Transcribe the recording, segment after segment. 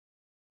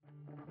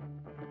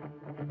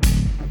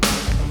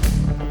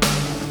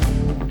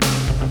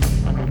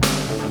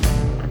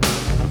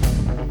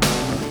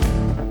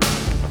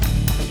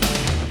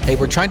Hey,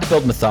 we're trying to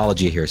build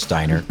mythology here,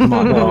 Steiner. Come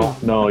on.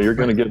 No, you're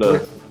gonna get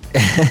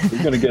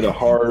a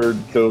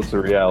hard dose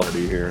of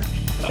reality here.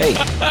 Hey.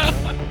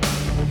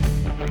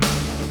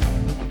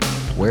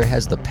 Where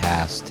has the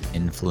past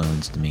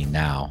influenced me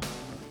now?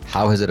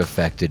 How has it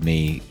affected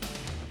me?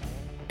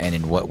 And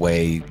in what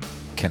way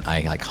can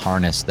I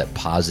harness that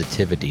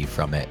positivity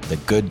from it, the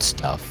good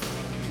stuff,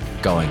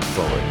 going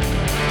forward?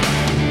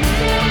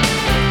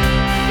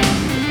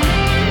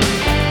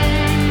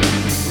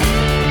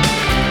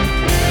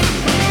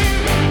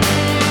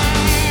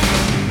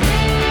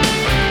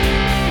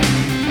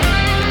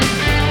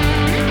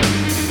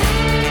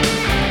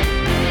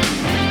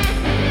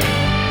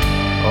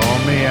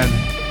 Oh man.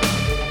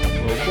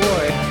 Oh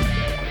boy.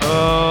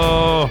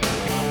 Oh.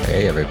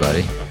 Hey,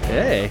 everybody.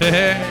 Hey.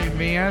 Hey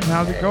man,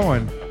 how's it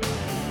going?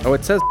 Oh,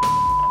 it says.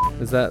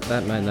 Is that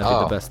might not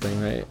be the best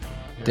thing, right?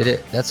 Did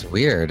it? That's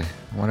weird.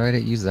 Why did I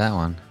use that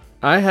one?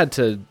 I had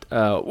to.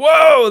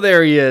 Whoa!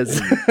 There he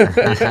is.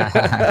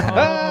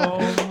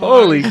 Oh,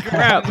 Holy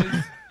crap!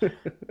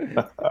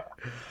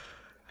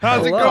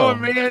 How's it Hello.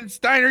 going, man?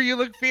 Steiner, you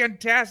look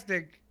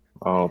fantastic.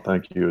 Oh,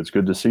 thank you. It's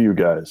good to see you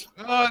guys.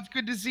 Oh, it's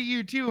good to see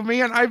you too,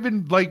 man. I've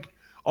been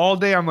all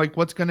day. I'm like,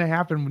 what's gonna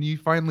happen when you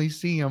finally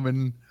see him?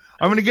 And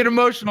I'm gonna get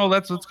emotional.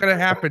 That's what's gonna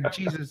happen.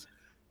 Jesus,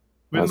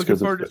 been That's looking 'cause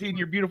forward to it's- seeing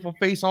your beautiful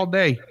face all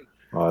day.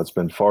 It's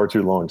been far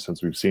too long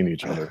since we've seen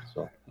each other.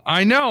 So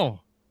I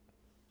know.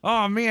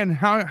 Oh man,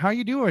 how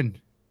you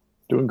doing?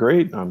 doing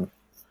great. I'm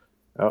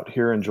out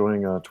here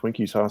enjoying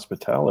Twinkie's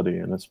hospitality,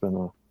 and it's been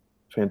a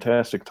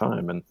fantastic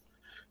time. And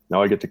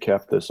now I get to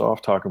cap this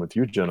off talking with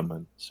you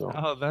gentlemen. So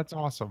Oh, that's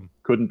awesome.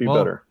 couldn't be Well,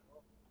 better.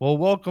 Well,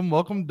 welcome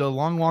to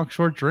Long Walk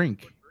Short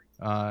Drink,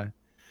 and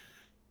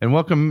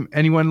welcome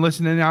anyone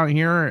listening out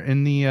here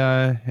in the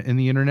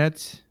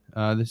internet.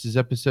 This is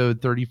episode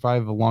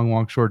 35 of Long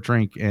Walk Short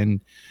Drink, and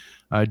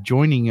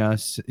joining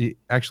us,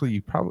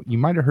 actually, you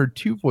might have heard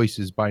two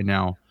voices by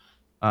now.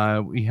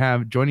 We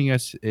have joining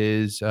us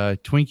is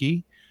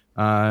Twinkie,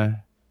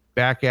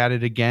 back at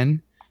it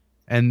again,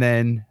 and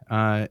then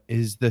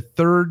is the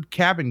third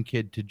cabin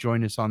kid to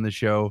join us on the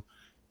show,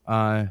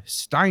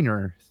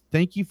 Steiner.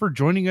 Thank you for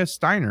joining us,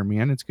 Steiner,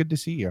 man. It's good to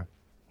see you.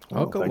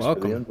 Welcome, Thanks for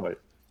the welcome. invite.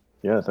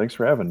 Yeah, thanks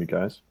for having me,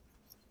 guys.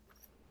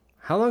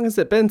 How long has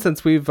it been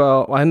since we've?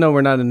 I know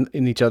we're not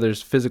in each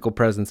other's physical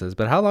presences,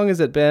 but how long has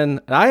it been?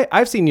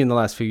 I've seen you in the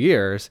last few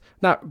years,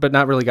 not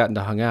really gotten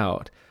to hung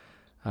out.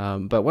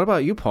 But what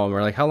about you,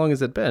 Palmer? How long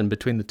has it been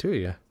between the two of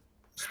you?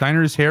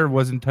 Steiner's hair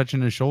wasn't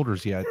touching his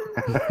shoulders yet.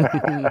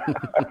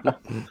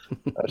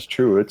 That's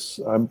true.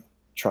 I'm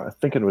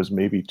thinking it was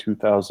maybe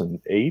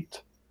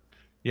 2008.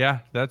 Yeah,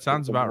 that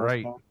sounds about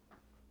right.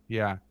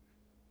 Yeah.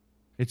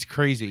 It's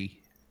crazy.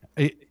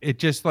 It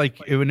just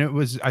when it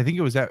was, I think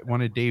it was at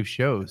one of Dave's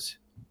shows,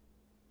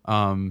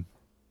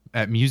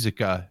 at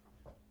Musica,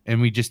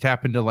 and we just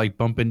happened to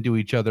bump into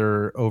each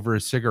other over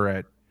a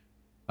cigarette,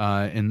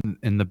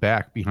 in the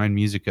back behind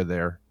Musica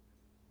there.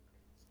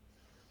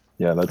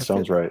 Yeah, that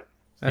sounds right.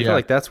 I feel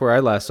like that's where I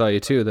last saw you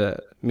too, the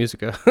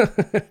Musica.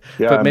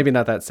 Yeah, but maybe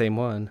not that same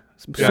one.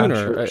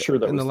 Sooner, I'm sure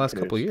that in the was last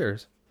the couple of case.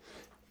 years.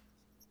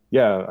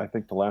 Yeah, I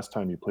think the last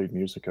time you played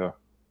Musica,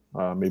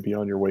 maybe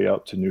on your way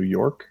out to New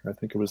York. I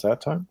think it was that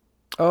time.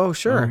 Oh,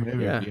 sure.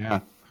 Maybe, Yeah.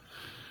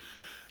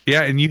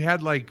 Yeah, and you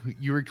had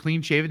you were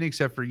clean shaven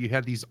except for you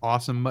had these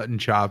awesome mutton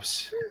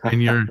chops,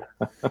 and your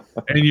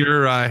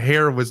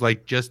hair was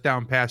just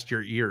down past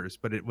your ears,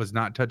 but it was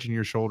not touching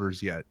your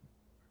shoulders yet.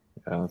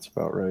 Yeah, that's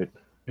about right.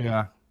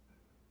 Yeah.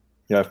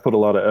 Yeah, I've put a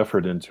lot of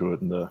effort into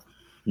it in the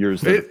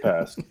years that have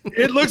passed.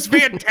 It looks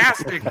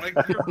fantastic.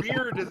 Your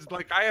beard is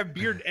I have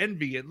beard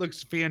envy. It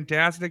looks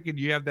fantastic, and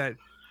you have that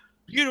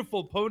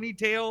beautiful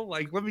ponytail.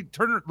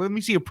 Let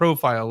me see a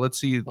profile. Let's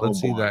see Oh,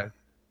 see boy. that.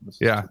 This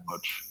is Yeah. too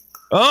much.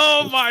 Oh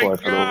Let's my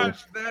flip it over.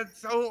 gosh, that's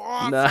so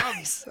awesome.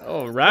 Nice.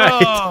 All right.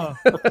 Oh.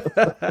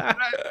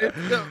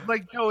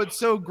 It's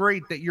so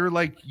great that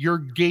you're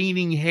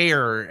gaining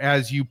hair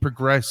as you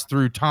progress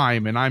through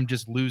time, and I'm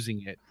just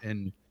losing it.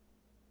 And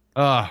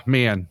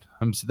man,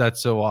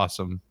 that's so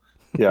awesome.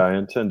 Yeah, I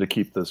intend to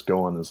keep this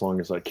going as long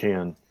as I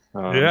can.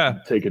 Yeah.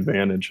 Take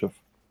advantage of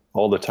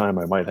all the time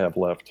I might have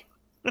left.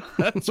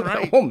 That's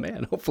right. Oh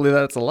man, hopefully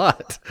that's a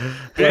lot.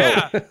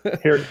 Yeah.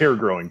 Hair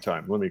growing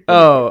time. Let me.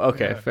 Oh,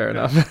 okay, Yeah, fair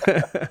yeah.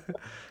 enough.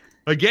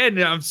 Again,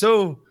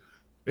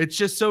 it's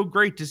just so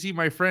great to see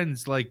my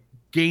friends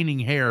gaining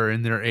hair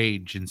in their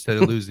age instead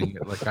of losing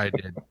it like I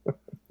did.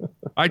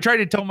 I tried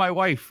to tell my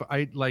wife,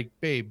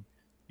 babe,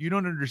 you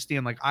don't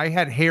understand. I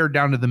had hair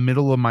down to the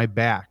middle of my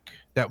back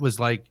that was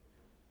like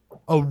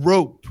a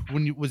rope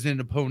when it was in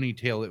a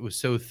ponytail. It was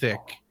so thick.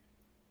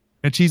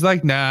 And she's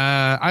like,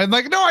 nah. I'm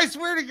like, no, I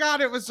swear to God,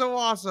 it was so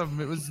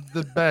awesome. It was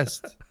the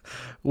best.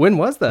 When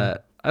was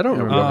that? I don't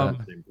Yeah, we're remember. in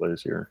the same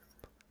place here.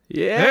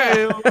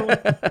 Yeah.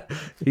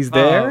 He's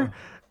there.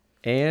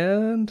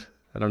 And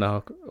I don't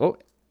know. Oh,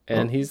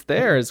 and he's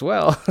there as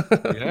well.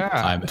 Yeah.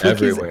 I'm He's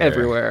everywhere.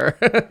 everywhere.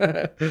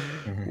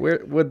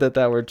 Would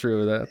that were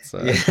true. That's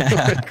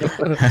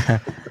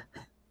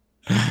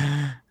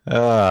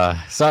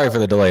Sorry for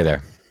the delay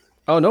there.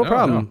 Oh, no No,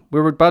 problem. no. We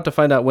were about to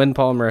find out when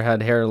Palmer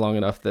had hair long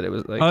enough that it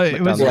was like.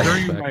 It was down the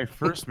during back. my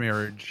first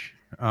marriage.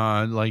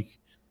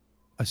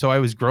 So I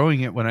was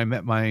growing it when I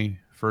met my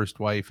first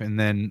wife, and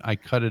then I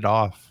cut it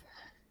off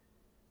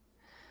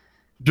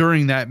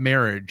during that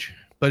marriage.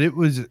 But it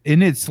was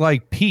in its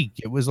like peak.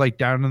 It was like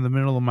down in the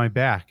middle of my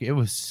back. It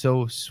was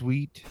so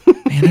sweet. Man,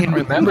 I didn't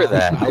remember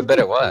that. I bet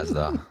it was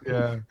though.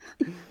 Yeah,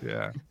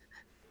 yeah.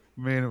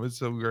 Man, it was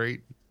so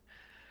great.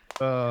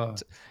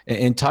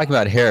 In talking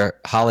about hair,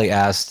 Holly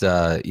asked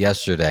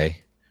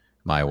yesterday,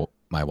 my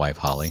wife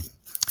Holly,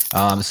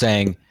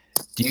 saying,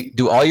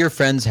 "Do all your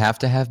friends have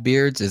to have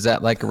beards? Is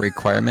that like a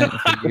requirement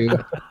for you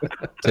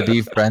to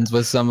be friends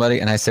with somebody?"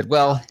 And I said,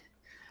 "Well,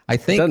 I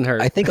Doesn't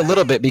hurt. think a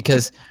little bit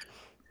because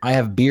I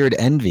have beard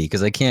envy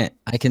because I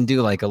can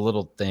do like a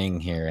little thing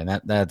here, and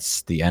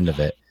that's the end of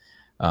it."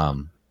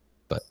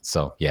 But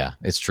so yeah,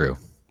 it's true.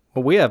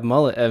 Well, we have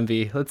mullet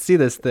envy. Let's see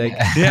this thing.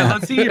 Yeah,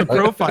 let's see your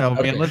profile, man.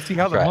 Okay. Let's see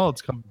how the Right.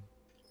 mullet's coming.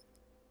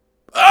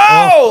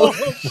 Oh!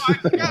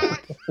 my god!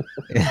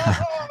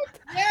 Yeah.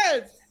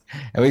 Yes.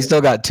 And we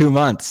still got 2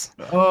 months.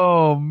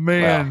 Oh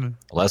man.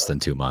 Less than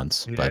 2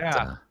 months, but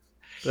Yeah.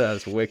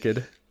 That's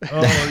wicked.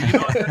 Oh, you know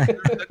what?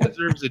 That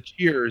deserves a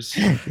cheers.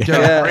 Jeff,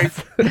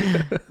 Yes.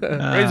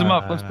 raise them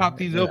up. Let's pop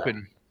these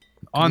open.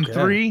 On Okay.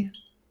 three.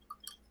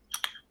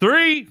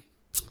 Three.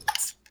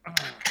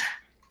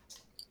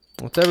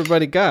 What's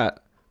everybody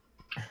got?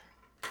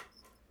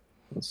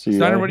 Let's see.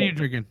 Steiner, what are you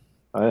drinking?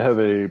 I have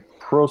a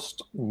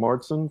Prost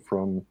Marzen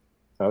from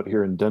out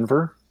here in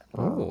Denver.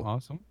 Oh,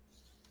 Awesome.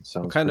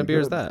 Sounds what kind of pretty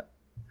beer is good. that?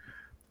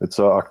 It's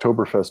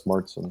Oktoberfest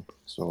Marzen.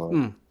 So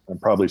Mm. I'm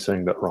probably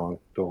saying that wrong.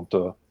 Don't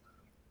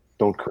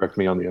correct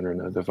me on the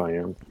internet if I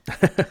am.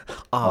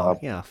 Oh,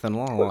 yeah,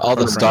 Fenwal. all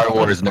the Star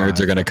Wars nerds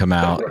are going to come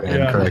out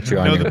and correct you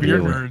on No, your the beer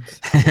beer.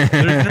 nerds.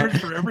 There's nerds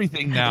for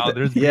everything now.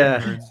 There's beer Yeah,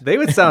 nerds. they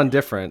would sound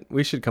different.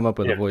 We should come up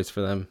with a voice for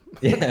them.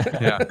 Yeah.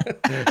 Yeah.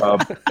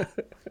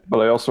 But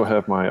I also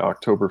have my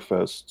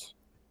Oktoberfest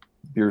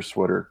beer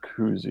sweater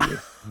koozie.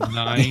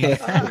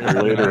 Nice.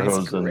 And later That's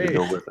hosen to great.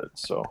 go with it.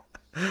 So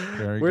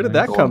Very Where did good.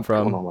 that going- come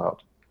going from? all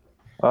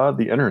out.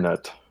 The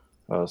internet,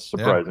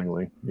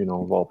 surprisingly,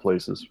 of all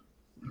places.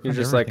 You're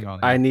just Everything like, on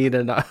I there. need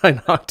an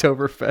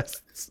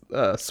Oktoberfest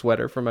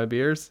sweater for my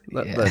beers.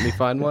 Let me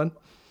find one.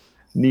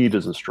 Need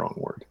is a strong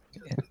word.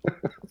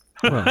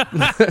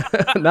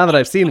 Now that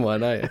I've seen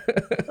one,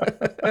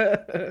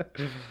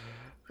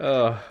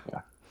 oh.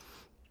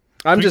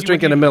 I'm just Twinkie,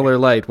 drinking what a do you Miller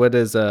Lite. What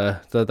is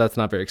that's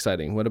not very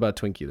exciting. What about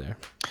Twinkie there?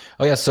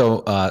 Oh yeah,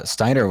 so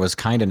Steiner was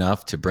kind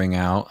enough to bring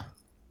out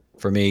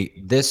for me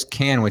this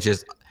can, which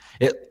is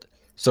it.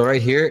 So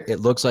right here, it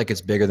looks like it's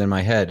bigger than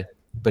my head,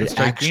 but It's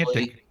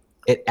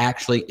it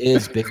actually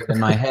is bigger than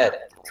my head.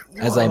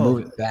 As I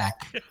move it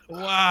back,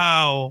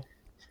 Wow.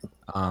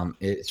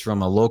 it's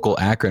from a local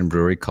Akron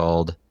brewery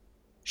called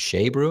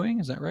Shea Brewing.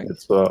 Is that right?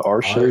 It's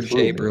Arche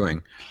Shea Brewing.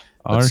 Brewing.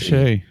 Let's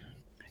see.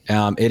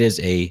 Arche. It is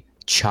a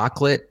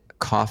chocolate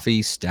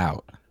coffee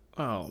stout,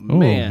 Oh Oh,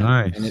 man,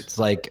 nice. and it's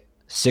like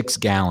 6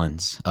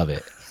 gallons of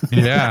it.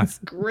 Yeah. that's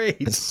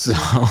great. So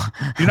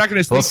You're not going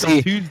to sleep We'll till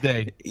see.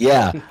 Tuesday.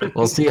 yeah,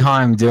 we'll see how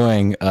I'm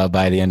doing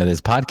by the end of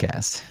this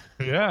podcast.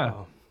 Yeah.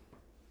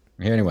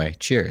 Anyway,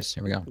 cheers.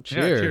 Here we go.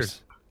 Cheers.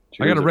 cheers.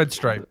 I got a red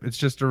stripe. It's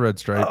just a red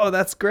stripe. Oh,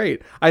 that's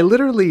great. I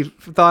literally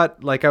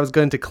thought like I was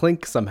going to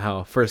clink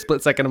somehow for a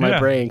split second in my Yeah.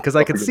 brain because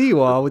I could see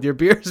you all with your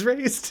beers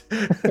raised.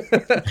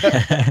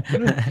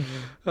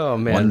 Oh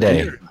man, One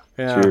day.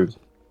 Yeah. Cheers.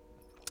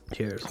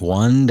 Cheers.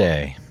 One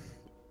day.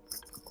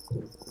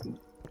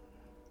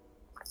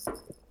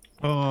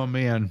 Oh,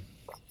 man.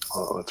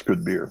 Oh, that's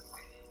good beer.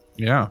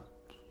 Yeah.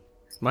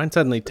 Mine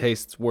suddenly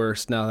tastes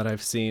worse now that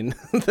I've seen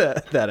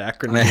that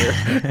Akron beer.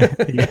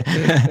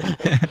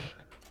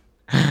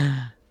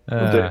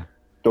 Dave,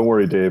 don't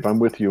worry, Dave. I'm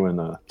with you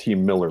in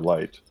Team Miller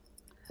Lite.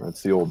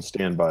 That's the old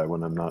standby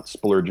when I'm not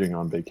splurging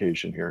on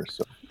vacation here.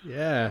 So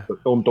Yeah,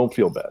 but don't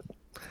feel bad.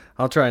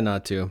 I'll try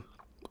not to.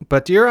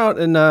 But you're out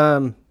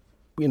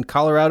in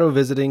Colorado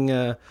visiting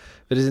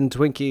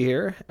Twinkie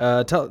here.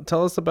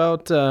 Tell us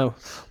about.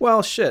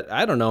 Well, shit,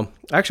 I don't know.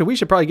 Actually, we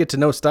should probably get to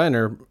know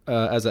Steiner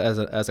as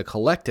a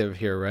collective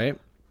here, right?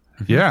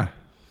 Yeah.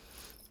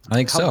 I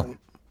think so.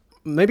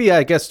 Maybe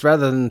I guess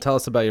rather than tell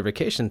us about your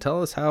vacation,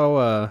 tell us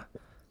how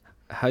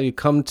you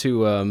come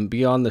to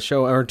be on the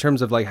show, or in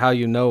terms of like how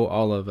you know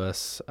all of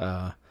us.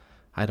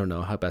 I don't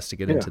know how best to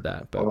get into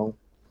that, but Well,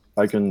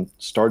 I can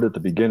start at the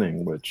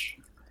beginning, which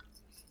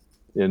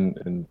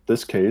in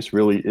this case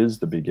really is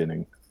the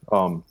beginning.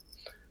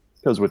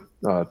 Because with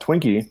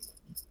Twinkie,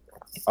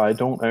 I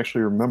don't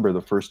actually remember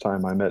the first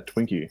time I met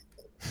Twinkie.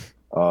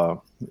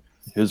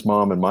 His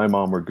mom and my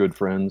mom were good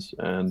friends,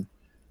 and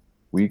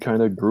we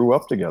kind of grew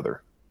up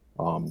together.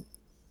 We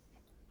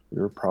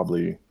were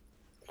probably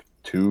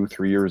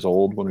 2-3 years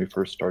old when we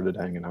first started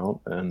hanging out,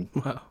 and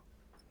wow.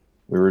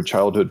 we were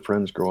childhood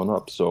friends growing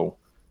up. So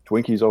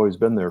Twinkie's always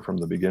been there from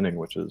the beginning,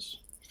 which is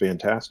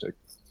fantastic.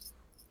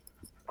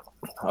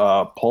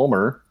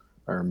 Palmer,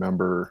 I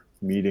remember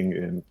meeting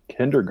in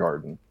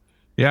kindergarten,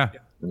 Yeah.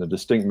 and a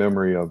distinct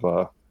memory of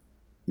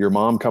your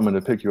mom coming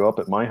to pick you up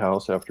at my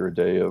house after a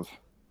day of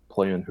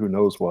playing who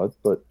knows what.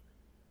 But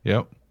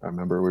Yep. I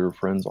remember we were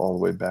friends all the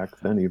way back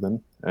then,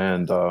 even,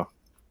 and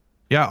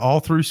Yeah, all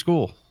through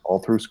school. all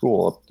through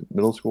school, up to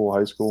middle school,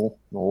 high school,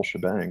 the whole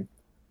shebang.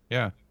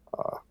 Yeah.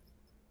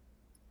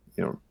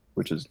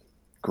 Which is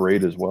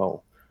great as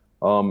well.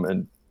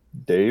 And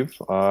Dave,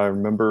 I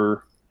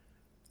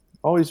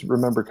always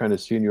remember kind of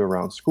seeing you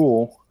around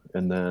school,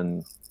 and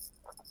then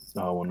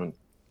when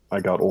I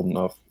got old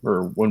enough,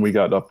 or when we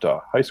got up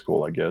to high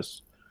school, I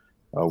guess,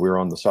 we were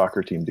on the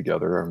soccer team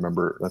together. I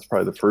remember that's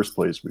probably the first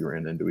place we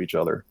ran into each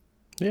other.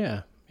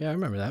 Yeah, I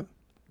remember that.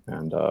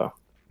 And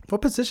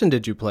What position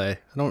did you play?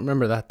 I don't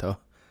remember that though.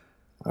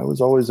 I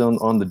was always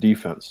on the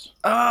defense.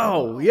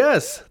 Oh,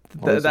 yes.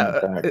 Always in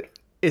the back.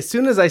 As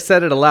soon as I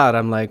said it aloud,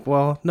 I'm like,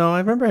 well, no, I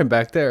remember him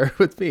back there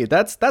with me.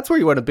 That's where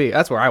you want to be.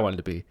 That's where I wanted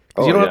to be.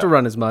 Because you don't have to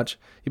run as much.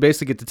 You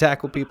basically get to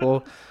tackle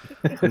people.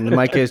 And in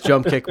my case,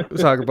 jump kick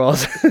soccer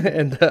balls.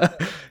 And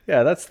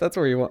yeah, that's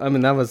where you want. I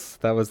mean, that was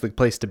the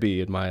place to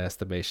be in my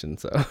estimation.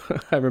 So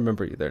I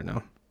remember you there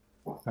now.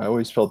 I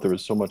always felt there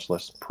was so much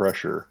less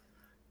pressure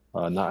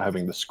not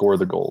having to score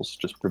the goals,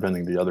 just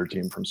preventing the other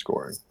team from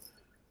scoring.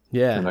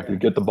 Yeah. And I could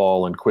get the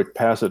ball and quick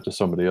pass it to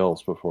somebody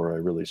else before I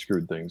really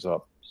screwed things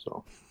up.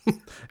 So,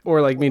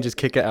 or like me, just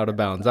kick it out of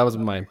bounds. That was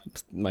my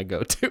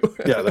go-to.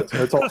 yeah,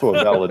 that's also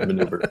a valid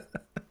maneuver.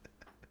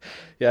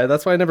 Yeah,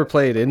 that's why I never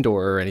played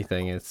indoor or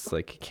anything. It's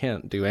like you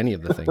can't do any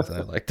of the things that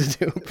I like to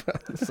do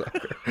about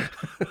soccer.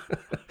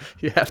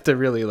 You have to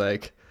really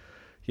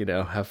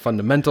have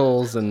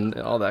fundamentals and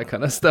all that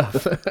kind of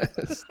stuff. I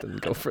just didn't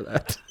go for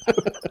that.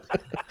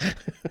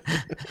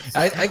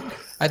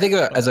 I think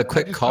as a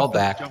quick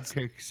callback. Jump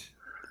kicks.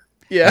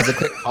 Yeah. As a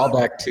quick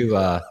callback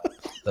to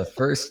the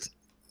first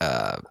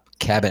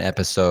cabin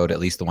episode, at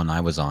least the one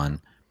I was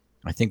on,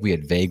 I think we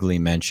had vaguely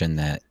mentioned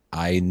that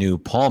I knew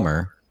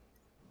Palmer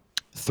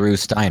through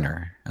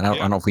Steiner. And I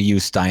don't know if we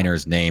used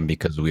Steiner's name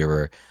because we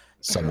were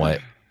somewhat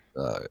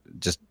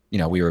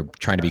we were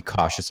trying to be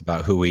cautious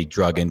about who we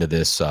drug into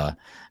this this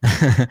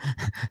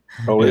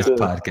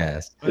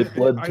podcast. It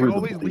bled I through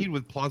always lead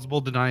with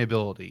plausible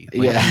deniability.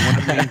 Yeah. You want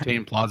to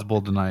maintain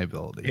plausible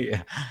deniability.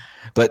 Yeah,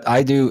 but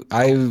I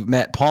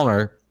met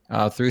Palmer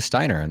through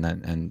Steiner,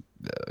 and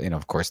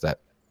of course that.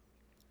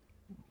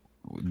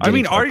 I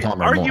mean, Palmer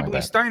more, arguably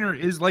but- Steiner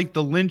is like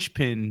the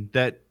linchpin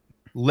that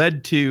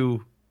led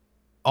to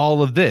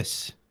all of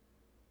this.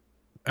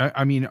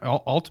 I mean,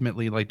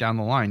 ultimately, like down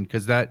the line,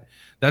 because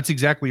that's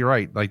exactly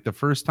right. Like the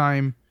first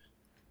time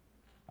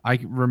I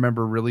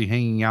remember really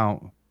hanging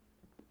out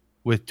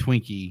with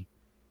Twinkie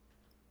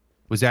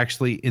was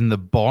actually in the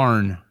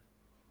barn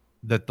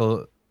that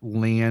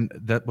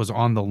was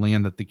on the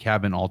land that the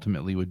cabin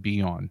ultimately would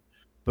be on,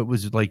 but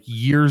was like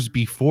years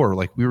before.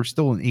 Like we were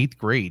still in 8th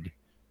grade,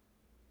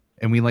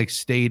 and we like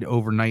stayed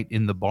overnight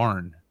in the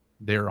barn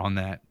there on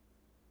that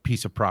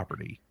piece of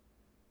property.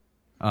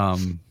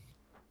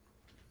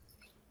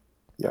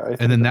 Yeah, I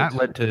think And then that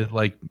led to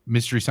like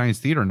Mystery Science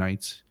Theater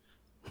nights,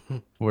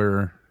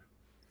 where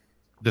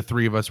the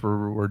three of us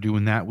were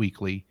doing that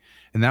weekly,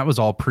 and that was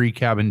all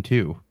pre-cabin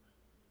too.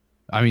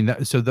 I mean,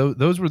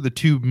 those were the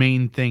two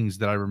main things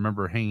that I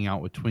remember hanging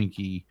out with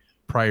Twinkie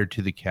prior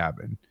to the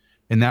cabin,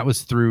 and that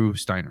was through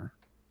Steiner.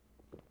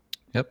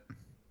 Yep,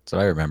 that's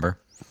what I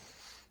remember.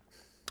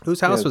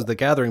 Whose house was the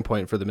gathering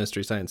point for the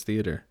Mystery Science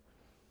Theater?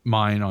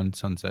 Mine on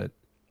Sunset.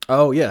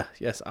 Oh yeah,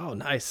 yes. Oh,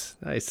 nice.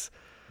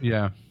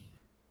 Yeah.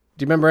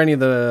 Do you remember any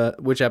of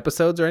which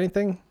episodes or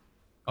anything?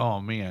 Oh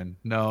man,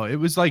 no. It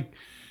was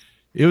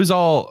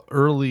all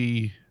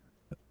early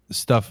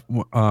stuff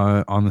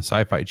on the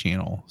Sci-Fi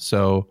Channel.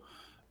 So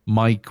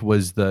Mike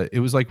was it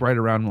was like right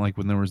around like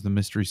when there was the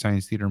Mystery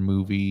Science Theater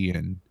movie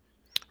and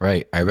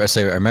Right. I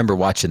remember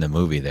watching the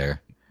movie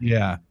there.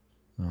 yeah.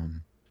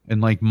 And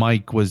like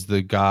Mike was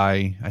the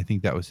guy, I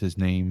think that was his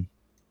name.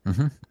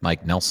 Mm-hmm.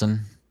 Mike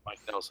Nelson. Mike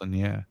Nelson,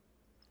 yeah.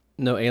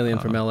 No Alien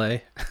from LA.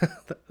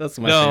 That's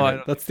my No,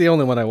 favorite. That's the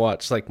only one I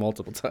watched like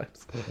multiple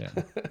times. Yeah.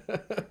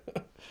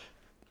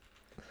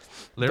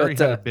 Larry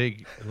But,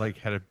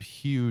 had a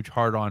huge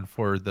hard on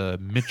for the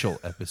Mitchell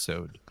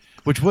episode,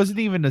 which wasn't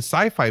even a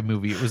sci-fi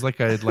movie. It was like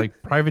a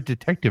private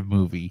detective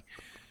movie.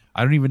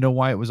 I don't even know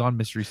why it was on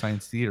Mystery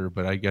Science Theater,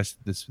 but I guess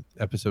this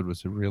episode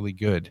was really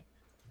good.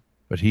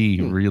 But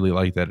he really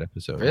liked that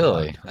episode.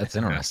 Really? That's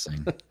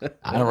interesting.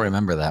 I don't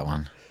remember that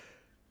one.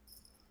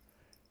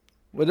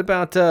 What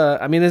about?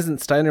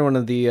 Isn't Steiner one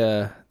of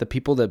the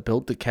people that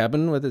built the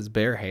cabin with his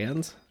bare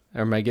hands?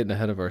 Or am I getting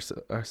ahead of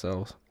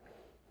ourselves?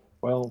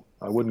 Well,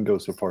 I wouldn't go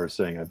so far as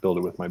saying I built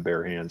it with my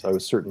bare hands. I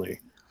was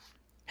certainly.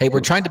 Hey, we're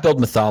trying to build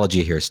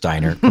mythology here,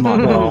 Steiner. Come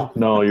on.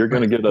 No, you're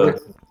gonna get a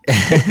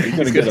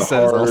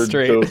hard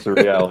dose of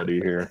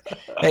reality here.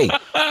 Hey,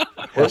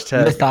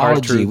 Hashtag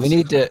mythology.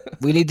 R-truths.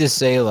 We need to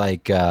say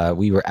like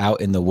we were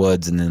out in the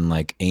woods and then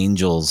like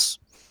angels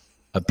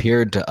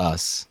appeared to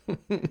us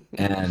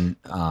and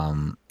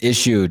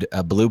issued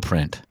a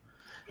blueprint,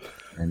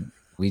 and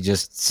we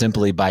just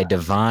simply by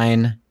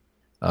divine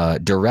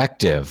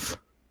directive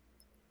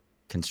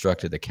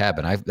constructed the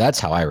cabin. That's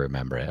how I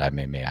remember it. I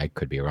mean, I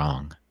could be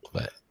wrong,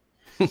 but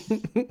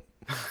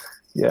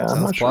Yeah, I'm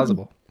Sounds not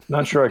plausible.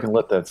 not sure I can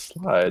let that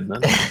slide.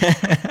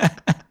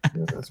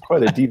 That's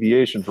quite a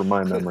deviation from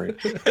my memory.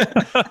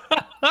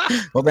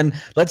 well, then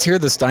let's hear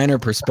the Steiner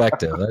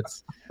perspective.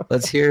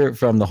 Let's hear it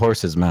from the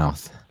horse's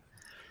mouth.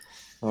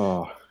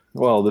 Oh,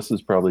 well, this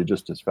is probably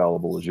just as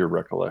fallible as your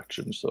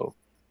recollection, so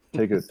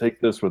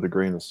take this with a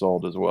grain of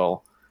salt as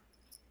well.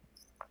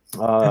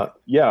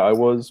 Yeah, I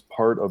was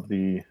part of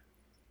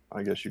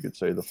I guess you could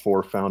say, the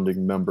 4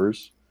 founding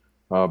members,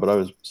 but I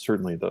was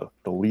certainly the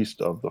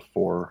least of the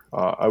 4.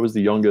 I was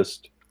the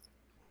youngest.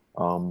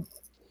 I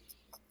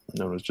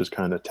was just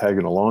kind of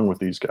tagging along with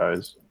these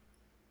guys.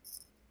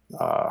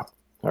 I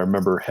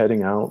remember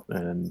heading out,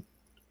 and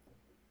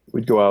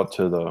we'd go out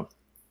to the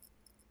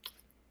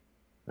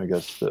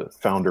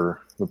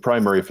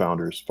primary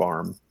founder's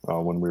farm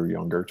when we were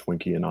younger,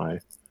 Twinkie and I.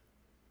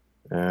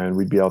 And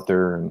we'd be out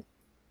there and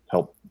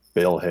help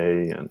bale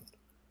hay and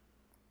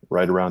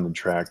ride around in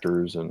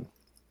tractors and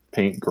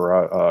paint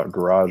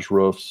garage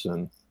roofs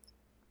and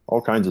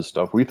all kinds of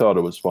stuff. We thought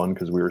it was fun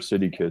because we were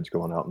city kids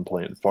going out and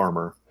playing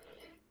farmer.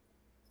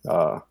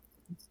 The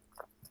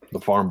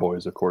farm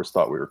boys, of course,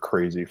 thought we were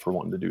crazy for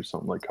wanting to do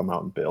something like come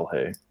out and bale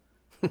hay.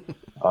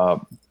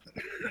 But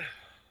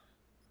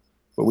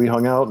we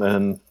hung out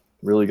and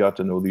really got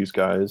to know these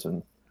guys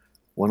and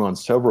went on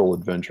several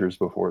adventures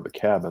before the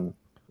cabin,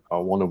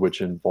 one of which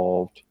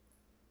involved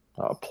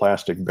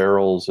plastic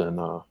barrels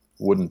and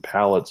wooden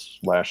pallets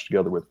lashed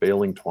together with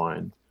baling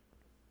twine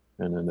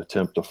in an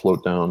attempt to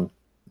float down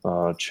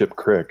Chip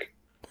Creek,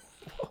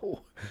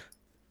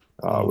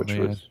 which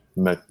was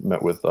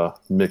met with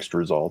mixed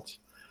results.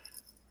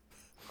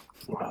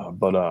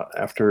 But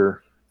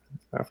after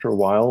a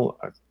while,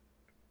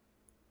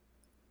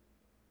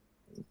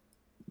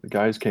 the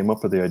guys came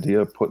up with the idea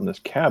of putting this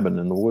cabin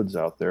in the woods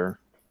out there.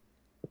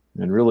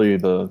 And really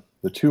the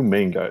 2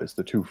 main guys,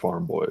 the 2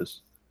 farm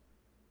boys,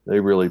 they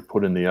really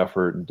put in the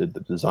effort and did the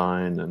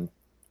design and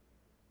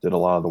did a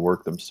lot of the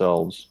work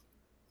themselves,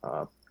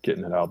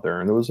 getting it out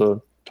there. And it was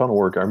a ton of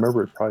work. I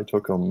remember it probably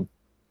took them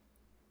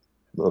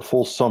a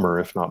full summer,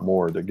 if not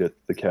more, to get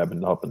the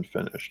cabin up and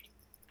finished.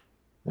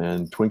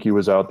 And Twinkie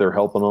was out there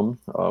helping them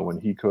when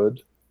he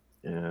could,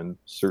 and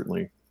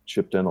certainly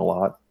chipped in a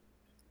lot.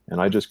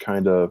 And I just I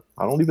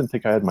don't even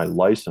think I had my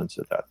license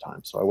at that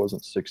time, so I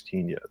wasn't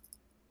 16 yet,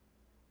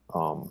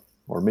 or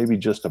maybe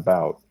just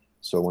about.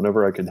 So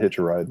whenever I could hitch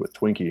a ride with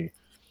Twinkie,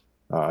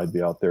 I'd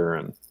be out there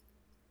and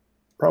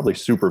probably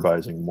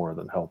supervising more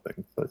than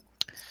helping. But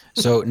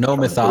so, no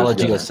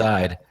mythology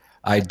aside,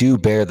 I do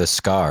bear the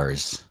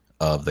scars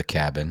of the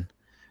cabin.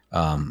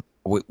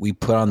 We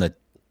put on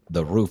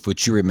the roof,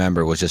 which you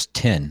remember was just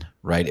tin,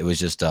 right? It was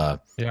just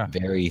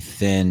very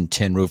thin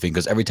tin roofing,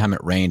 because every time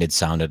it rained, it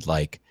sounded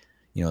like,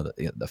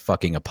 the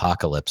fucking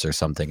apocalypse or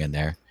something in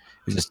there.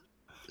 It was just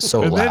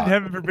so and loud. then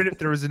heaven forbid if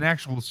there was an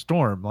actual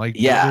storm,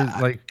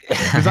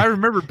 because I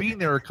remember being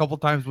there a couple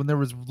times when there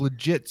was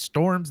legit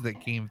storms that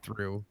came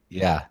through.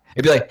 Yeah,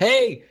 it'd be like,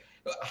 "Hey,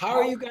 how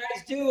are you guys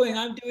doing?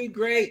 I'm doing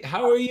great.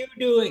 How are you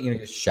doing?"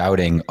 Just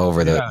shouting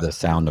over the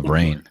sound of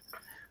rain.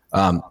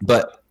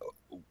 But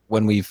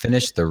when we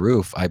finished the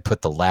roof, I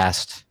put the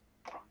last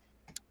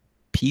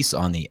piece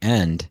on the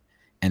end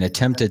and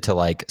attempted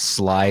to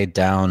slide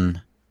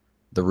down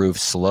the roof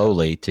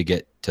slowly to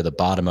get to the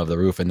bottom of the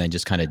roof and then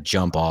just kind of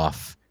jump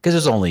off, because it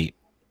was only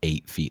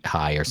 8 feet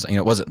high or something.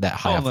 It wasn't that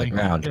high off the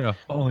ground. Yeah,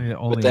 only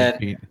but 8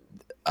 feet.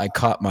 I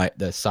caught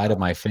the side of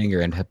my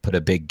finger and had put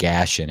a big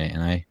gash in it,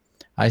 and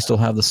I still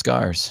have the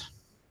scars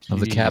of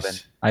the cabin.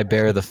 I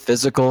bear the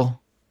physical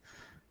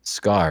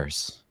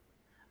scars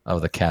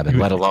of the cabin,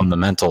 let alone the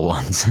mental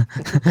ones.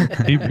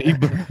 he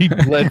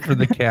bled for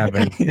the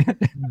cabin.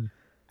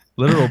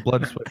 Literal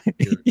blood, sweat.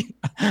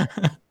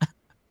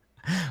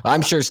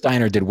 I'm sure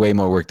Steiner did way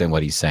more work than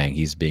what he's saying.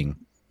 He's being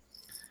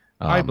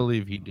I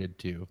believe he did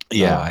too.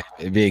 Yeah,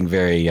 being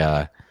very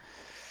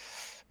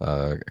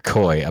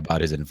coy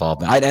about his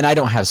involvement. I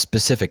don't have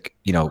specific,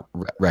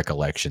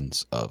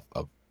 recollections of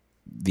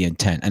the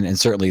intent, and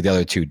certainly the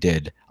other 2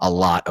 did a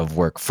lot of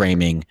work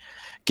framing,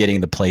 getting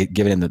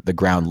giving the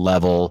ground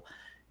level,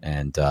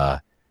 and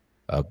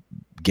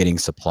getting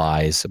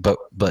supplies.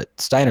 But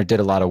Steiner did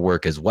a lot of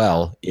work as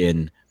well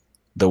in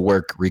the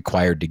work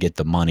required to get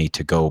the money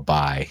to go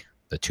buy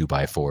the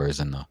 2x4s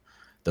and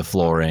the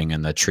flooring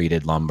and the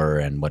treated lumber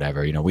and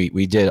whatever.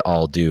 We did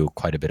all do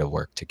quite a bit of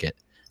work to get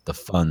the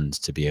funds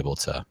to be able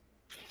to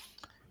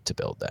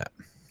build that.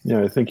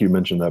 Yeah, I think you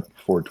mentioned that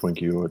before,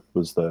 Twinkie. It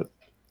was that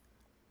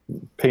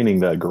painting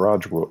that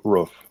garage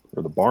roof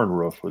or the barn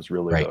roof was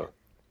really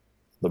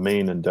the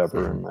main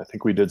endeavor. Mm-hmm. And I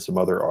think we did some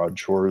other odd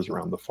chores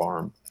around the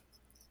farm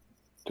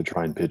to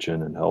try and pitch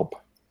in and help.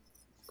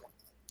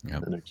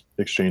 Yep. In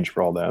exchange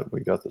for all that, we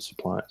got the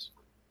supplies.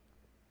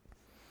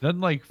 Then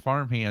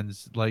farm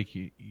hands,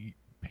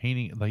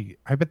 painting,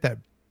 I bet that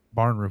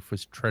barn roof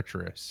was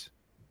treacherous.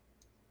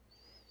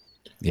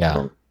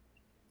 Yeah.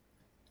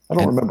 I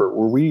don't remember.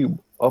 Were we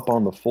up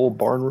on the full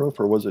barn roof,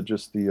 or was it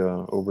just the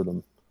over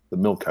the the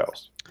milk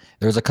house.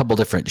 There was a couple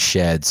different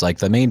sheds. Like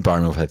the main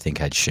barn roof, I think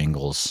had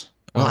shingles.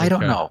 Well, I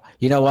don't Okay. know.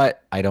 You know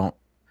what?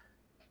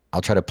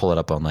 I'll try to pull it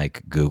up on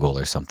like Google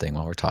or something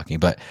while we're talking.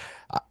 But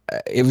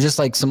it was just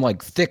like some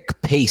like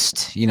thick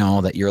paste,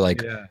 that you're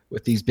like Yeah.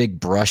 with these big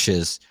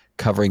brushes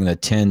covering the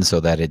tin so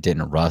that it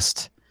didn't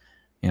rust.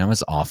 It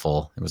was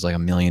awful. It was like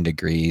 1,000,000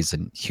 degrees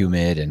and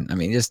humid, and I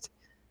mean, just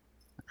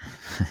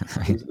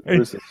It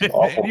was this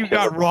awful And you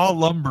got raw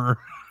lumber.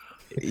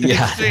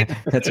 yeah,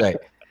 that's right.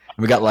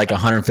 We got like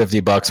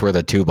 $150 worth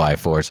of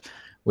 2x4s,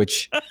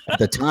 which at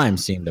the time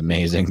seemed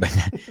amazing, but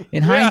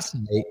in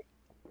hindsight,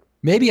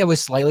 maybe I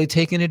was slightly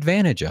taken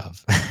advantage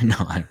of.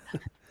 No,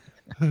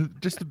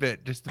 Just a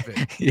bit. Just a bit.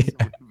 Yeah. Just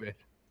a little bit.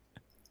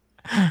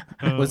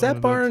 Was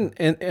that barn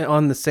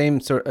on the same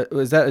sort?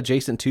 Was that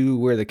adjacent to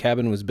where the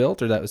cabin was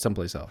built, or that was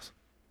someplace else?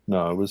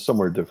 No, it was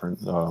somewhere different.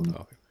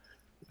 Okay.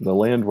 The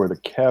land where the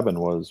cabin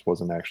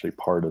wasn't actually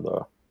part of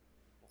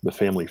the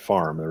family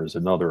farm. There was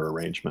another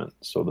arrangement.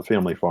 So the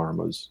family farm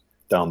was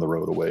down the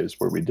road a ways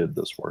where we did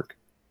this work.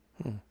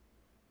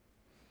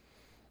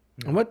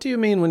 And what do you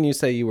mean when you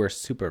say you were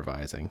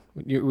supervising?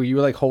 Were you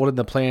like holding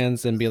the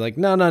plans and be like,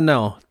 no,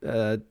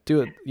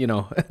 do it,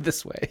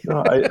 this way?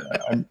 No,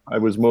 I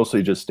was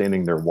mostly just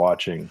standing there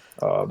watching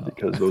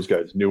because those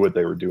guys knew what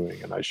they were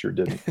doing and I sure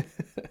didn't.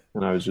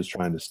 And I was just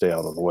trying to stay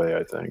out of the way,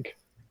 I think.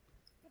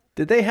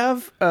 Did they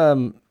have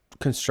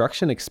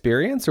construction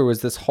experience, or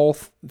was this whole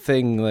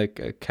thing like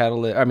a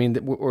catalyst? I mean,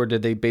 or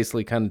did they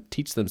basically kind of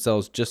teach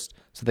themselves just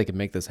so they could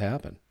make this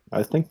happen?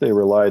 I think they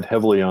relied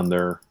heavily on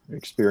their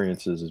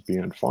experiences as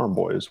being farm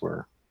boys,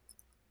 where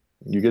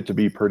you get to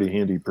be pretty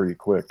handy pretty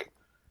quick.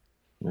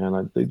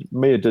 And they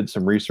may have did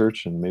some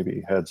research and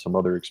maybe had some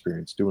other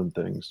experience doing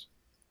things,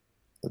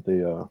 but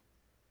they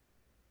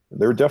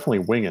were definitely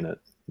winging it.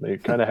 They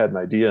kind of had an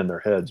idea in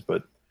their heads,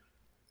 but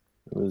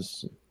it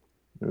was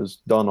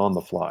done on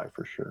the fly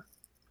for sure.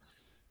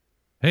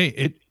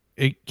 Hey,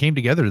 it came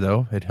together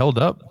though. It held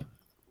up.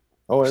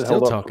 Oh, it Still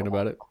held up. talking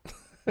about it.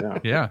 Yeah.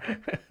 Yeah.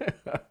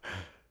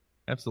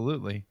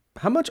 Absolutely.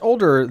 How much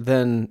older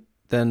than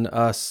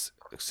us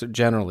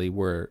generally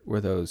were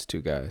those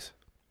two guys?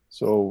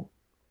 So,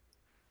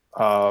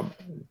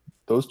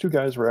 those two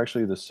guys were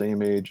actually the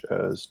same age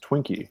as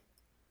Twinkie.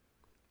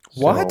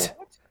 So, What?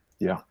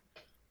 Yeah.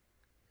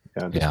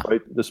 Yeah.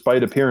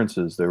 Despite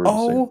appearances, they were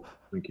the same as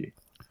Twinkie.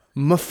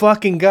 My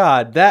fucking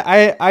God. That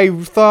I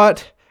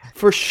thought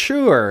for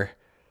sure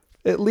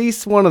at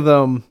least one of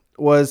them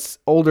was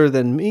older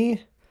than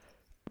me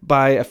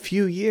by a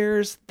few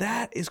years.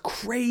 That is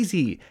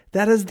crazy.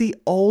 That is the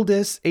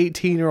oldest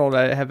 18-year-old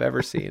I have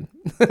ever seen.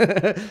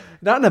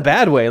 Not in a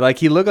bad way. Like,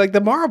 he looked like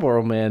the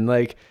Marlboro Man.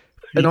 Like,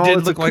 He all did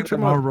its look like the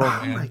accoutrement. Marlboro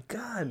Oh Man. my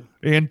God.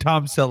 And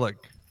Tom Selleck.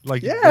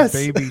 Like Yes.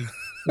 the baby.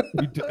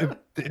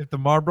 If the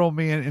Marlboro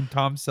Man and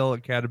Tom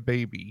Selleck had a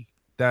baby,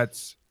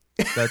 that's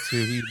who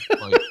he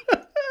like.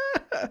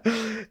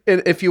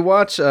 And if you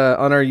watch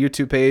on our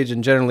YouTube page,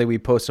 and generally we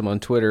post them on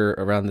Twitter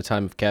around the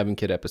time of Cabin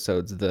Kid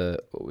episodes,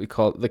 what we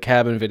call the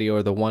cabin video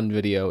or the one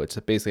video, it's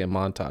basically a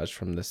montage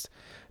from this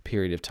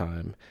period of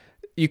time.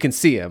 You can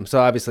see him. So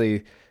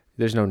obviously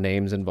there's no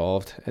names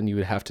involved, and you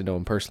would have to know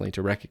him personally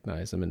to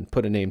recognize him and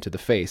put a name to the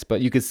face.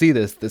 But you could see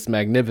this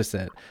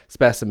magnificent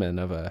specimen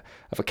of a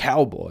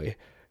cowboy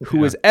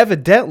who is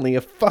evidently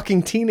a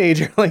fucking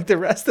teenager like the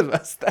rest of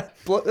us.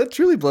 That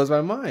truly blows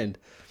my mind.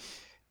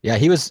 Yeah,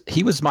 he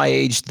was my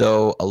age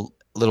though, a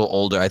little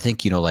older. I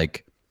think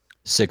like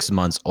 6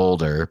 months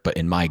older, but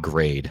in my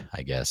grade,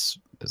 I guess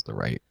is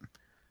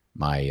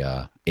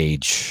my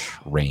age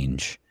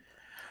range.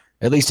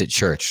 At least at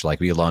church,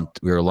 like we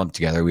were lumped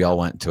together. We all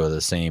went to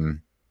the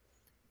same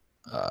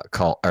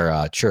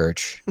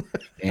church,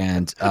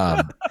 and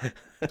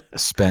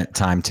spent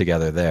time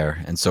together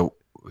there. And so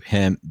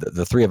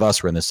the three of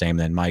us were in the same.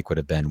 Then Mike would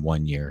have been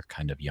 1 year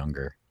kind of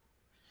younger.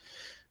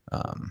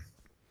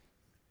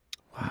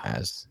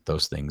 As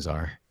those things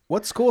are.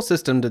 What school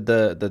system did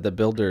the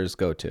builders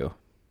go to?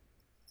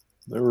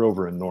 They were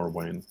over in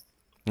Norwayne.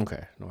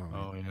 Okay, Norway.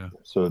 Oh yeah.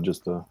 So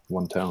just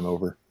one town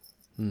over.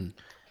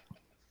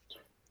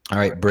 All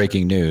right,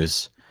 breaking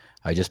news.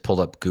 I just pulled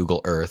up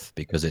Google Earth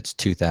because it's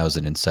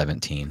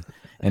 2017,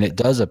 and it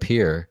does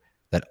appear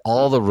that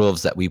all the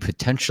roofs that we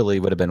potentially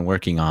would have been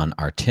working on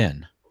are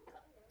tin,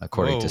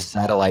 according to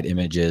satellite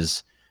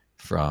images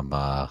from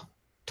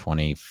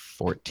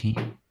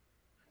 2014.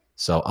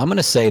 So I'm going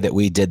to say that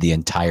we did the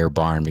entire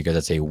barn because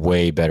it's a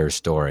way better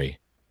story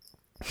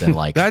than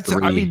like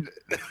three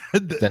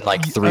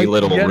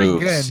little yet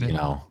roofs,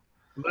 again,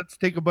 Let's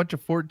take a bunch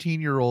of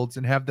 14-year-olds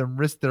and have them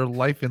risk their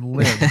life in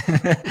limb.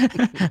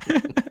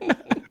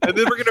 And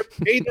then we're going to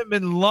pay them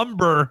in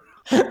lumber.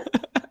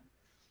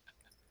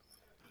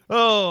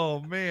 Oh,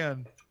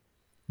 man.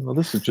 Well,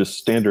 this is just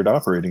standard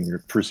operating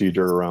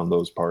procedure around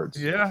those parts.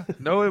 Yeah.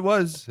 No, it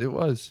was. It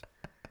was.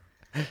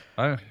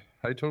 I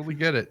totally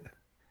get it.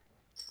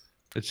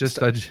 It's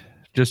just I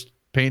just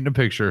painting a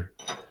picture.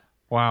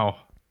 Wow.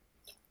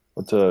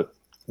 But to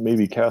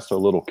maybe cast a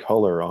little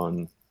color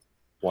on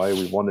why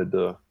we wanted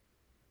to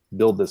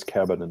build this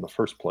cabin in the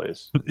first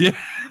place. Yeah.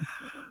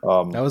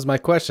 That was my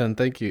question.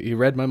 Thank you. You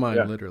read my mind,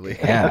 Yeah. literally.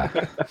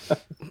 Yeah.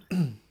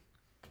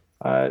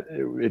 I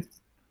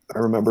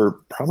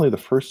remember probably the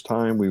first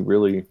time we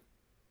really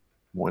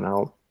went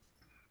out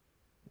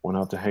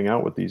to hang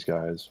out with these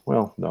guys.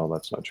 Well, no,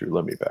 that's not true.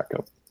 Let me back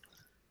up.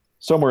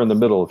 Somewhere in the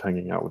middle of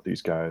hanging out with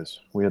these guys,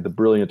 we had the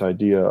brilliant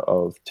idea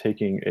of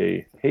taking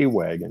a hay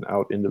wagon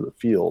out into the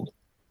field,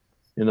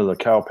 into the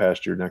cow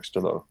pasture next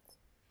to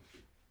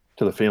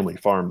the family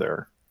farm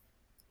there,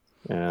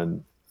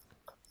 and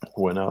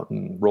went out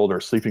and rolled our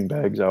sleeping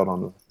bags out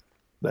on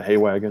the hay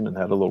wagon and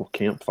had a little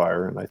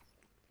campfire. And I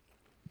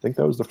think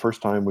that was the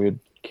first time we had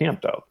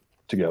camped out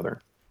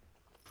together.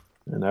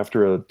 And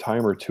after a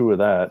time or two of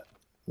that,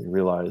 we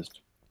realized,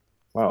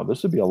 wow,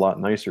 this would be a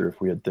lot nicer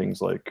if we had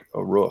things like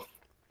a roof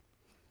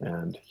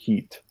and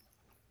heat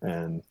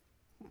and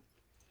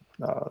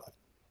a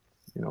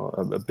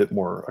bit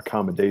more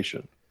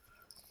accommodation.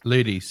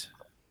 Ladies.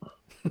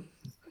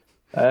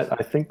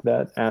 I think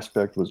that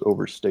aspect was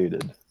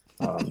overstated.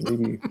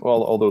 Maybe,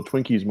 well, although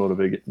Twinkie's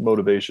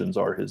motivations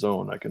are his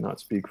own, I cannot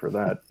speak for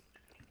that.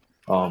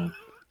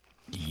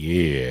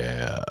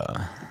 Yeah.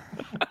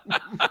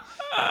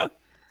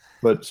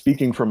 But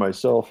speaking for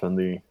myself and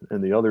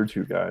the other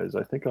two guys,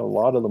 I think a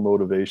lot of the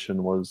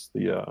motivation was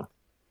the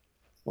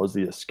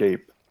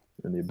escape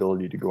and the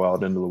ability to go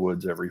out into the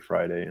woods every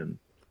Friday and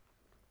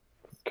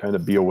kind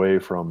of be away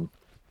from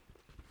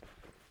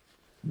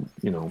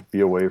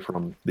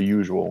the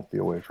usual, be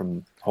away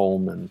from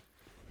home and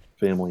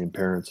family and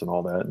parents and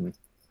all that, and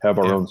have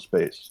our own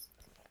space.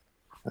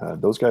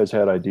 Those guys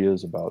had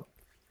ideas about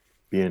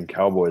being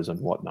cowboys and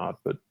whatnot,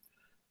 but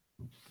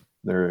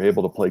they're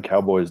able to play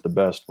cowboys the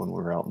best when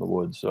we're out in the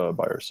woods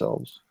by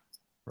ourselves.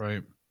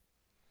 Right.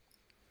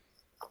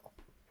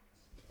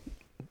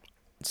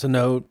 So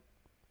no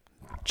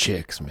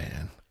chicks,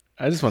 man.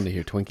 I just wanted to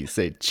hear Twinkie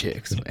say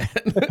chicks, man.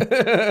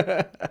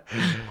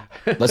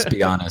 Let's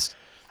be honest.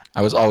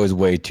 I was always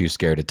way too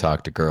scared to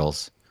talk to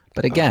girls.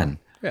 But again,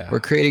 yeah. we're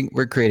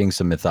creating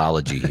some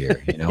mythology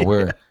here. You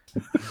know,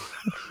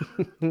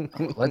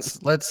 let's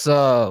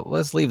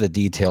leave the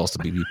details to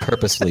be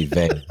purposely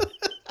vague.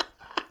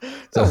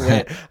 So,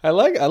 I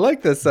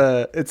like this.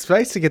 It's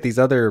nice to get these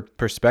other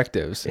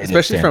perspectives, It is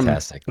especially from.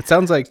 fantastic. It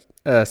sounds like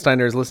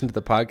Steiner has listened to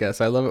the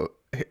podcast. I love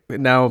it.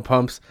 Now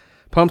Pumps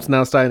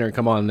now Steiner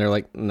come on. And they're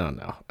like,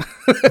 no.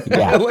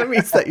 Yeah. Let me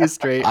set you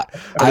straight. I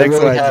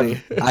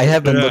XYZ.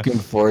 have been looking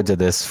forward to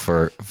this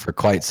for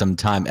quite some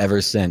time,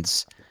 ever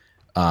since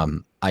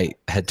I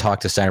had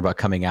talked to Steiner about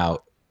coming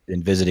out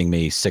and visiting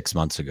me 6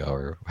 months ago,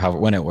 or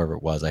whenever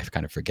it was, I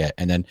kind of forget.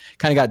 And then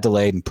kind of got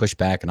delayed and pushed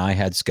back, and I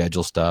had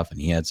schedule stuff and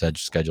he had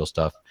schedule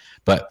stuff.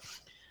 But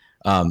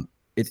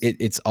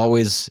it's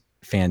always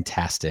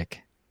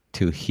fantastic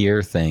to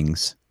hear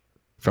things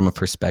from a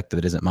perspective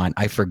that isn't mine.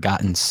 I've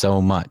forgotten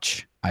so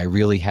much. I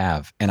really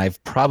have. And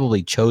I've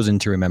probably chosen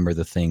to remember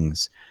the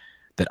things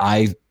that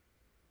I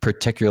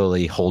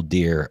particularly hold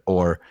dear,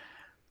 or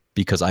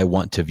because I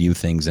want to view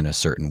things in a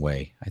certain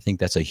way. I think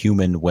that's a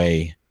human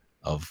way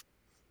of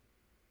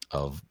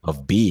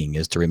being,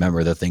 is to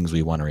remember the things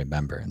we want to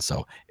remember. And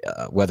so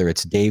whether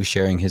it's Dave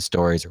sharing his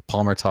stories, or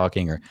Palmer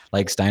talking, or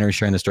like Steiner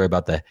sharing the story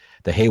about the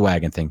hay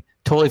wagon thing,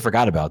 totally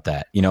forgot about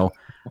that. You know,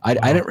 I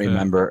didn't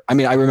remember. I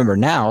mean, I remember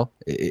now.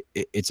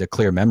 It's a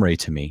clear memory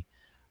to me.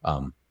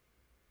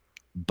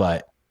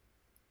 But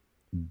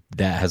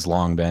that has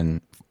long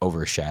been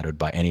overshadowed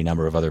by any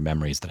number of other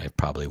memories that I've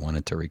probably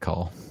wanted to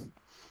recall.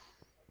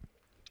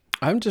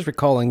 I'm just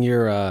recalling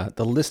your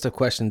the list of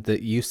questions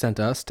that you sent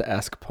us to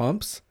ask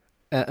Pumps,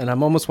 and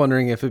I'm almost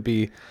wondering if it'd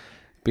be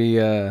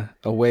a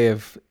way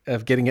of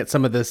getting at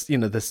some of this. You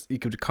know, this, you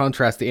could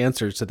contrast the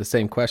answers to the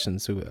same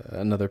questions to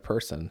another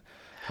person.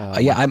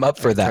 Yeah, I'm up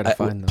for that.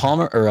 Find them.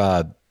 Palmer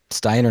or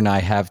Steiner and I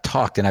have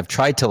talked, and I've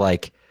tried to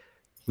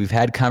we've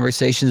had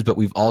conversations, but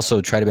we've also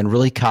tried to been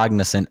really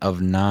cognizant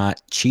of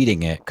not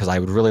cheating it, because I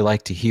would really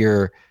like to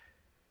hear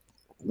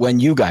when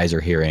you guys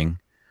are hearing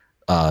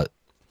the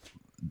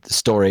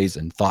stories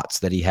and thoughts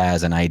that he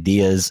has and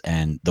ideas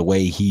and the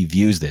way he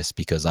views this,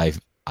 because I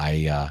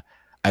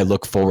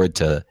look forward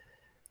to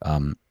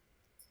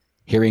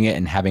hearing it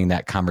and having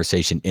that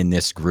conversation in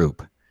this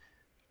group,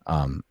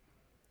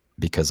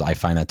 because I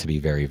find that to be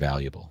very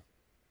valuable.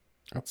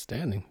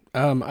 Outstanding.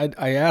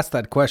 I asked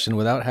that question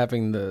without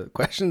having the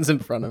questions in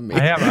front of me.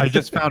 I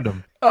just found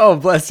them. Oh,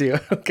 bless you.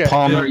 Okay.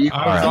 Palmer, you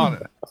I was are on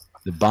it.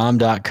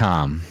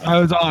 thebomb.com. I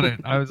was on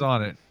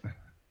it.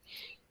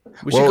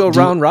 We should go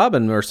round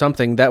robin or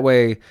something. That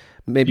way,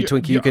 maybe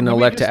Twinkie, you can let me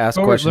elect just to ask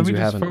forward- questions you Let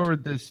me haven't. just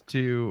forward this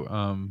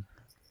to.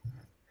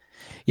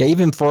 Yeah,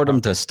 even forward them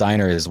to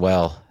Steiner as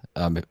well,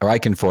 or I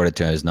can forward it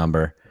to his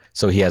number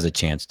so he has a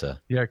chance to.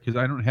 Yeah, because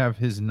I don't have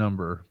his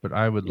number, but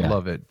I would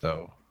love it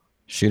though.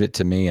 Shoot it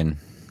to me. And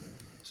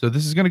So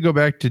this is going to go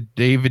back to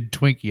David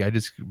Twinkie. I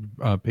just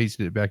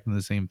pasted it back in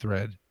the same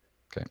thread.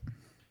 okay.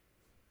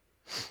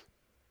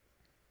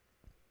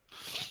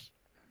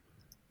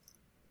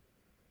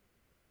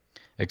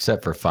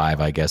 Except for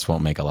 5, I guess,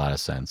 won't make a lot of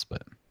sense,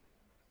 but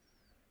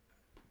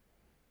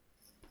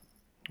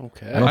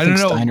Okay. I I don't think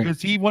know, Steiner-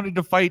 because he wanted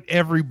to fight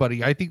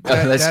everybody. I think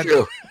that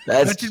true.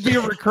 that should be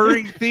a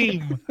recurring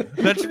theme.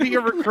 That should be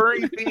a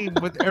recurring theme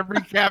with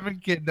every cabin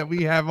kid that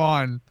we have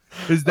on.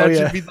 Is that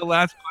should be the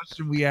last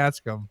question we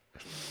ask them.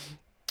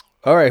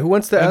 All right. Who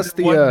wants to And ask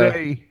then the? one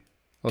day,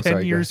 10 sorry,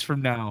 go years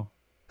from now,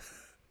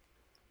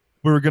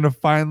 we're gonna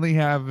finally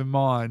have him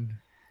on.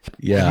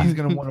 Yeah. And he's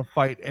gonna want to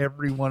fight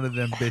every one of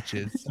them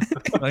bitches,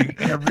 like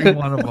every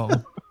one of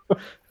them.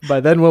 By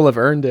then we'll have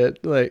earned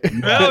it. Like,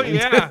 Oh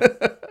yeah,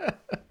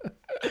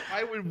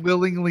 I would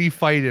willingly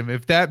fight him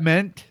if that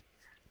meant.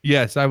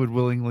 Yes, I would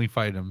willingly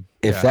fight him.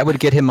 If that would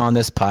get him on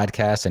this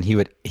podcast and he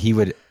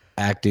would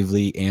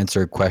actively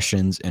answer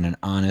questions in an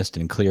honest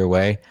and clear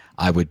way,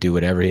 I would do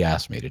whatever he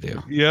asked me to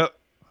do. Yep.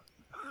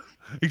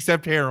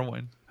 Except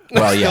heroin.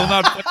 Well, Still yeah.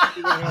 not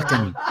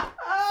fucking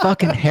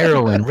Fucking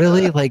heroin,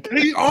 really? Like,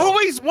 He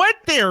always went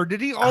there.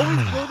 Did he always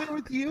go there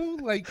with you?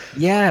 Like,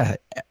 yeah,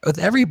 with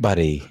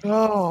everybody.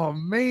 oh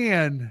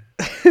man.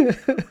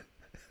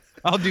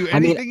 I'll do I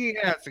mean- anything he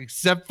asks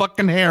except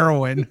fucking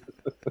heroin.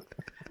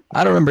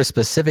 I don't remember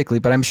specifically,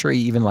 but I'm sure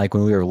even like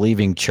when we were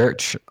leaving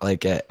church,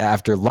 like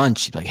after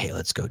lunch, he'd be like, "Hey,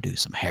 let's go do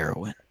some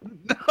heroin."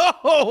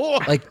 No.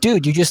 Like,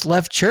 dude, you just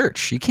left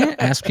church. You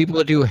can't ask people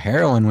to do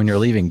heroin when you're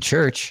leaving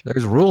church.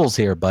 There's rules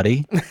here,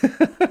 buddy.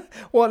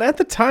 well, and at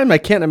the time, I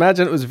can't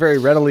imagine it was very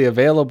readily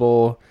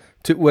available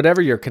to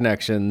whatever your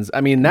connections.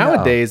 I mean,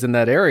 nowadays in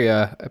that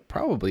area, it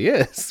probably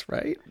is,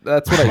 right?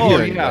 That's what I hear. Oh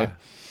anyway. yeah.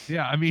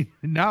 Yeah, I mean,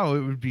 now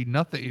it would be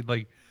nothing.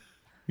 Like,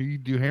 you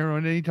could do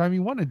heroin anytime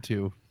you wanted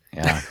to.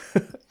 Yeah.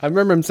 I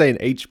remember him saying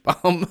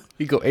H-bomb.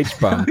 You go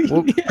H-bomb.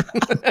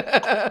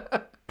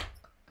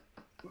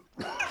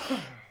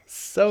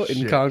 So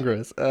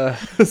incongruous.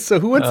 So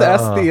who wants to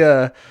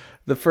ask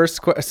the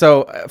first question?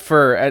 So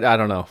I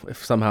don't know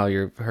if somehow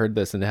you've heard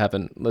this and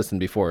haven't listened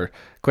before.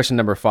 Question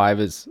number 5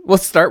 is,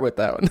 let's start with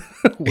that one.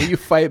 Will you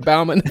fight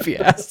Bauman if he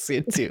asks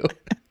you to?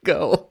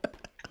 Go.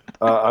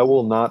 I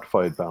will not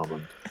fight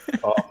Bauman.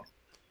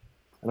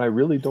 And I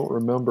really don't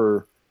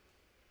remember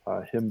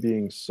him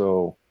being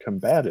so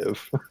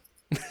combative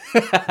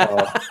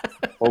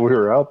while we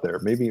were out there.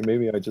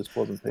 Maybe I just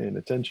wasn't paying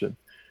attention.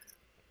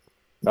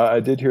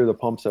 I did hear the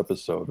Pumps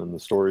episode and the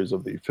stories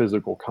of the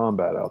physical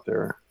combat out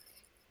there,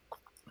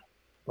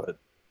 but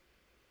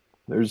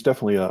there's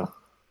definitely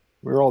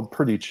we were all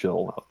pretty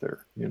chill out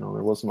there. You know,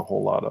 there wasn't a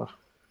whole lot of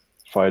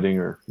fighting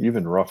or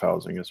even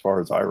roughhousing as far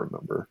as I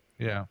remember.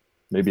 Yeah.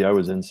 Maybe I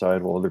was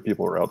inside while other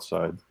people were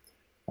outside.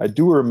 I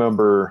do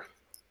remember,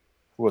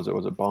 was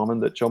it Bauman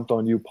that jumped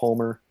on you,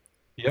 Palmer?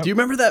 Yep. Do you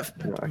remember that?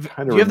 Yeah, I Do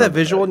kinda you have that remember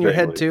visual in your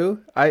head vaguely. too?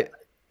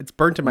 It's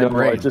burnt in my No,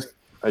 brain.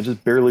 I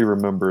just barely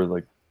remember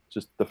like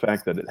just the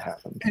fact that it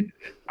happened. And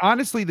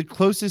honestly, the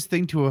closest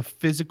thing to a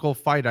physical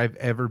fight I've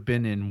ever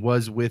been in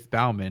was with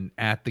Bauman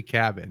at the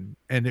cabin.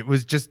 And it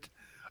was just,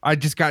 I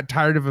just got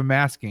tired of him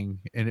asking.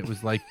 And it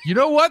was like, you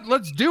know what?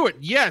 Let's do it.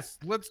 Yes,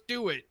 let's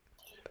do it.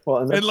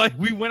 Well, and And like,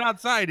 we went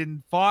outside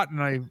and fought.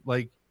 And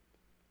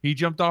he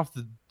jumped off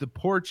the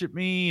porch at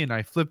me. And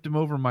I flipped him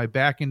over my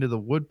back into the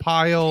wood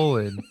pile.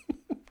 And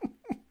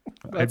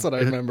That's what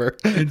I remember.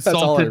 That's all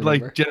I insulted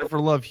remember. like Jennifer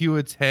Love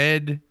Hewitt's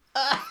head.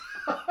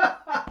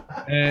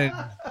 And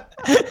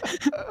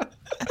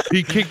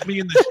he kicked me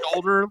in the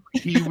shoulder.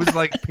 He was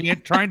like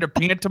trying to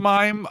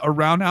pantomime a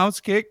roundhouse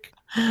kick,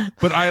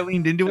 but I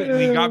leaned into it and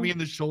he got me in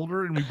the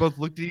shoulder, and we both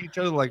looked at each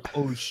other like,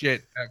 "Oh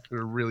shit, that could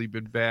have really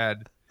been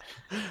bad."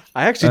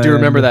 I actually do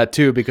remember that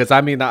too, because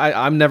I mean,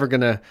 I'm never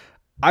gonna.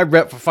 I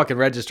fucking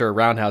register a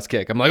roundhouse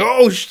kick. I'm like,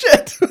 oh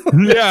shit,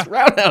 Yeah.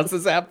 roundhouse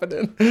is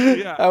happening.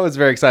 Yeah. I was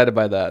very excited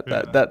by that.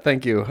 Yeah. That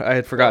thank you. I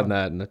had forgotten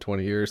that in the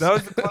 20 years. That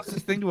was the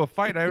closest thing to a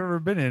fight I've ever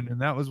been in, and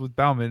that was with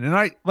Bauman. And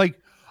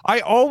I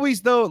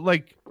always though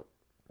like,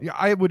 yeah,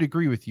 I would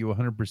agree with you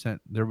 100%.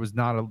 There was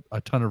not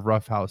a ton of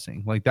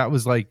roughhousing. Like that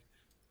was like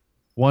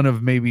one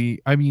of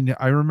maybe. I mean,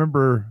 I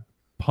remember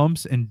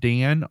Pumps and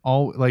Dan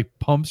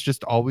Pumps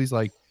just always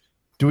like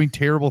doing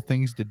terrible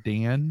things to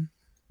Dan.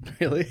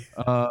 Really?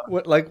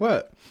 What? Like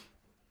what?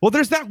 Well,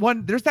 there's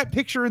that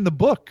picture in the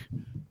book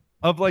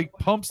of like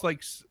Pumps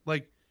like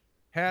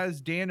has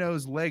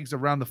Dano's legs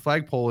around the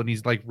flagpole and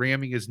he's like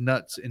ramming his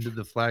nuts into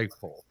the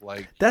flagpole.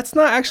 Like That's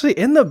not actually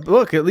in the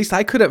book. At least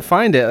I couldn't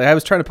find it. I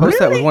was trying to post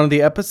that with one of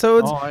the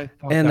episodes. I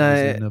thought and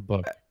that was in the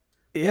book.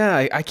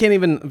 Yeah, I can't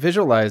even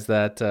visualize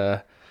that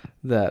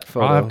that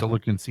photo. I'll have to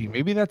look and see.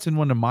 Maybe that's in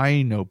one of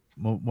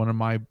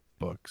my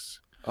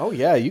books. Oh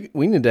yeah,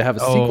 we need to have a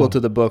sequel to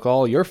the book.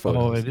 All your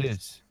photos. Oh, it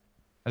is.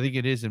 I think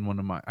it is in one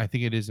of my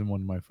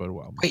photo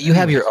albums. Wait, you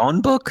have your own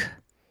book?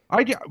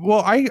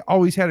 I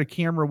always had a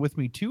camera with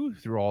me too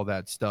through all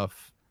that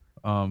stuff.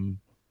 So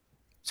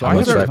How I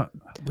much have that-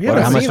 We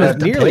haven't how much seen do I it have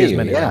to nearly pay as you?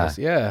 many Yeah. times.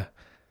 Yeah.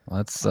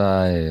 Let's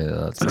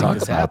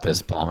talk about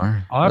this,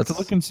 Palmer. I'll have to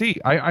look and see.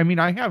 I mean,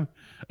 I have.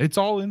 It's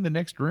all in the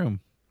next room.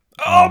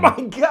 Oh my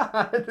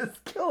god, it's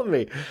killing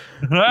me.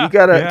 You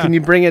gotta. Yeah. Can you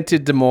bring it to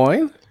Des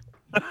Moines?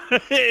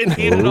 And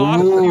hand it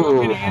off. You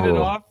want me to hand it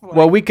off? Like,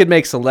 Well, we could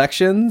make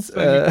selections. so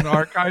you can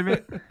archive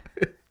it.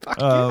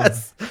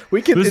 Yes,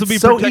 we can. This will It's be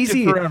so protected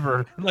easy.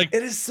 forever. Like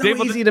It is so Dave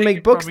will easy just to take make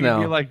it from books me and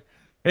be now. like,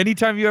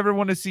 Anytime you ever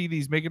want to see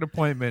these, make an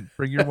appointment.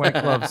 Bring your white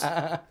gloves.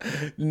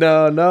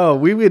 No,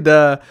 we would.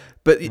 But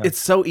it's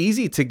so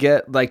easy to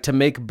get, like, to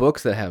make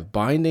books that have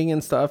binding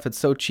and stuff. It's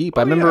so cheap.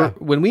 I remember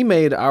when we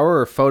made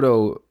our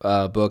photo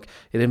book,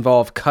 it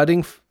involved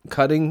cutting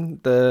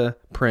the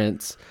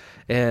prints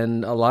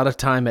and a lot of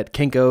time at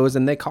Kinko's,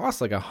 and they cost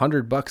like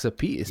 $100 a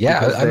piece.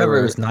 Yeah, I remember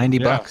it was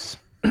 $90.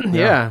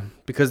 Yeah,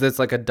 because it's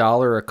like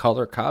 $1 a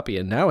color copy,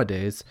 and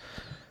nowadays,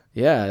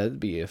 yeah, it'd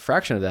be a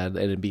fraction of that, and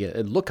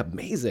it'd look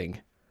amazing.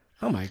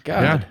 Oh my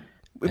god!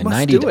 Yeah. And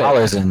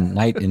 $90 in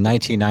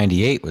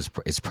 1998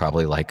 is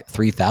probably like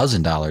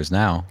 $3,000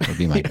 now. Would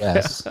be my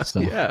guess.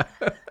 So. Yeah,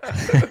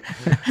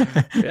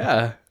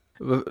 yeah.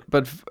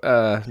 But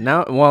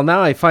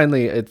now I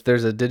finally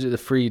there's a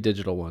free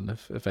digital one.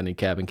 If any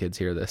cabin kids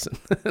hear this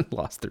and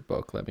lost their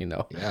book, let me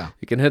know. Yeah,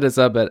 you can hit us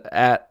up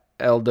at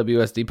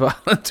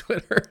LWSDpod on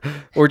Twitter,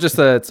 or just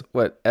it's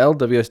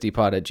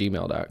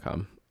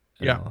LWSDpod@gmail.com.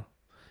 Yeah.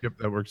 Yep,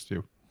 that works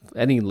too.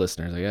 Any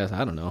listeners, I guess.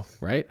 I don't know,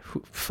 right?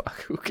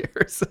 Who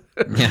cares?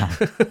 Yeah.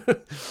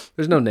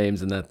 There's no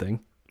names in that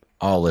thing.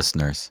 All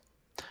listeners.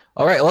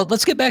 All right, well,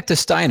 let's get back to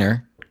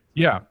Steiner.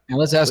 Yeah. And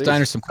let's ask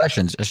Steiner some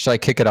questions. Should I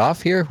kick it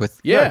off here with?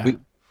 Yeah.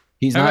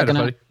 He's not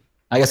gonna.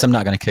 I guess I'm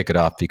not gonna kick it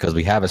off because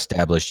we have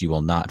established you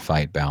will not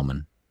fight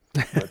Bauman.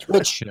 That's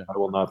right. I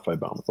will not fight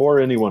Bauman or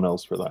anyone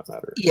else for that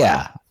matter.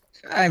 Yeah,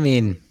 I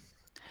mean,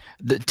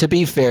 to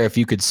be fair, if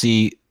you could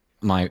see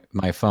my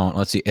phone,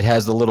 let's see, it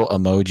has the little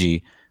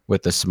emoji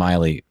with the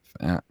smiley.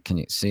 Can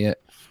you see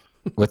it?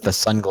 With the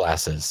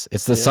sunglasses.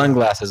 It's the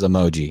sunglasses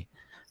emoji.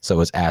 So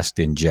it's asked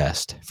in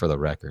jest, for the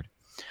record.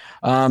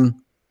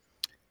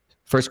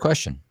 First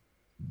question.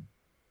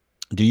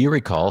 Do you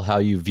recall how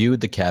you viewed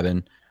the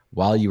cabin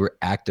while you were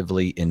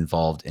actively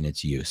involved in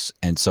its use?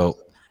 And so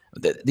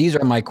these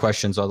are my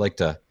questions. I'd like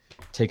to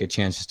take a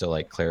chance just to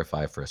like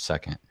clarify for a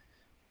second.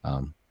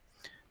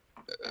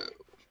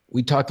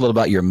 We talked a little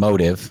about your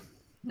motive,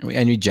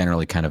 and you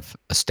generally kind of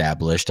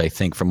established, I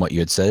think, from what you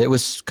had said, it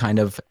was kind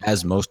of,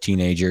 as most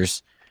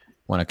teenagers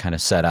want to kind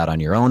of set out on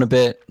your own a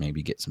bit,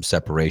 maybe get some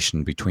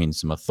separation between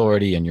some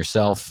authority and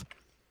yourself,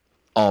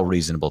 all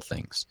reasonable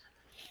things.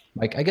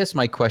 Like, I guess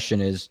my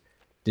question is,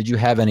 did you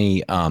have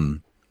any,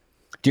 do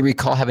you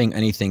recall having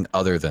anything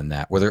other than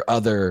that? Were there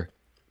other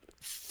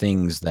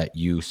things that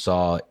you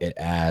saw it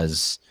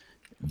as,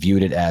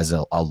 viewed it as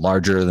a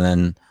larger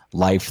than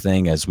life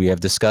thing, as we have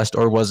discussed,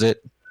 or was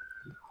it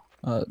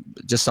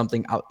just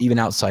something even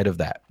outside of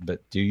that?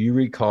 But do you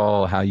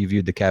recall how you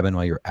viewed the cabin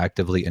while you were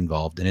actively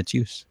involved in its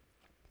use?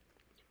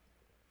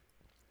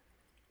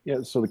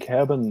 Yeah, so the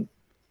cabin,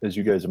 as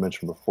you guys have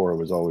mentioned before,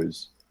 was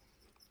always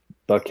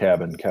the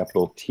cabin,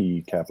 capital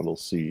T, capital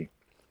C.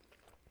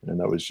 And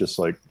that was just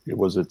like, it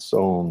was its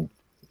own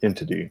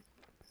entity.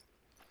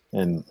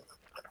 And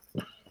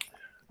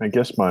I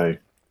guess my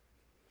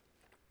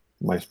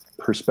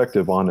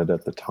perspective on it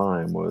at the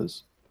time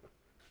was,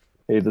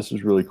 hey, this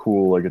is really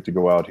cool. I get to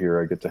go out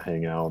here. I get to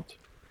hang out.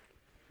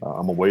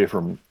 I'm away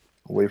from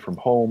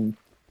home.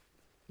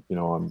 You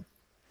know, I'm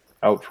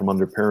out from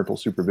under parental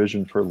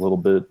supervision for a little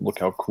bit. Look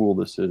how cool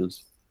this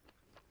is.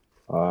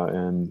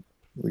 And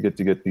we get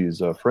to get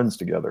these friends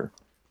together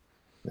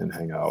and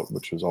hang out,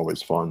 which was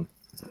always fun.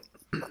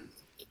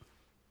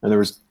 And there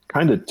was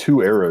kind of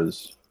two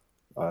eras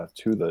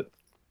to that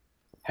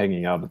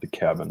hanging out at the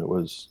cabin. It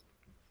was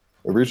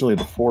originally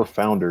the four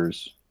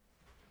founders,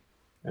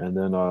 and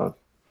then a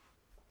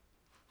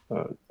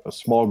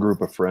small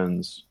group of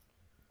friends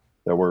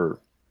that were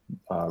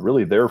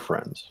really their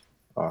friends,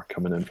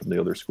 coming in from the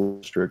other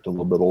school district, a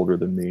little bit older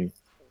than me.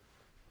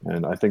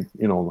 And I think,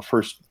 you know, the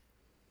first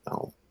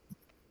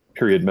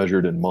period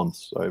measured in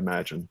months, I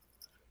imagine,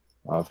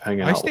 of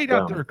hanging out. I stayed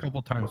out there a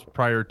couple times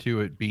prior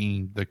to it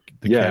being the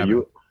yeah,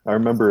 cabin. I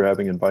remember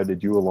having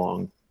invited you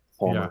along,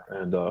 Palmer,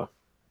 and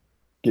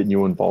getting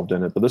you involved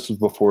in it. But this was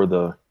before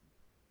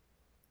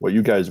what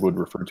you guys would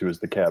refer to as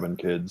the cabin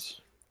kids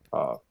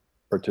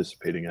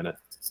participating in it.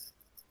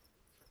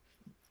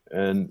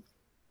 And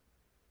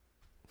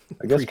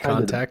I guess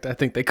pre-contact, I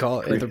think they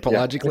call it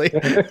anthropologically.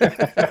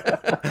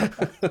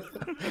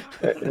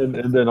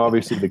 and then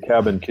obviously the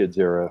cabin kids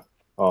era,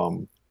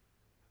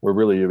 where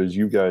really it was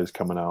you guys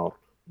coming out,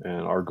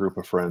 and our group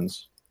of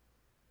friends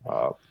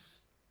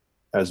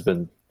has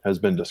been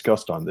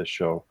discussed on this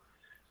show.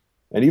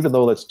 And even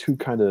though that's two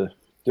kind of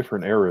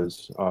different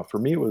eras, for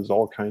me it was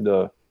all kind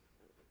of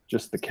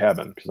just the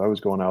cabin, because I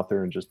was going out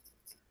there and just,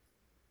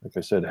 like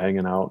I said,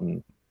 hanging out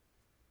and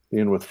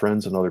being with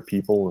friends and other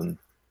people and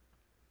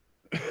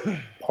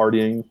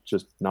partying,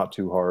 just not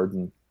too hard,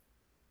 and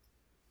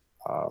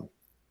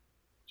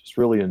just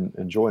really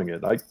enjoying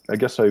it. I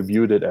guess I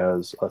viewed it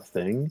as a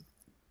thing.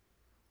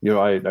 You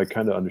know, I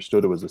kind of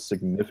understood it was a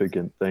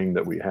significant thing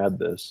that we had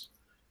this,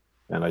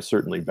 and I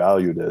certainly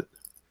valued it.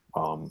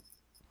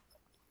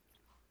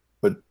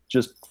 But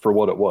just for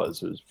what it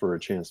was for a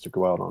chance to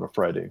go out on a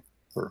Friday,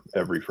 or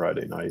every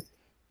Friday night,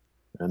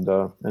 and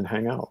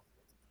hang out.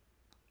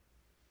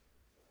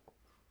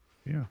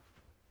 Yeah.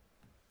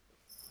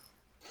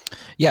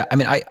 Yeah, I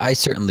mean, I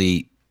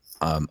certainly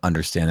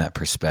understand that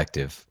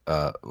perspective.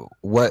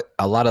 What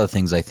a lot of the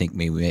things I think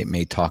we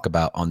may talk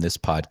about on this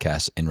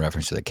podcast in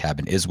reference to the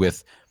cabin is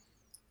with,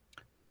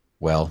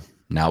 well,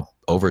 now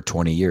over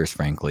 20 years,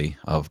 frankly,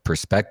 of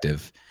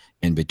perspective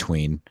in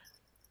between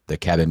the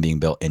cabin being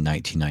built in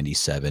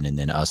 1997 and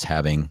then us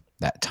having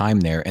that time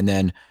there, and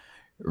then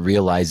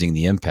realizing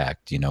the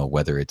impact,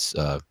 whether it's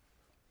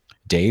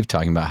Dave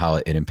talking about how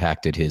it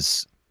impacted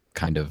his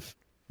kind of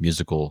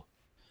musical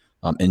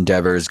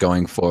endeavors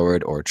going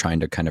forward, or trying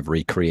to kind of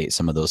recreate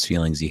some of those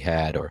feelings he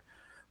had, or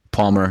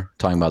Palmer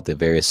talking about the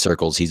various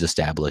circles he's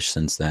established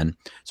since then.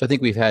 So I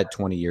think we've had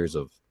 20 years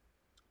of,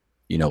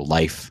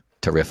 life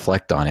to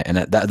reflect on it. And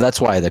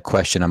that's why the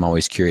question, I'm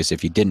always curious,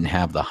 if you didn't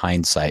have the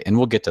hindsight, and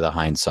we'll get to the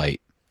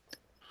hindsight,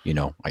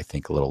 I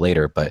think a little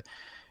later, but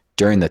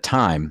during the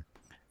time,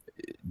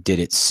 did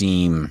it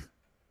seem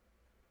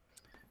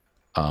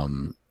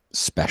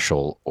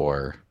special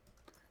or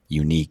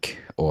unique,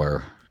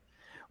 or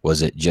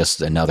was it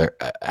just another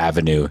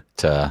avenue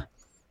to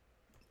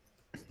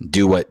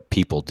do what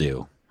people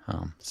do?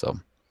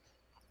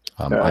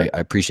 I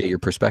appreciate your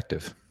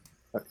perspective.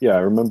 Yeah, I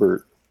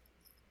remember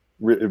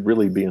it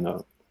really being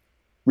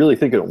really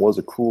thinking it was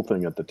a cool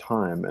thing at the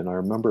time. And I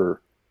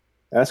remember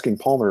asking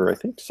Palmer, I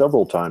think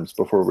several times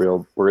before we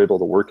were able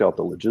to work out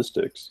the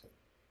logistics,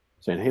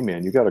 saying, hey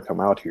man, you got to come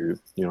out here.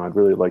 I'd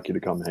really like you to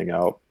come hang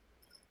out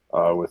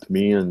with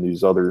me and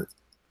these other,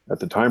 at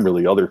the time,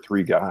 really other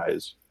three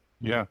guys.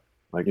 Yeah.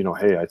 Like,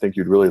 hey, I think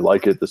you'd really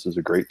like it. This is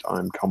a great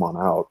time. Come on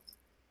out.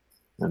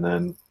 And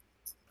then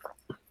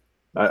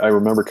I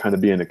remember kind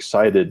of being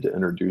excited to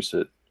introduce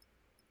it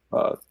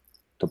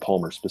to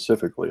Palmer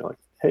specifically. Like,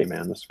 hey,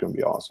 man, this is going to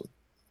be awesome.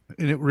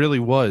 And it really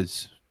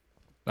was.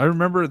 I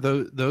remember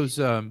those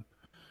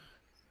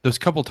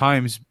couple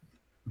times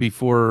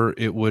before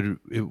it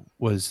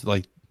was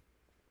like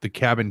the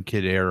Cabin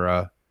Kid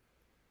era.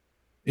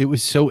 It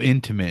was so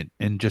intimate,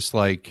 and just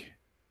like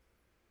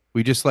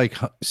we just like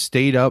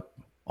stayed up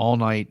all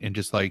night and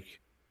just like,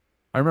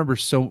 I remember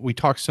we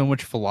talked so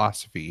much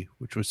philosophy,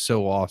 which was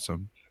so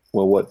awesome.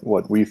 Well,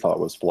 what we thought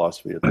was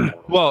philosophy at the time.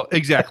 Well,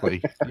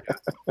 exactly.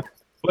 Yeah.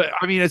 But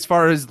I mean, as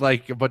far as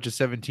like a bunch of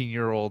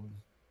 17-year-old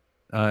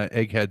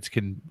eggheads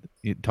can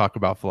talk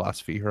about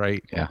philosophy,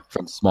 right? Yeah,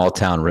 from small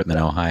town Rittman,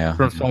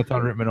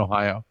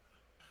 Ohio.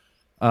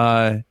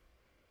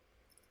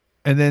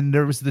 And then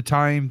there was the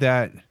time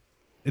that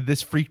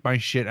this freaked my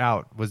shit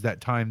out, was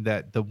that time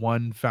that the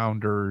one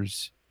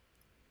founder's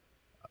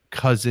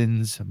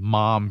cousin's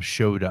mom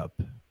showed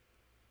up,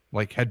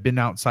 like had been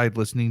outside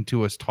listening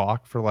to us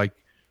talk for like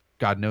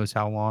God knows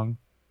how long.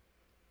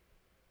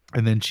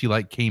 And then she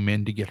like came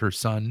in to get her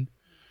son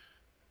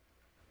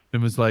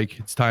and was like,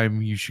 it's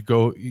time, you should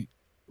go.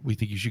 We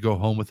think you should go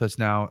home with us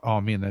now. Oh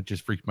man, that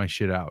just freaked my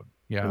shit out.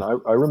 Yeah. And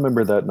I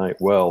remember that night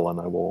well, and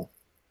I will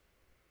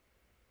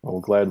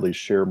gladly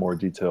share more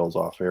details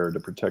off air to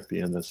protect the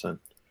innocent.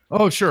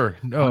 Oh, sure.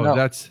 No.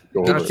 That's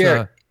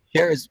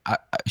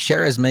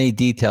share as many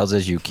details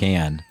as you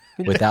can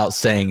without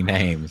saying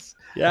names.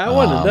 Yeah, I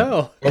want to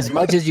know as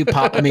much as you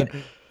pop. I mean,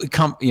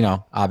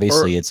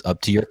 obviously it's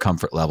up to your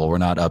comfort level. We're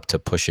not up to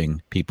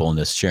pushing people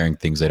into sharing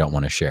things they don't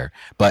want to share,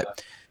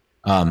 but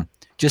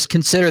just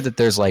consider that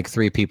there's like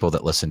 3 people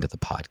that listen to the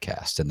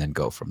podcast, and then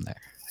go from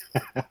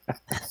there.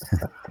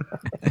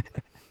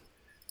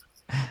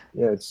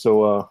 Yeah.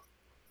 So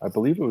I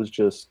believe it was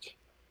just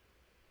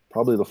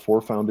probably the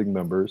 4 founding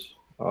members,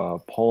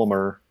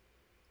 Palmer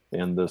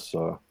and this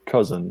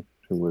cousin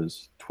who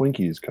was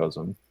Twinkie's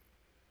cousin.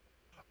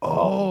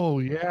 Oh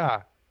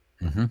yeah.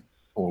 Mm-hmm.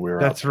 When we were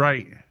That's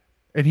right.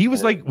 And he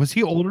was like, was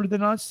he older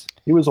than us?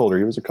 He was older.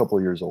 He was a couple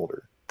of years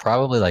older.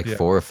 Probably like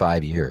 4 or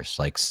 5 years,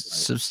 like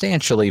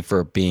substantially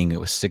for being, it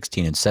was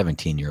 16 and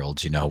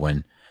 17-year-olds,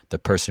 when the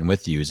person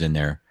with you is in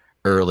their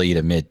early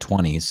to mid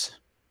 20s.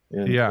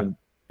 And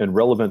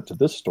relevant to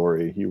this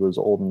story, he was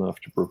old enough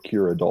to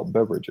procure adult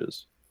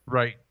beverages.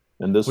 Right.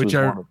 And this was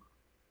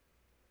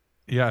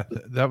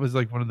that was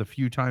like one of the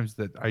few times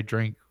that I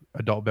drank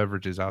adult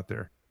beverages out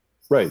there.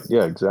 Right.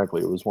 Yeah,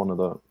 exactly. It was one of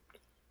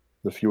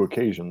the few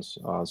occasions.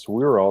 So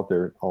we were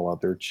all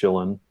out there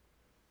chilling.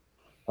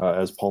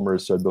 As Palmer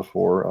has said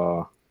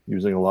before,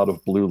 using a lot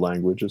of blue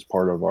language as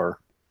part of our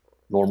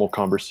normal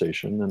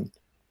conversation,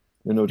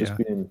 and just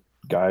being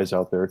guys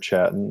out there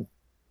chatting,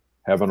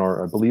 having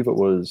I believe it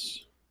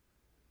was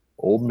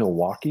Old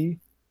Milwaukee.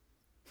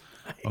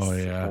 Oh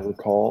yeah, I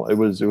recall it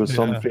was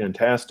some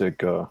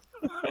fantastic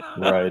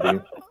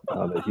variety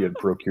that he had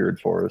procured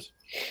for us.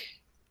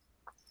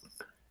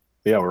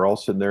 Yeah, we're all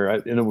sitting there,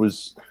 and it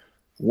was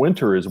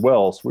winter as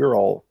well,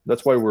 so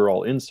that's why we're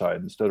all inside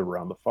instead of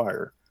around the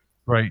fire.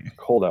 Right.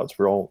 Cold outs.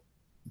 We're all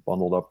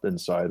bundled up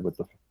inside with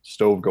the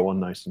stove going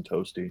nice and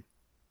toasty.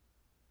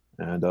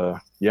 And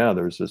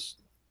there's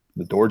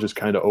the door just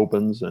kind of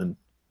opens, and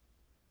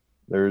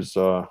there's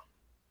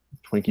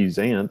Twinkie's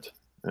aunt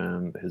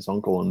and his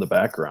uncle in the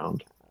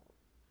background.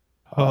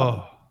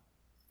 Oh.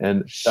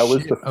 And that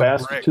was the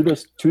fastest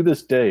to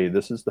this day.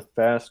 This is the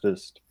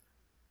fastest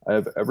I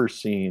have ever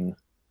seen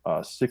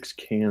 6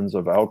 cans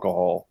of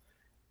alcohol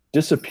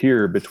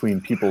disappear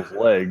between people's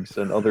legs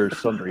and other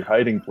sundry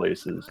hiding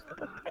places.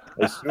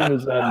 As soon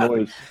as that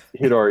noise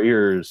hit our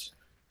ears,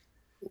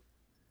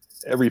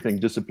 everything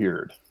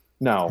disappeared.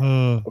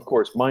 Now, of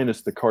course,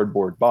 minus the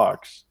cardboard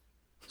box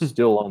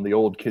still on the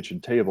old kitchen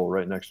table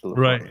right next to the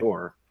front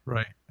door.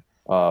 Right.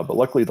 But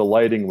luckily the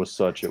lighting was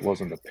such it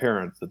wasn't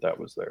apparent that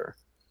was there.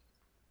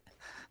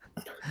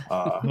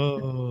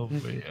 Oh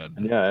man.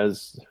 And yeah,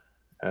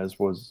 as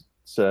was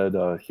said,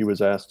 he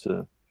was asked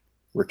to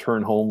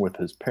return home with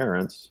his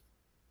parents,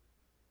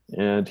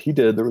 and he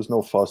did. There was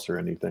no fuss or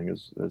anything,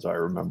 as I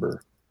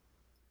remember.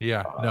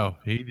 Yeah, no,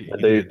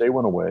 they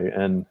went away,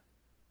 and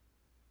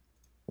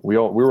we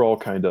were all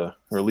kind of,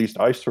 or at least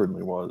I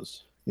certainly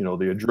was. The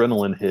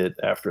adrenaline hit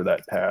after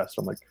that passed.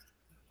 I'm like,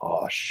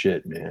 oh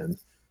shit, man,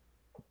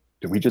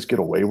 did we just get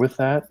away with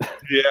that?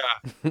 Yeah.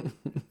 The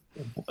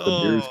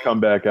beers come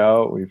back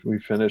out. We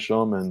finish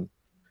them and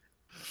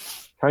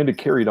kind of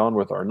carried on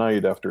with our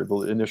night after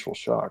the initial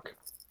shock.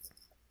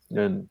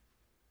 And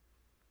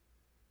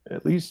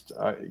at least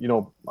I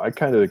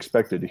kind of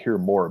expected to hear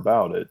more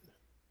about it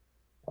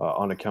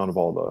on account of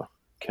all the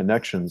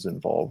connections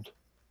involved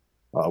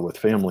with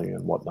family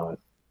and whatnot.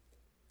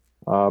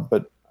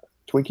 But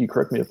Twinkie,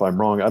 correct me if I'm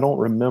wrong. I don't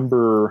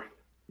remember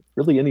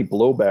really any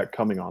blowback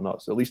coming on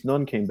us. At least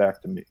none came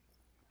back to me.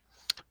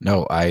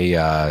 No,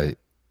 I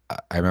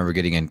remember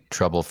getting in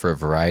trouble for a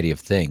variety of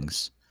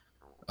things,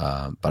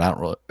 but I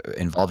don't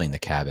involving the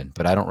cabin.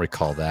 But I don't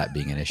recall that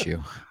being an issue.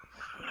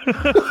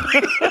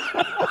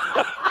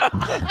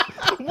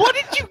 What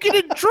did you get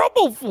in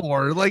trouble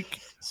for? Like,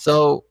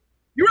 so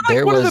you were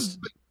like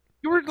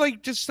you were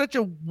like just such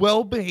a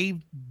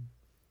well-behaved,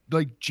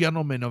 like,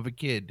 gentleman of a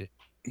kid.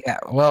 Yeah,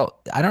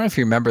 well, I don't know if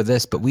you remember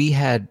this, but we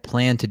had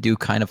planned to do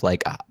kind of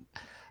like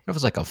it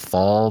was like a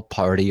fall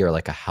party or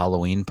like a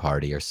Halloween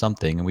party or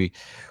something, and we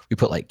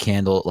put like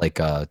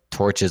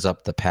torches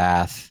up the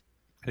path.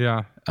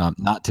 Yeah.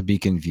 Not to be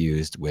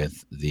confused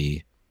with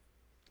the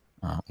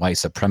white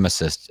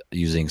supremacists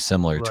using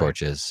similar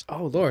torches.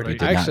 Oh Lord! We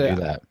did not do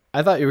that.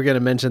 I thought you were going to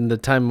mention the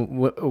time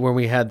when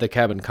we had the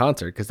cabin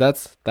concert, because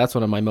that's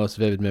one of my most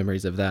vivid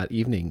memories of that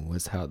evening,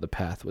 was how the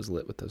path was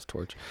lit with those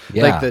torches,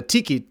 like the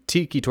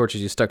tiki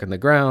torches you stuck in the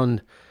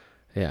ground.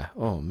 Yeah.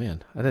 Oh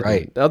man.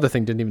 The other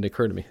thing didn't even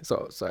occur to me.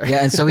 So sorry.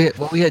 Yeah, and so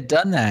we had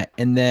done that,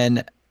 and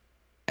then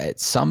at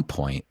some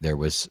point there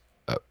was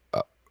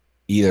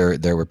either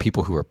there were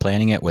people who were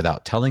planning it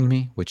without telling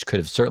me, which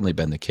could have certainly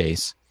been the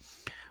case,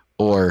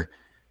 or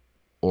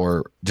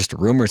just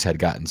rumors had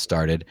gotten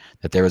started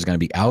that there was going to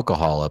be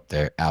alcohol up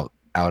there out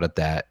at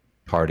that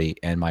party,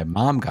 and my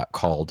mom got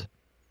called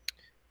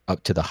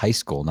up to the high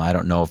school. Now I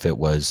don't know if it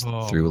was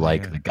through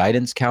like the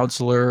guidance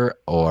counselor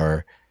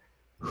or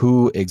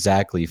who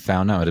exactly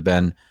found out. It had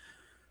been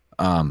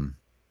a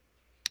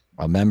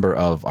member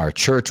of our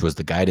church was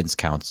the guidance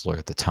counselor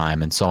at the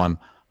time, and so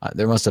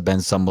there must have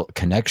been some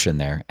connection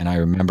there. And I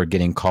remember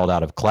getting called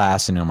out of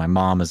class, and my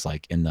mom is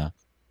like in the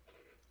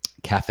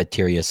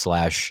cafeteria /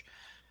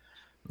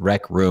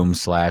 rec room /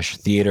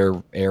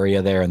 theater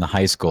area there in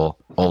the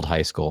old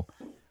high school,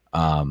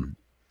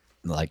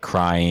 like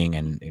crying,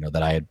 and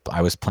that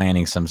I was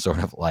planning some sort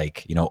of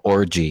like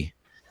orgy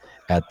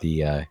at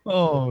the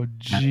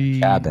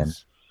cabin.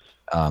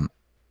 And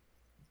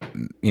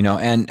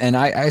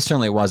I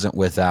certainly wasn't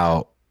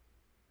without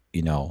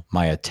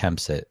my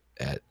attempts at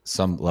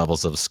some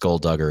levels of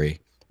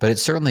skullduggery, but it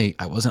certainly,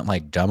 I wasn't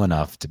like dumb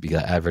enough to be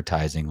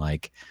advertising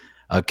like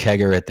a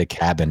kegger at the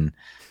cabin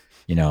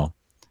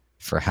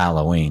for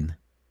Halloween.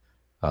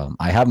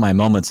 I have my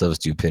moments of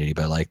stupidity,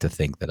 but I like to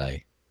think that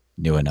I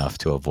knew enough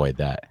to avoid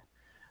that.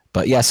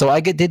 But yeah, so I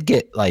did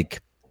get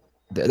like,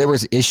 there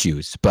was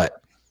issues,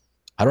 but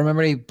I don't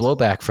remember any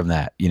blowback from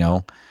that,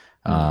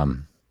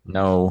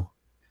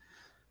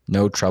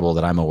 no trouble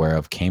that I'm aware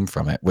of came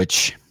from it,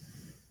 which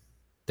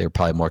they were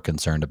probably more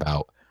concerned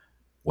about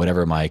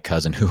whatever my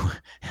cousin, who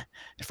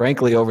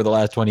frankly over the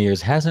last 20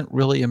 years hasn't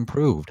really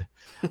improved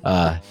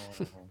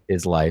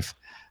his life.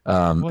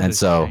 And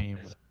so,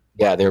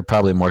 yeah, they were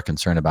probably more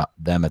concerned about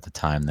them at the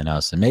time than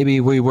us. And maybe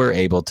we were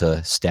able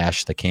to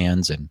stash the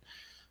cans and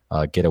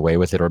get away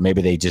with it, or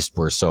maybe they just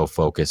were so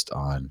focused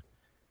on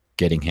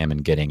getting him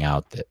and getting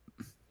out that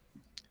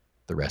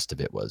the rest of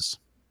it was,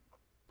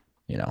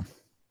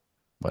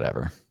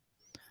 whatever.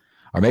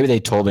 Or maybe they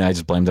told me, I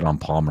just blamed it on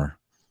Palmer.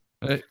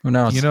 Who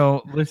knows?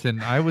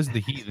 Listen, I was the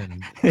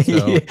heathen.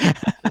 So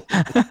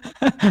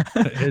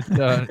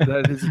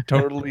that is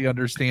totally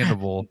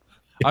understandable.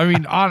 I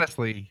mean,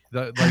 honestly,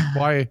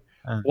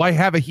 why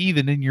have a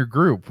heathen in your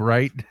group,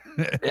 right?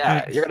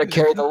 Yeah, you're gonna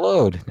carry the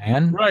load,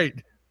 man.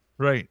 Right.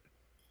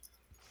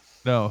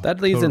 No,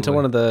 that leads into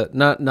one of the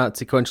not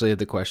sequentially of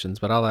the questions,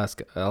 but I'll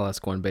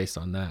ask one based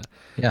on that.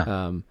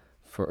 Yeah.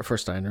 For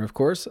Steiner, of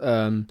course.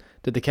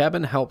 Did the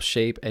cabin help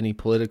shape any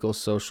political,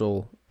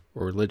 social,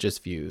 or religious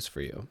views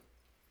for you?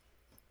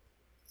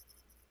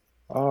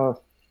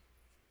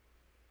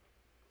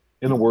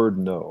 In a word,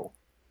 no.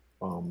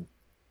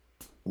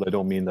 I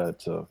don't mean that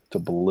to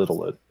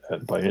belittle it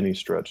by any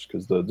stretch,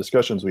 because the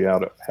discussions we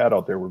had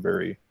out there were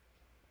very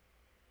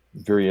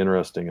very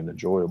interesting and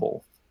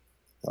enjoyable.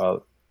 I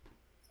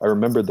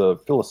remember the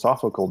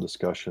philosophical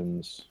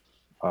discussions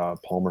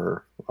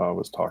Palmer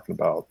was talking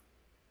about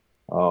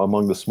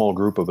among the small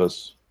group of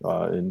us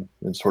in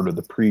sort of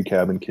the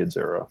pre-Cabin Kids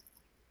era.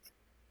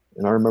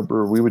 And I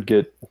remember we would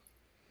get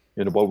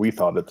into what we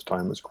thought at the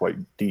time was quite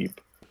deep.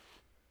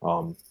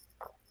 We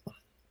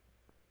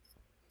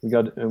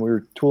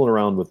were tooling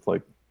around with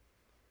like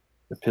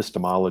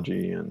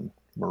epistemology and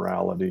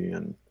morality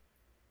and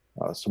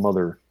some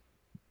other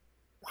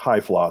high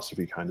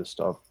philosophy kind of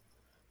stuff.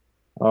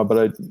 But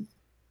I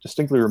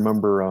distinctly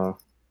remember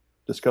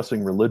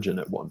discussing religion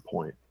at one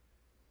point.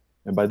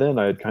 And by then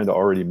I had kind of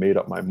already made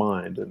up my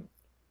mind and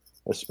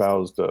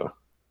espoused,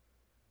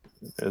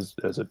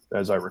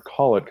 as I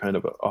recall it, kind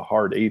of a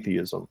hard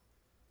atheism,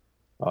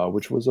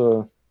 which was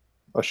a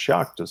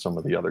shock to some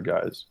of the other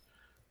guys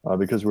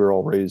because we were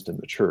all raised in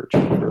the church,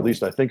 or at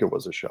least I think it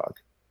was a shock.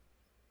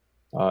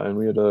 And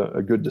we had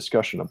a good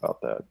discussion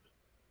about that.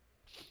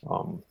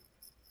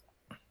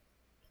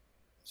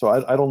 So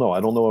I don't know.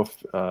 I don't know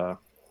if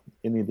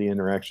any of the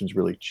interactions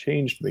really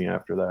changed me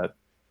after that.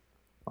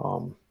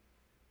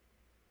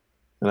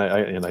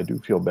 And I do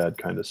feel bad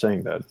kind of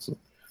saying that.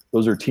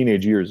 Those are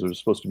teenage years. Those are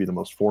supposed to be the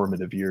most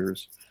formative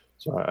years.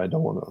 So I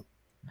don't want to.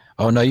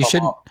 Oh no, you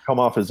shouldn't come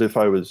off as if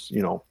I was,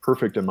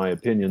 perfect in my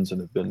opinions and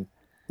have been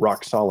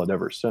rock solid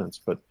ever since.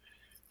 But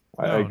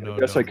I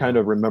guess I kind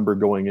of remember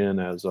going in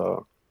as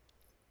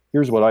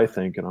here's what I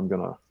think, and I'm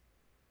gonna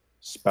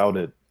spout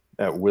it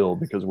at will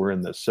because we're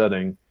in this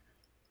setting,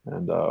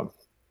 and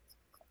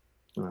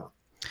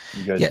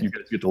you guys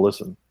get to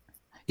listen.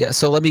 Yeah,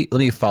 so let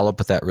me follow up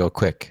with that real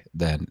quick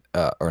then,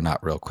 or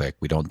not real quick.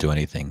 We don't do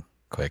anything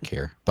quick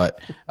here, but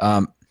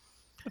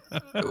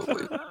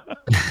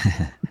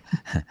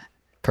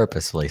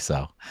purposefully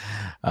so.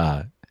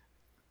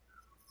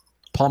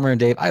 Palmer and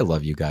Dave, I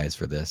love you guys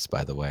for this,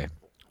 by the way.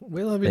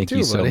 We love you Thank too,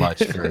 you so buddy.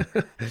 much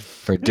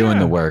for doing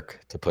the work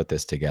to put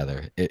this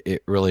together.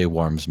 It really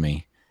warms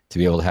me to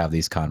be able to have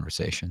these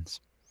conversations.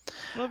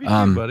 Love you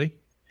too, buddy.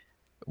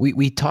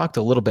 We talked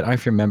a little bit, I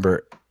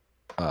remember,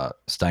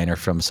 Steiner,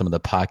 from some of the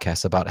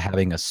podcasts about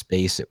having a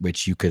space at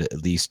which you could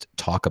at least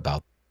talk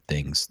about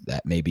things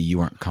that maybe you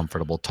weren't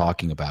comfortable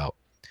talking about.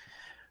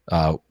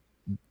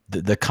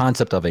 The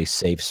concept of a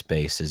safe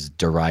space is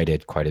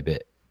derided quite a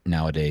bit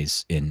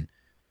nowadays in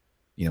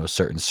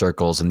certain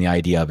circles, and the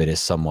idea of it is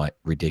somewhat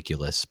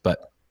ridiculous.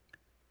 But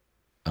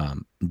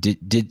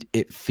did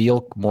it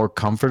feel more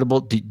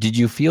comfortable? Did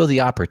you feel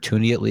the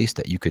opportunity at least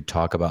that you could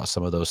talk about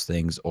some of those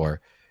things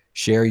or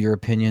share your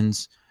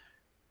opinions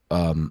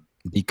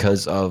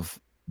because of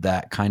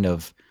that kind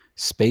of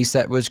space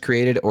that was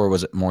created, or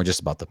was it more just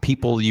about the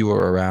people you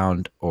were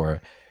around,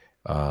 or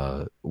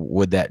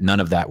would that none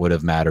of that would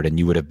have mattered and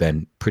you would have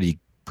been pretty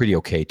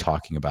okay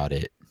talking about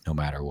it no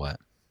matter what?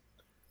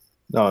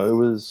 No,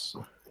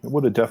 it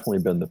would have definitely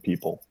been the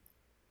people.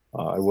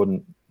 I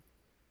wouldn't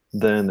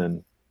then,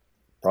 and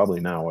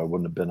probably now, I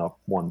wouldn't have been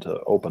one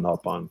to open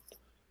up on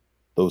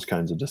those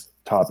kinds of just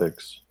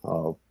topics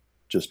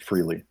just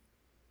freely.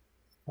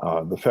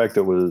 The fact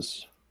that it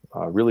was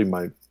really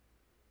my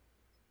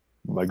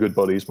good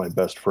buddies, my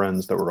best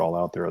friends that were all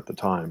out there at the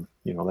time,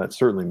 that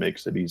certainly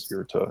makes it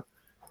easier to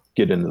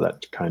get into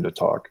that kind of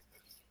talk.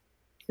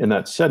 In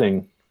that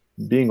setting,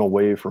 being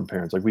away from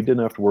parents, like we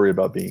didn't have to worry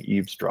about being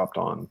eavesdropped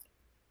on,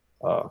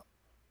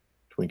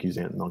 Twinkie's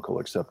aunt and uncle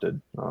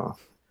accepted.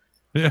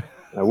 Yeah,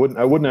 I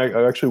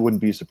actually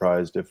wouldn't be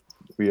surprised if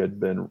we had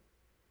been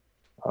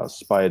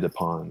spied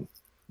upon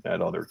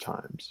at other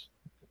times.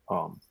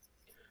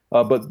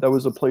 But that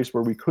was a place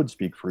where we could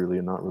speak freely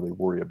and not really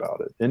worry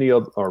about it. Any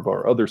of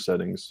our other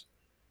settings,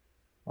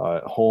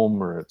 at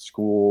home or at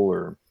school,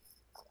 or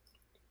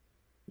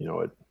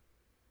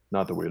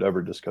not that we would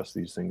ever discuss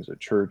these things at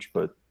church,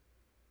 but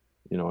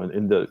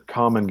in the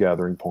common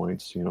gathering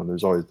points,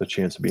 there's always the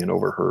chance of being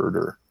overheard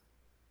or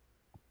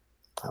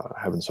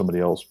having somebody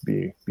else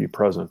be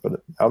present.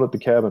 But out at the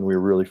cabin, we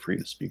were really free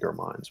to speak our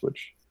minds,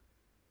 which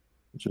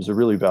is a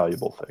really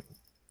valuable thing.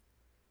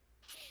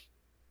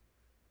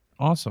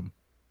 Awesome.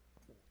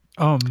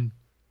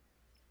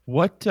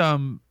 What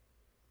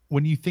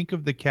when you think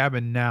of the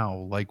cabin now,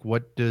 like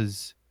what do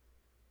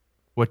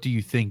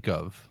you think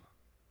of?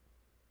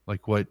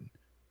 Like what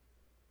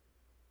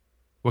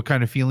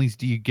kind of feelings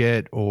do you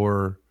get,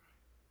 or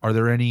are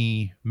there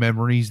any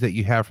memories that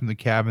you have from the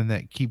cabin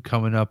that keep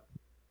coming up,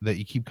 that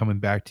you keep coming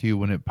back to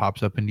when it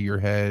pops up into your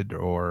head,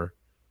 or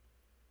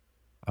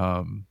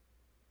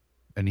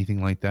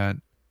anything like that?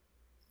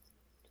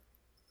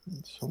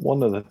 So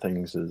one of the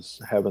things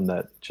is having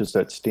that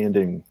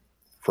standing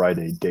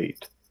Friday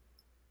date,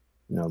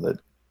 that,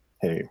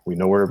 hey, we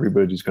know where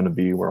everybody's going to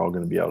be. We're all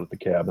going to be out at the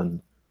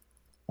cabin.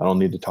 I don't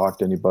need to talk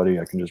to anybody.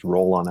 I can just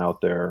roll on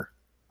out there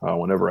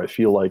whenever I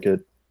feel like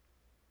it,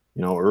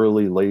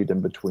 early, late,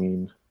 in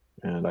between.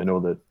 And I know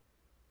that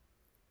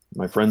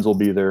my friends will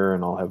be there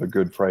and I'll have a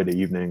good Friday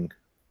evening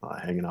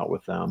hanging out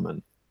with them.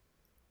 And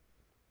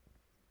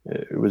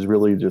it was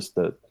really just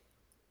that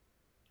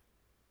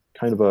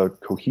kind of a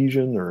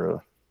cohesion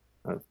or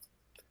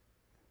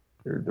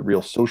or the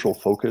real social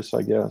focus,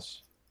 I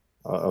guess,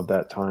 of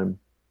that time.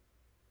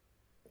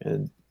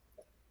 And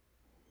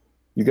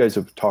you guys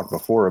have talked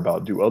before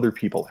about, do other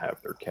people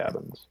have their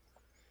cabins?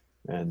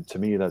 And to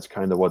me, that's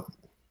kind of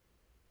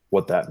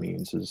what that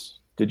means is,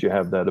 did you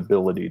have that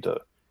ability to,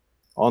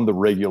 on the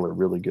regular,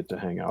 really get to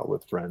hang out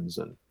with friends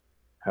and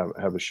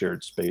have a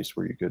shared space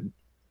where you could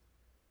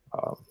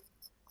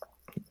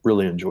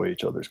really enjoy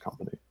each other's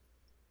company?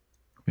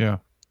 Yeah.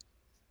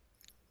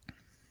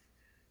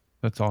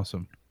 That's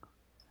awesome.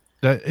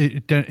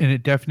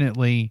 It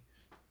definitely,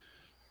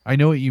 I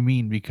know what you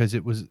mean, because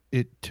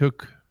it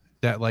took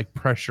that like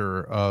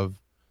pressure of,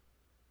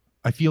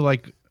 I feel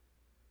like,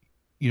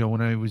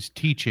 when I was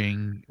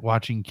teaching,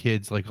 watching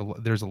kids, like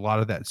there's a lot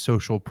of that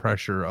social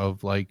pressure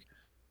of like,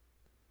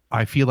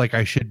 I feel like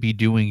I should be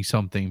doing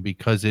something,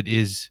 because it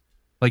is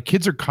like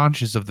kids are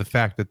conscious of the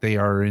fact that they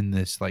are in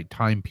this like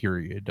time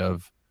period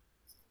of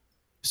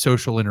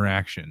social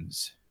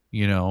interactions,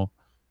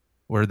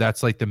 where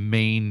that's like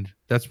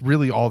that's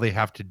really all they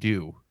have to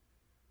do.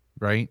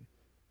 Right.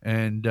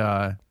 And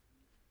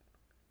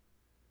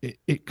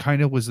it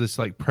kind of was this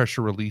like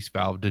pressure release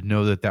valve to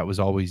know that was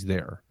always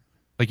there.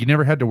 Like you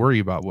never had to worry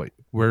about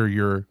where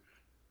your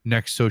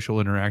next social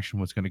interaction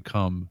was going to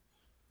come.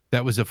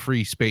 That was a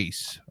free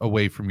space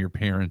away from your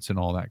parents and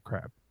all that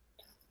crap.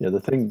 Yeah, the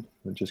thing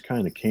that just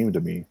kind of came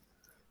to me,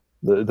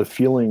 the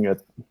feeling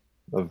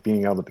of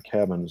being out at the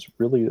cabin is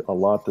really a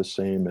lot the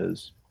same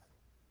as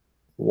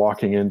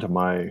walking into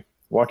my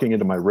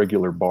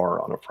regular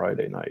bar on a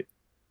Friday night.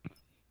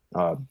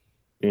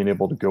 Being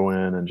able to go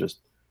in and just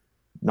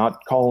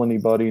not call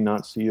anybody,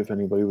 not see if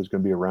anybody was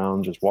going to be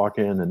around, just walk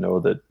in and know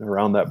that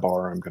around that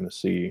bar I'm going to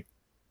see,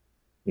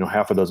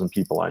 half a dozen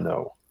people I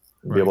know,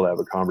 and be able to have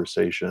a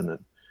conversation and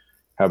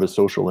have a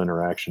social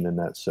interaction in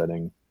that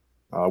setting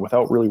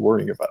without really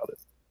worrying about it.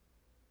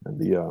 And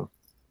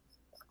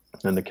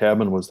the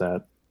cabin was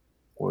that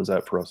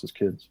for us as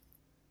kids.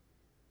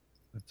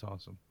 That's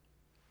awesome.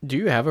 Do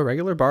you have a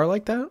regular bar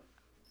like that?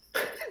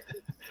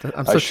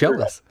 I'm so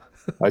jealous.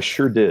 I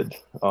sure did.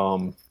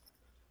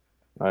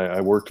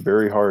 I worked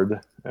very hard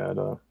at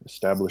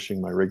establishing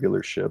my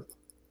regular ship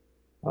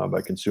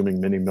by consuming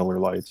many Miller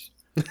Lights.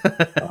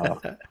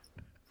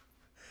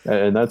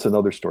 And that's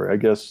another story, I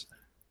guess.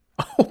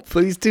 Oh,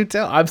 please do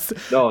tell.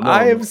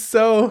 I am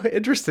so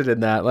interested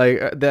in that.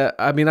 Like that.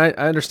 I mean, I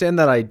understand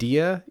that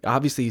idea.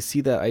 Obviously, you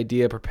see that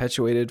idea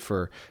perpetuated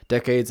for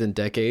decades and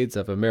decades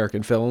of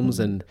American films.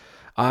 And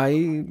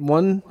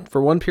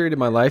for one period of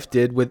my life,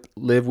 did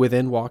live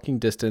within walking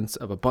distance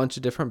of a bunch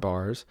of different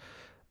bars.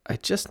 I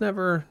just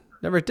never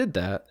did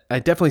that. I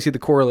definitely see the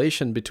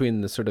correlation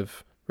between the sort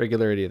of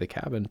regularity of the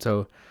cabin.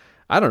 So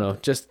I don't know,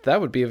 just that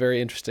would be a very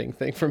interesting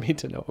thing for me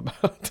to know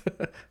about.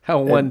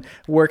 How one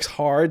works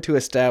hard to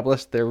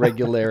establish their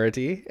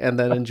regularity and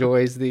then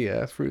enjoys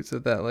the fruits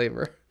of that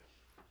labor.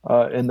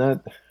 And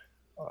that,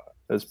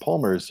 as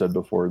Palmer has said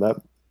before, that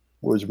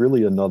was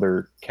really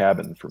another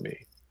cabin for me,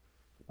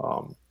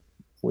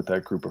 with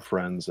that group of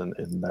friends and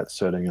in that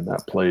setting, in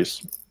that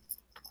place.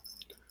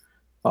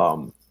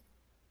 And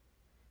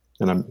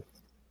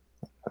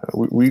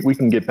we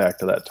can get back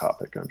to that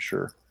topic, I'm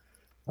sure,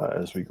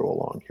 as we go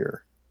along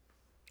here.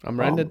 I'm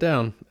writing it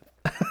down.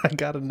 I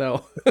gotta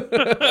know. But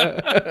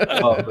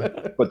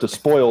to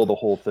spoil the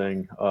whole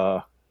thing,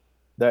 that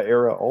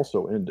era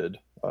also ended,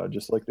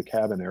 just like the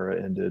cabin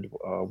era ended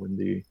when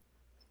the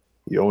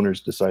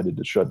owners decided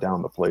to shut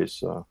down the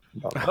place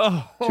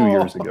about 2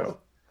 years ago.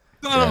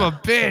 Son of a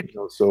bitch!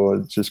 So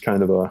it's just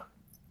kind of a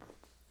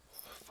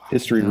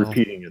history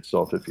repeating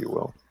itself, if you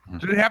will.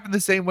 Did it happen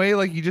the same way?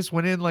 Like you just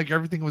went in like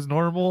everything was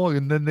normal,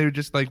 and then they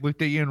just like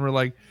looked at you and were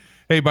like,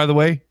 "Hey, by the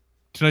way,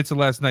 tonight's the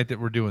last night that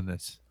we're doing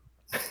this."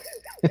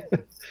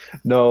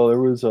 No, there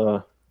was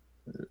a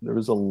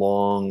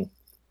long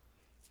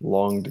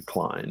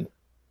decline.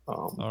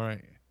 All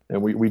right.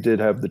 And we did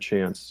have the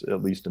chance,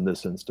 at least in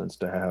this instance,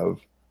 to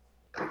have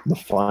the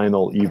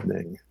final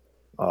evening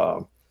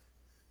for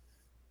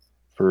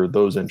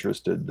those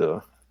interested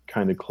to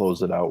kind of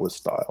close it out with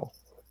style.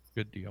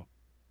 Good deal.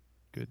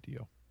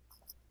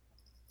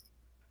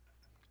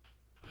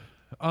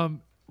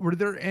 Were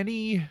there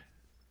any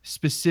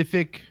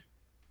specific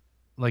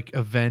like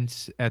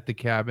events at the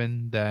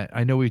cabin that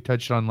I know we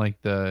touched on, like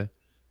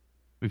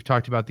we've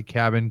talked about the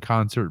cabin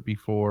concert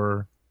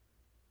before,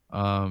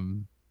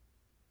 and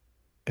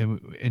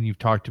we've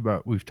talked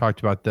about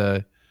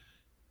the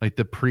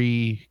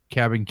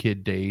pre-Cabin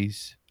Kid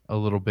days a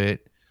little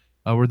bit.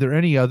 Were there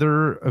any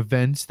other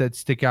events that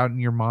stick out in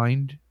your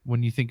mind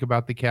when you think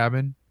about the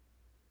cabin?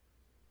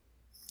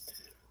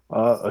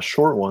 A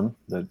short one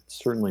that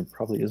certainly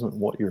probably isn't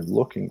what you're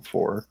looking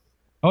for.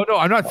 Oh no,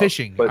 I'm not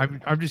fishing. But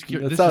I'm just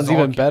curious. That sounds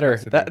even better.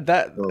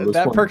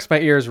 That perks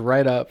my ears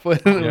right up when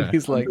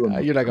he's like,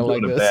 "You're not gonna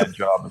like this." A bad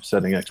job of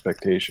setting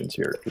expectations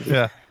here.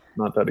 Yeah,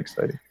 not that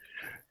exciting.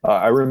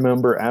 I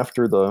remember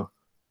after the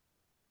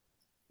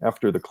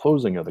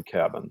closing of the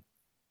cabin,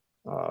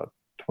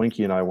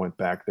 Twinkie and I went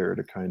back there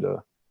to kind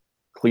of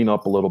clean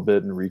up a little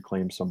bit and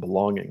reclaim some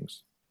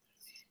belongings.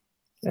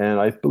 And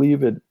I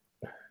believe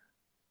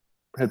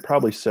had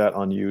probably sat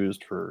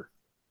unused for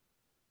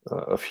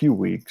a few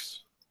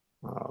weeks,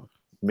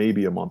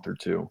 maybe a month or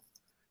two.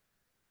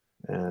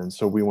 And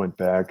so we went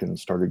back and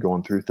started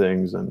going through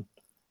things. And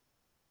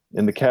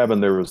in the cabin,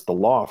 there was the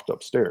loft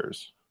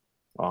upstairs.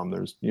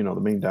 There's, the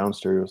main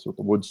downstairs with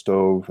the wood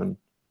stove and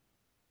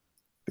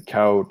the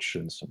couch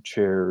and some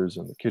chairs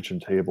and the kitchen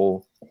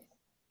table.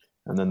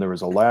 And then there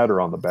was a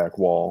ladder on the back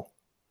wall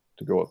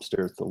to go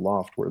upstairs to the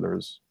loft where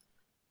there's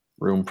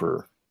room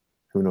for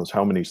who knows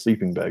how many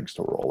sleeping bags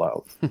to roll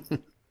out.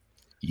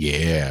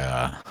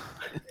 Yeah.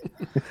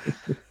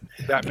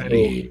 That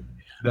many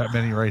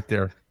right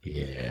there.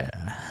 Yeah.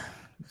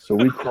 So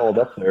we crawled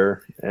up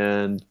there,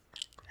 and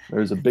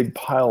there's a big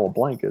pile of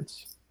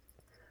blankets.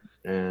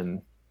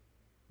 And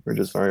we're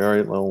just, all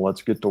right, well,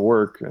 let's get to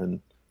work.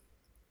 And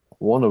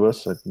one of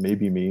us,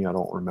 maybe me, I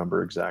don't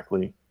remember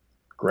exactly,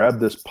 grabbed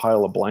this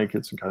pile of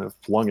blankets and kind of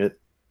flung it,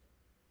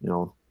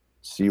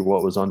 see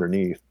what was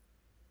underneath.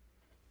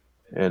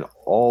 And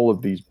all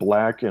of these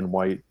black and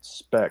white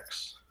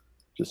specks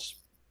just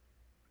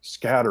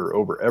scatter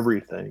over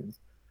everything.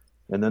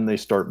 And then they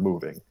start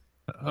moving.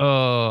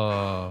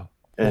 Oh.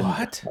 And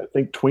what? I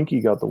think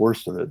Twinkie got the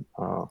worst of it.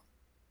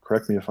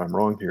 Correct me if I'm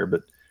wrong here,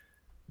 but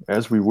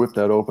as we whipped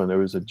that open, there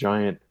was a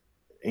giant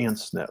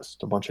ant's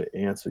nest. A bunch of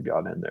ants had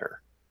got in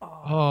there.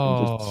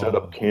 And just set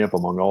up camp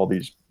among all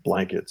these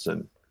blankets.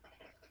 And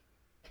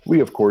we,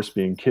 of course,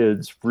 being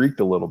kids, freaked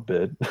a little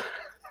bit.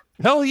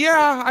 Hell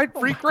yeah, I'd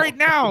freak right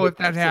now if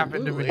that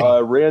happened to me.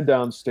 Ran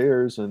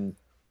downstairs and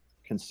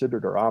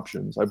considered our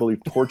options. I believe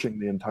torching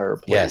the entire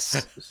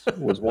place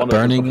was one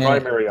of the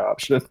primary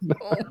options.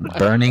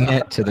 Burning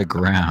it to the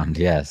ground.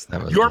 Yes,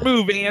 that was your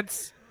move,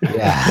 ants.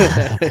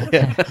 Yeah.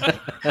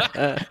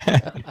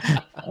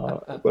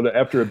 But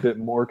after a bit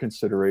more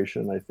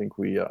consideration, I think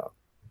we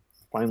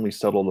finally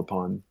settled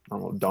upon,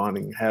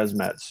 donning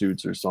hazmat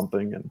suits or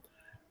something and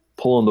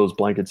pulling those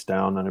blankets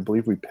down. And I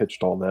believe we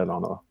pitched all that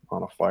on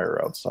a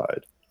fire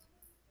outside.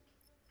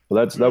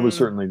 But that was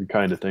certainly the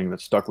kind of thing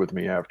that stuck with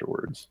me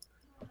afterwards.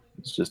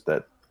 It's just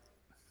that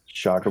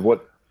shock of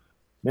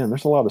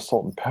there's a lot of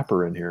salt and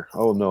pepper in here.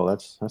 Oh no,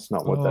 that's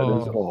not what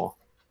that is at all.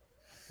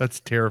 That's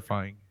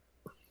terrifying.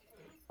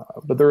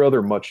 But there are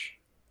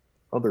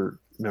other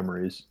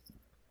memories.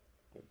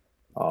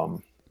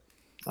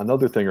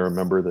 Another thing I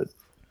remember that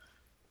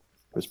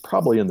was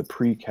probably in the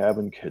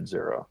pre-Cabin Kids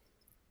era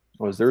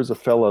was there's a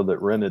fella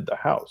that rented the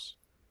house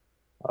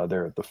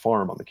there at the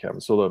farm on the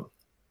cabin. So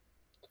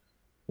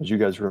as you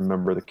guys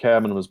remember, the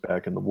cabin was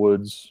back in the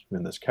woods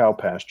in this cow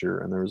pasture,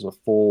 and there was a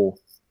full,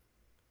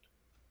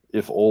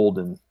 if old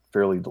and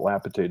fairly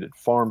dilapidated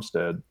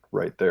farmstead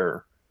right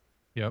there.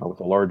 Yep. With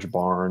a large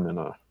barn and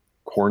a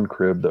corn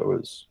crib that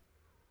was,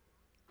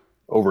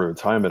 over the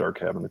time at our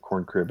cabin, the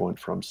corn crib went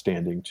from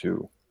standing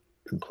to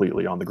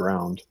completely on the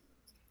ground.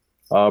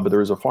 But there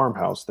was a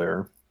farmhouse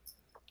there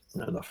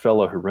and a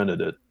fella who rented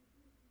it.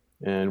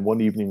 And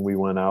one evening we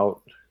went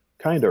out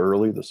kind of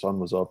early. The sun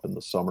was up in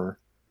the summer.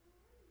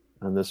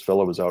 And this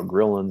fella was out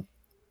grilling.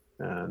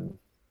 And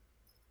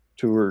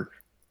 3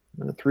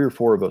 or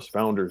 4 of us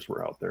founders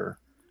were out there.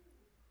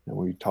 And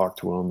we talked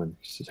to him and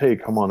he says, "Hey,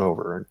 come on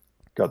over." And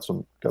got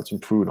some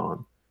food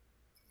on.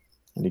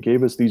 And he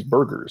gave us these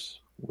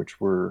burgers,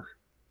 which were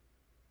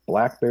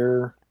black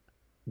bear,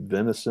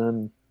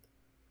 venison,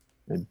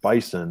 and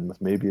bison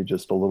with maybe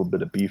just a little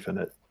bit of beef in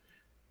it.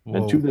 Whoa.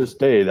 And to this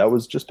day, that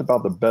was just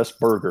about the best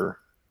burger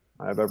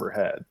I've ever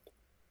had.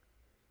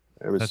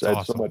 It had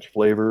awesome. So much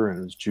flavor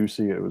and it was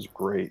juicy. It was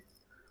great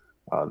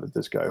that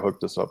this guy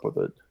hooked us up with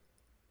it.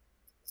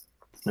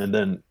 And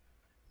then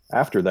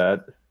after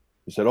that,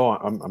 he said, "Oh,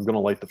 I'm going to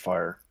light the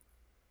fire."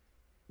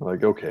 I'm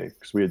like, okay,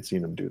 because we had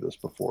seen him do this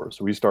before.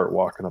 So we start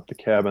walking up the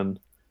cabin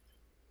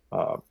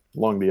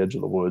along the edge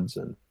of the woods.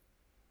 And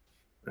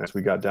as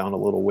we got down a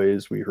little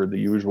ways, we heard the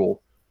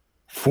usual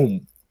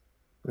boom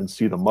and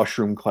see the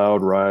mushroom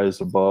cloud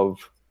rise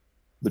above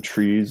the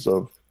trees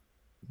of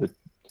the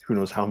who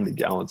knows how many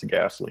gallons of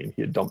gasoline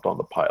he had dumped on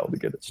the pile to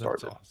get it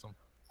started. That's awesome.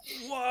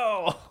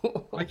 Whoa.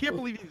 I can't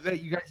believe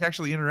that you guys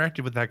actually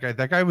interacted with that guy.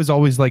 That guy was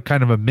always like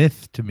kind of a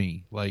myth to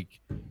me. Like,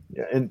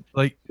 yeah, and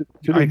like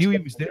I knew he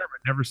was there, but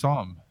never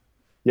saw him.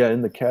 Yeah,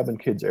 in the Cabin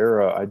Kids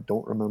era, I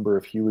don't remember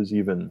if he was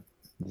even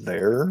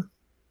there.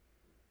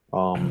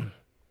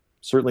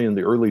 Certainly in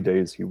the early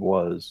days he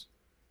was.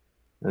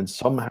 And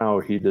somehow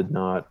he did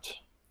not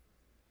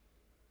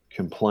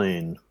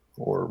complain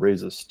or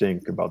raise a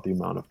stink about the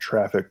amount of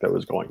traffic that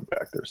was going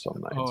back there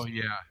some nights. Oh,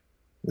 yeah.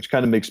 Which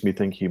kind of makes me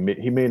think he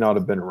may not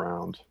have been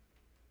around.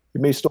 He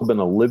may still have been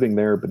living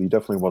there, but he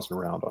definitely wasn't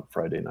around on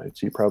Friday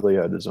nights. He probably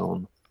had his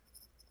own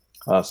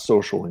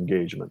social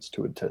engagements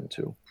to attend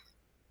to.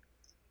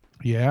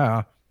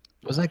 Yeah.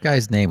 What was that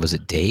guy's name? Was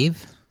it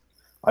Dave?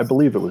 I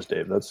believe it was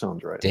Dave. That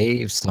sounds right.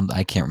 Dave,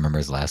 I can't remember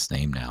his last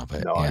name now,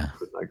 but no, yeah.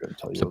 I couldn't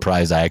tell you.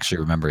 Surprised I actually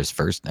remember his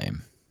first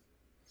name.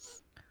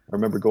 I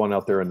remember going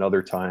out there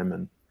another time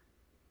and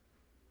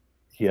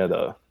he had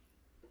a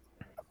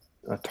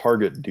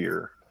target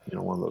deer,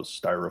 one of those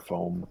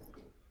styrofoam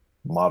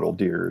model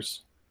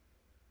deers,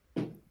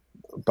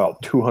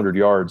 about 200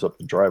 yards up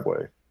the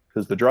driveway.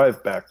 because the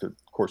drive back to,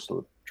 of course,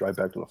 the drive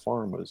back to the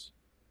farm was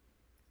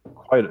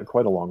quite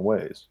a long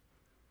ways.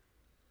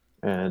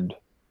 And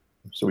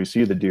so we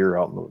see the deer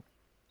out in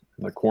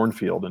the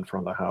cornfield in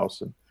front of the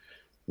house, and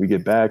we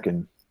get back,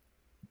 and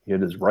he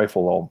had his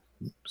rifle all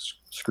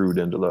screwed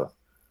into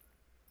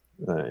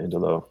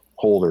the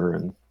holder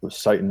and was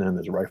sighting in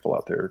his rifle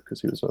out there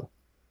because he was a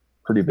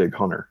pretty big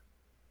hunter.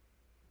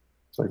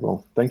 It's like,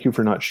 well, thank you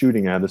for not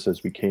shooting at us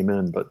as we came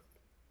in, but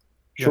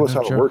show us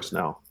how it works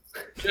now.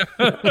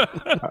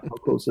 How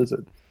close is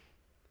it?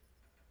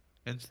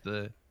 It's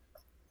the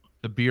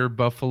beer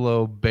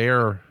buffalo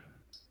bear.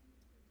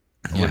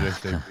 What did I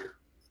say?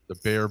 The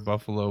bear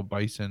buffalo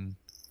bison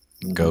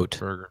Goat.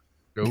 burger.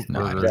 Goat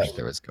No, I burger. don't think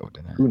there was goat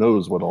in it. Who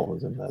knows what all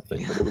was in that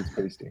thing, but it was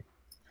tasty.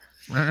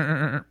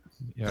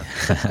 Yeah.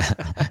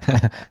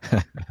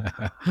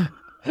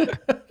 I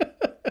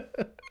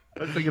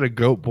was thinking of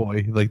Goat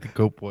Boy, like the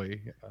Goat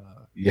Boy.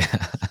 Yeah.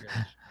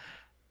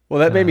 Well,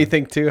 that made me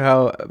think too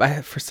how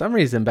for some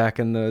reason back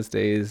in those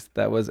days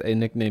that was a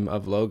nickname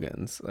of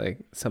Logan's, like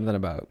something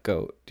about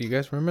goat. Do you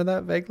guys remember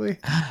that vaguely?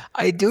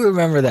 I do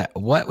remember that.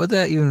 What was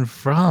that even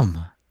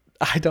from?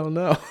 I don't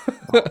know.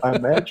 I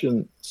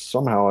imagine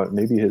somehow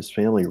maybe his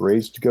family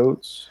raised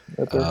goats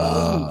at their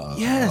time.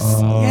 Yes,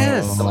 Oh.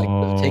 yes. So,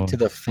 like take to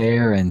the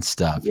fair and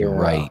stuff. You're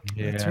Yeah. right.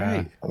 Yeah. That's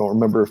right. I don't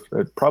remember if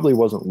it probably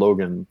wasn't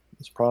Logan.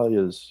 It's probably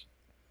his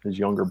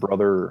younger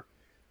brother.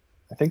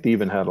 I think they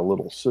even had a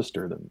little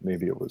sister that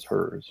maybe it was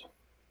hers.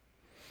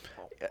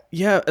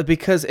 Yeah,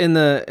 because in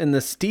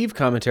the Steve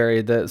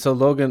commentary, so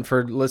Logan,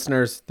 for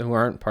listeners who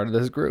aren't part of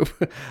this group,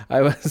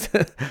 I was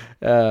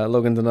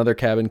Logan's another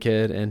cabin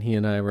kid, and he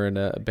and I were in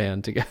a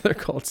band together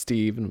called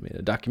Steve, and we made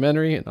a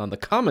documentary. And on the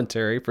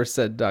commentary for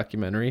said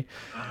documentary,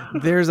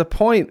 there's a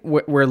point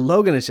where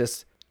Logan is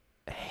just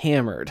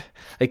hammered,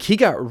 like he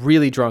got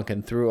really drunk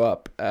and threw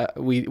up.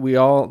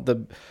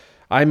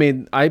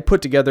 I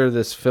put together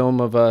this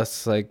film of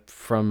us, like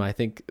from I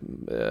think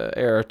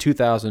era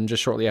 2000,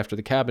 just shortly after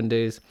the cabin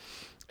days.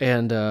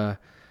 And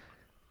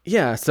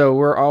so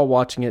we're all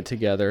watching it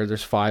together.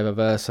 There's 5 of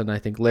us, and I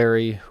think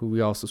Larry, who we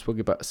also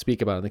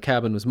speak about in the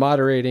cabin, was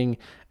moderating,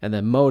 and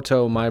then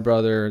Moto, my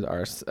brother,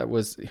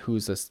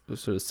 who's a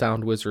sort of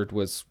sound wizard,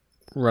 was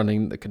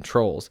running the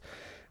controls,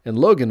 and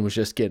Logan was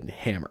just getting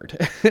hammered,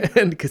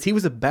 and because he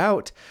was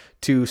about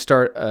to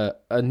start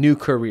a new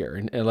career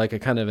and like a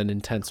kind of an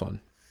intense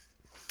one.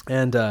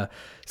 And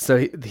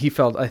so he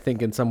felt, I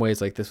think, in some ways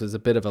like this was a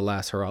bit of a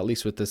last hurrah, at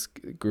least with this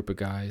group of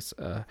guys.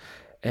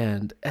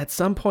 And at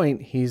some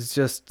point, he's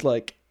just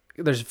like,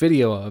 there's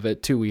video of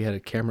it too. We had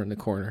a camera in the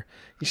corner.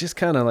 He's just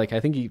kind of like,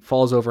 I think he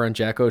falls over on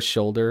Jacko's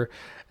shoulder,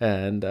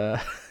 and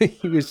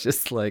he was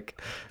just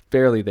like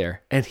barely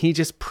there. And he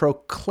just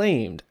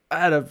proclaimed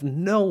out of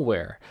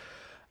nowhere,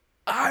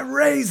 "I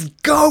raise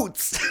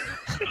goats."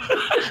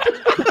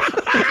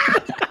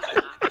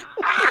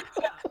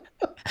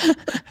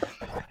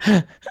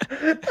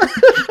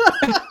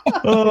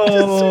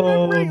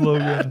 Oh,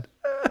 Logan.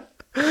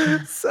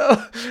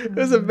 So it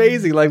was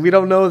amazing. Like, we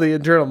don't know the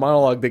internal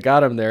monologue that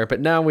got him there,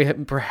 but now we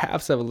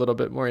perhaps have a little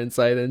bit more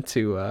insight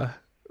into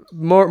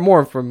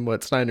more from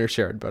what Steiner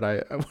shared. But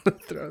I want to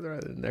throw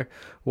that in there,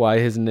 why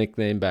his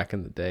nickname back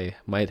in the day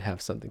might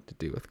have something to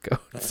do with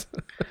goats.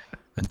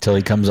 Until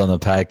he comes on the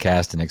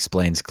podcast and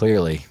explains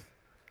clearly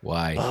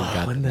why he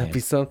got Wouldn't the that name be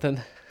something?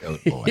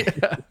 Goat Boy.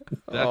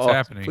 That's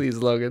happening. Please,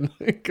 Logan,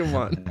 come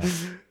on.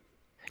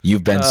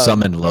 You've been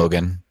summoned,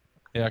 Logan.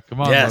 Yeah,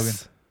 come on, Logan.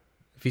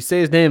 If you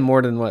say his name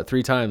more than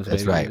 3 times,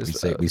 That's maybe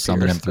right. We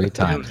summon him 3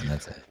 times, and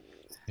that's it.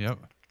 Yep.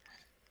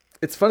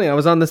 It's funny. I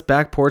was on this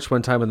back porch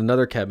one time with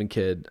another cabin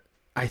kid,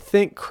 I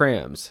think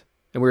Crams,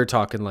 and we were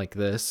talking like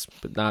this,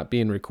 but not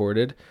being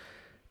recorded.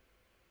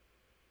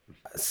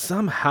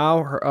 Somehow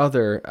or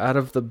other, out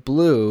of the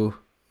blue,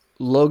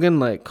 Logan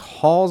like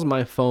calls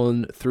my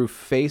phone through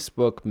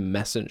Facebook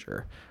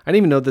Messenger. I didn't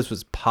even know this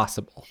was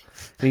possible.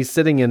 And he's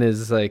sitting in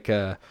his he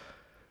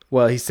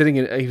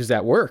was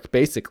at work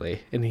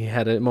basically, and he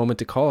had a moment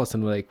to call us,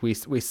 and like we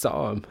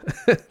saw him.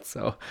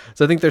 so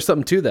I think there's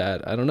something to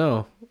that. I don't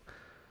know.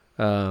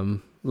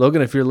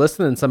 Logan, if you're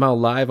listening somehow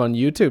live on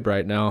YouTube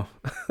right now,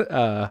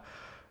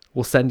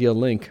 we'll send you a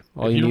link.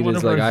 All If you you're need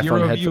is like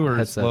iPhone viewers,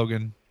 headset.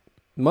 Logan.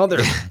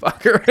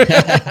 Motherfucker.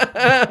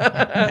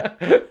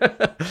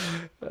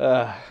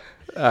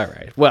 All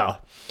right.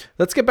 Well,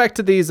 let's get back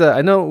to these.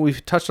 I know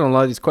we've touched on a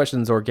lot of these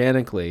questions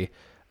organically,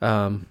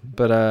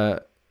 but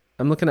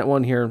I'm looking at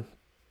one here.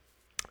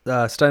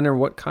 Steiner,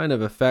 what kind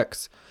of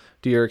effects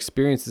do your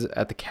experiences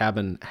at the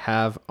cabin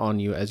have on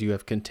you as you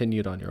have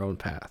continued on your own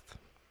path?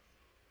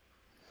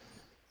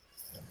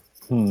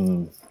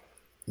 I'm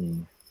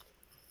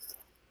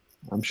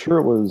sure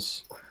it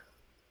was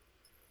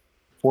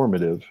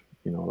formative,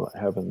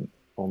 having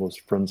all those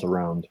friends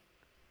around.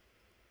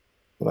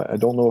 But I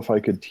don't know if I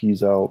could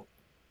tease out,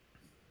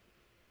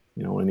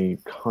 any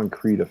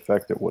concrete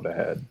effect it would have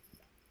had.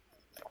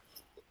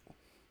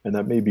 And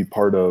that may be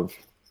part of,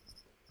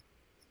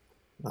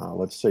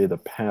 let's say, the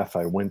path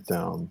I went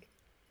down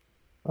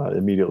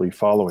immediately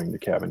following the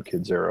Cabin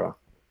Kids era.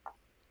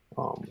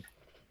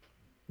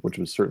 which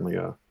was certainly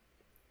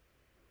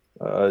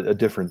a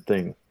different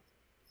thing.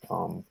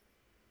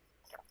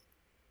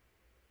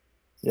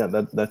 Yeah,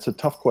 that's a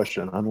tough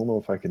question. I don't know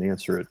if I can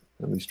answer it,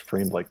 at least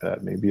framed like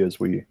that. Maybe as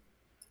we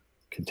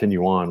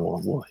continue on,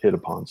 we'll hit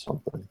upon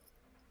something.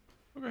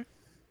 Okay.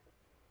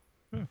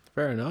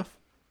 Fair enough.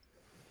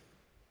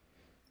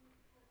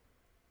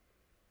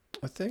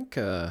 I think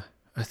those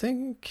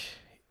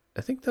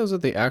are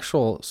the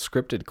actual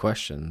scripted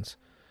questions.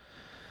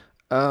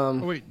 Oh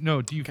wait,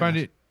 no. Do you find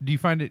it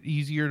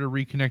easier to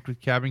reconnect with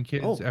cabin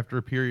kids after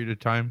a period of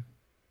time?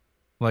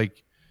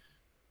 Like,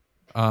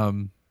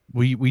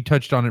 we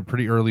touched on it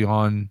pretty early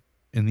on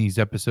in these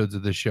episodes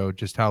of the show,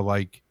 just how,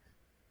 like,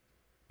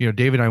 you know,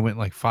 Dave and I went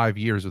like 5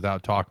 years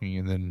without talking,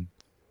 and then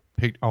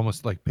picked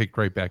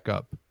right back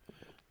up.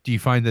 Do you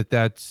find that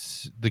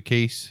that's the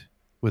case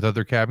with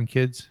other cabin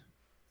kids?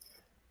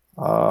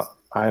 I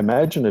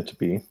imagine it to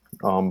be.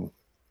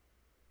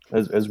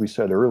 As we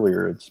said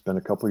earlier, it's been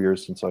a couple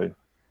years since I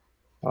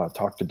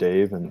talked to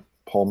Dave and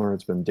Palmer.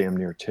 It's been damn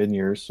near 10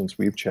 years since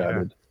we've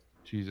chatted.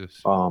 Yeah.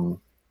 Jesus.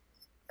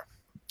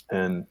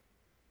 And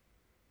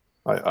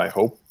I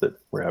hope that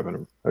we're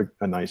having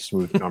a nice,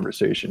 smooth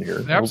conversation here.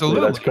 Absolutely.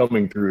 Hopefully that's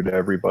coming through to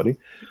everybody.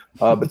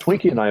 But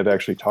Twinkie and I have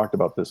actually talked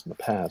about this in the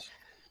past,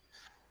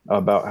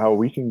 about how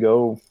we can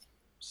go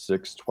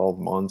 6, 12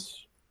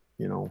 months,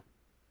 you know,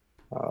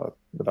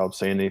 without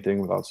saying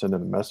anything, without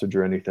sending a message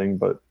or anything.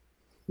 But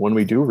when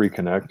we do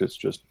reconnect, it's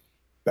just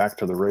back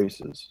to the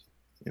races.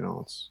 You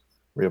know,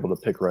 we're able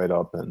to pick right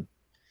up and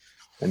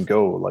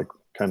go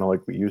kind of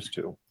like we used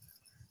to.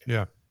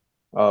 Yeah.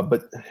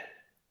 But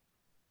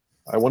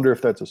I wonder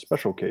if that's a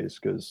special case,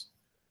 because,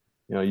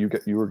 you know, you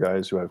were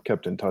guys who I've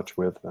kept in touch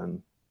with,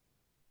 and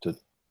to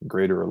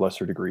greater or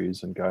lesser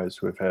degrees, and guys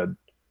who have had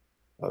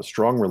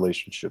strong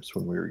relationships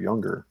when we were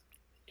younger.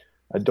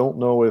 I don't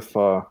know if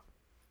I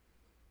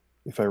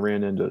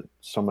ran into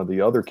some of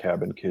the other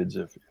cabin kids,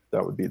 if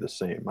that would be the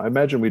same. I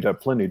imagine we'd have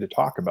plenty to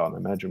talk about. I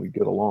imagine we'd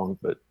get along,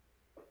 but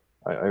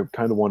I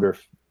kind of wonder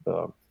if,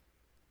 or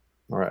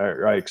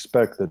I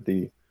expect that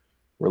the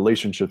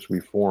relationships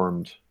we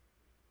formed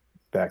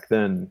back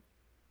then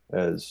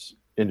as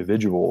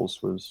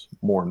individuals was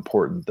more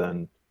important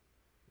than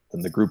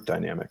the group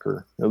dynamic,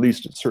 or at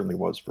least it certainly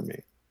was for me.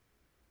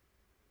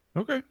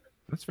 Okay,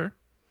 that's fair.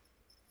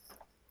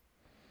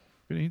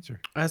 Good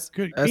answer. As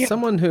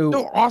someone who,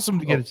 so awesome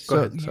to get.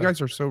 Ahead, you guys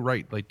are so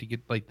right. Like, to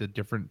get like the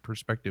different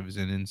perspectives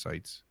and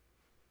insights,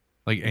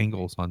 like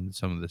angles on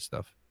some of this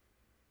stuff.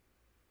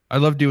 I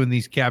love doing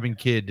these cabin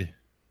kid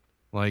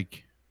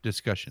like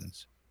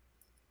discussions.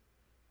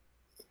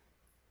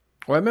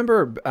 Well, I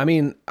remember. I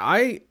mean,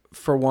 I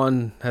for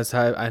one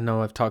I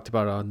know I've talked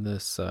about it on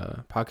this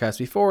podcast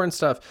before and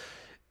stuff.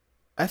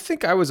 I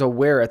think I was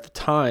aware at the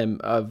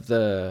time of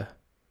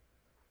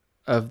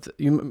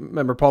you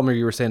remember, Palmer,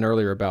 you were saying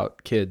earlier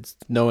about kids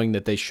knowing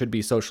that they should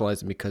be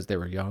socializing because they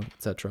were young,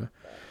 etc.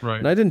 Right.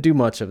 And I didn't do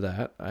much of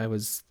that. I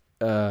was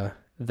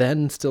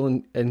then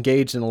still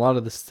engaged in a lot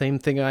of the same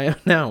thing I am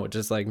now, which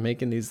is like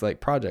making these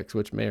like projects,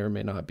 which may or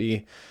may not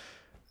be,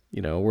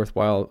 you know,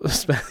 worthwhile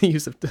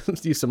use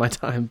of my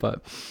time,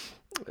 but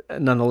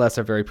nonetheless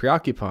are very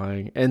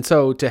preoccupying. And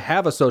so to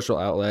have a social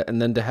outlet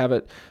and then to have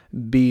it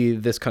be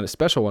this kind of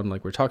special one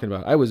like we're talking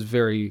about, I was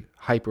very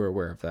hyper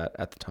aware of that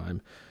at the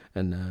time,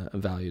 and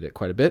valued it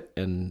quite a bit,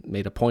 and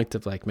made a point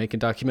of like making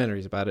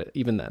documentaries about it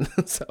even then.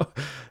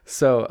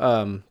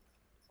 so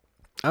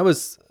I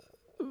was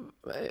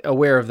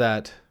aware of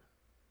that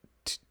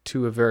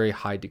to a very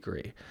high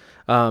degree.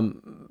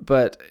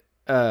 But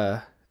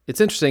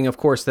it's interesting, of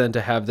course, then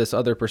to have this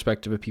other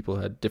perspective of people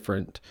who had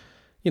different,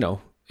 you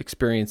know,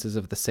 experiences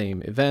of the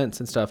same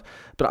events and stuff.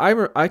 But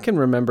I can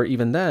remember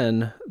even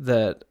then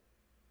that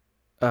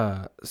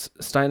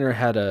Steiner,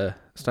 you're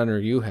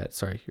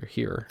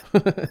here,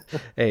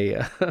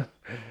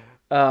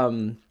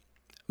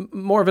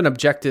 more of an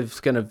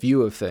objective kind of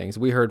view of things.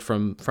 We heard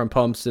from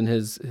Pumps in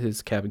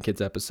his Cabin Kids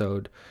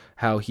episode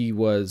how he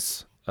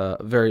was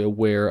very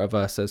aware of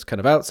us as kind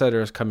of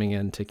outsiders coming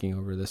in, taking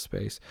over this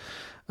space.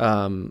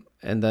 And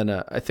then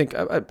I think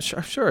I'm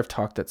sure I've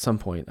talked at some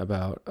point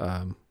about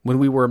when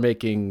we were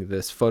making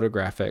this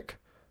photographic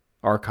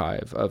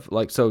archive of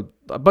like, so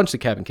a bunch of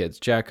Cabin Kids,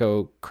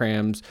 Jacko,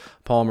 Crams,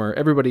 Palmer,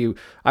 everybody.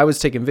 I was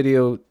taking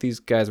video, these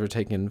guys were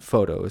taking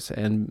photos,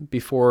 and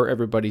before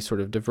everybody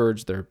sort of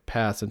diverged their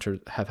paths into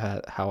have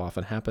had how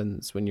often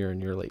happens when you're in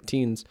your late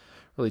teens,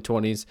 early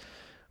 20s,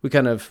 we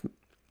kind of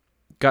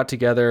got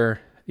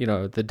together, you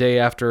know, the day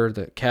after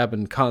the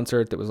cabin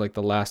concert that was like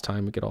the last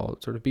time we could all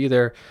sort of be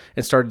there,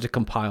 and started to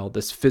compile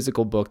this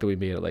physical book that we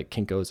made at like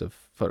Kinko's of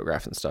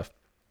photographs and stuff.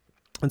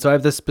 And so I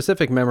have this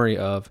specific memory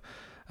of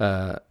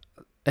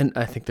and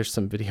I think there's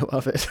some video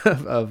of it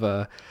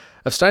of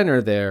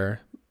Steiner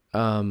there,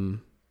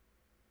 and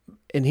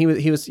he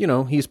was you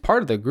know, he's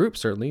part of the group,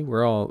 certainly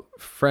we're all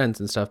friends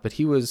and stuff, but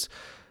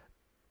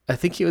I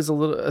think you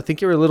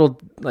were a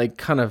little like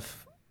kind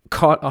of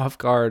caught off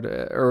guard,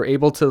 or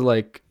able to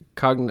like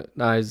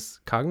cognize,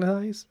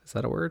 is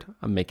that a word?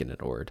 I'm making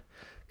it a word.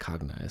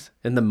 Cognize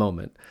in the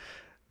moment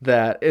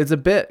that it's a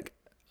bit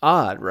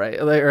odd,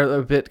 right? Like, or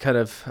a bit kind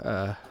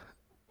of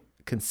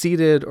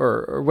conceited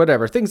or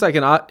whatever. Things I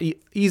can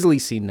easily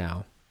see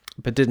now,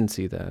 but didn't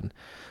see then.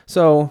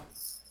 So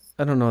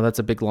I don't know. That's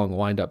a big long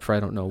wind up for I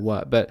don't know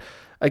what. But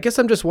I guess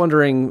I'm just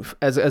wondering,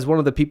 as one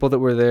of the people that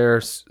were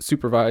there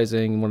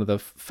supervising, one of the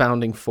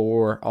founding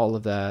four, all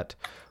of that,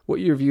 what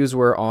your views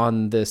were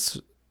on this.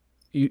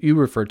 You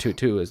refer to it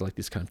too as like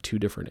these kind of two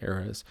different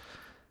eras.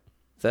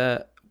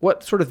 That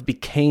what sort of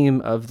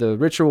became of the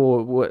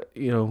ritual? What,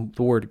 you know,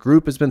 the word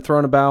group has been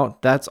thrown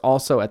about. That's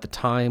also at the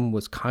time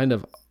was kind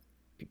of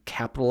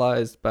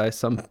capitalized by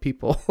some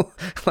people,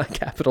 like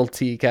capital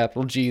T,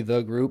 capital G,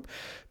 the group.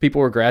 People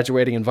were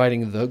graduating,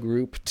 inviting the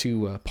group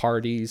to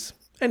parties.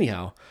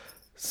 Anyhow,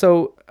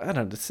 so I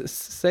don't know,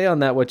 say on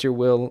that what you're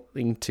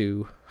willing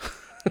to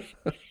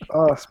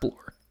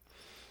explore.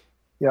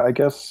 Yeah, I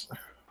guess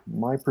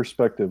my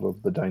perspective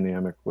of the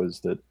dynamic was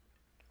that,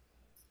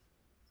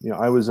 you know,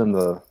 I was in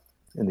the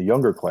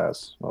younger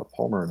class.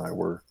 Palmer and I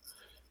were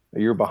a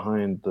year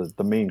behind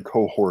the main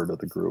cohort of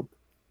the group.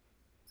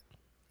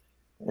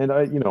 And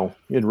I, you know,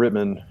 in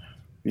Rittman,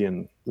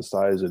 being the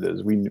size it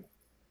is, we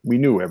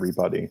knew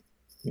everybody.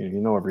 You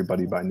know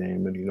everybody by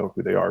name and you know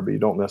who they are, but you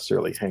don't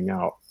necessarily hang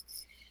out.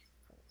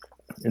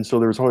 And so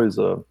there's always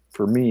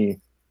for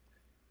me,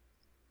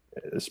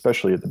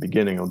 especially at the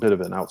beginning, a bit of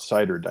an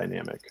outsider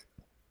dynamic,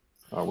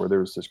 where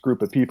there was this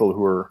group of people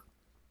who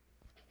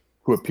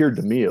appeared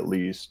to me at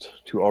least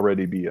to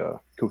already be a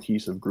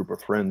cohesive group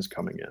of friends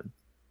coming in.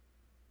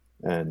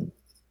 And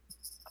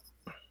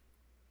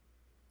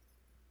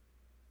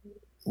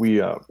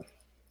we, I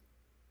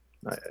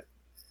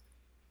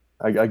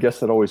guess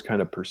that always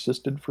kind of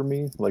persisted for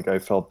me. Like I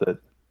felt that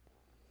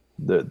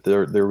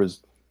there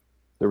was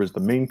the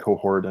main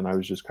cohort and I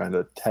was just kind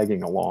of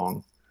tagging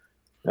along.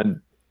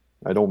 And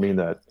I don't mean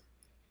that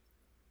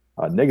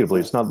negatively.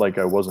 It's not like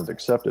I wasn't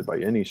accepted by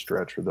any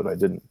stretch or that I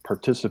didn't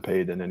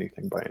participate in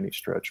anything by any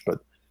stretch. But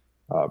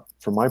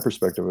from my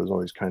perspective, it was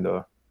always kind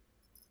of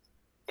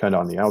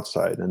on the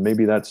outside. And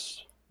maybe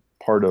that's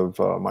part of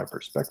my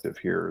perspective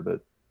here,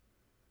 that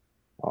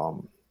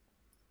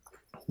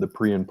the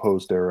pre and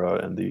post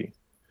era and the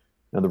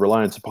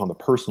reliance upon the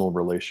personal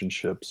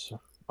relationships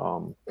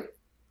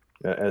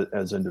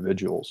as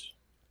individuals.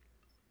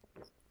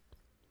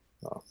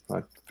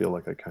 I feel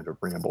like I kind of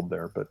rambled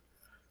there, but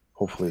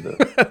hopefully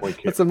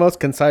that's the most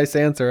concise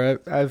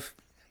answer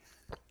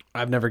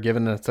I've never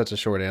given such a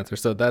short answer,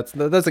 so that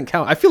doesn't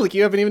count. I feel like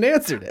you haven't even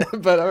answered it,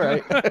 but all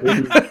right.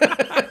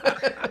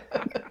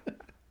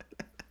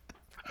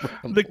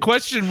 The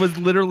question was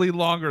literally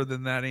longer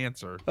than that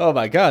answer. Oh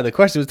my God. The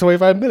question was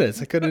 25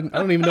 minutes. I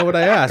don't even know what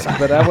I asked,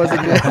 but that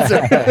wasn't the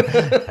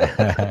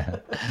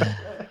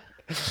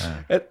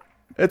answer.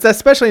 It's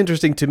especially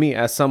interesting to me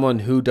as someone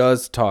who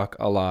does talk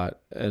a lot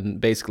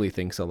and basically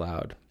thinks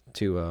aloud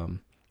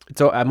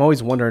so I'm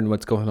always wondering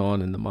what's going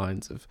on in the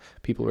minds of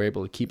people who are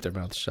able to keep their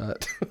mouths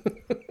shut.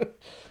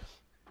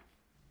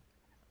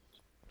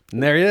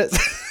 And there he is.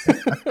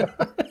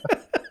 That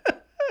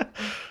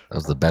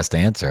was the best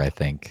answer, I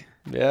think.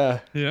 Yeah.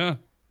 Yeah.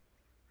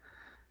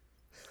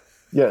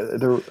 Yeah.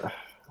 There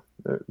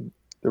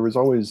was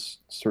always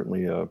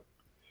certainly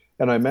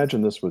and I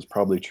imagine this was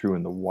probably true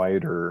in the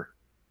wider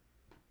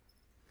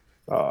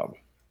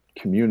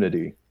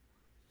community,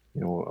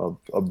 you know,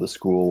 of the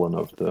school and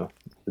of the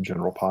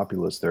general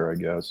populace there, I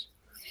guess,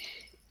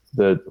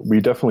 that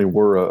we definitely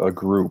were a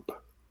group.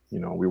 You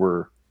know, we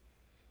were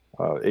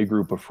a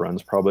group of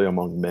friends, probably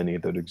among many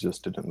that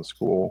existed in the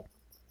school,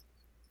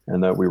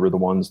 and that we were the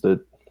ones that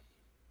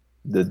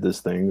did this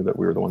thing, that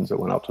we were the ones that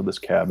went out to this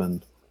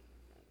cabin,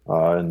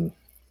 and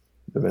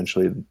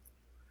eventually,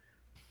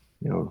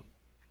 you know,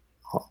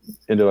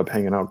 ended up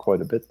hanging out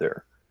quite a bit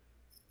there.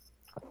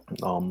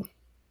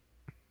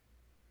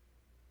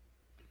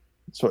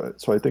 So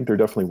I think there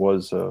definitely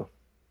was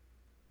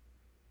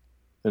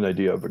an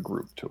idea of a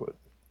group to it.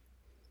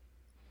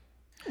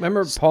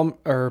 Remember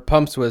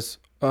Pumps was,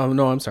 oh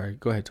no, I'm sorry.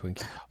 Go ahead,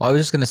 Twinkie. Well, I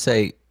was just going to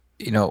say,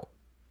 you know,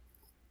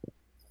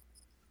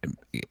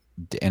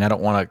 and I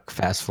don't want to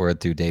fast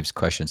forward through Dave's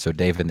question. So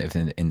Dave, if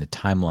in the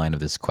timeline of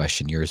this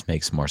question, yours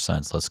makes more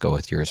sense. Let's go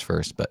with yours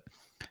first. But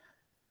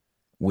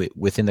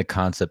within the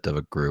concept of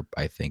a group,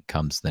 I think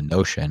comes the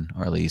notion,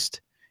 or at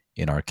least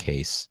in our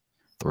case,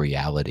 the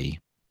reality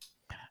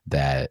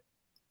that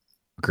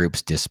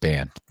groups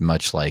disband,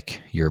 much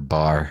like your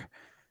bar.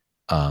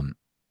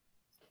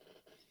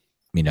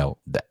 You know,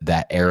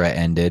 that era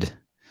ended,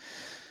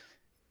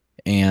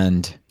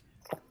 and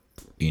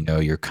you know,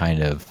 you're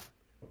kind of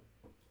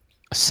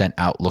sent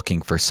out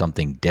looking for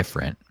something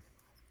different,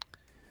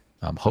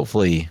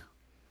 hopefully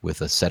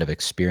with a set of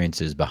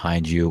experiences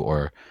behind you,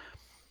 or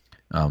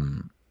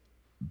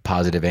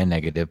positive and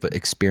negative, but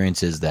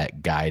experiences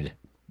that guide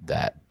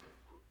that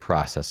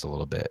process a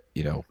little bit,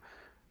 you know,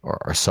 or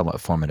are somewhat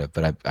formative.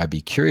 But I'd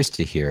be curious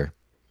to hear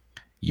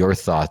your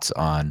thoughts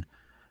on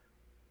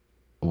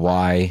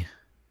why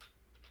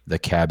the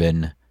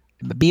cabin,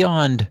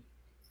 beyond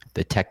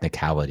the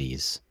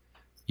technicalities,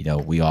 you know,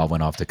 we all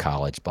went off to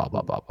college, blah,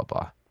 blah, blah, blah,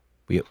 blah.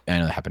 I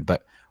know that happened,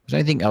 but there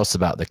anything else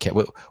about the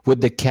cabin?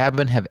 Would the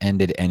cabin have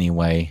ended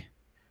anyway?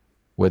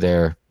 Were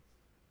there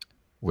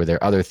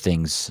other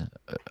things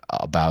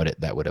about it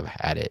that would have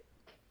had it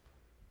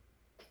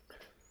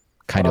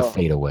kind of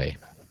fade away?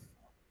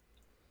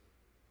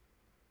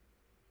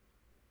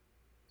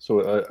 So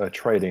a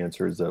trite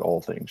answer is that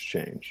all things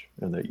change,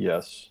 and that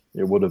yes,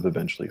 it would have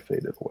eventually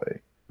faded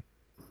away.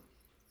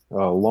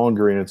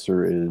 Longer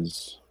answer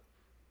is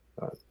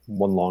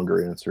one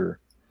longer answer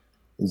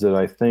is that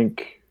I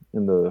think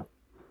in the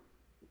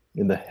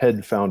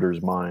head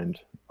founder's mind,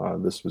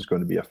 this was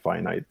going to be a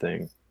finite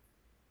thing,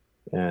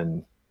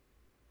 and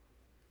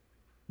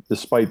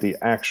despite the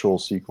actual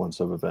sequence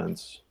of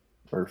events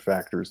or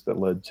factors that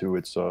led to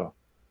its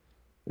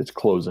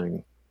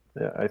closing,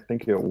 I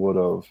think it would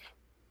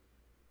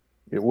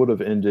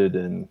have ended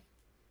in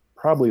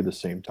probably the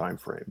same time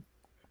frame.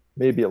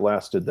 Maybe it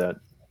lasted that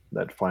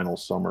final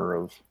summer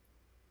of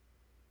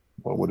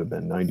what would have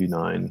been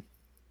 99,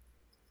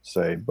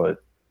 say,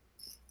 but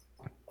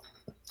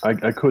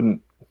I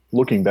couldn't,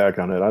 looking back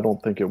on it, I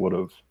don't think it would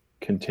have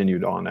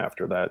continued on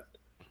after that,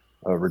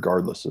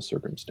 regardless of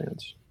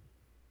circumstance.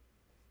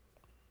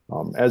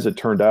 As it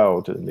turned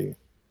out, in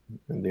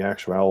the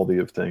actuality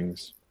of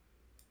things,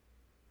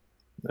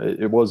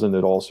 it wasn't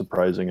at all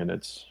surprising, and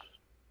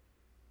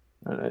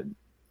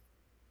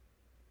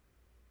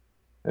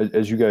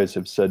as you guys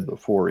have said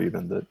before,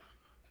 even that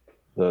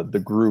the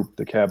group,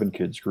 the Cabin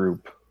Kids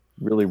group,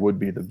 really would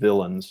be the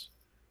villains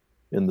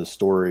in the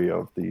story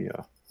of the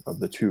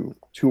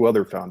two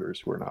other founders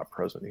who are not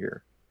present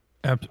here.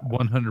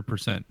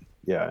 100%.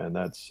 Yeah, and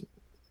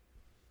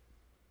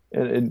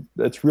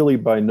that's really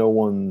by no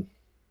one.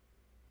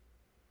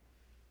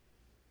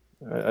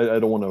 I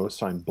don't want to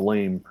assign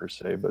blame per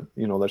se, but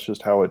that's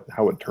just how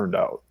it turned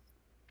out.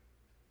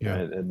 Yeah,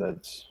 and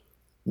that's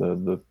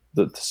the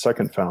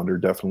second founder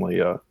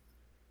definitely.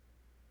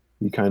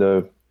 He kind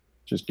of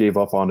just gave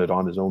up on it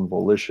on his own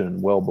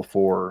volition well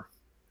before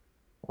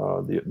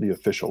the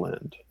official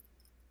end.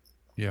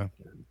 Yeah,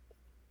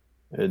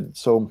 and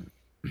so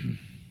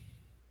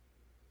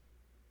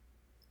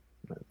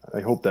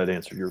I hope that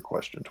answered your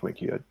question,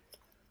 Twinkie.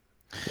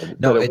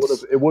 No,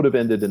 it would have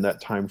ended in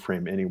that time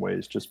frame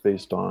anyways, just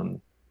based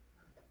on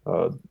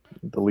the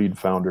lead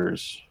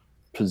founder's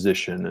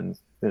position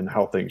and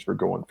how things were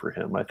going for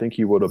him. I think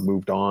he would have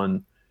moved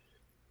on,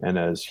 and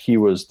as he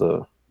was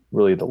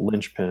really the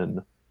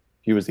linchpin,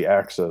 he was the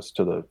access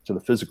to the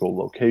physical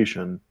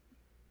location,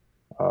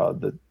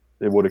 that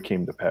it would have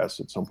came to pass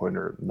at some point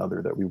or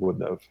another that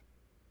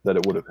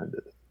it would have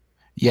ended.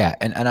 Yeah,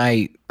 and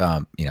I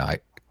I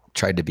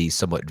tried to be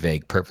somewhat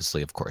vague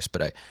purposely, of course,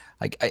 but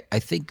I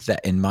think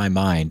that in my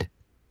mind,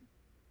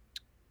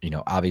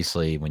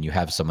 obviously when you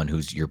have someone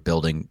you're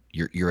building,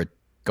 you're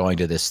going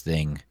to this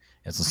thing,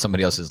 it's on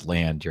somebody else's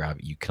land,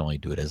 you can only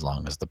do it as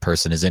long as the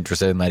person is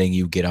interested in letting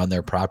you get on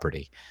their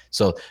property.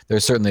 So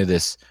there's certainly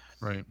this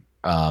right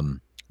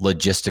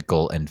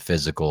logistical and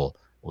physical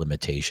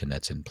limitation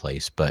that's in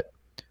place. But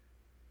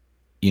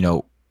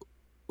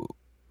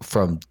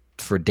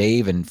for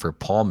Dave and for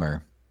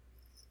Palmer,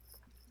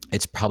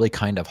 it's probably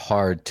kind of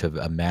hard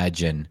to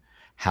imagine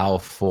how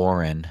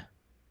foreign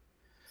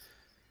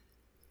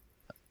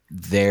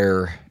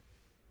their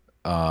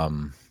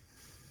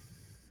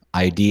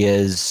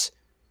ideas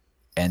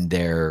and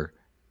their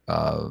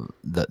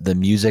the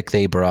music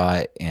they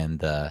brought and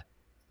the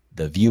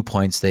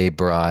viewpoints they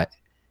brought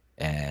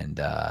and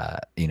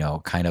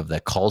kind of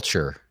the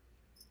culture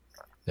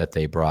that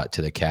they brought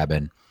to the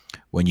cabin,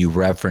 when you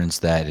reference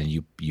that and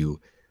you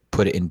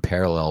put it in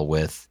parallel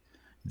with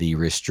the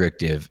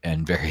restrictive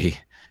and very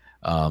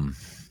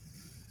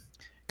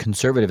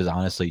conservative is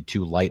honestly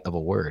too light of a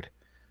word,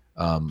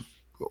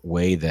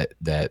 way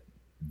that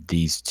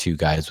these two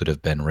guys would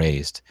have been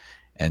raised.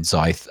 And so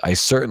I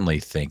certainly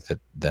think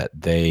that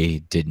they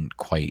didn't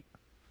quite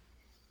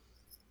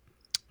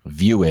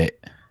view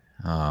it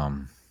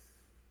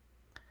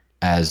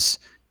as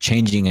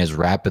changing as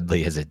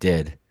rapidly as it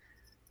did.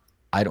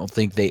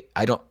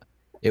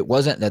 It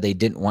wasn't that they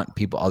didn't want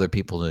other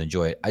people to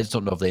enjoy it. I just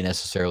don't know if they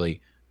necessarily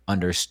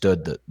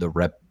understood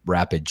the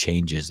rapid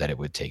changes that it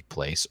would take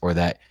place, or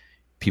that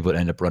people would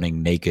end up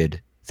running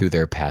naked through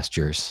their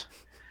pastures,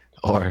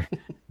 or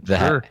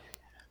that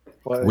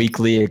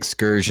weekly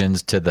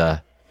excursions to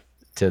the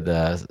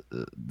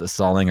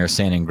Solinger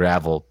sand and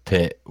gravel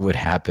pit would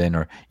happen,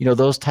 or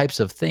those types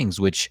of things,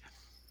 which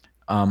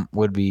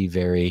would be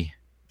very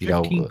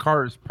 15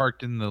 cars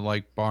parked in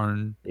the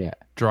barn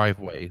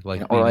driveway,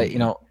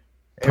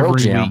 Pearl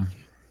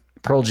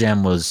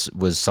Jam was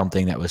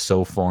something that was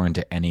so foreign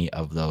to any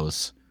of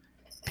those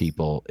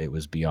people, it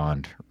was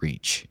beyond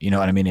reach. You know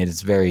what I mean?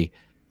 It's very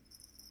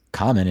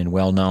common and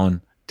well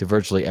known to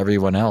virtually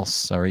everyone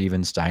else, or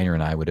even Steiner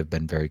and I would have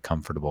been very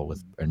comfortable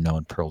with or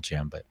known Pearl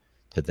Jam, but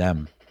to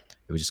them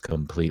it was just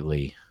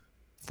completely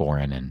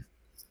foreign.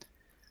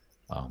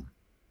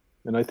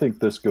 And I think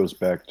this goes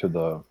back to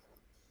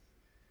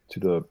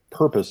the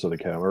purpose of the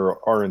cabin, or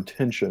our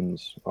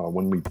intentions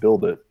when we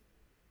build it.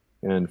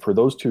 And for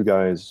those two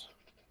guys,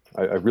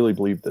 I really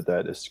believe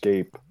that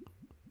escape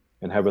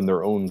and having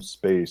their own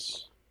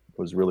space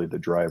was really the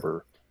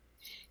driver.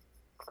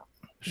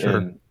 Sure.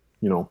 And,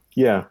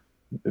 yeah,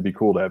 it'd be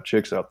cool to have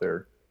chicks out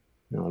there.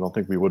 I don't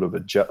think we would have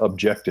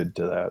objected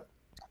to that.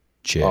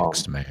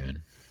 Chicks,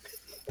 man.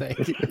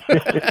 Thank you.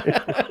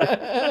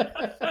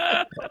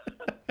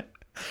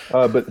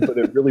 But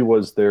it really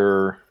was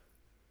their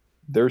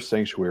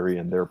sanctuary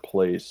and their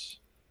place.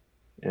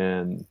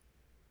 And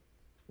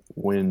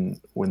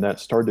when that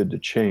started to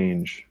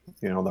change,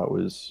 that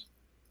was,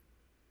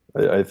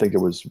 I think it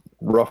was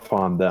rough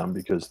on them,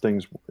 because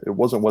it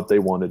wasn't what they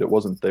wanted. It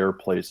wasn't their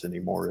place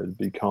anymore. It had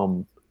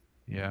become,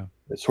 it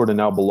sort of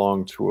now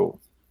belonged to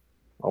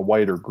a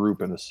wider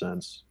group in a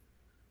sense,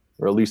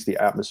 or at least the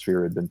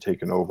atmosphere had been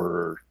taken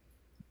over.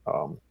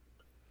 The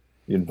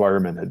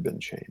environment had been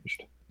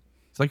changed.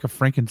 It's like a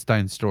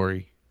Frankenstein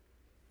story,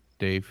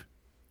 Dave.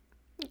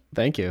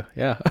 Thank you.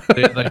 Yeah.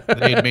 They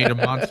had made a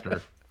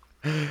monster.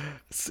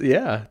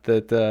 Yeah,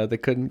 that they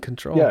couldn't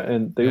control. Yeah,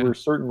 and they were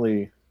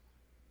certainly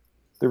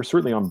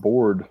on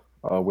board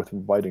with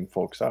inviting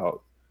folks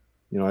out.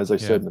 As I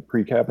said, in the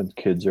pre-Cabin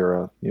Kids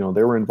era, they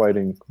were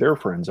inviting their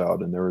friends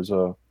out, and there was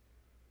a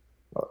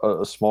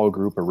small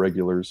group of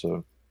regulars,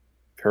 a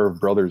pair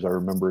of brothers I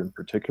remember in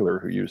particular,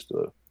 who used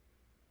to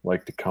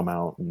like to come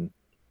out and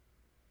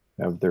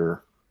have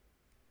their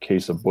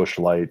case of Busch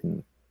Light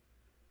and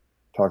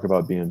talk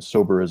about being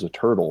sober as a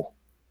turtle,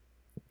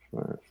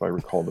 if I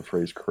recall the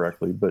phrase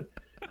correctly. But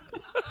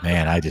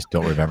man, I just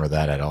don't remember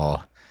that at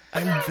all.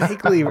 I'm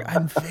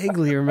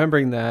vaguely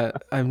remembering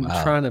that. I'm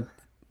trying to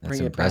bring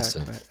it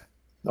impressive. back.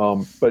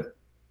 But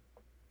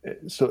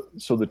so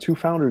the two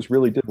founders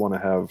really did want to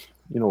have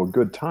a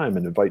good time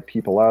and invite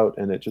people out,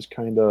 and it just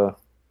kind of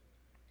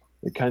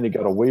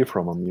got away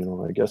from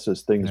them. I guess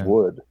as things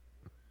would,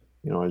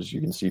 as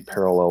you can see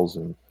parallels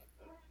in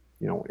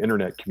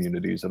internet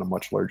communities at a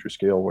much larger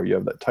scale, where you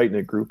have that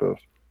tight-knit group of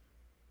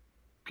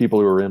people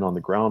who are in on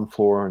the ground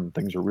floor and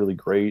things are really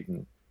great,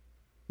 and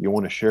you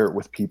want to share it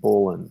with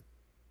people, and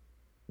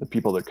the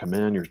people that come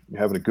in, you're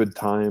having a good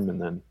time, and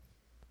then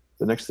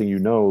the next thing you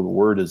know, the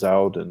word is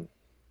out and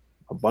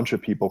a bunch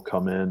of people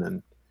come in,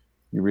 and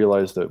you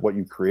realize that what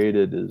you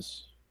created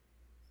is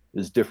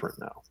different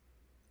now.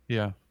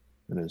 Yeah.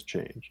 And has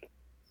changed.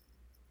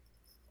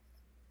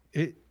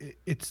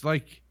 It's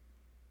like,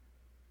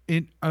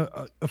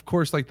 of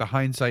course, like the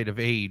hindsight of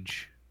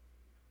age,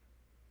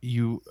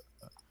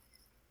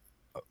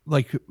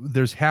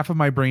 there's half of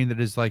my brain that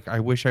is like, I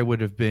wish I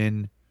would have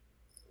been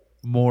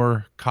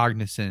more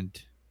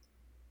cognizant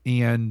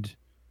and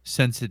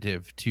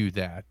sensitive to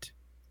that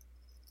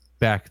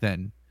back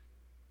then.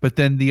 But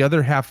then the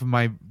other half of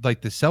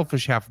the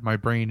selfish half of my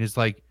brain is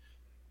like,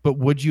 but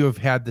would you have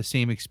had the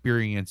same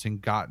experience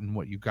and gotten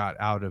what you got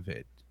out of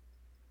it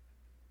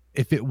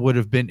if it would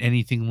have been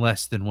anything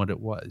less than what it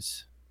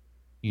was?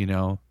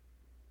 I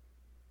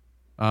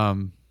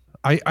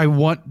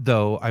would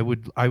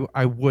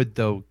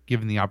though,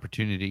 given the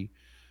opportunity,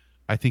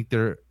 I think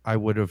I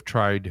would have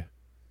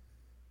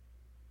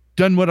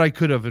done what I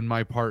could have in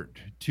my part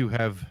to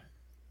have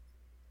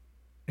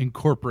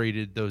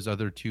incorporated those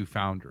other two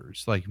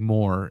founders like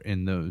more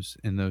in those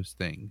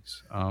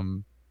things.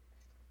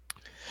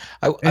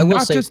 I will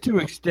not say, just to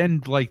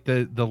extend like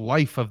the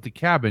life of the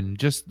cabin,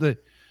 just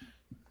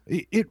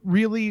it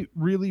really,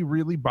 really,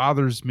 really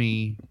bothers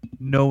me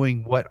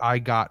knowing what I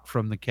got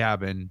from the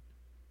cabin,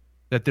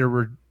 that there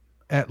were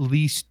at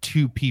least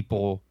two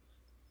people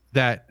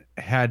that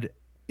had,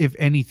 if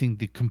anything,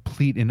 the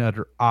complete and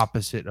utter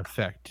opposite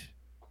effect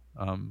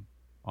on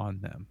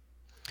them.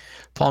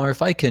 Palmer,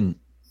 if I can,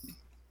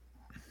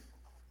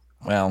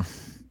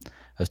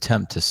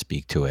 attempt to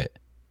speak to it.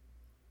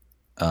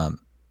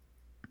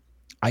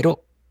 I don't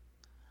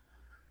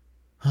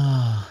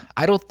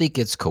think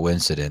it's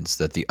coincidence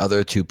that the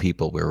other two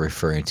people we're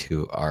referring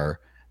to are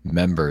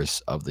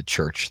members of the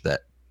church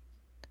that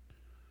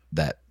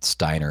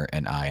Steiner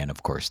and I, and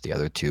of course the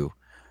other two,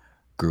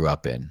 grew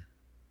up in.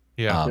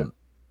 Yeah.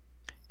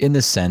 In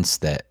the sense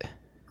that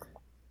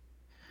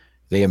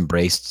they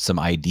embraced some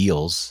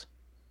ideals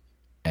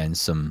and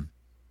some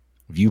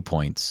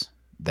viewpoints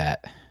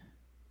that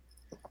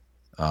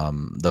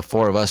the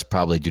four of us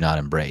probably do not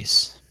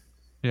embrace.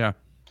 Yeah.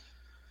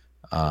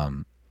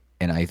 And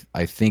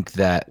I think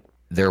that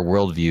their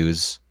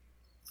worldviews,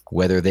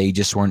 whether they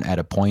just weren't at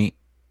a point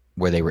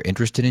where they were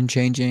interested in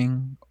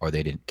changing, or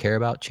they didn't care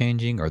about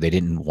changing, or they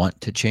didn't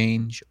want to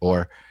change,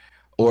 or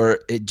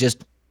it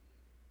just,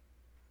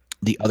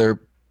 the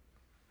other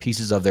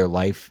pieces of their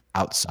life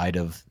outside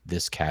of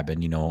this cabin,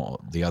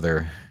 the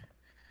other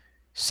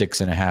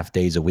 6.5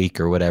 days a week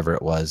or whatever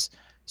it was,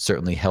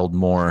 certainly held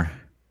more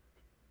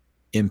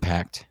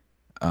impact.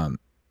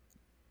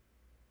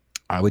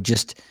 I would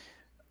just,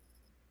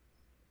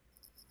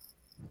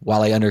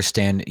 while I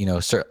understand,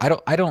 sir, I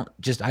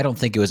don't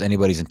think it was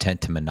anybody's intent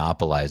to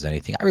monopolize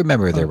anything. I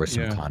remember there were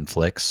some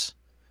conflicts.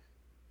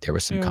 There were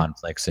some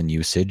conflicts in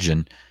usage,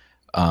 and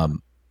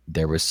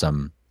there was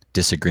some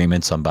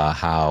disagreements about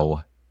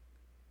how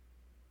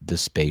the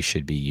space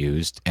should be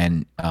used,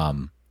 and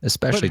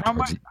especially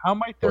how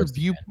might their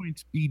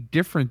viewpoints be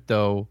different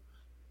though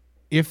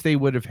if they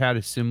would have had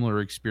a similar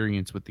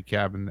experience with the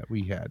cabin that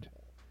we had.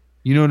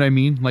 You know what I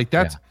mean? Like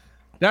that's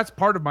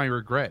part of my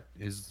regret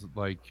is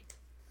like,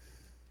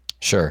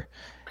 sure,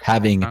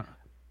 having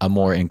a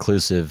more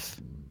inclusive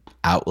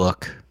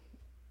outlook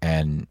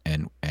and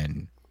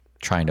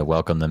trying to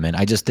welcome them in.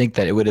 I just think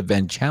that it would have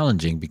been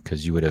challenging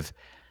because you wouldn't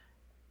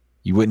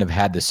have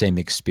had the same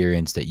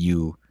experience that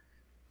you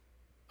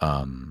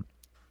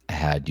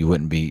had. You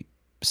wouldn't be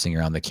sitting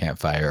around the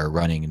campfire or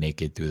running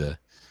naked through the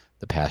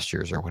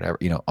pastures or whatever,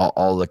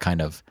 all the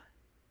kind of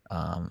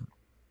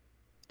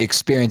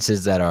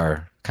experiences that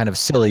are kind of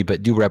silly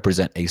but do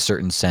represent a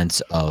certain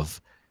sense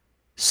of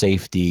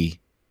safety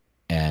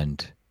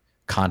and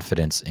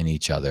confidence in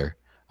each other.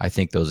 I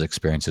think those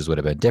experiences would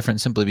have been different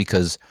simply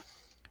because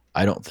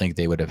I don't think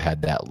they would have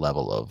had that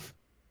level of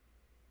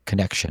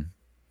connection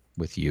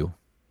with you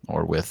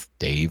or with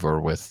Dave or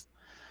with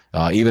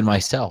even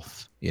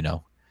myself,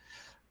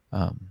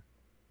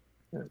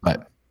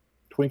 but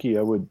Twinkie,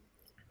 I would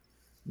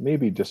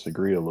maybe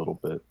disagree a little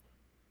bit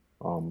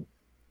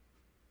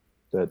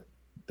that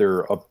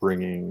their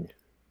upbringing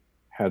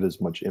had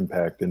as much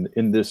impact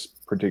in this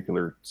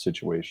particular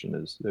situation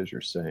as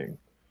you're saying.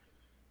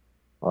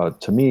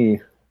 To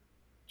me,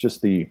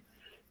 just the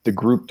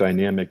group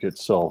dynamic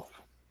itself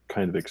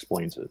kind of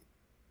explains it.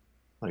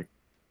 Like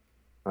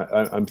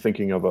I'm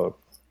thinking of a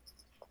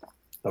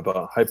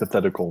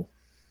hypothetical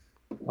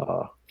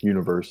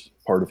universe,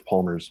 part of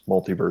Palmer's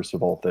multiverse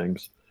of all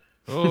things.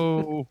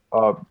 oh,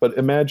 But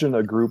imagine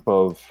a group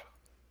of,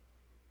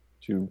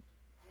 to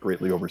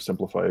greatly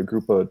oversimplify, a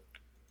group of,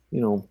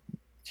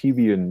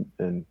 TV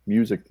and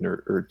music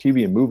nerd or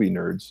TV and movie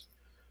nerds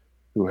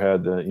who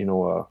had,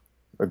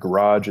 a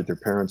garage at their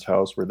parents'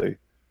 house where they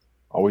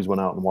always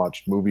went out and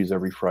watched movies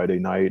every Friday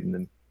night and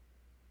then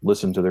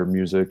listened to their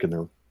music and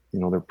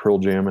their Pearl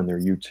Jam and their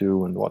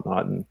U2 and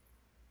whatnot, and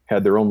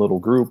had their own little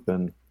group.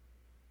 And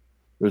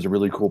it was a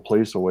really cool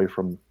place away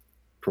from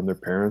their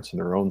parents and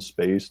their own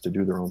space to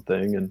do their own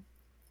thing.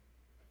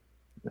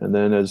 And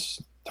then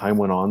as time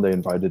went on, they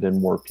invited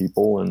in more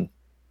people, and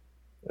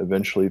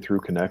eventually through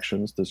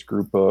connections, this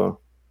group of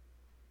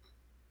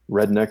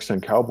rednecks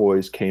and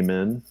cowboys came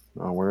in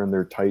wearing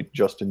their tight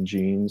Justin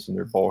jeans and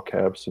their ball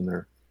caps and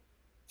their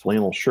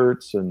flannel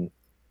shirts. And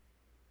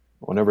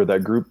whenever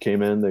that group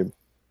came in, they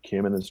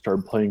came in and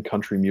started playing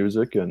country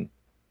music and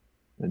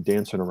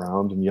dancing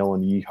around and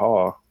yelling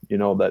yeehaw.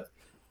 That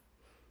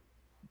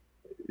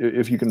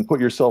if you can put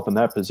yourself in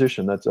that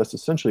position, that's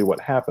essentially what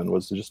happened.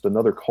 Was just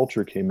another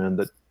culture came in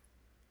that,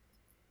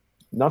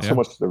 not so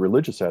much the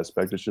religious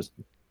aspect, it's just,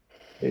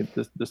 hey,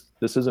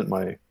 this isn't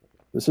my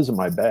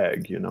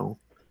bag,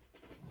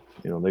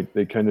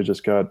 they kind of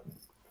just got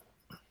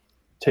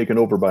taken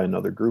over by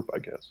another group, I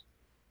guess.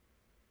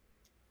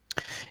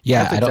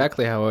 Yeah, that's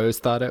exactly how I always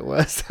thought it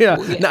was. Yeah,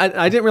 well, yeah. No,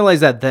 I didn't realize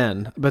that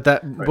then, but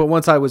but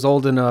once I was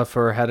old enough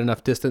or had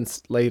enough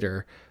distance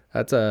later,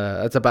 that's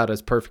about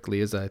as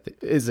perfectly as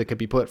it could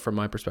be put from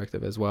my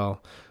perspective as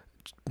well.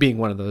 Being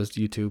one of those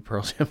YouTube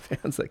Pearl Jam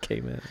fans that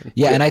came in.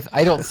 Yeah, and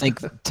I don't think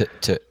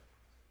to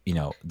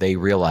they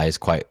realize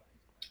quite,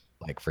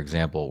 like, for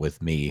example,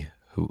 with me,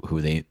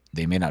 who they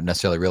may not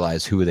necessarily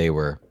realize who they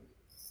were.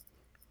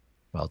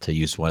 Well, to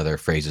use one of their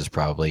phrases,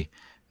 probably.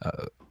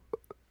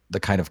 The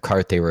kind of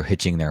cart they were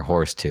hitching their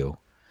horse to,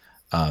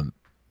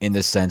 in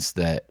the sense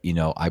that,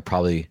 I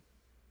probably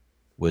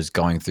was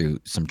going through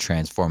some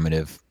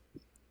transformative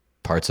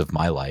parts of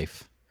my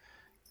life.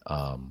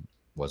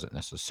 Wasn't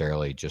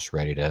necessarily just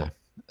ready to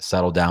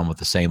settle down with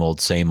the same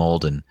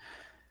old, and,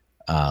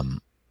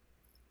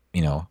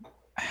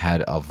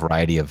 had a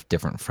variety of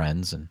different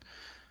friends and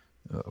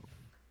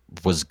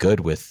was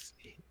good with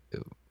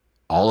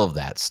all of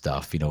that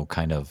stuff,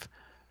 kind of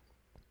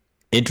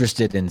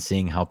interested in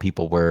seeing how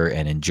people were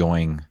and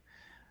enjoying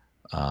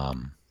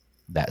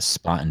that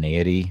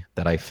spontaneity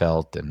that I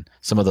felt and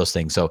some of those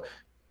things. So,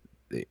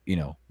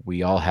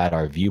 we all had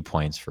our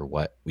viewpoints for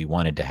what we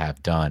wanted to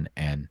have done.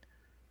 And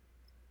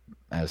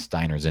as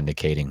Steiner's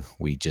indicating,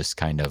 we just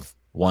kind of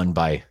won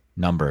by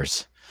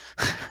numbers,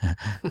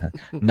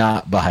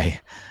 not by,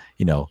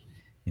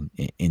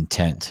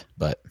 intent.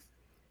 But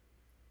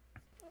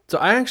so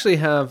I actually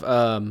have,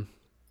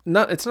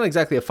 it's not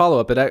exactly a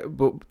follow-up,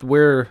 but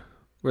where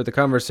the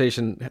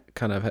conversation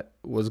kind of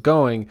was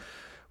going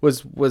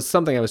was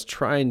something I was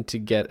trying to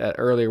get at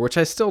earlier, which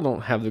I still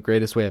don't have the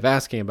greatest way of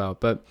asking about.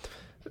 But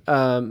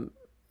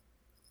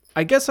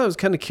I guess I was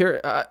kind of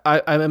curious.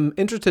 I'm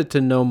interested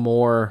to know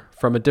more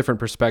from a different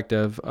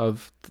perspective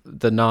of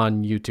the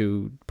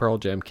non-YouTube Pearl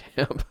Jam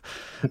camp,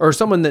 or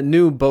someone that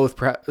knew both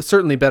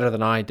certainly better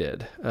than I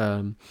did.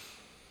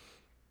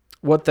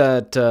 What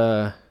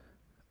that...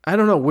 I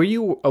don't know. Were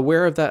you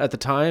aware of that at the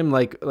time?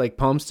 Like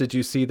Pumps, did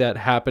you see that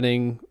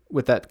happening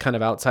with that kind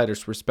of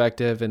outsider's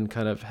perspective and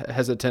kind of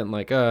hesitant,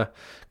 because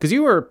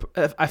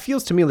it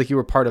feels to me like you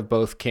were part of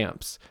both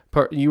camps.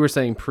 You were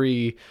saying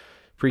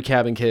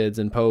pre-Cabin Kids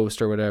and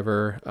post or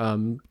whatever.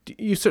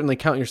 You certainly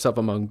count yourself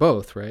among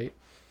both, right?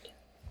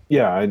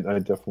 Yeah, I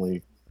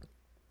definitely,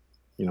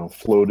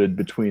 floated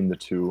between the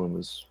two and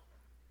was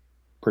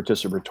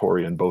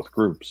participatory in both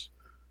groups.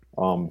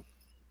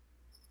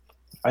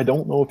 I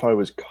don't know if I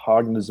was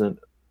cognizant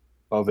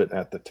of it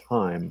at the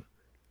time,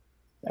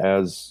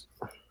 as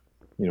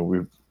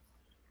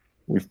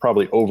we've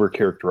probably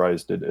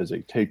overcharacterized it as a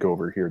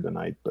takeover here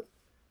tonight, but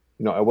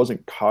I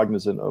wasn't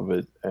cognizant of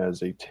it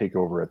as a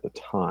takeover at the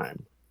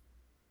time.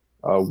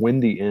 When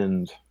the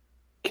end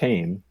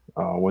came,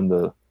 when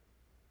the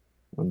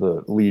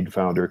lead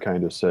founder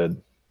kind of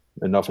said,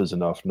 "Enough is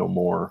enough, no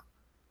more,"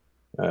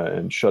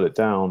 and shut it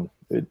down,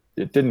 it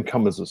didn't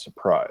come as a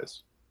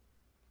surprise,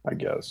 I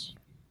guess.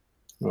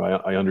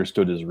 I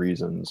understood his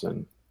reasons,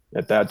 and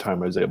at that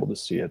time I was able to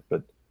see it,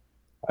 but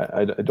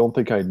I don't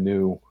think I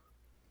knew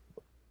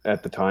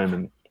at the time.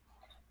 And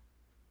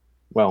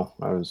well,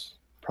 I was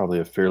probably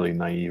a fairly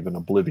naive and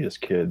oblivious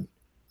kid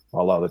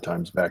a lot of the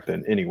times back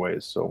then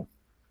anyways, so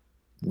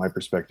my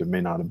perspective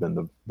may not have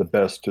been the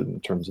best in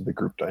terms of the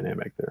group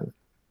dynamic there.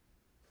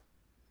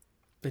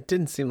 It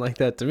didn't seem like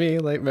that to me.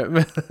 Like,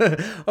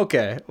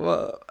 okay,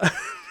 well,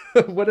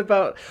 what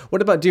about?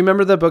 Do you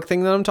remember the book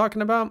thing that I'm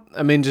talking about?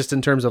 I mean, just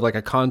in terms of like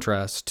a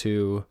contrast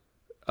to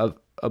a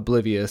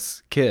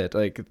oblivious kid.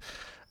 Like,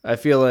 I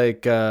feel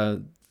like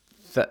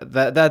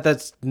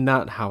that's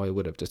not how I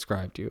would have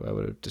described you. I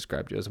would have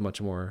described you as a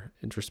much more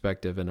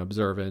introspective and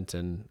observant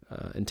and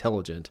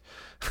intelligent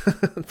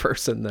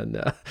person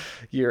than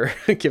you're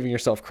giving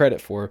yourself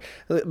credit for.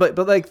 But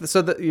like,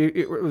 so that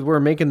we're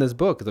making this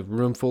book, the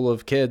room full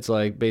of kids,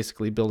 like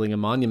basically building a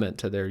monument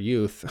to their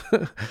youth,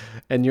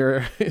 and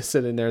you're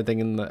sitting there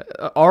thinking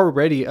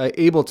already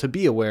able to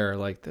be aware,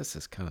 like this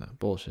is kind of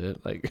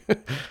bullshit. Like,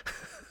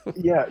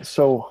 yeah.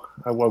 So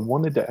I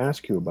wanted to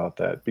ask you about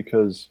that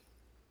because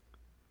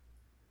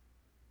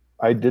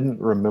I didn't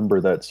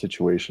remember that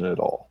situation at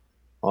all,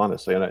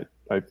 honestly, and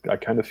I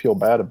kind of feel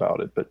bad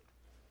about it. But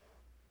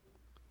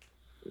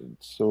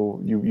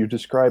so you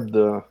described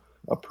a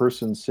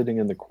person sitting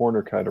in the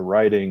corner, kind of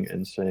writing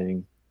and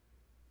saying,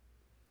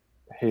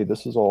 "Hey,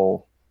 this is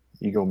all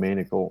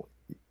egomaniacal,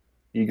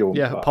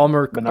 yeah,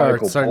 Palmer.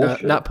 Or, sorry,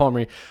 not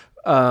Palmer.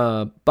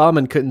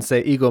 Bauman couldn't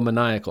say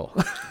egomaniacal.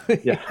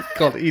 Yeah,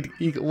 called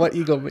what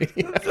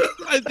egomaniac?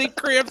 I think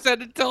Cramps had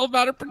to tell him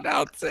how to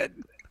pronounce it.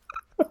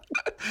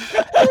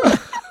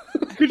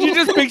 Could you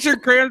just picture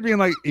Cramps being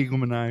like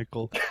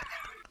egomaniacal?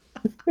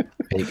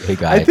 Hey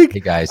guys,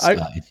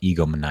 it's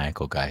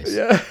egomaniacal, guys.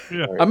 Yeah.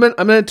 I'm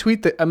gonna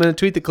tweet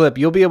the clip.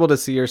 You'll be able to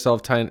see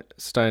yourself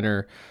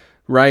Steiner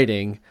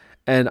writing,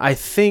 and I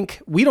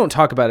think we don't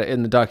talk about it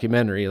in the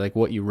documentary, like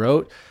what you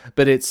wrote,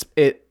 but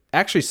it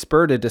actually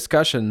spurred a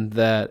discussion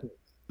that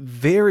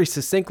very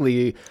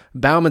succinctly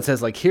Bauman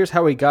says, like, here's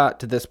how we got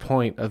to this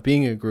point of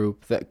being a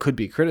group that could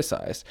be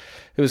criticized.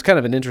 It was kind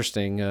of an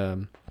interesting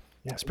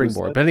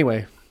springboard. But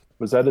anyway,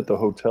 was that at the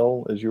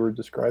hotel as you were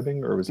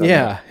describing, or was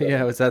that?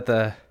 It was at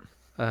the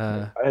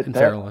in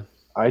Fairlawn.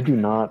 I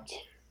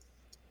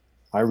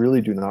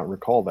really do not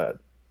recall that.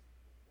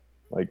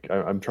 Like,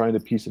 I'm trying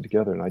to piece it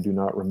together, and I do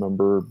not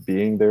remember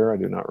being there. I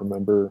do not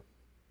remember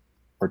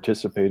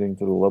participating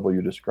to the level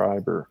you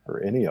describe, or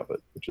any of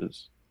it, which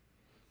is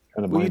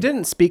kind of. Well, you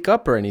didn't speak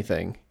up or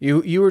anything.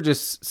 You were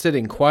just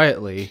sitting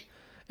quietly,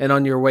 and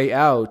on your way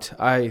out,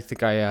 I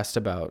think I asked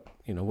about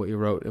what you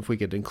wrote, if we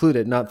could include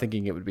it, not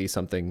thinking it would be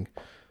something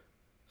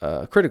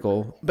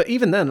critical. But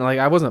even then, like,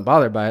 I wasn't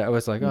bothered by it. I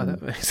was like, oh,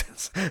 that makes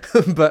sense.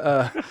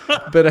 but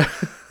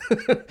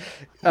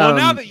well,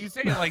 now that you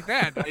say it like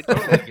that, I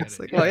totally get it.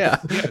 Like, well, yeah.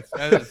 Yes,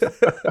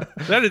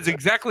 that is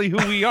exactly who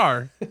we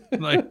are.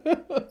 Like,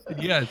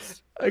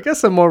 yes. I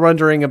guess I'm more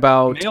wondering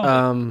about,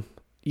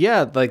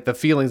 like the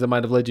feelings that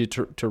might have led you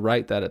to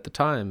write that at the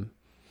time.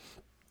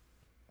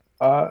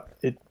 I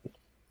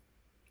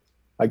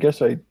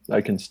guess I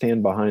can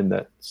stand behind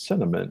that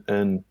sentiment,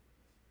 and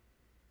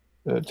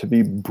to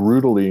be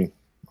brutally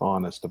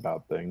honest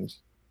about things,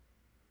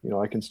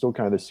 I can still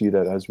kind of see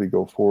that as we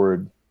go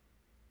forward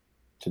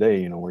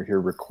today. We're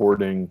here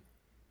recording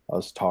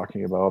us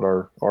talking about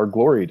our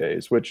glory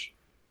days, which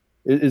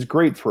is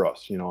great for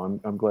us.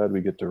 I'm glad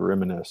we get to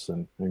reminisce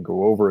and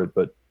go over it,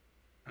 but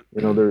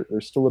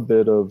there's still a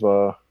bit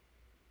of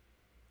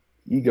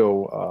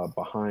ego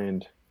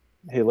behind.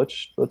 Hey,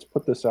 let's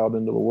put this out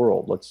into the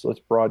world. Let's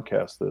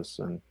broadcast this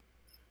and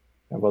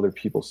have other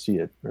people see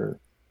it. Or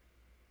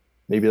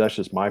maybe that's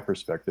just my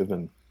perspective.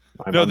 And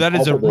that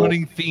is a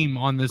running theme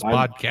on this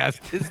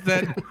podcast. Is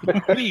that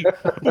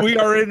we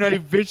are in a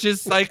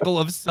vicious cycle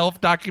of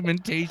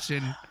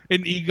self-documentation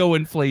and ego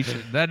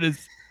inflation. That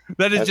is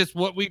just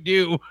what we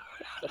do.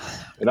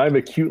 And I'm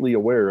acutely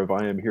aware of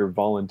I am here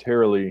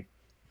voluntarily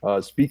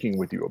speaking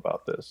with you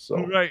about this. So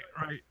right,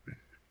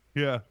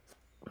 yeah.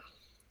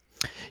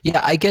 Yeah,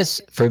 I guess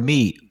for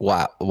me,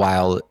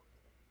 while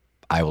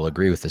I will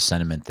agree with the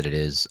sentiment that it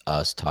is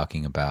us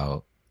talking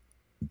about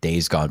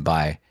days gone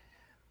by,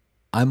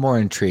 I'm more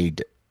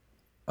intrigued,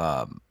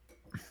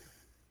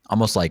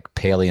 almost like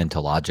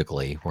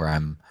paleontologically, where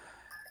I'm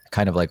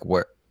kind of like,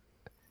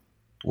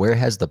 where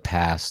has the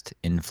past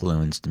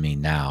influenced me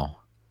now?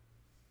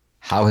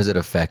 How has it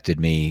affected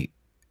me?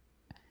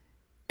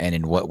 And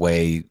in what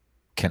way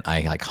can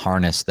I like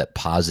harness that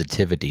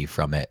positivity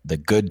from it, the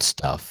good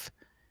stuff,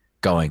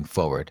 going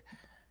forward.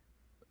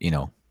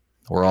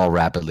 We're all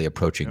rapidly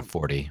approaching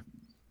 40,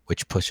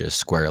 which pushes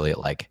squarely at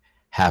like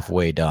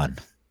halfway done,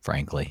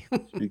 frankly.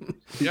 Speak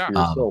Yeah. for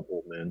yourself,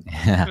 old man.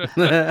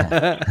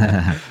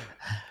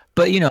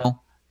 But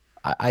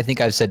I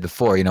think I've said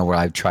before, where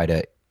I've tried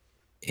to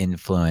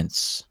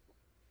influence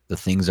the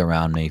things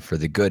around me for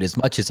the good as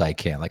much as I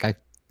can. Like I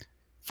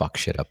fuck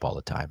shit up all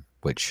the time,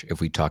 which if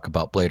we talk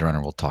about Blade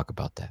Runner, we'll talk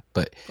about that.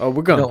 But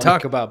we're going to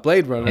talk about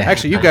Blade Runner. Yeah.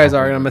 Actually, you guys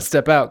are. And I'm going to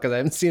step out because I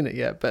haven't seen it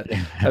yet. But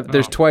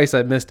there's twice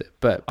I missed it.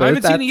 But I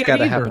haven't that's seen it yet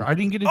gotta either. happen. I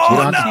didn't get a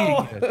chance to see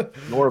it yet.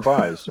 Nor have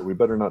I, so we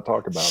better not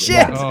talk about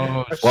Shit. it.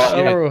 Oh, Well,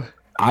 shit. Oh,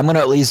 I'm going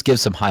to at least give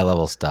some high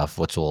level stuff,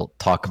 which we'll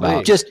talk about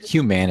Please. just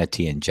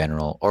humanity in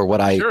general, or what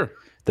Sure.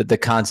 the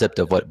concept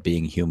of what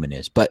being human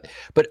is. But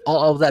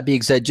all of that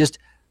being said, just,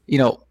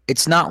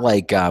 it's not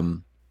like, let's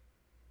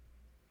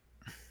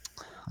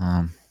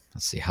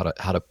see how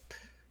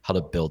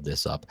to build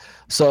this up.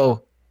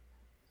 So,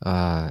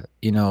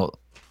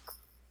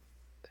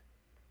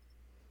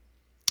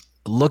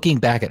 looking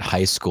back at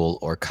high school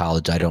or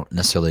college, I don't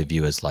necessarily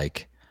view as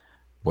like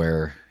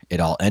where it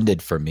all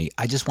ended for me.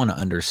 I just want to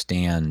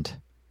understand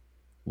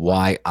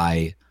why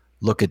I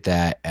look at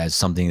that as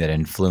something that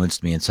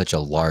influenced me in such a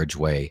large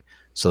way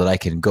so that I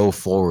can go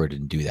forward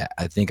and do that.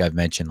 I think I've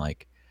mentioned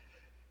like,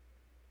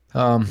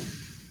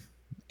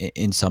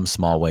 in some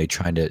small way,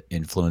 trying to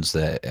influence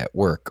that at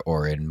work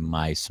or in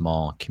my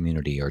small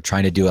community, or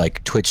trying to do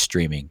like Twitch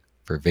streaming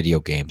for video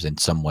games in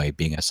some way,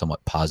 being a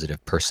somewhat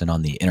positive person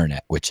on the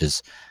internet, which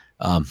is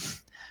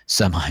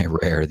semi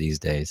rare these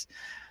days.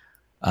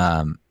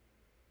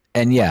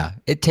 And yeah,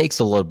 it takes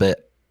a little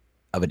bit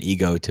of an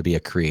ego to be a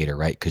creator,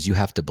 right? Because you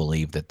have to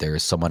believe that there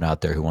is someone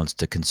out there who wants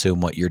to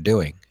consume what you're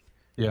doing.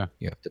 Yeah.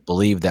 You have to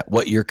believe that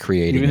what you're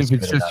creating, Even is if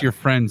it's good just enough. your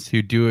friends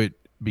who do it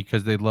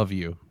because they love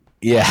you,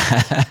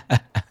 Yeah.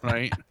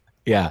 right?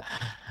 Yeah.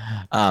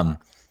 But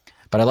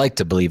I like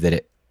to believe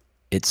that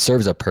it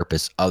serves a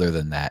purpose other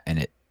than that. And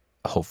it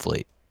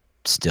hopefully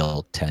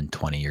still 10,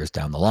 20 years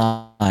down the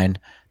line,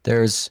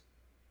 there's,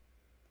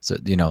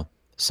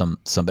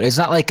 somebody, it's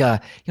not like,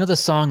 the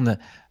song,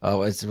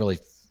 it's a really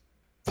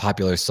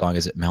popular song.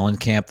 Is it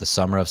Mellencamp, The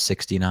Summer of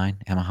 '69?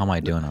 How am I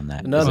doing on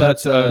that? no, Is it-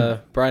 that's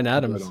Brian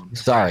Adams.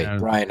 sorry, Brian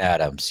Adams. Brian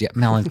Adams. Yeah.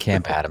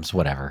 Mellencamp Adams,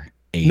 whatever.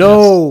 80s.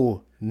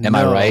 No. Am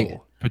I right?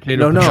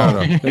 Potato. No,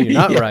 potato. you're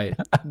not right.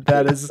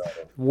 That is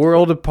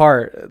world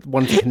apart.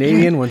 One's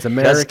Canadian, one's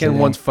American, kidding.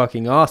 one's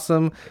fucking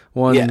awesome,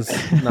 one's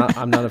not.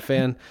 I'm not a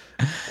fan.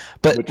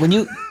 But when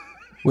you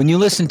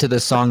listen to the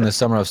song "The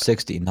Summer of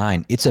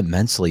 '69," it's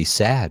immensely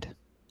sad.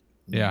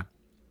 Yeah.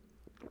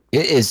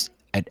 It is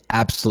an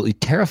absolutely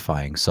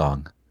terrifying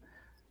song.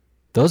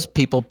 Those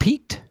people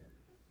peaked.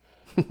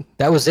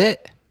 That was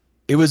it.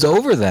 It was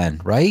over then,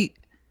 right?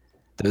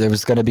 There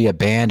was going to be a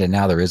band, and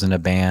now there isn't a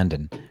band,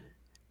 and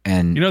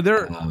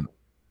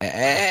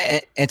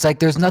it's like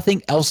there's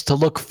nothing else to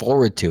look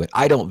forward to. And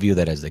I don't view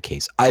that as the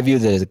case. I view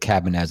the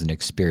cabin as an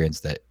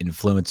experience that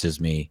influences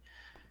me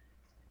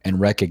and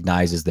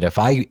recognizes that if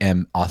I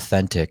am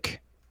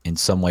authentic in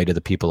some way to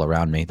the people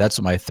around me, that's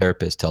what my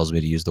therapist tells me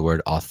to use the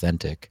word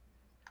authentic,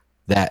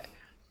 that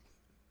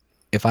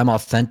if I'm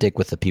authentic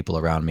with the people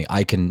around me,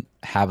 I can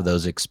have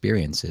those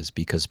experiences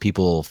because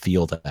people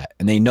feel that.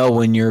 And they know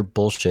when you're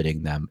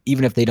bullshitting them,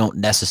 even if they don't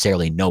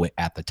necessarily know it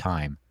at the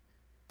time,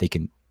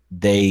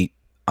 they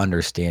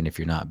understand if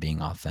you're not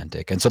being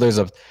authentic. And so there's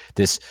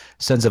this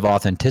sense of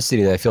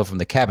authenticity that I feel from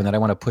the cabin that I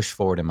want to push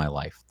forward in my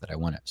life, that I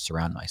want to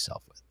surround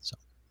myself with. So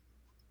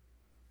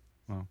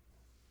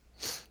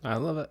I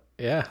love it.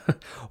 Yeah.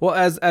 Well,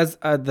 as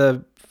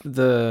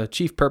the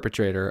chief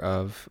perpetrator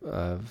of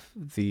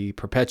the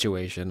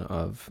perpetuation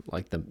of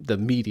like the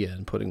media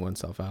and putting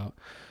oneself out.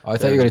 I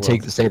thought you were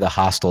going to say the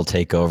hostile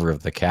takeover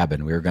of the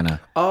cabin. We were going to,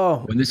 Oh,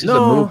 when this is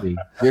no. a movie,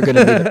 you're going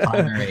to be the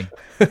primary.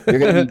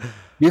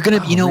 You're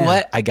going to, you know man.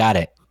 what? I got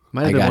it.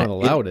 Might I have been got one of it.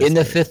 the loudest. In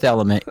The Fifth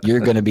Element, you're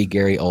going to be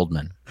Gary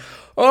Oldman.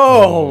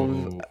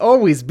 Oh,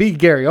 always be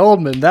Gary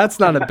Oldman. That's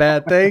not a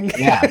bad thing.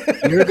 Yeah,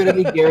 you're going to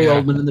be Gary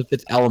Oldman in The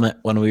Fifth Element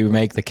when we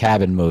make the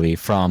cabin movie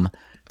from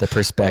the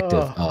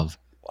perspective of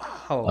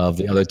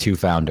the other two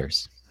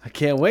founders. I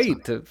can't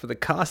wait for the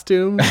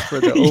costumes, for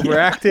the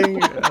overacting.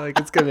 Like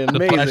it's gonna be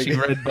The amazing. flashing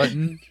red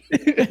button.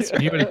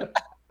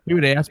 He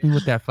would ask me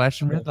what that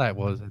flashing red light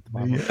was at the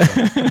bottom.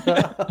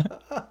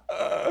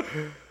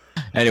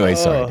 Anyway,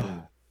 sorry.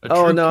 A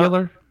true no.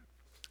 killer.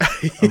 A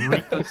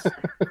ruthless.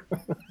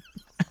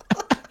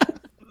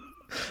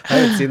 I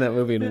haven't seen that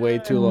movie in way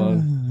too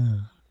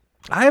long.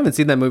 I haven't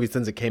seen that movie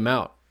since it came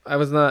out. I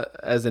was not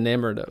as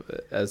enamored of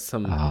it as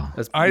some.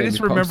 As I maybe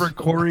just remember Pumps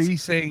Corey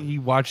was. saying he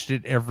watched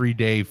it every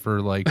day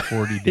for like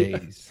 40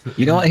 days.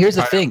 You know what? Here's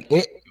the thing.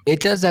 It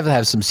does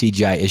have some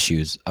CGI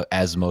issues,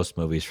 as most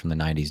movies from the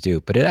 90s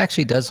do, but it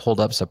actually does hold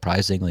up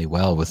surprisingly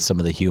well with some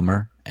of the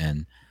humor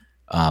and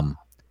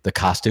the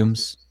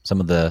costumes,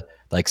 some of the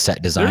like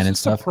set design There's and a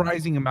stuff.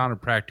 surprising amount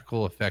of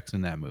practical effects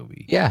in that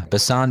movie. Yeah,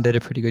 Bassan did a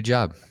pretty good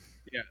job.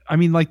 Yeah, I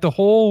mean, like the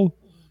whole,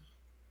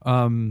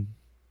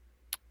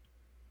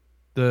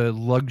 the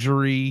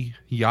luxury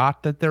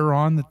yacht that they're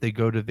on, that they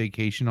go to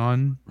vacation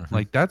on.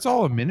 Like that's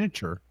all a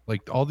miniature.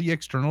 Like all the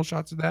external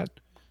shots of that,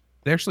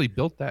 they actually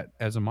built that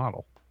as a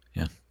model.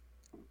 Yeah.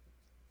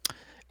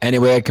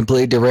 Anyway, I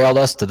completely derailed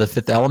us to The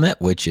Fifth Element,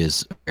 which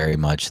is very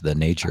much the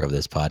nature of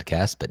this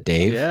podcast. But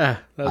Dave, Yeah,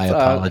 I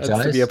apologize.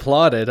 That's to be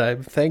applauded. I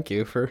thank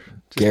you for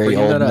just Gary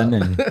bringing that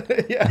Oldman up.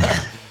 and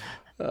Yeah.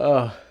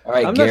 Oh, all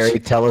right, I'm not Gary, su-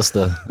 tell us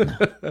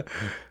the.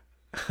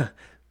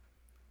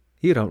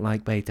 You don't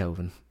like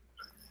Beethoven.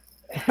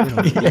 You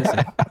don't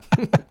listen.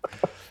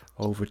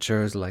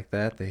 Overtures like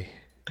that, my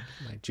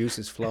juice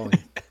is flowing.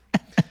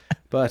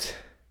 But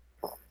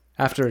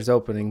after his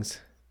openings,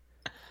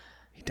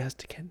 he does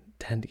tend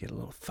to get a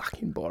little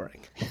fucking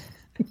boring.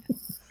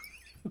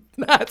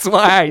 That's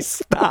why I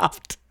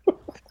stopped.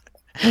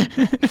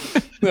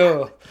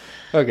 No.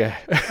 Okay.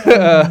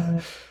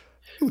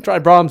 Try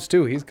Brahms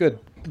too. He's good.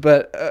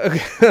 But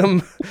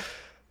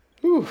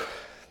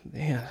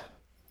man.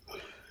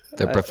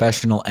 They're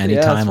professional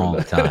anytime, all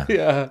the time.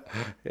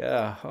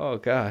 Yeah. Oh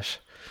gosh.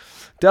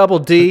 Double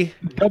D.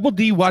 Double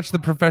D watched The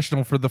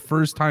Professional for the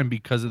first time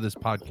because of this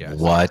podcast.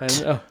 What?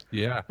 I know.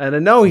 Yeah. And I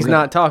know he's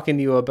not talking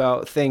to you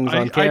about things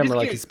I on just camera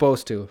like get- he's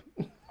supposed to.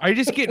 I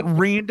just get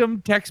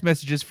random text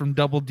messages from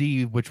Double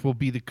D, which will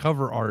be the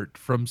cover art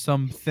from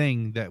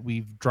something that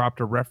we've dropped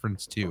a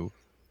reference to.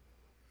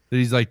 That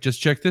he's like,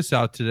 just check this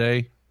out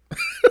today.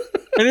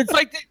 And it's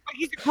like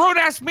he's a grown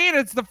ass man.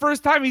 It's the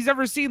first time he's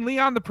ever seen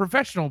Leon the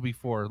Professional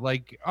before.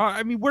 Like,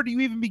 I mean, where do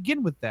you even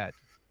begin with that?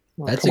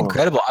 Oh, That's come on.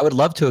 incredible. I would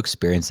love to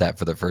experience that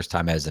for the first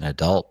time as an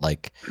adult.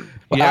 Like,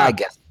 well, Yeah. I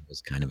guess it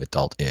was kind of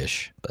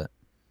adult-ish, but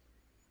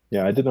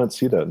Yeah, I did not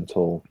see that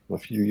until a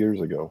few years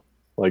ago,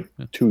 like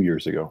 2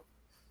 years ago.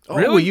 Oh,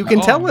 Really? you can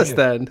Oh, tell us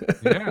man. then.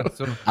 Yeah.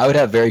 So I would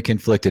have very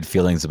conflicted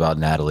feelings about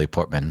Natalie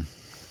Portman.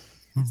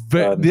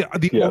 the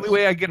yes. only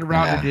way I get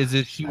around Yeah. it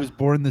is she was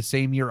born the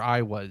same year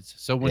I was.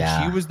 So when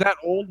Yeah. she was that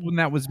old when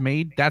that was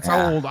made, that's Yeah.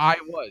 how old I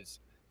was.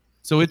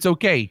 So it's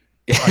okay.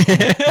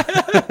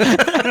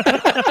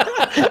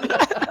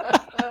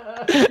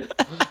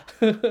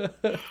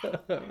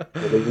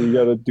 Whatever you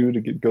got to do to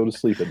go to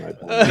sleep at night.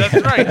 That's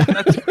right.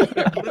 That's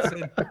right.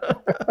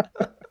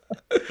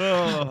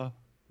 Listen.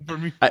 For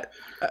me,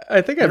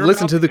 I think I've Your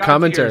listened to mouth the to God's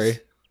commentary. ears.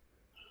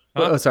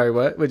 Huh? Oh, sorry.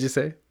 What? What'd you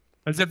say?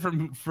 I said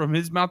from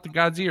his mouth to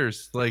God's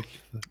ears. Like,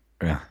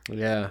 Yeah.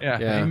 Yeah.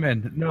 yeah.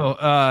 Amen.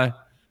 No,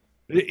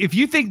 if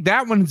you think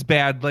that one's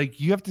bad, like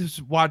you have to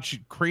watch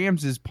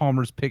Crams's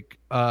Palmer's pick.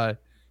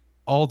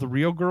 All the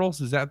Real Girls.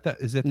 Is that the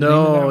name of that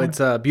No, one? it's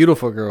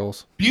Beautiful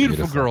Girls.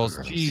 Beautiful Beautiful Girls.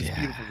 Girls, Jeez, yeah.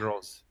 Beautiful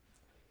Girls.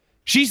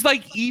 She's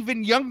like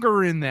even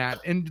younger in that,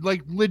 and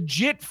like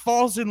legit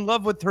falls in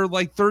love with her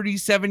like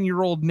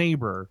 37-year-old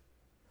neighbor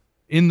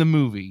in the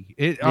movie.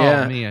 Yeah,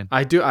 Oh man.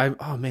 I do.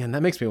 Oh man,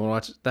 that makes me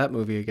want to watch that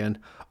movie again.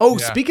 Oh,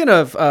 Yeah. speaking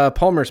of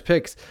Palmer's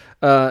picks,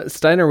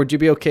 Steiner, would you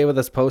be okay with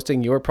us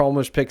posting your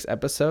Palmer's picks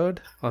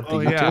episode on the Oh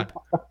yeah.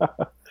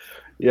 YouTube?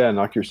 Yeah,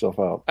 knock yourself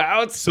out.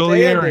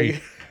 Solieri.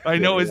 Outstanding. I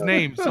know his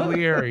name.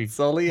 Solieri.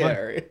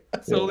 Solieri.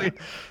 Solieri.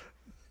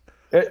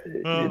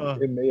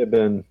 It may have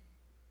been,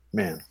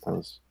 man, that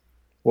was,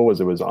 what was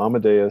it? It was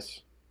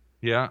Amadeus.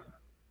 Yeah.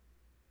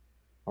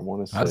 I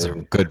want to That's say a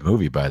good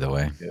movie, by the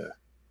way.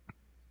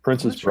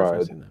 Princess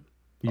Bride.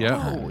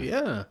 Yeah. Oh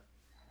yeah.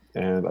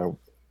 And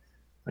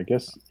I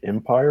guess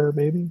Empire,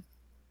 maybe?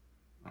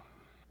 I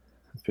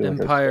feel like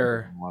I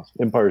Empire.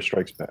 said Empire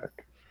Strikes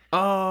Back.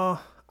 I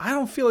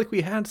don't feel like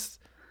we had.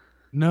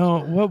 No,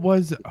 what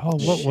was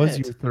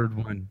Shit. your third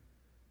one?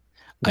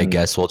 I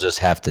guess we'll just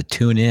have to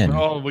tune in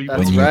Oh, well,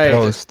 That's when you right.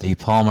 post the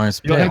Palmer's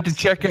you'll have to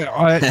picks. check it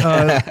on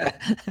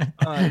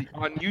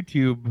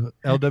YouTube.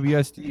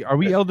 LWSD. Are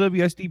we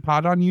LWSD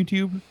Pod on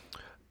YouTube?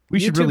 We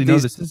should YouTube really know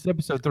these- this. This is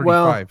episode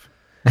Well, 35.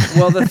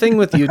 Well, the thing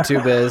with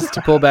YouTube is,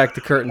 to pull back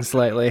the curtain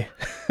slightly,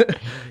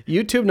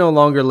 YouTube no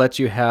longer lets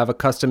you have a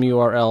custom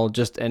URL,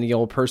 just any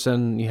old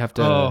person. You have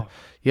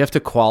to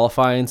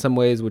qualify in some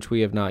ways, which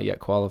we have not yet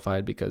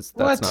qualified because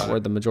that's What? not where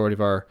the majority of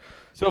our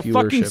So viewership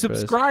fucking is.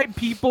 subscribe,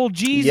 people.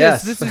 Jesus,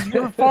 Yes. this is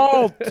your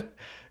fault.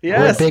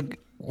 Yes.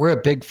 We're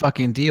a big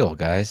fucking deal,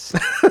 guys.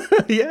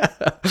 Yeah.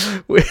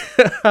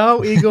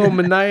 How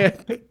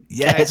egomaniac.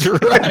 Yeah, that's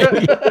right.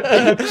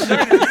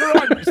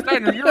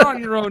 Steiner, you're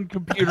on your own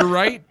computer,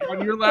 right?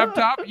 On your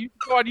laptop. You can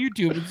go on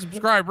YouTube and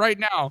subscribe right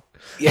now.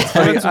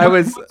 I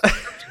was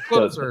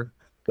Closer.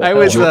 I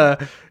was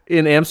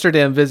in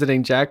Amsterdam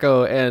visiting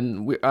Jacko,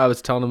 and I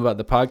was telling him about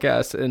the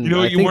podcast, and You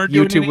know I you think weren't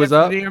doing YouTube in was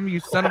up. Amsterdam, you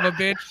son of a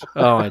bitch.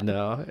 Oh, I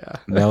know. Yeah.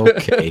 No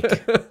cake.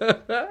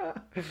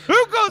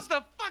 Who goes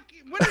to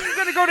fucking? When are you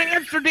gonna go to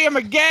Amsterdam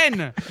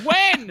again?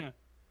 When?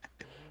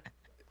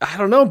 I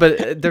don't know,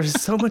 but there's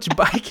so much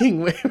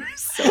biking. We were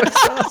so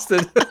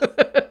exhausted. You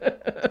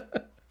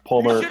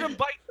Palmer, should have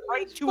biked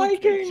right to a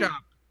cake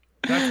shop.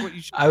 That's what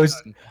you should.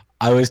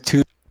 I was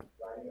too.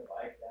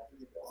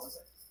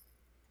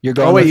 You're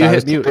going. Oh, wait, with you I hit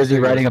was too mute. busy There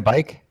you go. riding a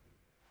bike.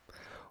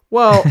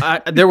 Well,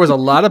 there was a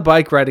lot of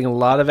bike riding, a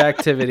lot of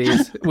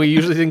activities. We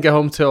usually didn't get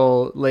home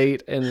till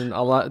late, and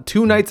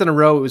 2 nights in a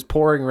row it was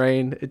pouring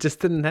rain. It just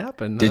didn't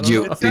happen. Did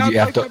you It sounds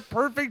have like to? the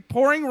perfect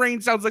pouring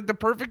rain sounds like the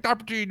perfect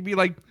opportunity to be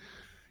like,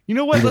 you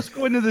know what? Let's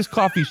go into this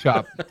coffee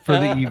shop for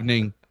the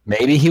evening.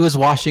 Maybe he was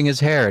washing his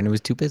hair and he was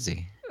too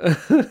busy.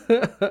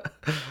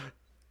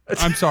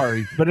 I'm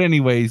sorry, but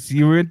anyways,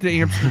 you went to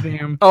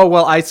Amsterdam. Oh,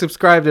 well, I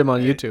subscribed him on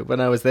YouTube when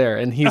I was there,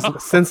 and he's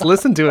since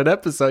listened to an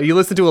episode. He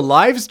listened to a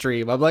live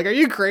stream. I'm like, are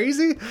you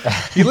crazy?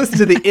 You listened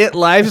to the It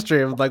live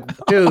stream. I'm like,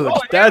 dude,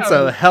 that's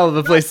a hell of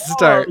a place to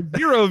start.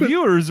 0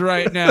 viewers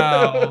right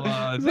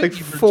now. It's Thank like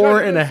you for 4.5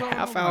 joining us on the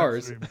live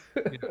hours. stream.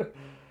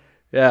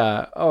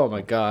 Yeah. Oh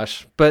my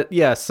gosh. But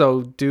yeah,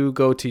 so do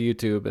go to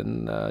YouTube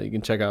and you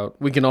can check out.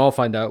 We can all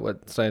find out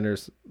what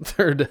Steiner's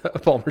third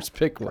Palmer's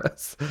pick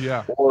was.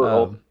 Yeah.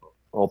 Or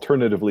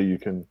alternatively, you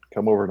can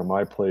come over to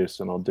my place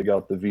and I'll dig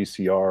out the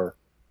VCR.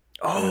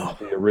 Oh,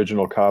 The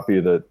original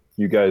copy that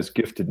you guys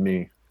gifted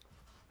me,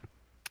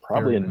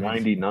 probably in Very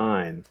nice.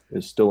 '99,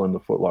 is still in the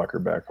Foot Locker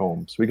back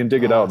home. So we can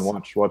dig it out and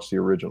watch the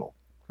original.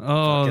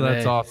 Oh, Fucking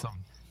that's A. awesome.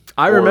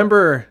 I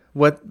remember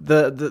what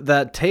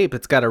that tape.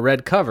 It's got a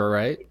red cover,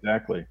 right?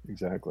 Exactly.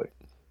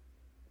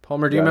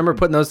 Palmer, do you Yeah, remember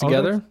putting those Oh,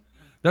 together?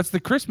 That's the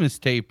Christmas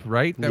tape,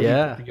 right? That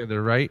Yeah. we put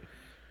together, right?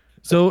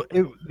 So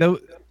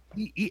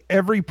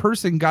every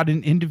person got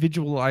an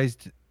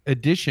individualized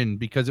edition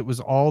because it was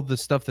all the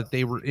stuff that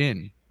they were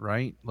in,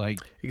 right? Like,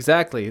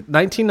 Exactly.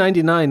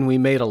 1999, we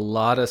made a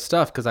lot of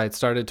stuff because I had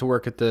started to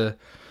work at the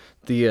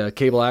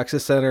Cable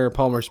Access Center.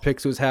 Palmer's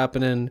Picks was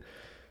happening.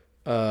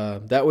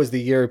 That was the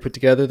year we put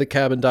together the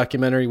Cabin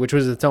documentary, which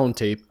was its own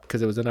tape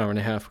because it was an hour and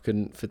a half. We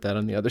couldn't fit that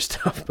on the other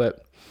stuff.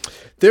 But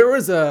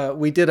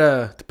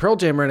the Pearl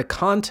Jam ran a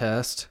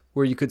contest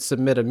where you could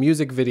submit a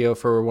music video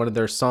for one of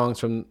their songs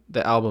from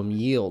the album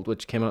Yield,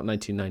 which came out in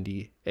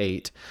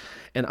 1998.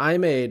 And I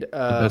made the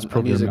best a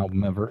program music.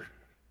 album ever.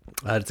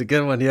 It's a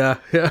good one, yeah.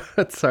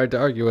 It's hard to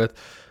argue with.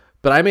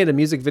 But I made a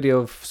music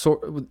video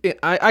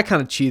I kind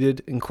of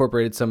cheated,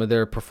 incorporated some of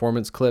their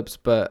performance clips,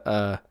 but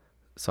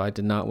so I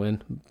did not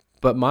win.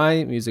 But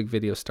my music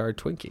video starred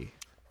Twinkie.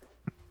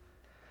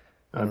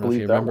 I don't know if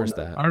he remembers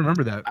that. I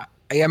remember that.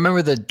 I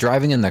remember the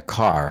driving in the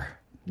car.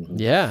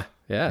 Yeah.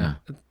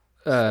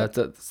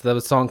 That was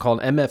a song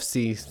called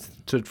MFC,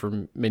 stood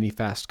for Mini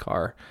Fast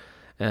Car.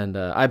 And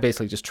I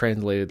basically just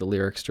translated the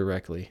lyrics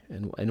directly.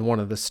 And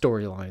one of the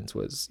storylines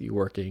was you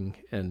working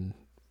and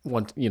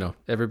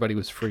everybody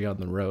was free on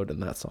the road in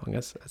that song,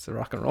 as the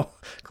rock and roll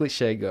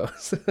cliche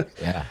goes.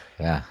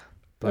 Yeah.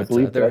 I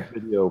believe that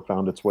video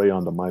found its way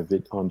onto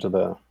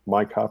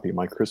my copy,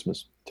 my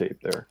Christmas tape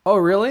there. Oh,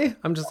 really?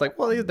 I'm just like,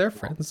 well, they're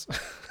friends.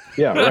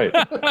 Yeah,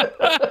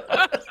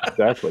 right.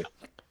 Exactly.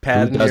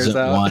 Patting yours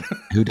out.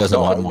 Who doesn't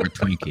want more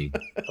Twinkie?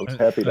 I was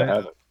happy to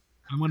have it.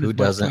 I want Who as much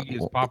doesn't-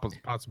 Twinkie as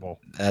possible.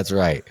 That's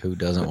right. Who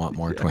doesn't want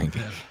more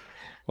Twinkie?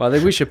 Well, I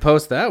think we should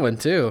post that one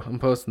too. I'm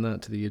posting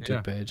that to the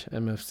YouTube page,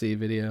 MFC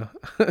video.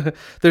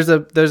 There's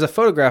a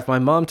photograph my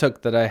mom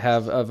took that I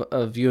have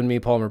of you and me,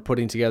 Palmer,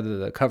 putting together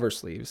the cover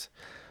sleeves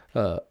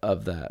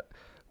of that,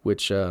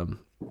 which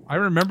I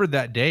remember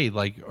that day,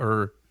 like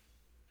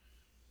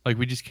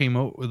we just came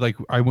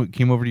over,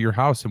 came over to your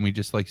house and we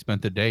just like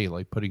spent the day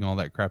like putting all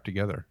that crap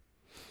together.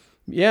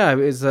 yeah, it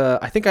was.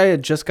 I think I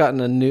had just gotten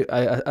a new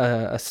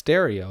a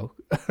stereo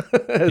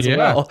as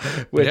well,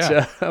 which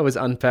I was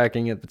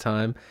unpacking at the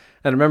time.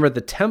 And I remember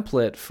the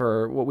template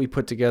for what we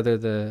put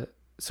together.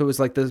 So it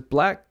was like those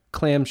black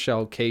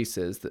clamshell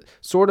cases that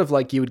sort of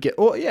like you would get.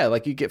 Oh yeah,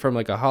 like you get from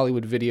like a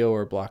Hollywood Video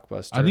or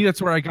Blockbuster. I think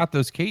that's where I got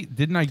those cases.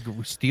 Didn't I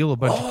steal a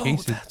bunch of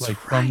cases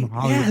from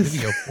Hollywood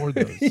Video for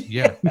those?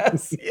 Yeah.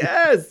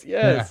 yes.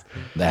 Yeah.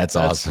 That's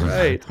awesome.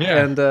 Right.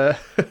 Yeah. And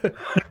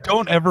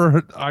Don't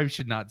ever. I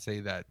should not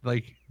say that.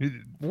 Like,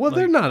 well,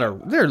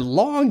 they're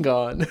long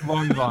gone.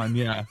 long gone.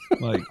 Yeah.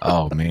 Like,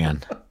 Oh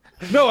man.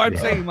 no, I'm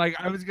saying like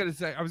I was gonna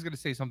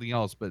say something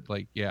else, but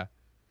like, yeah,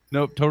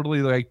 nope,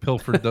 totally like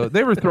pilfered those.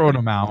 They were throwing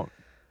them out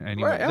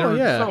anyway. Right. There Oh, were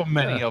yeah. so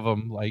many of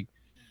them. Like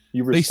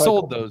You they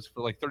sold recycled. those for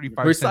like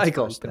 35 cents. per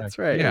Recycled. stack. That's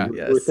right. Yeah, You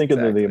Yes, were thinking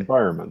of the exactly.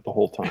 environment the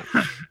whole time.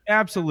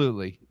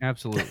 absolutely.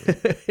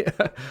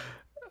 Yeah.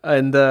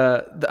 And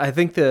I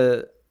think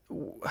the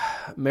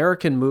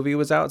American movie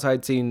was out, so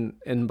I'd seen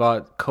and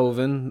bought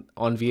Coven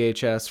on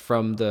VHS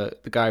from the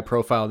guy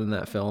profiled in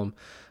that film,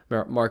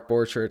 Mark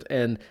Borchardt.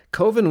 And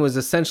Coven was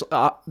essentially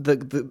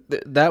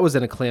that was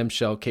in a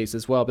clamshell case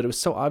as well, but it was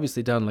so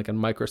obviously done like on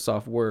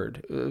Microsoft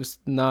Word. It was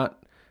not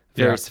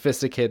very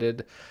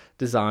sophisticated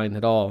design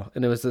at all,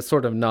 and it was a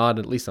sort of nod,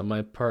 at least on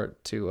my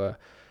part, to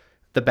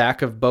the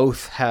back of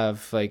both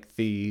have like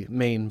the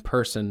main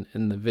person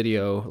in the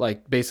video,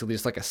 like basically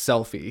just like a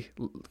selfie,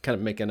 kind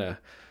of making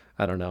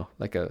I don't know,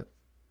 like a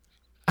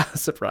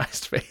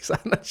surprised face. I'm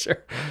not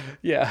sure.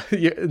 Yeah.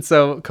 And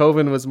so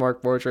Coven was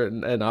Mark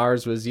Borchardt and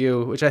ours was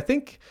you, which I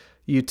think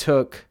you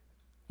took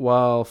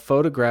while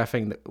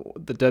photographing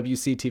the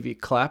WCTV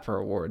Clapper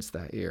Awards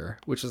that year,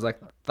 which is like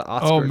the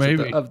Oscars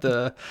maybe. of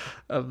the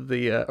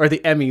or the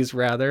Emmys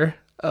rather.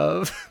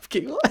 of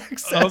cable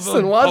access Of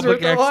in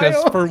Wadsworth, public access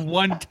Ohio. for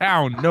one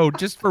town. No,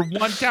 just for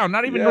one town.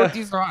 Not even Yeah.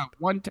 Northeast Ohio.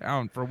 One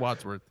town for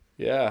Wadsworth.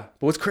 Yeah.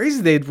 But what's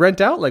crazy, they'd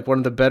rent out like one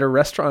of the better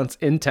restaurants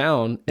in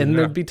town, and Yeah.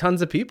 there'd be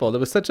tons of people. There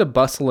was such a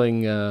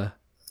bustling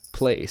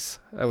place.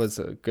 That was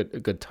a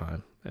good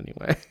time.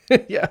 Anyway,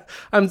 yeah,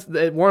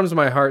 it warms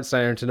my heart,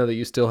 Steiner, to know that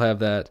you still have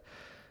that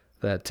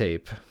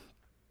tape.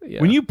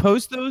 Yeah. When you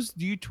post those,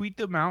 do you tweet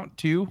them out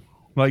too?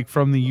 Like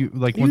from the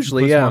like once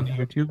Usually, you post yeah.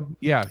 them on YouTube?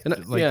 Yeah.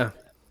 And, like, yeah.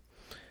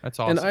 That's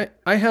awesome. And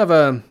I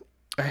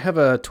have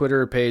a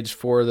Twitter page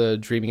for the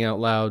Dreaming Out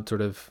Loud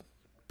sort of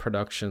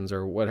productions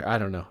or what, I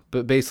don't know,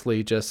 but basically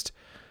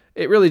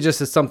it really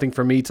just is something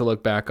for me to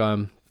look back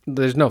on.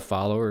 There's no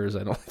followers,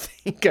 I don't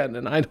think,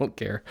 and I don't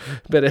care,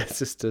 but it's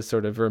just to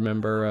sort of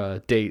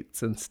remember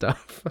dates and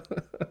stuff.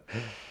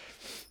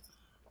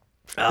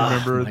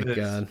 Remember my this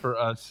God. for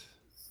us.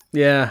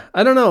 Yeah,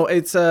 I don't know.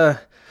 It's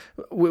the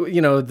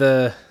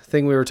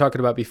thing we were talking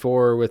about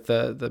before with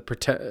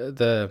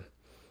the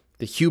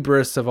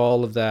hubris of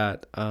all of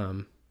that.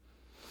 I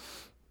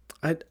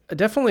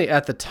definitely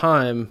at the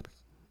time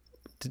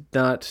did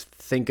not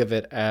think of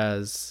it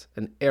as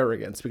an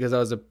arrogance, because I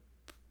was a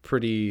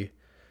pretty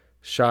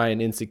shy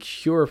and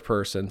insecure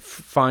person,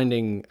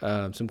 finding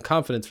some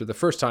confidence for the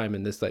first time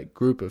in this like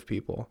group of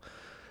people.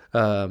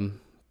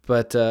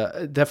 But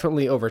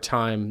definitely over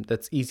time,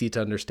 that's easy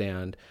to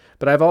understand.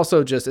 But I've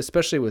also just,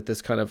 especially with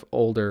this kind of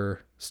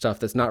older stuff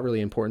that's not really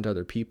important to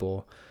other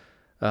people,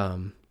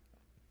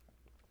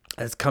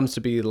 as comes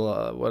to be a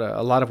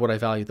lot of what I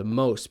value the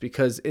most,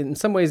 because in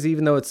some ways,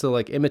 even though it's so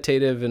like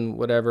imitative and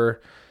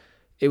whatever,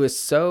 it was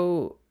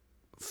so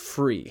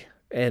free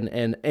and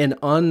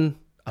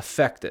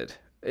unaffected.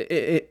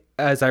 It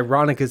as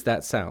ironic as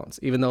that sounds,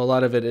 even though a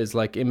lot of it is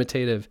like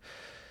imitative,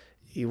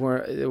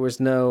 there was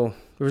no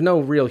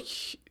real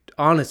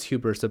honest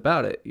hubris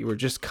about it. You were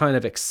just kind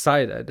of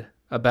excited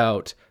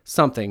about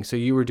something, so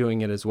you were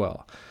doing it as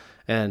well,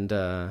 and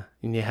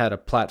you had a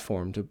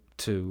platform to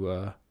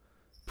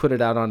put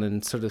it out on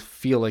and sort of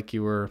feel like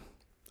you were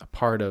a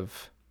part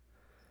of.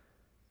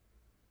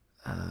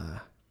 I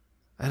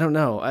don't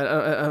know. I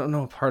don't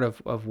know a part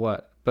of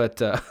what.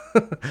 But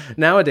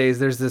nowadays,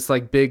 there's this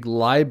like big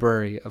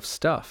library of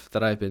stuff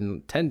that I've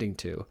been tending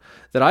to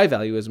that I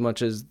value as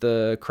much as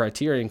the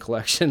Criterion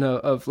collection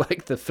of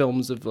like the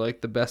films of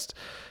like the best,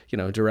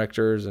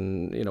 directors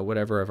and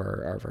whatever of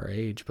our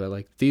age. But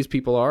like these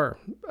people are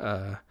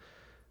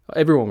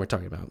everyone we're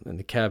talking about, and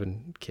the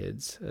Cabin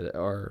Kids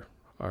are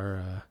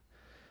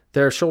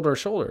they're shoulder to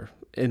shoulder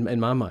in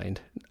my mind.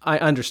 I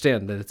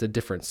understand that it's a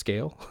different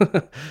scale,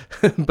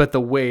 but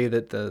the way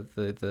that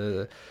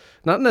the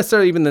not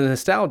necessarily even the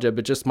nostalgia,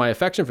 but just my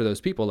affection for those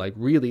people, like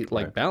really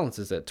like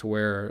balances it to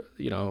where,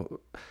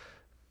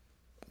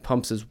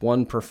 Pumps'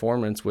 one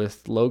performance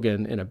with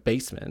Logan in a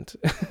basement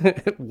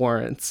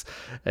warrants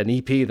an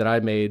EP that I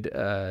made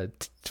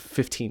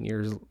 15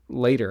 years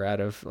later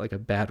out of like a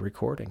bad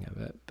recording of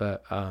it.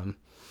 But I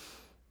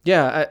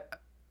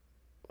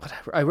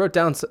wrote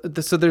down, so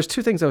there's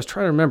two things I was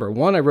trying to remember.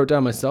 One I wrote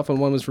down myself, and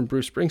one was from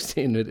Bruce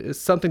Springsteen. It is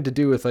something to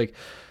do with like,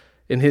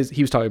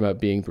 he was talking about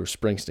being Bruce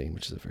Springsteen,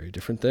 which is a very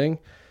different thing.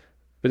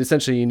 But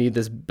essentially you need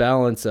this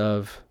balance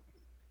of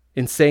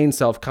insane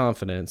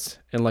self-confidence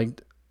and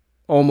like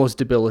almost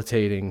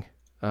debilitating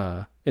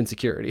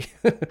insecurity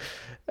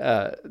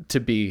to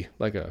be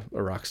like a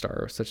rock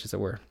star, or such as it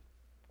were.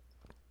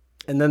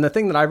 And then the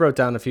thing that I wrote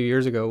down a few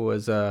years ago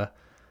was that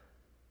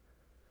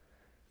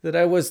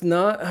I was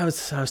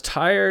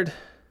tired.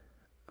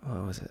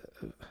 What was it?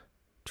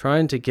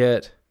 Trying to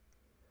get,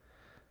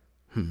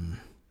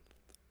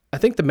 I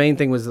think the main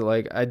thing was that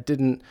like I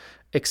didn't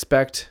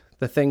expect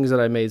the things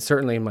that I made,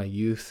 certainly in my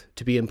youth,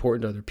 to be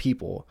important to other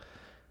people,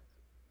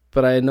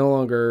 but I no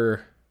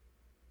longer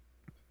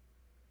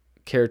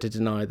care to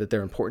deny that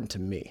they're important to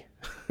me.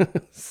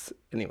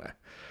 Anyway,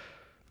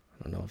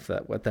 I don't know if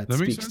what that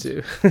speaks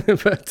to,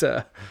 but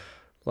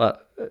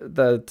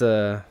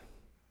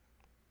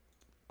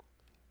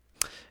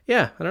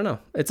yeah, I don't know.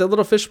 It's a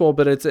little fishbowl,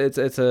 but it's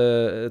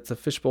a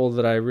fishbowl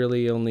that I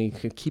really only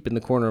can keep in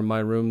the corner of my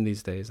room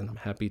these days, and I'm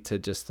happy to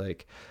just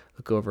like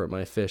look over at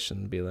my fish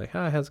and be like,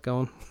 "Hi, how's it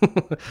going?"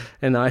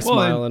 And I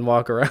smile and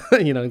walk around,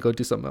 and go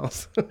do something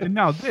else. And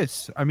now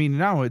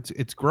now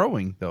it's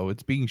growing though.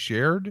 It's being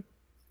shared.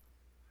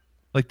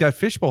 Like that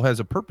fishbowl has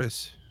a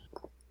purpose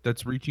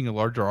that's reaching a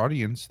larger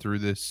audience through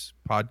this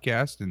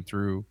podcast and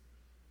through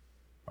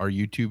our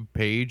YouTube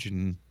page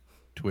and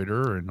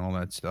Twitter and all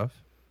that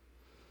stuff.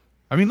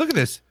 I mean, look at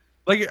this.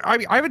 Like, I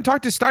haven't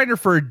talked to Steiner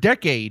for a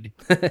decade.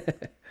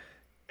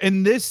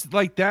 And this,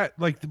 like that,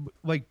 like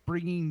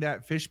bringing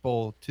that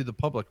fishbowl to the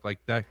public, like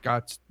that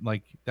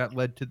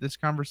led to this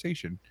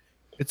conversation.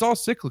 It's all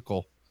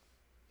cyclical.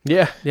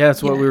 Yeah.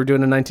 That's what we were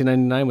doing in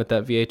 1999 with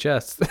that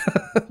VHS.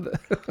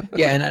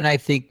 Yeah, and I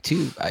think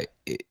too,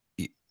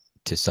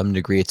 to some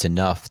degree, it's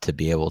enough to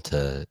be able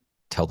to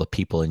tell the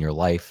people in your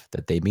life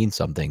that they mean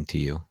something to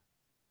you,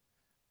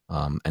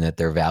 and that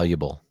they're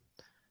valuable.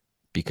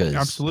 Because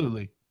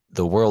absolutely,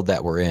 the world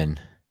that we're in,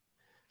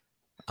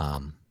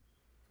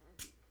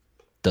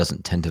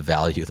 doesn't tend to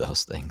value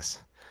those things.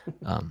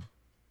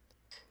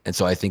 And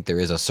so I think there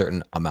is a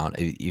certain amount,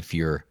 if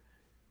you're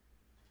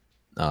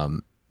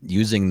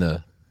using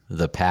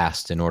the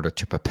past in order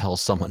to propel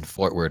someone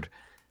forward,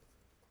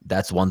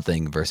 that's one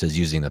thing versus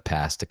using the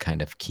past to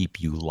kind of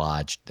keep you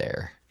lodged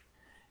there.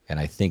 And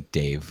I think,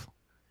 Dave,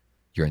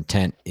 your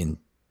intent in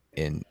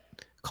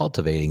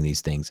cultivating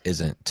these things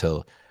isn't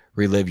to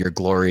relive your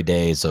glory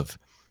days of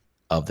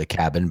the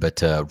cabin, but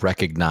to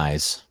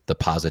recognize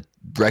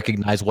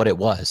recognize what it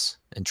was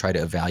and try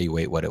to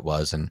evaluate what it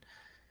was. And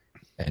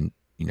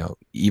you know,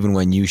 even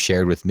when you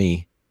shared with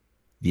me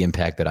the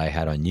impact that I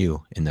had on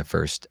you in the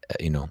first,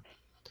 in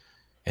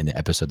the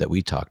episode that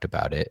we talked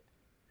about it,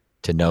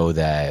 to know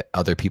that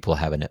other people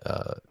have an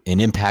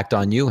impact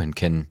on you and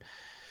can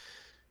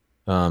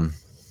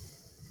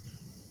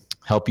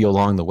help you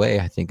along the way,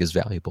 I think is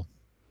valuable.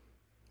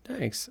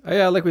 Thanks.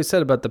 Yeah, like we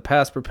said about the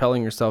past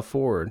propelling yourself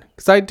forward,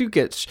 because I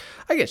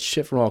get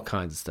shit from all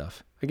kinds of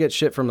stuff. I get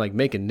shit from like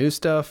making new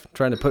stuff,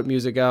 trying to put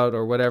music out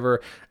or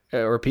whatever,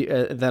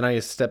 then I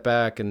step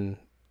back and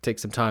take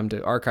some time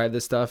to archive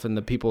this stuff, and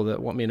the people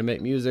that want me to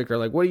make music are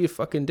like, "What are you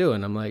fucking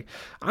doing?" I'm like,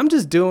 "I'm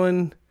just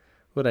doing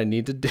what I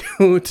need to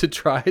do to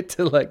try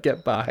to like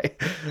get by."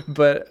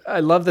 But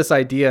I love this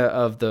idea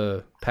of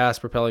the past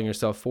propelling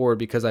yourself forward,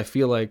 because I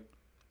feel like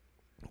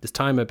this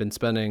time I've been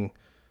spending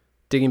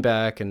digging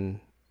back and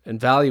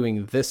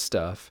valuing this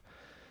stuff,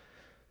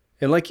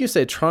 and like you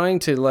said, trying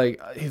to like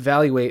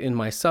evaluate in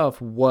myself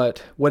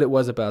what it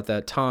was about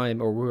that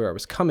time or where I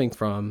was coming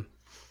from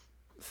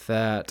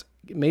that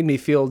made me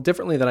feel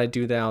differently than I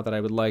do now, that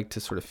I would like to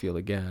sort of feel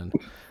again.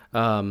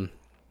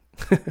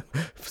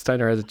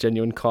 Steiner has a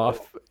genuine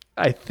cough,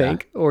 I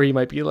think, or he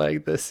might be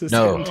like, "This is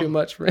getting too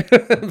much for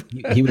him."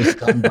 He was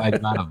stunned by the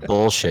amount of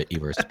bullshit you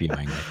were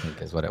spewing, I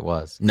think is what it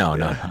was. No.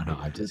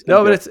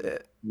 But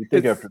you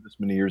think after this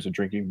many years of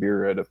drinking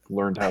beer, I'd have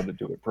learned how to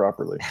do it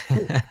properly.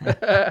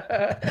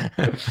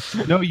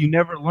 No, you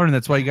never learn.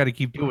 That's why you got to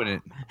keep doing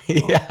it.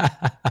 Yeah.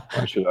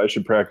 I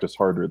should practice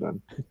harder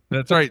then.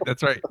 That's right.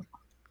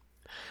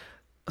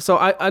 So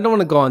I don't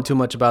want to go on too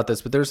much about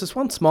this, but there's this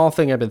one small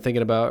thing I've been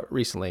thinking about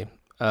recently.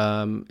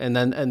 And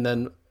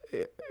then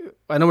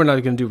I know we're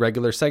not going to do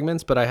regular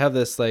segments, but I have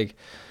this, like,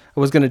 I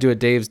was going to do a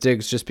Dave's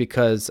Digs just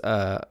because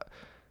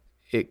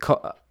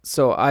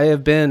so I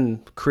have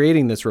been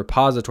creating this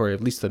repository,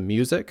 at least the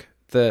music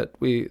that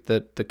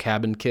the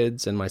Cabin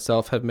Kids and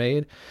myself have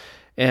made.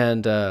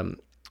 And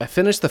I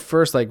finished the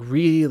first like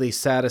really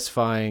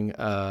satisfying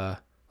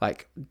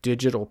like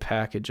digital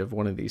package of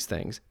one of these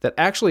things that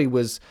actually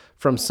was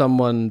from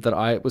someone that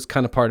I was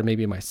kind of part of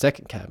maybe my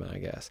second cabin, I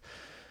guess.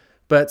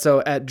 But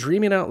so at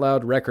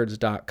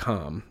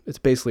dreamingoutloudrecords.com, it's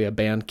basically a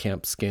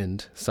Bandcamp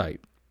skinned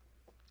site.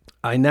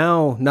 I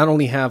now not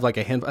only have like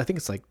a handful, I think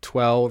it's like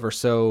 12 or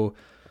so,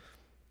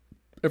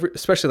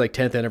 especially like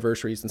 10th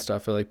anniversaries and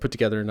stuff. I like put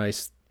together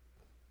nice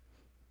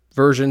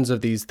versions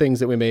of these things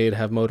that we made,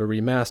 have Moto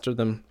remaster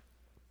them.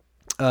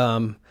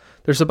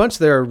 There's a bunch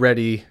there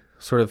ready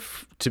sort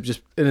of to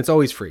just, and it's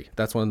always free.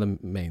 That's one of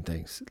the main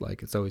things.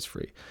 Like, it's always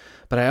free.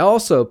 But I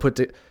also put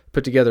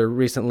together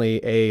recently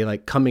a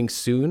like coming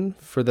soon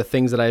for the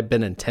things that I've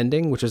been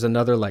intending, which is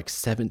another like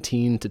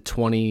 17 to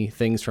 20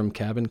 things from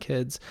Cabin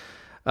Kids.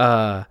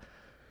 That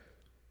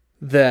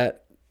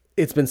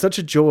it's been such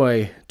a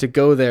joy to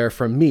go there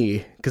from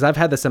me, because I've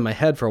had this in my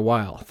head for a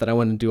while that I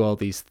want to do all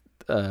these,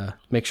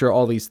 make sure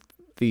all these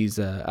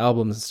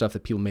albums and stuff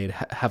that people made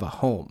have a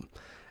home.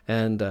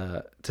 And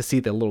to see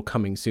the little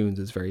coming soons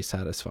is very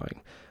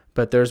satisfying.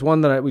 But there's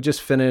one that we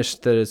just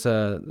finished that is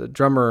the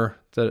drummer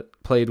that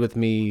played with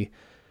me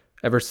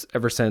ever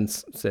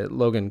since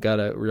Logan got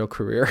a real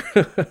career.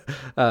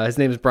 His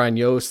name is Brian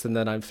Yost, and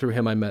then through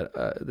him I met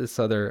this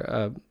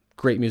other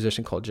great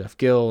musician called Jeff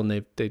Gill, and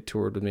they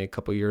toured with me a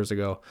couple years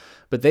ago.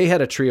 But they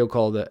had a trio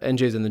called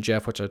NJ's and the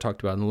Jeff, which I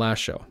talked about in the last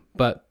show.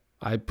 But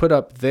I put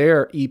up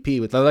their EP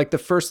with like the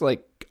first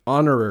like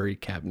honorary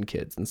Cabin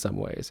Kids in some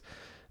ways,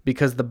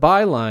 because the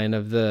byline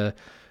of the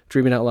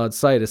Dreaming Out Loud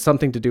site is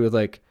something to do with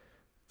like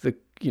the,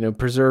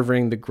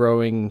 preserving the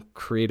growing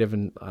creative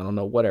and I don't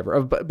know, whatever.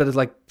 But it's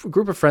like a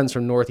group of friends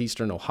from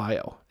Northeastern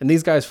Ohio. And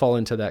these guys fall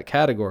into that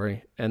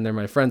category, and they're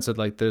my friends. So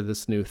like they're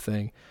this new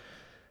thing,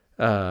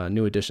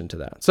 new addition to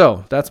that.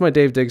 So that's my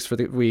Dave Diggs for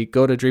the week.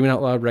 Go to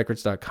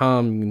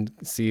dreamingoutloudrecords.com. You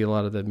can see a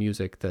lot of the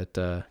music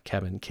that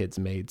Cabin Kids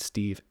made,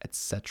 Steve,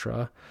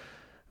 etc.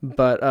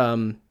 But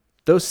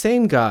those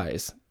same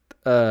guys,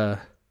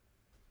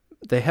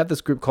 they had this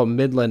group called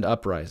Midland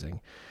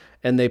Uprising,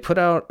 and they put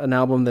out an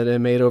album that they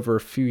made over a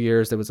few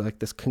years that was like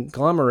this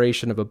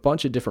conglomeration of a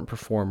bunch of different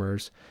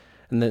performers.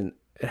 And then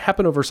it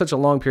happened over such a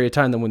long period of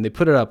time that when they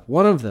put it up,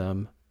 one of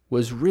them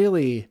was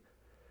really,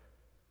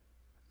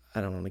 I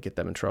don't want to get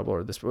them in trouble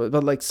or this,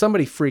 but like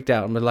somebody freaked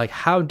out and was like,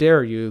 "How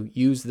dare you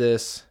use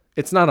this?"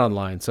 It's not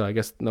online, so I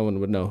guess no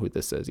one would know who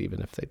this is,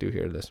 even if they do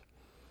hear this.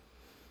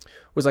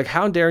 Was like,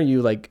 "How dare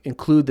you like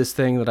include this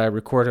thing that I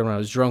recorded when I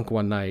was drunk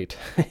one night?"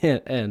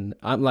 And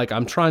I'm like,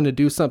 "I'm trying to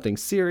do something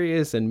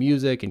serious and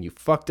music, and you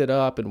fucked it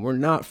up, and we're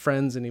not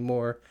friends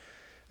anymore,"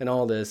 and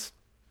all this.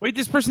 Wait,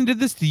 this person did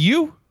this to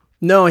you?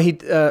 No,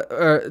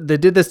 they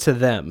did this to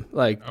them,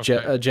 like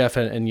Okay. Jeff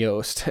and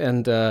Yost,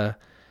 and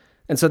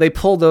so they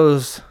pulled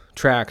those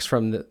tracks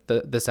from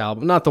this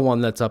album, not the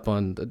one that's up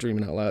on the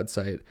Dreaming Out Loud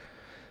site,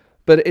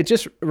 but it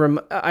just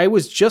I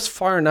was just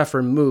far enough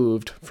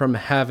removed from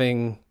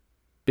having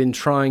been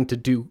trying to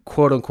do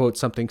quote unquote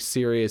something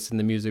serious in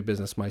the music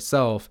business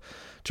myself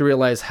to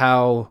realize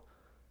how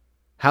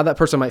that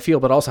person might feel,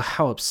 but also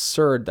how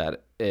absurd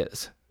that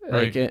is.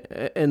 Right.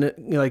 Like, and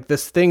like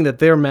this thing that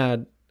they're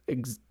mad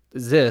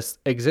exists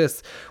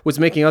was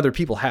making other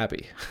people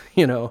happy,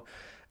 you know.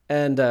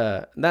 And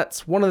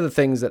that's one of the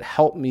things that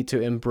helped me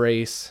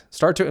to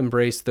start to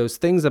embrace those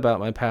things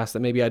about my past that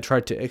maybe I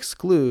tried to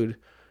exclude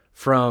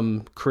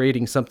from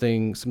creating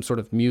some sort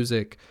of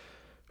music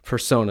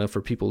persona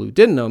for people who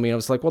didn't know me. I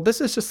was like, well,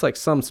 this is just like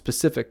some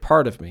specific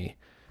part of me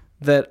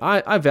that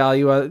I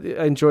value.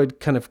 I enjoyed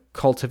kind of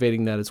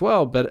cultivating that as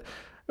well. But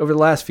over the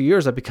last few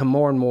years, I've become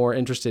more and more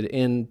interested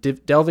in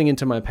delving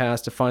into my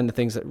past to find the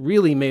things that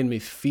really made me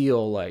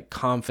feel like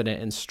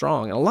confident and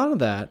strong. And a lot of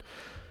that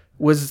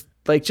was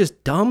like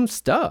just dumb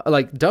stuff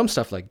like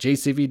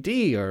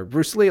JCVD or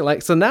Bruce Lee.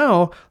 Like, so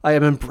now I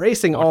am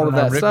embracing all of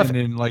that stuff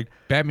in like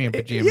Batman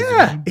pajamas.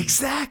 Yeah,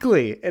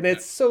 exactly. And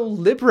it's so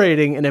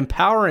liberating and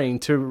empowering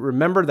to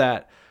remember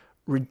that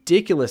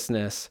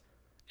ridiculousness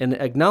and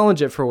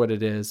acknowledge it for what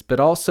it is, but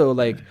also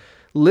like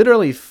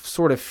literally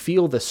sort of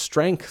feel the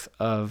strength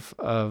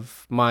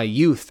of my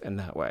youth in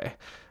that way.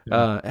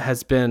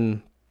 Has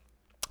been,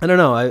 I don't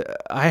know.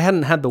 I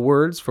hadn't had the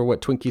words for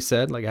what Twinkie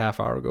said like a half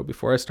hour ago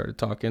before I started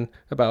talking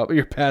about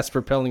your past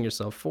propelling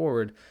yourself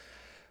forward.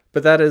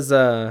 But that is,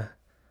 that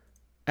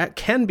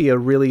can be a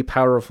really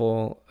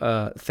powerful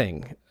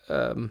thing.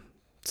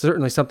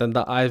 Certainly something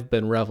that I've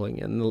been reveling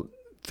in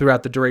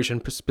throughout the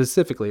duration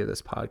specifically of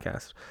this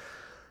podcast.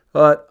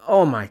 But,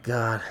 oh my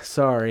God,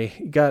 sorry.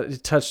 You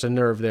touched a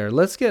nerve there.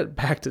 Let's get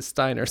back to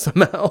Steiner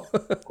somehow.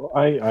 Well,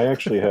 I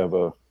actually have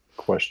a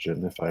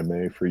question, if I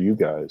may, for you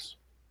guys.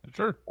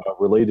 Sure.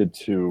 Related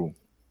to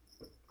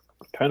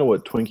kind of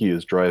what Twinkie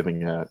is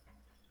driving at,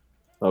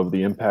 of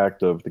the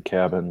impact of the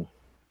cabin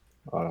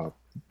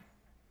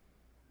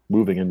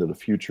moving into the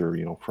future,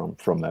 you know,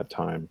 from that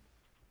time.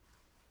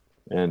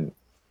 And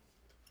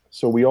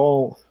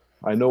so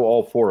I know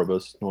all four of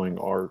us, knowing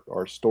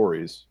our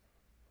stories,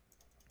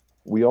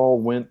 we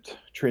all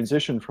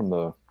transitioned from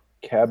the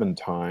cabin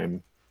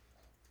time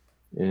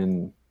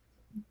in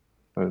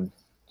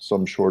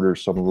some shorter,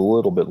 some a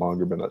little bit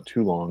longer, but not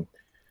too long.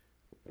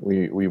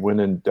 We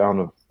went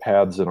down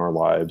paths in our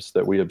lives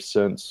that we have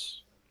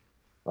since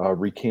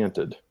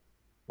recanted,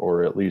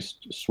 or at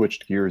least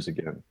switched gears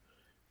again.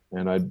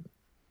 And I'd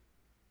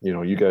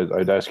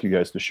ask you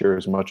guys to share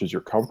as much as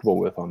you're comfortable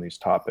with on these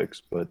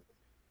topics. But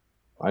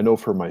I know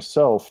for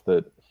myself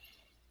that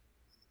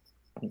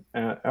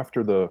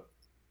after the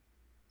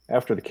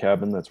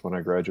cabin, that's when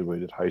I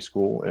graduated high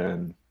school,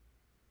 and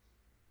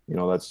you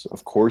know, that's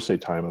of course a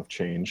time of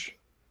change.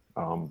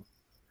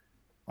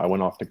 I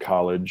went off to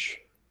college.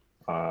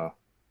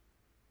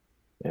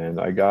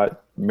 And I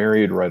got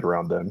married right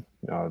around then,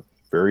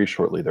 very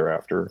shortly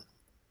thereafter,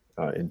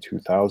 in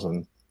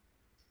 2000.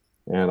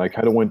 And I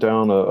kind of went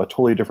down a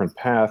totally different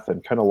path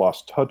and kind of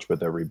lost touch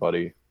with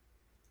everybody.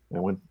 And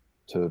I went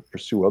to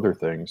pursue other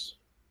things.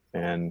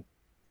 And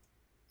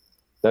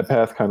that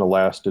path kind of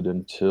lasted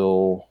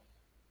until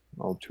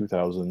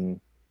 2000,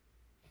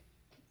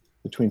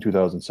 between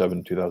 2007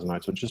 and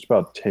 2009. So just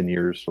about 10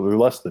 years. So they're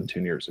less than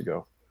 10 years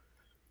ago.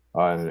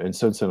 And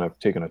since then, I've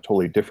taken a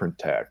totally different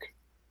tack.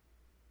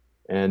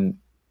 And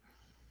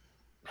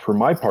for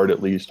my part,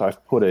 at least,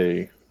 I've put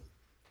a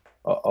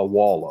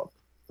wall up,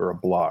 or a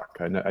block.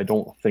 I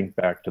don't think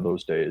back to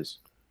those days,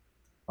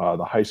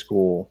 the high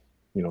school,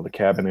 you know, the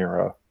cabin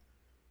era,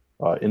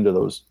 into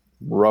those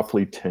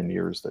roughly 10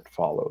 years that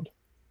followed.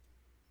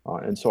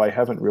 And so I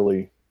haven't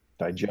really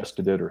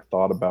digested it or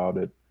thought about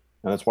it.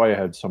 And that's why I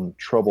had some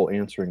trouble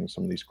answering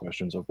some of these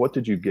questions of what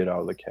did you get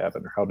out of the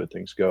cabin, or how did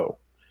things go?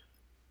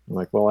 I'm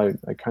like, well, I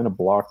kind of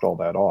blocked all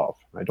that off.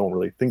 I don't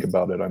really think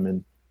about it.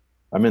 I'm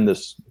in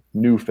this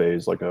new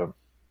phase, like I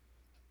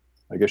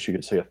guess you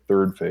could say a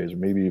third phase, or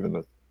maybe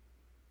even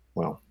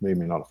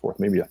maybe not a fourth,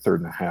 maybe a third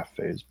and a half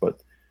phase.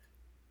 But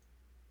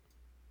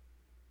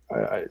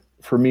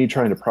for me,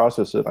 trying to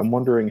process it, I'm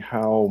wondering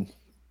how,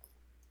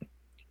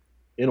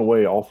 in a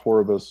way, all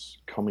four of us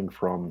coming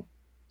from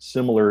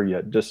similar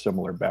yet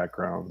dissimilar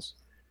backgrounds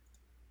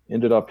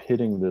ended up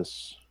heading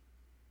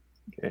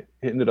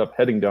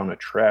down a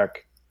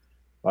track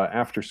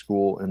after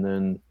school, and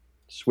then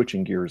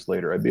switching gears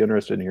later. I'd be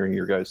interested in hearing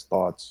your guys'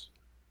 thoughts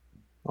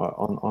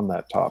on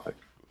that topic.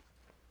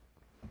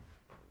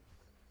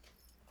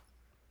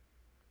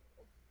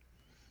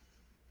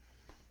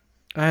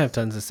 I have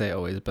tons to say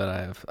always,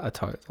 but I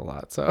talk a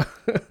lot. So,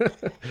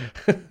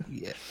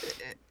 Yeah.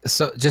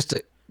 So just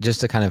to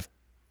kind of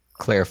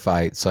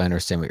clarify, so I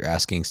understand what you're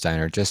asking,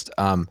 Steiner, just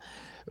how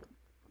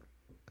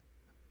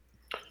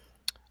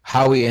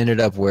we ended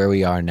up where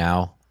we are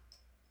now,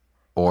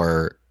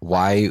 or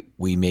why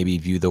we maybe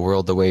view the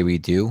world the way we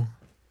do.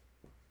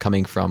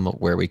 coming from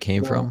where we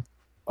came from?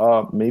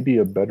 Maybe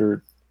a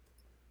better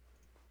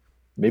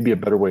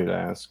way to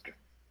ask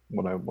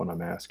when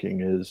I'm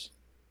asking is,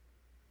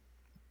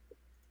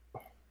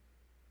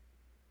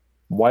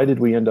 why did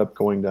we end up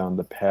going down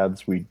the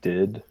paths we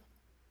did,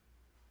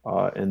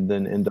 and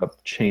then end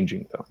up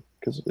changing them?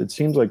 Because it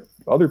seems like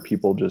other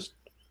people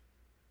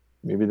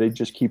maybe they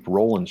just keep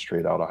rolling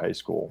straight out of high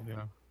school.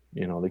 Yeah.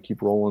 You know, they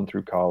keep rolling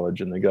through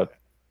college and they got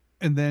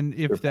And then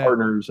their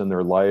partners and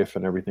their life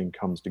and everything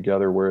comes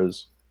together.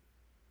 Whereas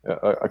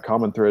a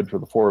common thread for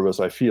the four of us,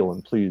 I feel,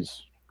 and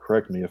please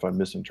correct me if I'm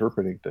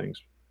misinterpreting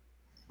things,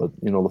 but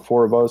you know, the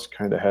four of us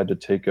kind of had to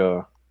take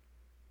a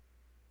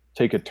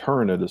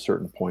turn at a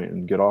certain point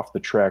and get off the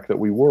track that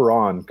we were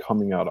on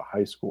coming out of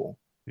high school.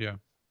 Yeah.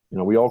 You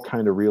know, we all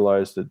kind of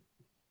realized that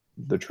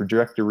the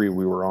trajectory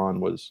we were on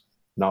was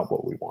not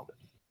what we wanted.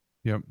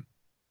 Yep.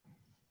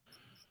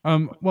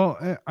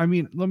 Well, I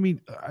mean,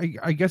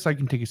 I guess I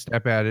can take a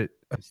stab at it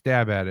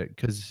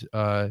because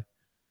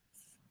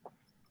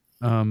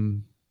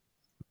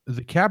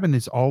the cabin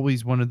is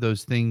always one of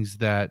those things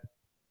that,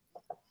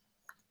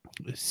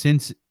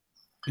 since,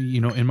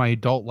 you know, in my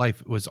adult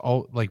life, it was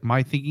all like,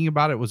 my thinking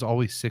about it was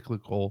always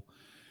cyclical,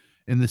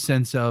 in the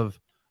sense of,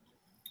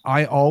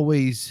 I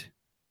always,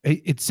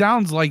 it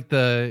sounds like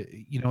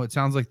it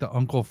sounds like the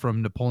uncle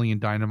from Napoleon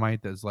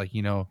Dynamite that's like,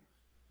 you know,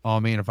 oh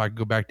man, if I could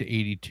go back to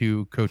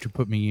 82, coach would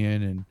put me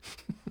in. And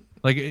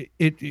like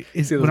it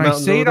when I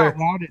say it out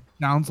loud, it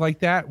sounds like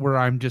that, where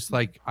I'm just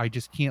like, I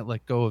just can't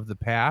let go of the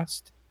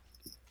past.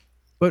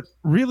 But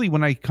really,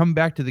 when I come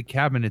back to the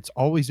cabin, it's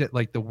always at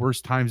like the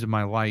worst times of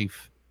my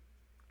life,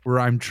 where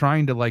I'm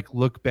trying to like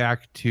look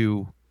back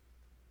to,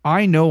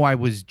 I know I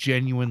was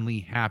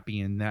genuinely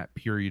happy in that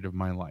period of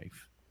my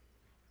life.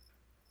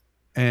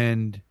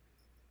 And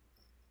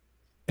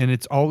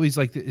it's always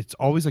like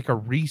a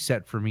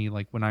reset for me.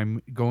 Like when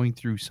I'm going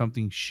through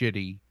something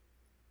shitty,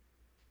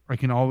 I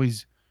can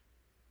always,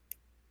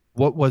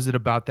 what was it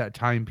about that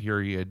time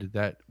period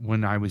that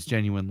when I was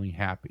genuinely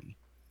happy?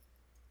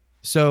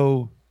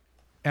 So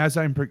as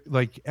I'm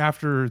like,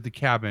 after the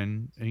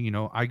cabin, you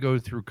know, I go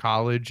through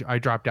college. I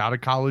dropped out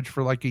of college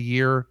for like a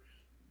year,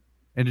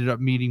 ended up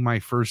meeting my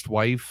first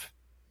wife,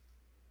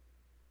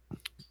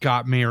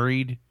 got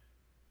married.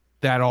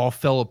 That all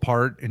fell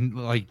apart and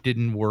like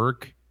didn't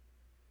work.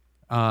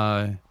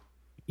 You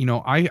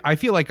know, I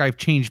feel like I've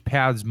changed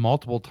paths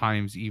multiple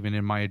times, even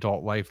in my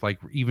adult life, like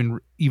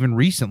even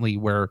recently,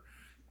 where,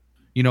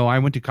 you know, I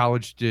went to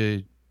college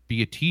to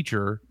be a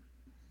teacher,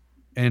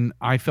 and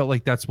I felt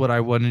like that's what I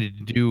wanted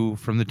to do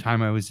from the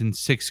time I was in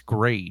 6th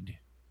grade,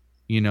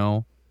 you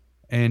know,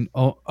 and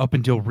up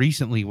until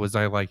recently was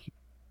I like,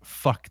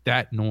 fuck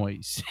that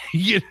noise.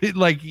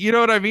 Like, you know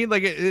what I mean?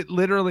 Like it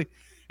literally,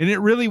 and it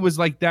really was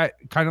like that,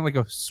 kind of like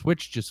a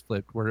switch just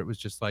flipped, where it was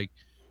just like,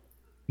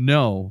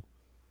 no.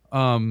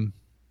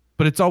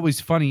 But it's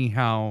always funny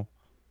how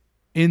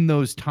in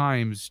those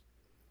times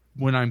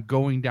when I'm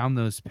going down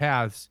those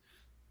paths,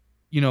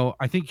 you know,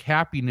 I think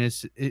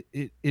happiness,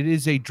 it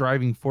is a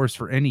driving force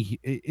for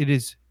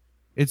it's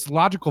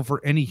logical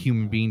for any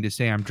human being to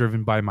say, I'm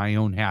driven by my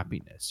own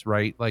happiness,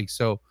 right? Like,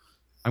 so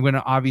I'm going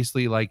to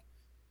obviously like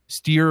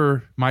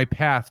steer my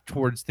path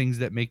towards things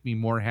that make me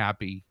more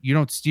happy. You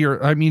don't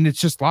steer, I mean, it's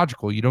just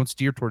logical. You don't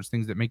steer towards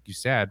things that make you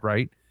sad,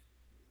 right?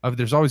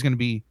 There's always going to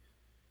be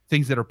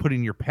things that are put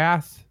in your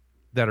path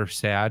that are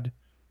sad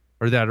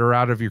or that are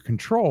out of your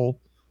control.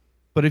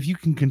 But if you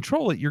can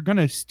control it, you're going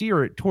to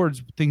steer it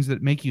towards things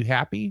that make you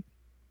happy.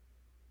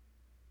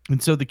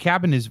 And so the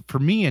cabin is, for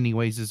me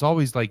anyways, is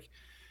always like,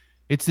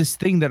 it's this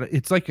thing that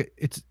it's like,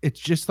 it's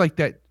just like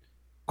that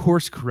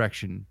course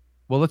correction.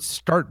 Well, let's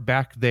start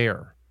back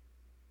there.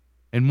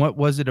 And what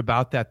was it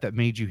about that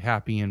made you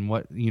happy? And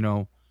what, you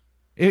know,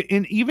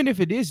 and even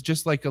if it is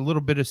just like a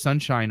little bit of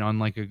sunshine on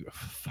like a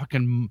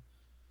fucking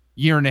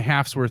year and a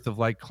half's worth of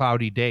like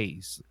cloudy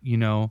days, you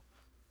know,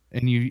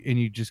 and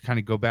you just kind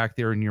of go back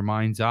there in your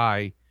mind's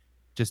eye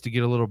just to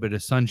get a little bit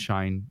of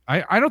sunshine.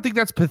 I don't think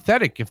that's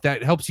pathetic if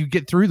that helps you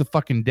get through the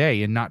fucking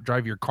day and not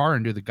drive your car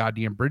into the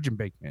goddamn bridge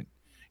embankment.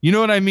 You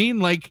know what I mean?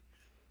 Like,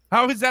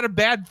 how is that a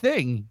bad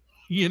thing?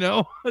 You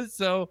know?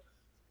 So,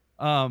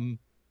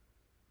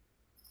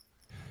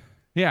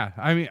 yeah,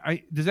 I mean,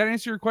 does that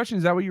answer your question?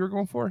 Is that what you were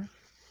going for?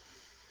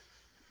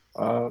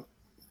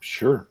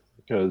 Sure.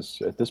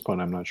 Because at this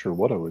point, I'm not sure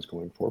what I was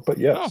going for, but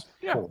yes. Oh,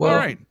 yeah. Well, all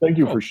right. Thank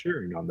you for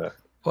sharing on that.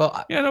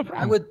 Well, yeah, no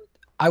problem.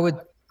 I would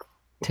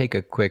take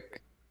a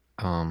quick,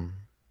 kind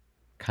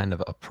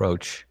of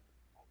approach.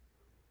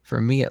 For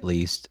me, at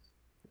least,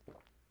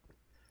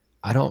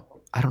 I don't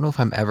know if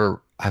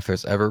I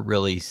was ever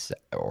really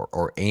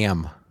or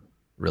am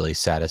really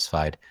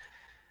satisfied,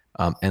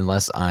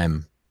 unless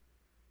I'm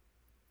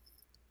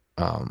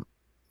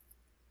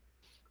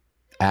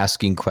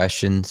asking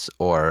questions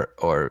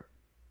or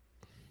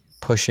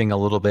pushing a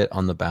little bit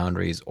on the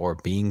boundaries or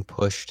being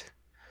pushed.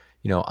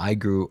 You know,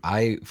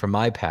 from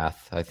my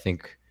path, I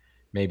think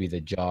maybe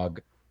the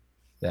jog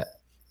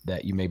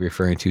that you may be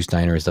referring to,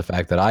 Steiner, is the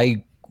fact that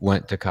I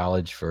went to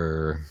college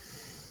for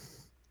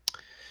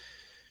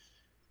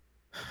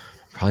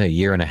probably a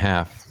year and a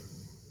half,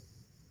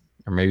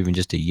 or maybe even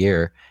just a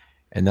year.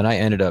 And then I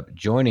ended up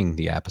joining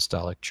the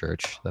Apostolic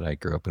Church that I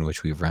grew up in,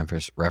 which we've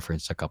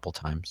referenced a couple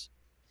times.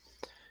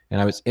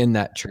 And I was in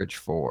that church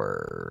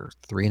for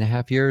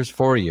 3.5 years,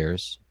 4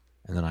 years.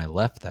 And then I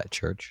left that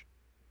church.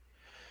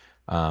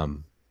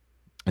 And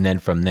then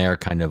from there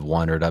kind of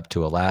wandered up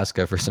to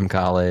Alaska for some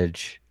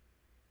college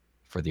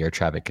for the air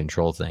traffic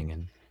control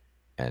thing.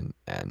 And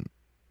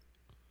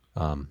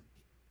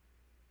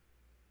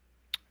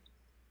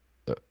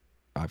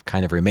I've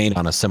kind of remained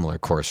on a similar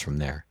course from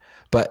there.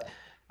 But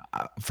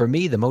for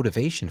me, the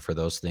motivation for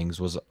those things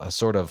was a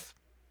sort of,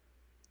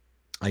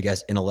 I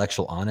guess,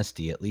 intellectual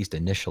honesty, at least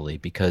initially,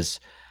 because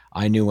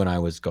I knew when I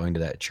was going to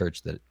that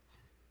church that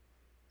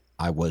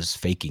I was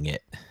faking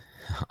it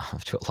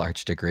to a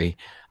large degree.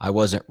 I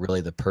wasn't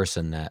really the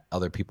person that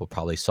other people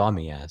probably saw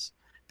me as,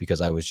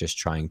 because I was just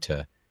trying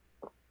to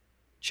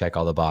check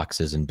all the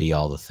boxes and be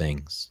all the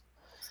things.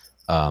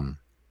 So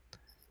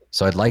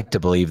I'd like to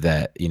believe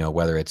that,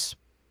 whether it's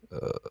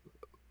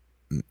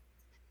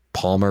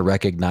Palmer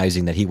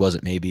recognizing that he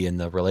wasn't maybe in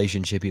the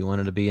relationship he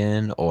wanted to be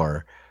in,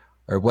 or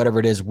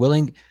whatever it is,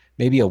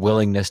 maybe a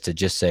willingness to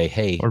just say,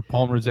 hey. Or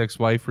Palmer's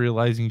ex-wife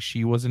realizing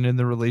she wasn't in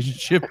the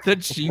relationship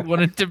that she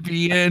wanted to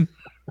be in.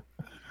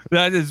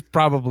 That is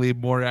probably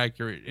more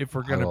accurate if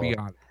we're going to be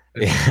honest.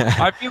 Yeah.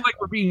 I feel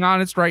like we're being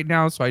honest right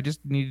now, so I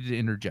just needed to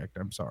interject.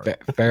 I'm sorry.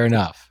 Fair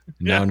enough.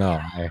 No.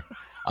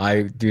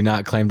 I do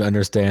not claim to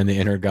understand the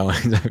inner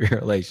goings of your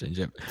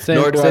relationship.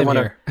 Nor do I want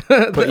to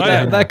put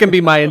that can be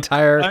my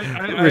entire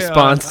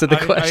response to the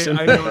question.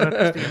 I don't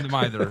understand them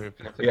either.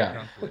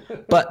 Yeah.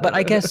 But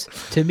I guess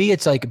to me,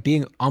 it's like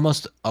being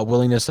almost a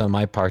willingness on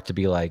my part to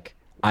be like,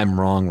 I'm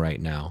wrong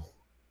right now.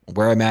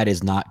 Where I'm at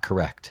is not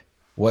correct.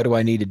 What do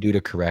I need to do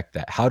to correct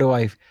that? How do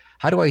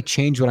I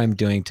change what I'm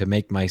doing to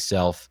make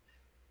myself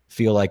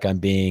feel like I'm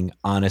being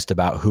honest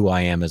about who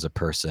I am as a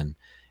person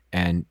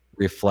and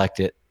reflect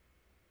it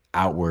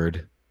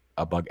outward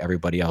above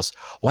everybody else?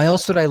 Why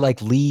else would I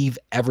leave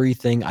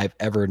everything I've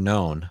ever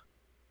known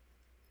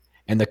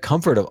and the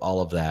comfort of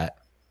all of that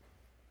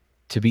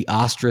to be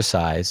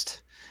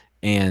ostracized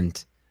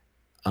and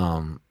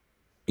kind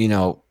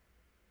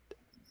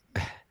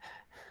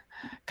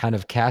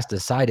of cast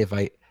aside?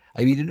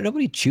 I mean,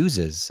 nobody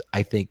chooses,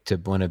 I think, to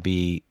want to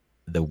be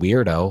the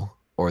weirdo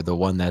or the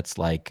one that's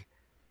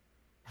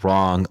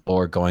wrong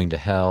or going to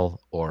hell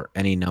or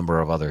any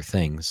number of other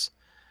things.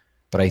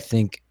 But I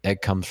think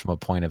it comes from a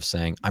point of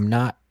saying, I'm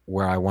not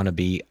where I want to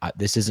be.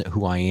 This isn't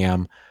who I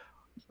am.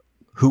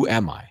 Who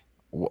am I?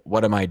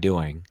 What am I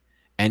doing?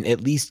 And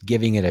at least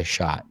giving it a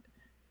shot.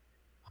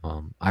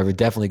 I've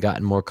definitely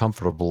gotten more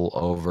comfortable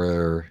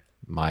over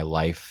my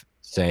life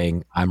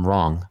saying I'm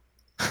wrong.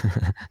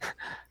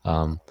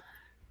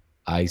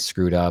 I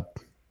screwed up.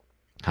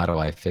 How do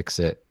I fix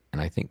it?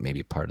 And I think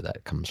maybe part of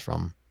that comes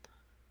from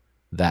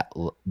that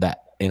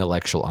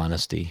intellectual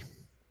honesty.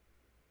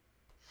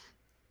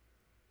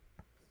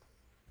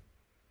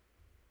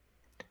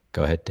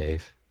 Go ahead,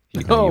 Dave.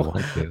 You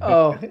want to.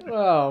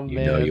 Oh, man. You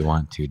know you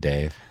want to,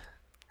 Dave.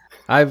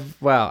 I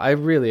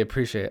really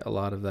appreciate a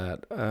lot of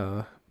that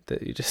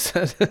that you just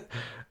said.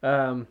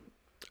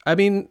 I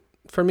mean,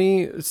 for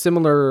me,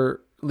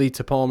 similarly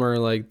to Palmer,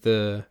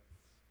 the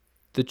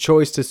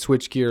choice to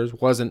switch gears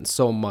wasn't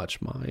so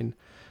much mine.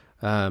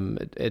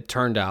 It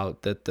turned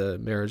out that the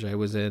marriage I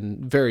was in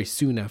very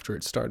soon after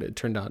it started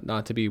turned out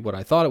not to be what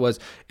I thought it was,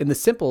 in the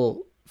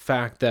simple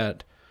fact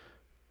that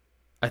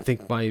I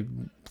think my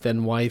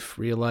then wife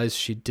realized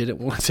she didn't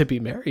want to be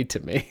married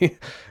to me.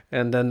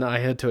 And then I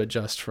had to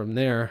adjust from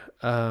there.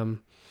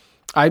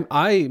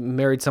 I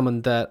married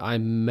someone that I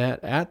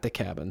met at the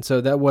cabin. So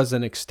that was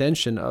an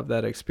extension of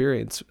that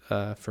experience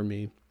for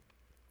me.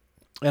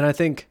 And I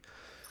think,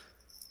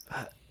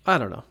 I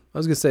don't know, I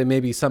was going to say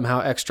maybe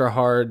somehow extra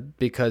hard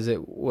because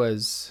it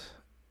was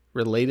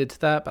related to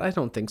that, but I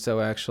don't think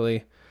so,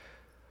 actually.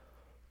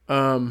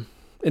 And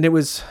it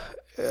was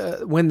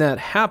when that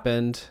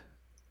happened.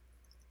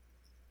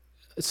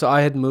 So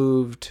I had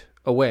moved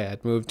away.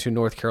 I'd moved to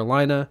North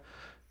Carolina,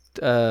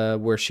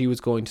 where she was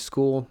going to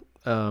school.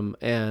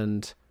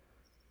 And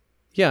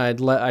yeah,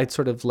 I'd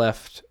sort of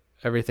left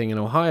everything in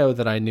Ohio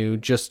that I knew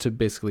just to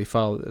basically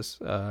follow this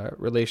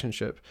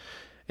relationship.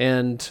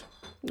 And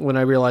when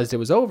I realized it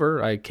was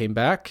over, I came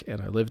back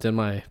and I lived in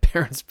my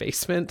parents'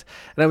 basement.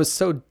 And I was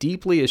so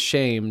deeply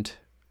ashamed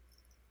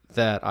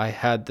that I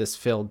had this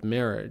failed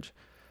marriage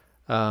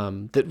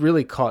that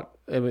really caught.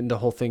 I mean, the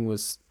whole thing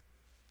was.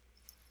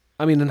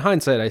 I mean, in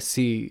hindsight, I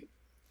see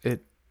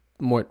it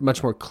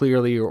much more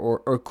clearly,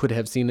 or could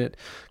have seen it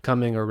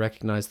coming or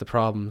recognized the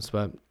problems,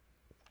 but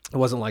it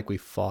wasn't like we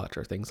fought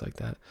or things like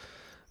that.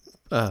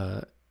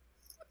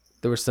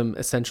 There were some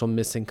essential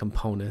missing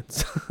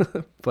components,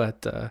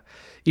 but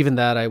even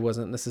that I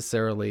wasn't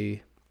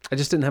necessarily. I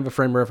just didn't have a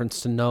frame of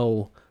reference to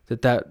know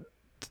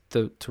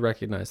to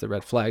recognize the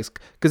red flags,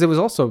 because it was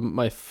also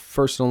my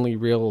first and only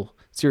real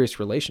serious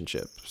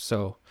relationship.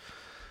 So,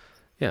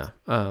 yeah.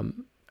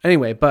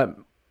 Anyway, but.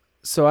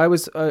 So I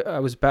was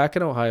back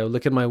in Ohio,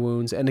 licking my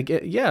wounds, and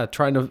again,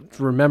 trying to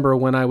remember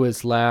when I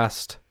was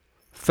last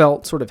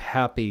felt sort of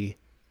happy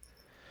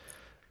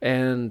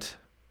and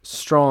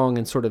strong,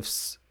 and sort of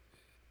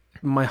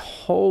my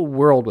whole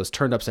world was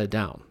turned upside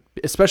down,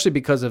 especially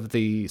because of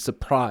the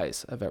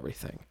surprise of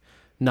everything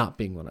not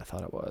being what I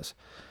thought it was.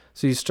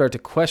 So you start to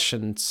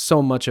question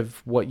so much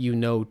of what you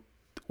know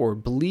or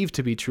believe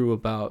to be true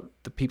about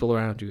the people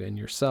around you and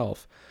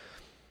yourself.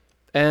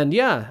 And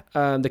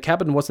the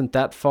cabin wasn't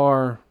that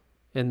far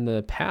in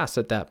the past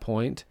at that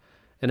point,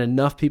 and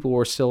enough people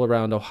were still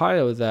around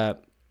Ohio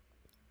that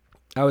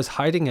I was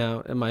hiding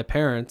out at my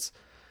parents'.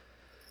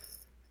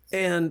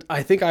 And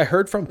I think I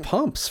heard from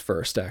Pumps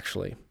first,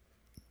 actually,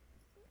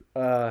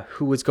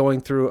 who was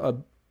going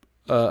through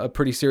a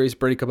pretty serious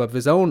breakup of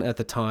his own at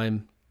the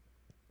time.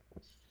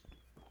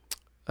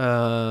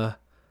 I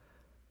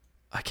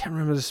can't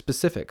remember the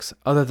specifics,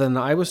 other than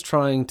I was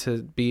trying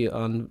to be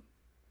on,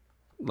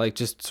 like,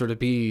 just sort of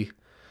be,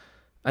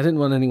 I didn't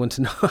want anyone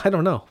to know, I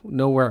don't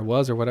know where I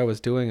was or what I was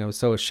doing. I was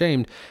so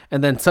ashamed.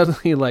 And then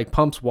suddenly, like,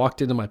 Pumps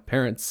walked into my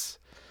parents'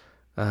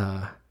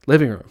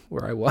 living room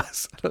where I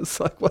was. I was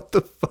like, what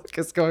the fuck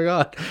is going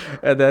on?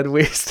 And then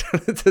we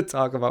started to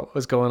talk about what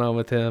was going on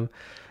with him.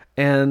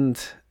 And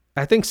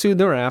I think soon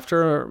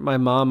thereafter, my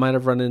mom might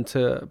have run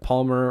into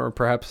Palmer, or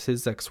perhaps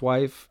his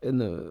ex-wife,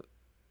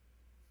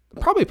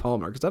 probably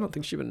Palmer, because I don't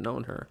think she even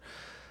known her.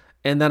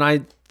 And then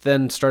I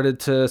started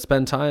to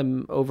spend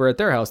time over at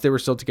their house. They were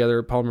still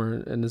together, Palmer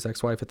and his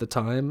ex-wife at the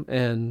time,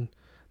 and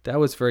that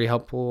was very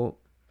helpful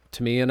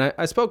to me. And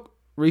I spoke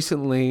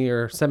recently,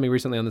 or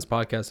semi-recently, on this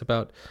podcast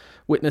about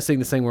witnessing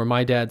this thing where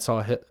my dad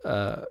saw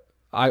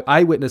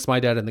I witnessed my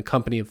dad in the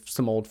company of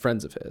some old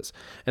friends of his.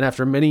 And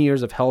after many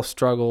years of health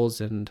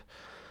struggles, and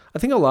I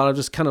think a lot of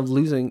just kind of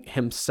losing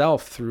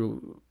himself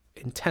through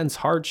intense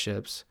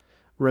hardships,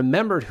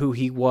 remembered who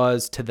he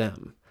was to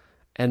them.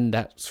 And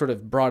that sort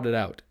of brought it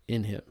out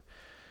in him.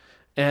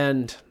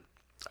 And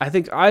I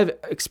think I've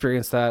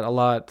experienced that a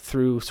lot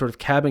through sort of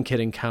cabin kid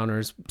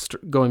encounters,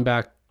 going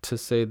back to,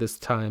 say, this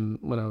time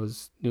when I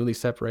was newly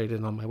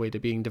separated on my way to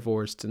being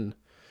divorced, and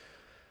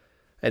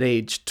at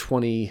age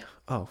 20,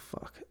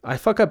 I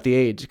fuck up the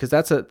age, because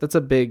that's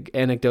a big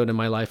anecdote in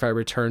my life I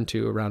returned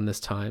to around this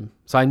time.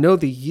 So I know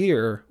the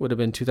year would have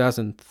been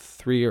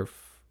 2003 or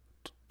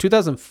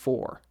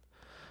 2004.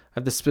 I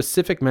have the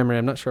specific memory.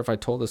 I'm not sure if I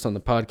told this on the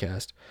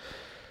podcast,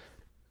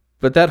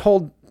 but that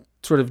whole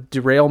sort of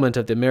derailment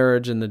of the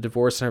marriage and the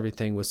divorce and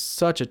everything was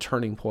such a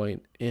turning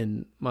point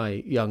in my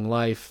young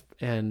life.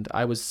 And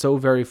I was so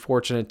very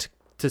fortunate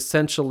to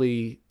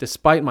essentially,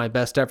 despite my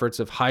best efforts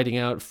of hiding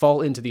out,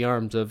 fall into the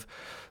arms of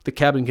the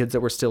cabin kids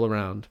that were still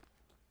around.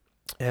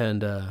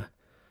 And I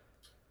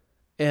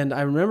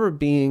remember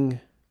being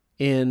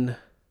in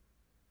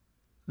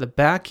the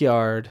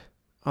backyard.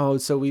 I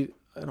don't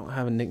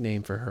have a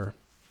nickname for her.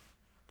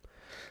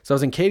 So I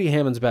was in Katie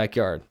Hammond's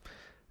backyard.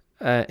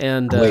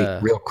 Wait,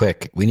 real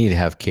quick. We need to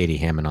have Katie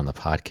Hammond on the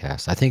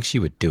podcast. I think she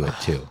would do it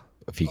too.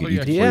 If you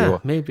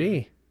could,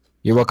 maybe.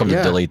 You're welcome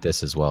to delete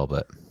this as well,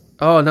 but.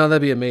 Oh no,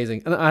 that'd be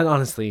amazing. And I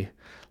honestly,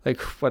 like,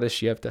 what does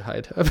she have to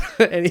hide?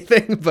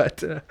 Anything?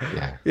 But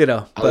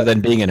other than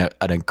being an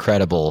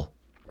incredible,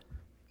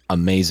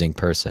 amazing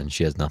person,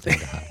 she has nothing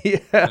to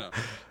hide.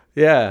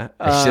 Yeah.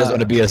 She doesn't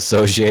want to be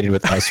associated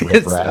with us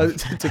with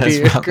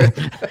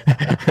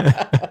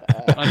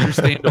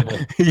Understandable.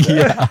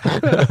 Yeah.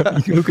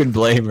 Who can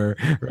blame her,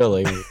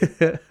 really?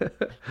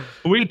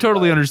 We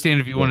totally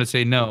understand if you want to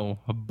say no,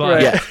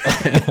 but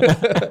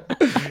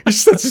you're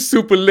such a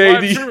super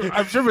lady. Well,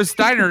 I'm sure with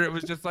Steiner it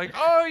was just like,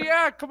 oh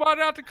yeah, come on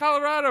out to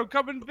Colorado,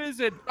 come and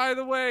visit. By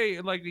the way,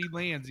 and like he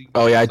lands.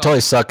 I totally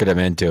suckered him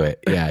into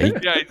it. Yeah.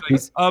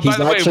 He's by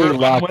the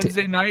way, on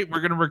Wednesday night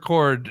we're gonna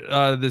record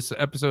this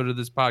episode of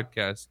this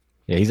podcast.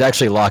 Yeah, he's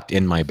actually locked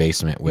in my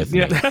basement with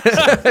me. He's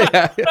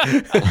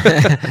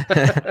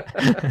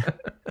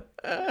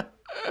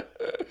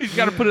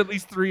got to put at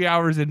least 3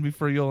 hours in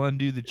before you'll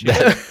undo the chain.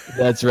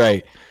 That's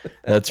right.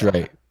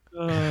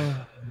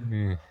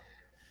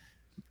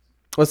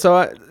 Well, so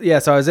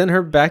I was in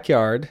her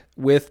backyard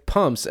with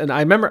Pumps, and I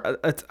remember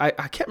I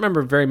can't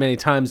remember very many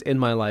times in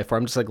my life where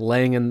I'm just like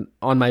laying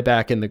on my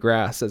back in the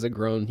grass as a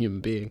grown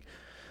human being,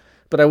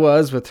 but I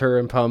was with her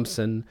and Pumps,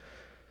 and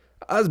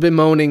I was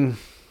bemoaning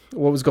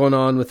what was going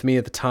on with me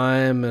at the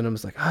time, and I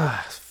was like,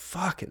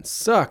 fucking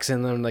sucks,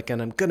 and I'm like, and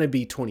I'm gonna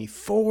be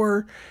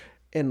 24,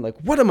 and like,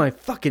 what am I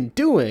fucking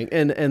doing?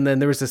 And then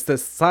there was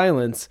this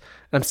silence,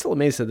 and I'm still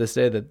amazed to this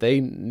day that they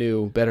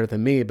knew better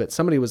than me, but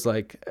somebody was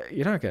like,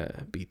 you're not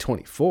gonna be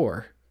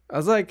 24. I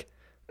was like,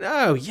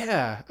 oh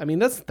yeah, I mean,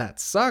 doesn't that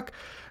suck?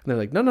 And they're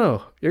like,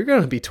 no, you're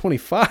gonna be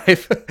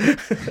 25. I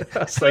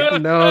was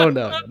like, no,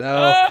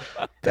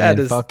 that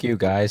is, fuck you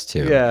guys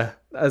too. Yeah,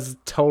 that's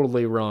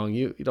totally wrong.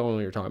 You don't know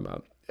what you're talking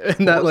about.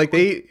 And that, like,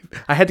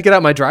 I had to get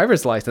out my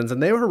driver's license,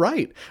 and they were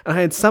right. And I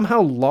had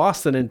somehow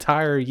lost an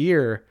entire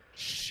year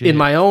in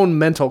my own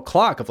mental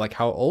clock of like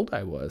how old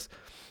I was.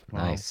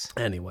 Nice.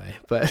 Anyway,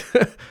 but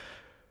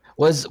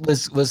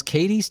was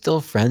Katie still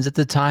friends at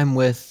the time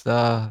with?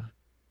 Oh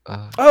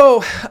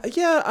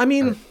yeah, I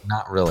mean,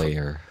 not really.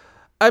 Or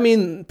I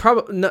mean,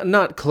 probably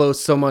not close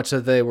so much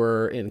that they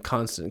were in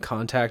constant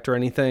contact or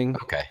anything.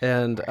 Okay.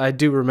 And I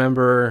do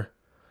remember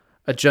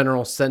a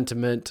general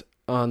sentiment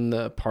on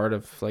the part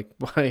of like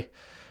my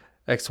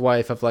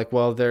ex-wife of like,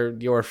 well, they're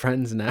your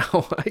friends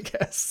now, I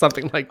guess,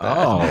 something like that.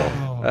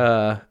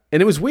 Oh.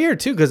 And it was weird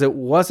too, because it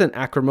wasn't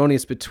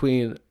acrimonious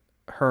between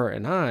her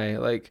and I,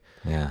 like,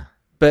 Yeah.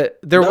 but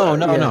there No, was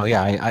no.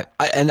 Yeah.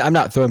 I and I'm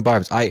not throwing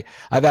barbs. I've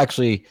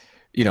actually,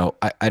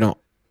 I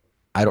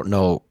don't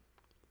know.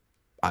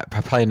 I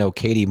probably know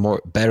Katie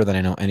better than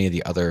I know any of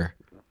the other,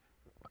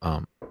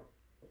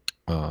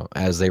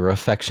 as they were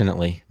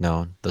affectionately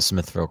known, the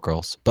Smithville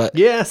girls. But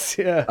Yes,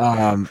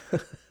 yeah.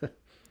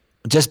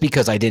 just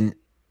because I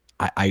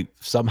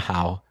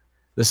somehow,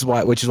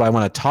 which is why I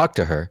want to talk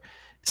to her,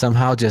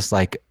 somehow just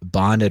like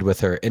bonded with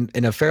her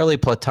in a fairly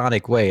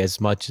platonic way, as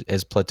much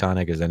as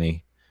platonic as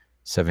any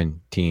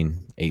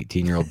 17,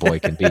 18-year-old boy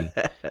can be.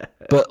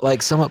 But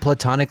like somewhat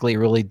platonically,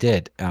 really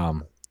did.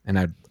 And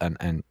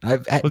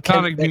I've had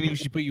Platonic meaning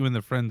she put you in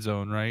the friend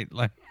zone, right?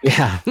 Like,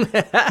 yeah.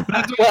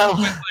 that's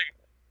Well,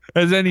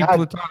 as any God.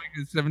 platonic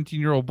as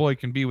 17-year-old boy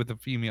can be with a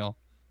female.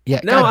 yeah.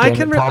 No, God I damn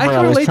can it, re- I Palmer,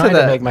 can was relate to trying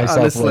that, make myself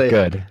honestly. look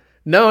good.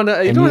 No, you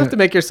And don't you- have to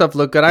make yourself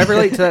look good. I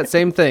relate to that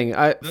same thing.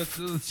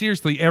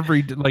 Seriously,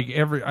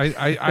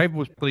 I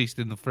was placed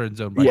in the friend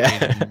zone by Yeah.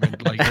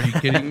 Katie. Like, are you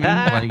kidding me?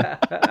 Like,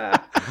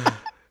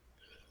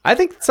 I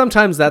think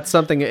sometimes that's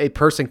something a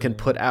person can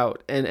put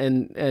out,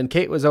 and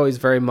Kate was always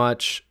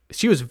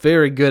she was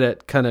very good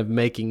at kind of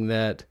making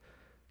that.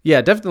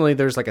 Yeah, definitely.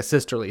 There's like a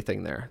sisterly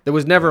thing there. There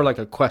was never like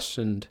a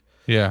questioned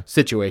yeah.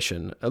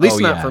 situation, at least Oh,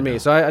 not yeah, for me. no.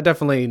 So I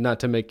definitely, not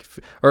to make,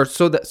 or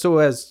so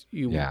as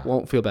you Yeah.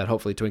 won't feel bad.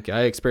 Hopefully, Twinkie,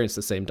 I experienced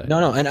the same thing.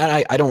 No, and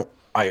I don't.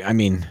 I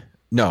mean,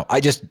 no. I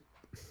just,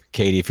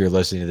 Katie, if you're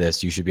listening to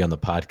this, you should be on the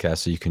podcast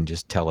so you can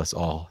just tell us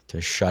all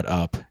to shut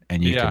up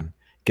and you Yeah. can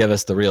give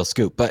us the real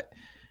scoop. But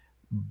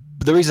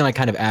the reason I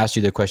kind of asked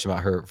you the question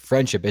about her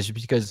friendship is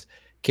because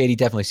Katie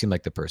definitely seemed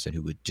like the person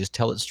who would just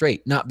tell it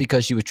straight, not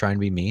because she was trying to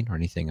be mean or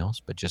anything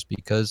else, but just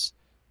because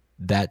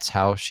that's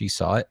how she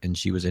saw it and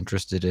she was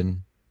interested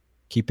in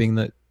keeping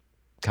the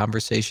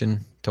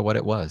conversation to what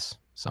it was.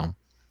 So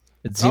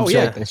it seems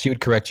yeah. like that she would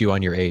correct you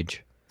on your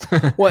age.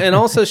 Well, and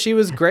also she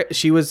was great.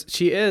 She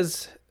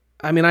is.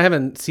 I mean, I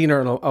haven't seen her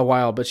in a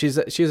while, but she's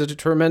a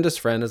tremendous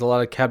friend, as a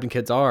lot of cabin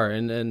kids are,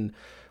 and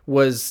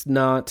was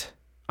not.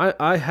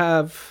 I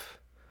have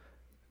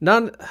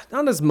not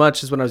as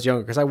much as when I was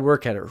younger, because I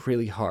work at it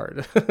really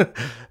hard,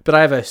 but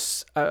I have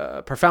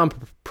a profound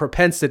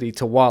propensity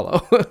to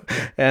wallow,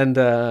 and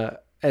I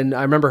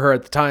remember her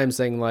at the time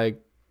saying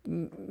like,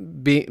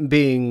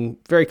 being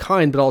very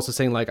kind, but also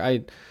saying like,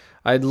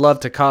 I'd love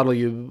to coddle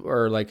you,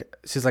 or like,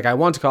 she's like, I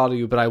want to coddle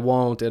you, but I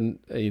won't, and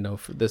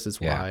this is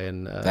Yeah. why.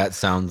 And That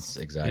sounds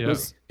exactly. Yeah.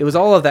 it was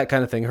all of that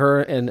kind of thing.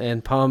 Her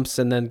and Pumps,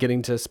 and then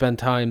getting to spend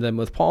time then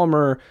with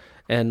Palmer,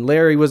 and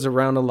Larry was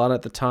around a lot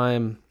at the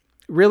time.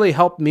 Really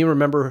helped me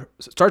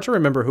start to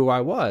remember who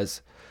I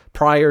was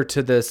prior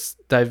to this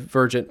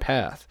divergent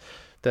path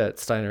that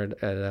Steiner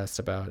had asked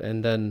about.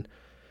 And then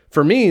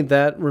for me,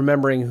 that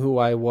remembering who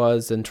I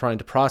was and trying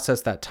to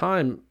process that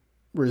time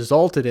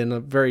resulted in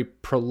a very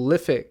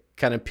prolific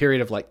kind of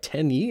period of like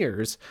 10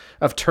 years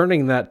of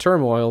turning that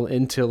turmoil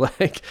into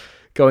like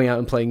going out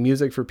and playing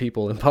music for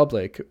people in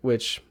public,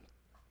 which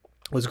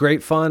was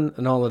great fun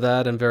and all of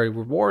that and very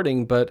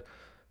rewarding, but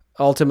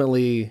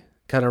ultimately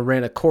kind of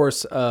ran a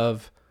course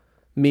of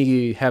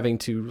me having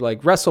to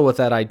like wrestle with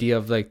that idea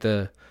of like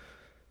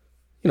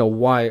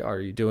why are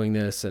you doing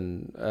this?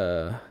 And,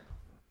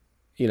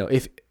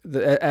 if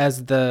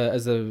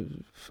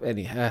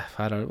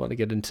I don't want to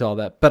get into all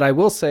that, but I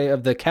will say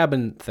of the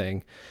cabin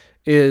thing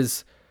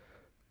is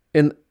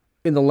in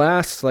the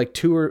last like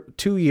 2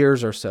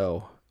 years or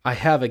so, I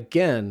have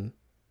again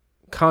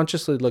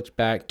consciously looked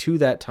back to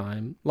that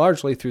time,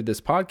 largely through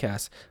this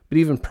podcast, but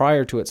even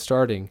prior to it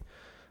starting,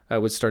 I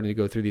was starting to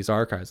go through these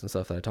archives and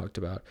stuff that I talked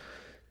about.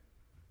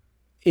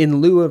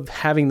 In lieu of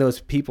having those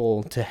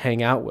people to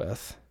hang out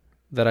with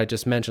that I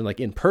just mentioned,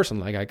 like in person,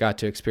 like I got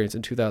to experience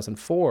in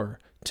 2004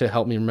 to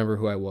help me remember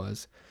who I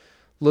was,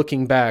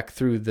 looking back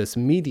through this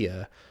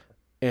media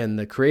and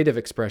the creative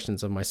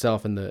expressions of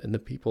myself and the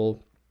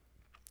people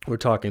we're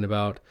talking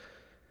about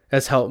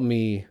has helped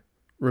me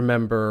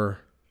remember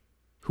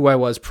who I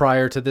was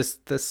prior to this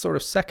sort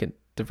of second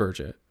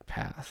divergent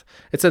path.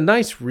 It's a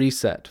nice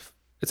reset.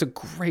 It's a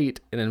great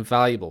and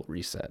invaluable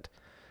reset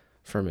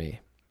for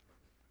me.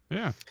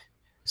 Yeah.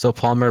 So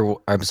Palmer,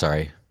 I'm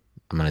sorry,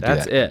 I'm gonna do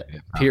That's that.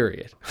 it.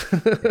 Period.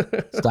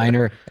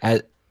 Steiner,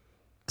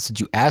 since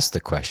you asked the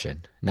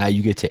question, now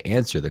you get to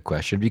answer the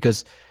question,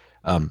 because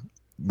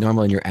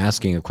normally when you're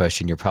asking a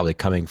question, you're probably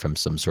coming from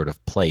some sort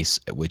of place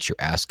at which you're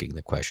asking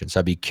the question. So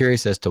I'd be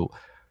curious as to,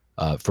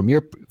 from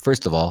your,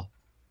 first of all,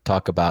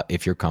 talk about,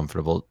 if you're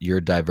comfortable,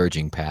 your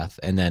diverging path,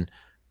 and then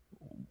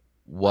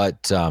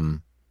what,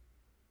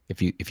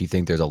 if you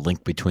think there's a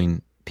link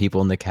between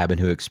people in the cabin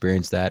who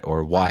experience that,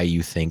 or why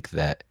you think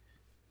that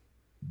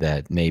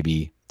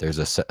maybe there's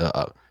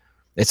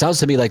it sounds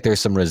to me like there's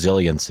some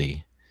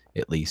resiliency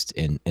at least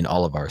in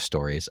all of our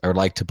stories, or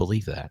like to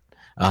believe that.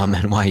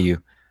 And why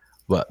you,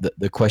 well,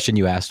 the question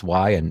you asked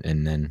why, and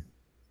then,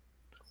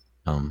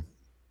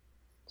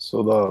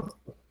 So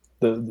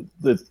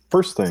the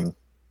first thing,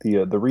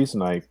 the reason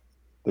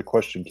the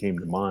question came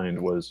to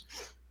mind was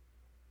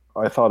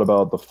I thought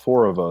about the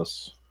four of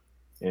us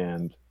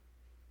and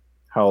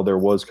how there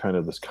was kind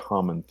of this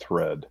common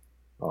thread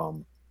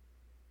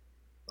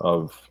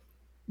of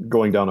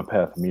going down a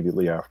path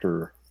immediately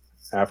after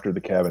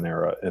the cabin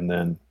era, and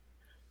then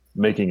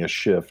making a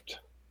shift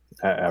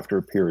after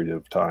a period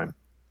of time.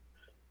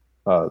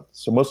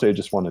 So mostly I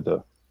just wanted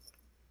to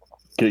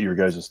get your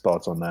guys'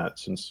 thoughts on that,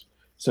 since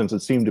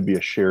it seemed to be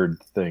a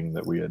shared thing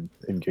that we had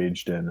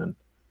engaged in.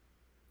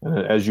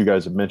 And as you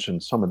guys have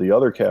mentioned, some of the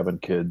other cabin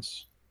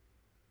kids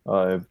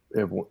have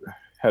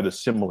had a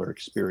similar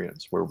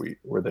experience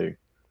where they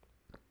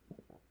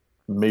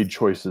made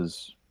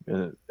choices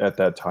at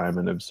that time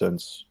and have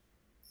since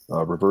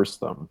reversed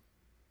them.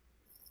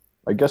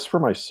 I guess for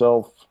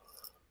myself,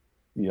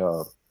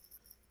 the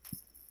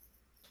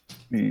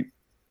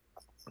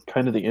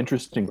kind of the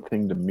interesting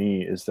thing to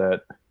me is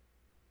that,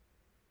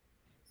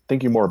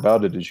 thinking more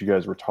about it as you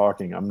guys were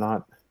talking,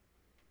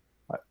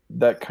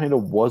 that kind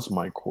of was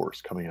my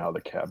course coming out of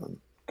the cabin,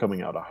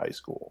 coming out of high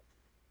school,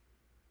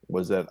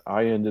 was that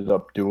I ended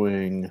up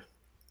doing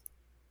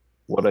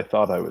what I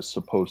thought I was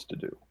supposed to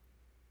do.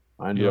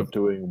 I ended up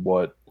doing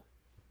what,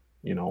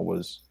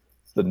 was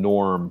the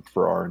norm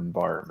for our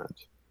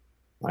environment.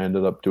 I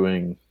ended up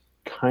doing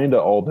kind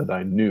of all that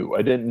I knew.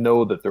 I didn't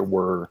know that there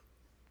were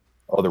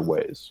other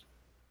ways.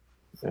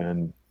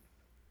 And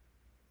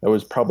that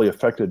was probably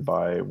affected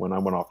by when I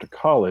went off to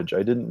college.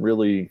 I didn't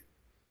really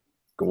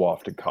go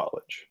off to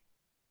college.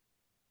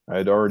 I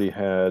had already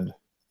had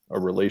a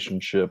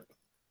relationship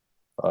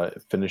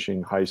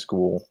finishing high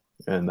school,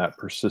 and that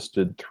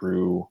persisted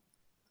through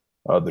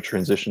the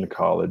transition to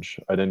college.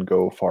 I didn't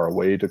go far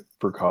away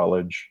for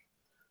college.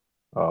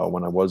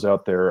 When I was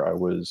out there, I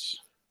was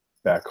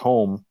back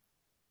home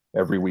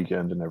every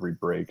weekend and every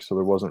break. So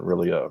there wasn't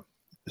really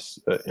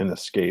an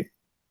escape,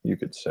 you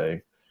could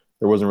say.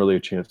 There wasn't really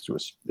a chance to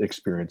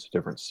experience a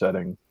different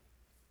setting.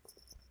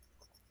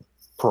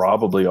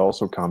 Probably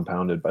also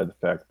compounded by the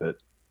fact that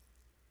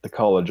the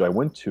college I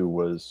went to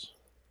was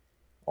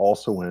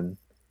also in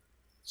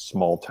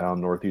small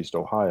town Northeast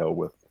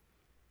Ohio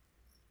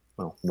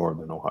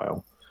Northern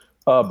Ohio,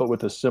 but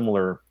with a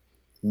similar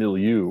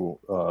milieu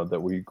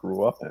that we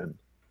grew up in.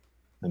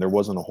 And there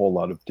wasn't a whole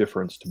lot of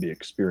difference to be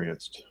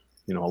experienced.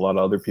 A lot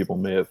of other people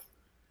may have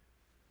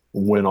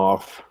went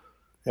off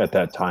at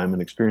that time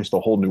and experienced a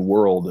whole new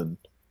world and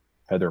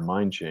had their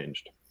mind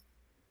changed.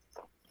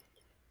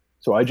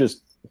 So I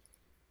just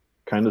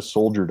kind of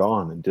soldiered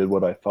on and did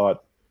what I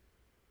thought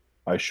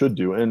I should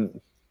do. And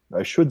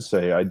I should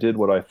say I did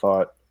what I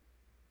thought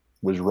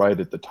was right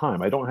at the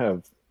time. I don't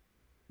have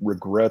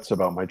regrets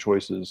about my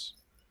choices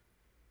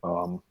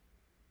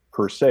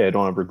per se. I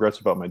don't have regrets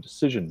about my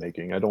decision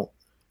making. I don't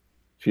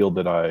feel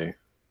that I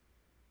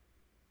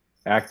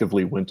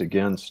actively went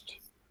against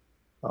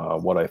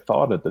what I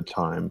thought at the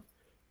time.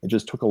 It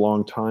just took a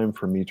long time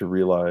for me to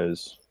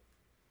realize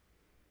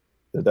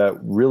that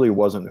really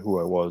wasn't who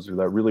I was, or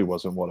that really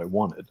wasn't what I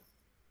wanted.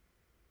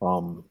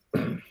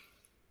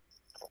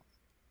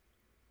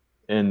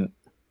 And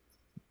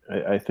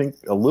I think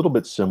a little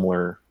bit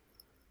similar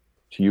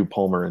to you,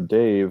 Palmer and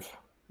Dave,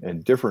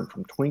 and different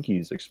from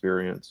Twinkie's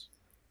experience,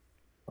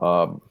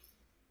 I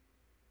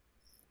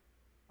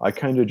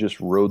kind of just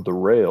rode the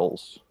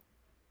rails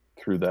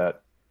through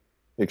that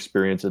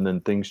experience, and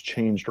then things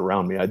changed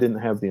around me. I didn't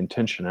have the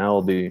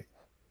intentionality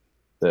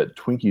that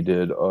Twinkie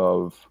did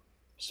of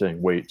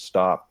saying, wait,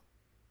 stop.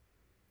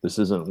 This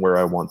isn't where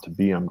I want to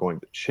be. I'm going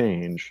to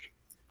change.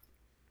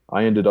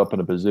 I ended up in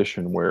a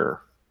position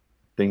where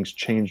things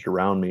changed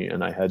around me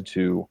and I had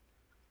to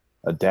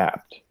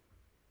adapt.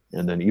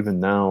 And then even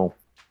now,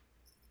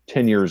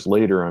 10 years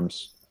later, I'm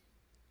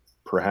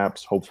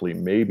perhaps, hopefully,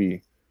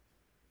 maybe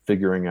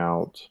figuring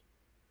out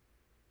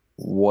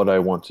what I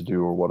want to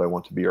do or what I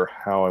want to be or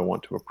how I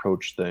want to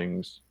approach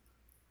things,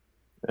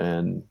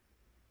 and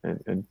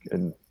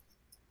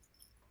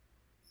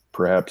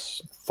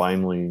perhaps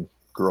finally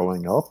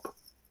growing up.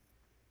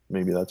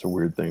 Maybe that's a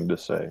weird thing to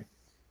say.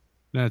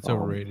 That's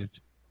overrated.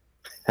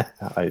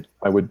 I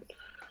would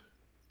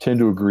tend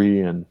to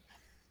agree and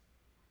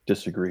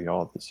disagree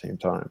all at the same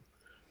time.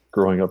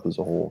 Growing up is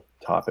a whole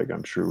topic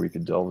I'm sure we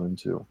could delve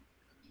into.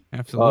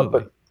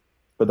 Absolutely.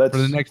 But that's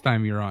for the next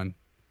time you're on.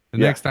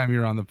 Next time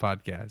you're on the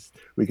podcast,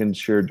 we can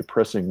share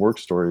depressing work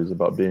stories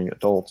about being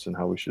adults and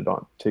how we should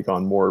take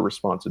on more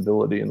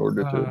responsibility in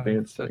order to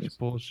advance such things.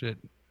 Bullshit.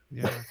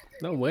 Yeah.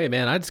 No way,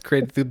 man. I just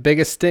created the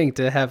biggest stink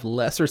to have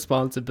less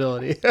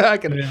responsibility. I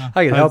can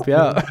help you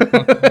out.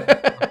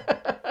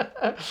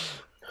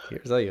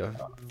 Here's how you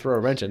throw a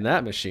wrench in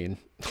that machine.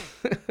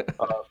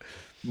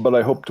 But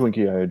I hope,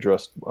 Twinkie, I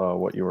addressed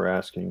what you were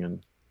asking,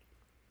 and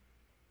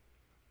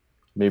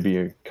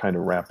maybe kind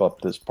of wrap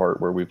up this part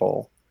where we've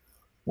all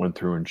went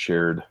through and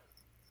shared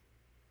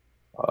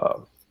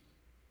our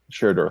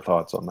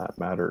thoughts on that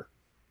matter.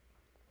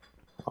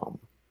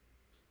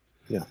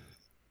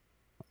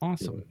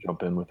 Awesome.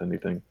 Jump in with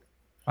anything.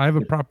 I have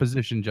a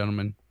proposition,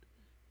 gentlemen.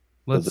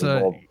 Does Let's it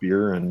involve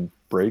beer and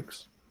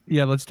breaks?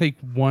 let's take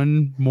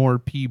one more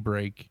pee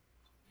break.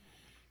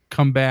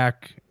 Come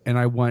back, and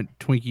I want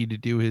Twinkie to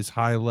do his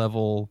high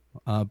level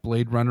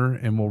Blade Runner,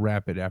 and we'll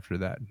wrap it after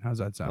that. How's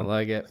that I sound?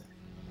 like it.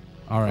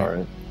 All right. All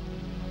right.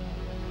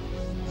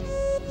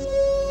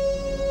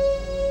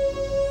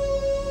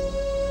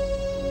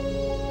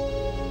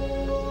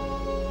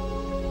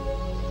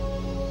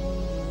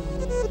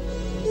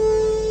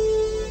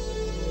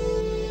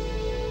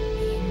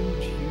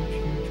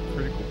 Huge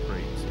critical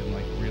praise and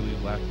like really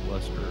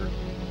lackluster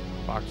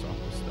box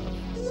office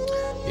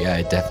stuff. Yeah,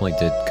 it definitely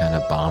did kind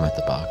of bomb at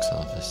the box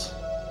office.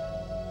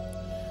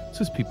 It's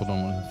just people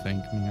don't want to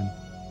think, man.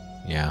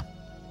 Yeah.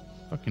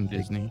 Fucking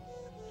Disney.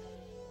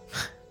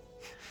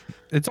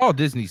 It's all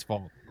Disney's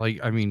fault. Like,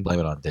 I mean, Blame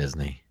it on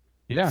Disney.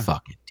 yeah,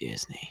 Fucking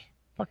Disney.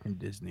 fucking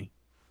Disney.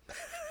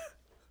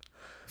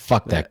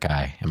 Fuck that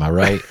guy. Am I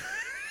right?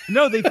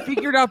 No, they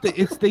figured out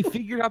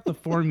the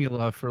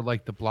formula for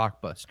like the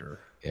blockbuster.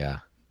 Yeah.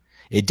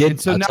 It did.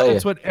 And so I'll now tell you,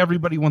 that's what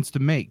everybody wants to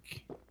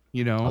make,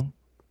 you know?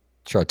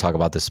 sure, I'll talk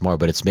about this more,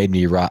 but it's made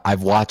me.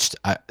 I've watched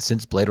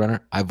since Blade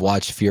Runner. I've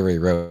watched Fury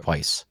Road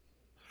twice.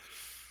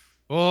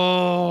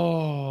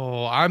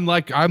 Oh, I'm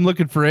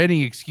looking for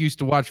any excuse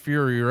to watch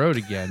Fury Road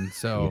again.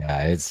 So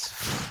Yeah, it's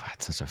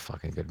such a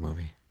fucking good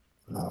movie.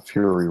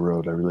 Fury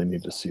Road. I really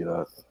need to see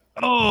that.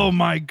 oh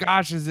my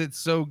gosh, is it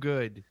so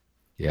good?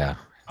 Yeah,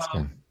 it's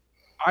good.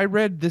 I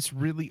read this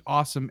really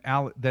awesome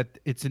that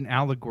it's an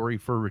allegory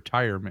for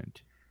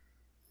retirement.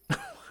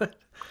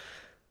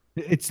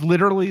 It's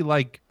literally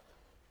like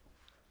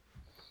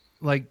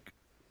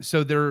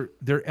so their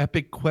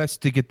epic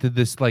quest to get to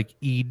this like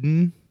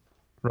Eden,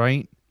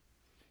 right?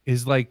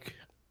 Is like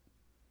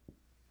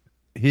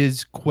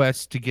his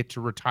quest to get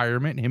to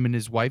retirement, him and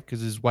his wife,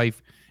 because his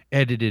wife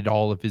edited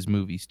all of his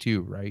movies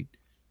too, right?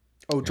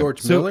 Oh, George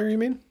So- Miller, you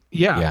mean?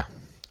 Yeah.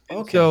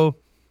 Okay.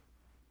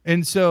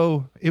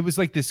 So it was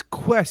like this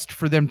quest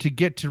for them to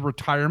get to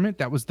retirement.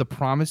 That was the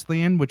promised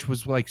land, which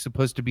was like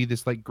supposed to be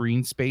this like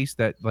green space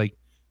that like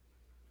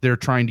they're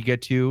trying to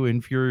get to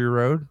in Fury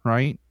Road,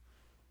 right?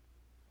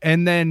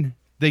 And then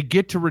they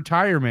get to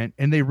retirement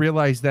and they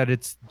realize that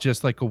it's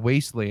just like a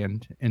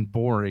wasteland and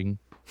boring.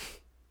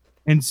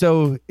 And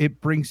so it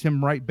brings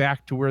him right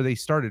back to where they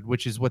started,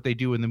 which is what they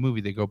do in the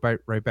movie. They go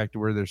right back to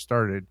where they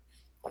started,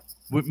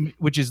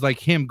 which is like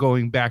him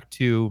going back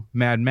to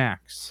Mad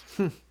Max.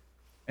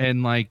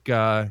 And like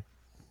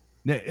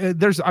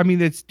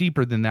it's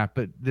deeper than that,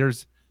 but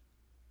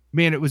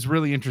it was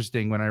really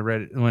interesting when I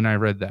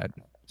read that.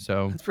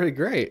 So That's pretty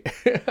great.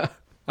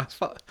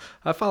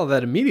 I follow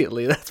that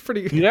immediately. That's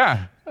pretty.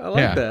 yeah. I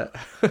like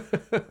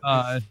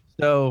that.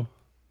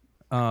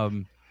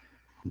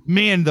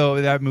 Man,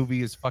 though, that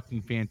movie is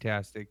fucking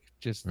fantastic.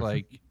 Just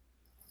like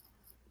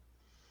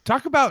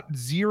talk about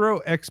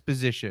zero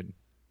exposition,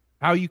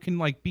 how you can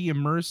like be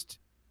immersed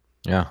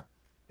Yeah.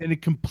 in a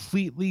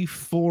completely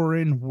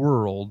foreign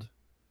world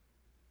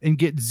and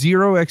get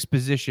zero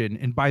exposition,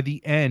 and by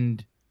the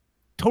end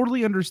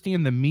totally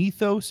understand the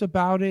mythos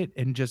about it,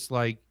 and just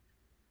like,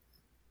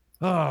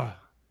 oh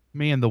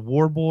man, the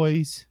War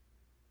Boys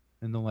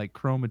and the like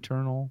Chrome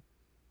Eternal,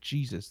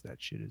 Jesus,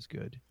 that shit is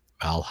good.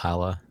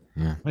 Valhalla.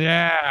 Yeah.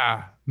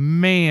 Yeah,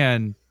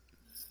 man.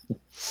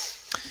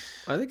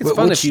 I think it's Wh-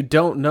 fun which- if you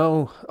don't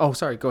know. Oh,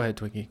 sorry. Go ahead,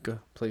 Twinkie. Go,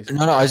 please.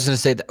 No, I was just gonna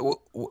say that,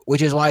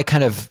 which is why I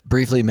kind of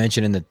briefly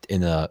mentioned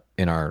in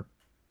our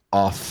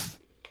off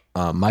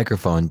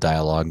microphone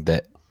dialogue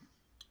that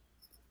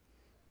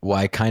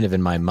why kind of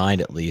in my mind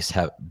at least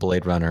have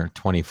Blade Runner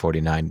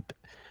 2049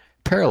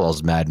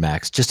 parallels Mad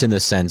Max, just in the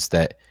sense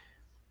that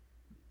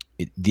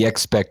the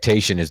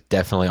expectation is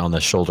definitely on the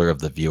shoulder of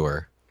the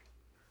viewer.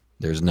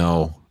 There's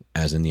no,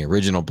 as in the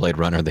original Blade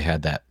Runner, they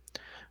had that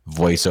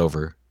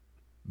voiceover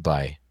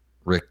by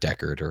Rick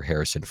Deckard or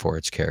Harrison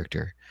Ford's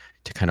character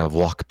to kind of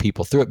walk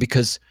people through it,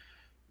 because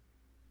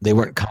they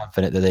weren't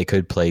confident that they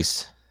could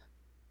place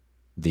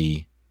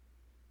the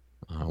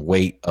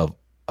weight of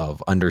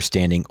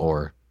understanding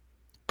or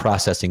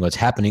processing what's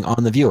happening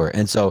on the viewer.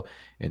 And so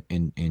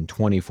in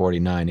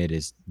 2049, it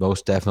is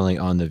most definitely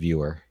on the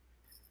viewer.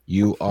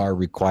 You are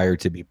required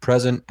to be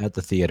present at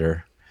the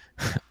theater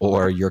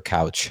or your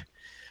couch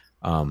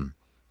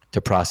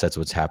to process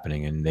what's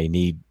happening, and they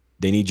need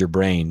your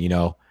brain,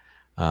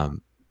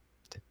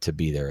 to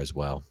be there as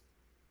well.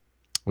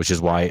 Which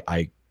is why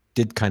I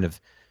did kind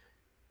of,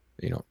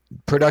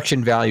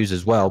 production values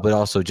as well, but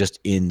also just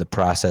in the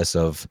process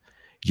of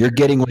you're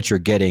getting what you're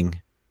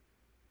getting.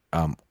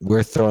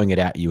 We're throwing it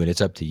at you, and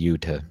it's up to you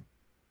to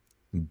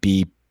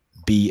be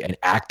an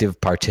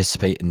active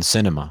participant in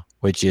cinema,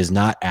 which is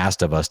not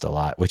asked of us a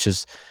lot, which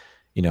is,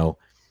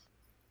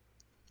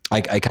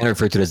 I kind of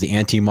refer to it as the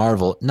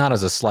anti-Marvel, not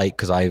as a slight,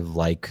 because I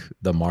like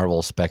the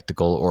Marvel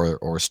spectacle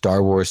or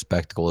Star Wars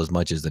spectacle as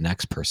much as the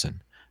next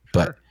person.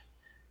 Sure.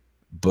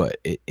 But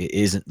it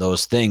isn't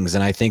those things.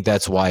 And I think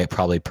that's why it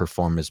probably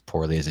performed as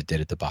poorly as it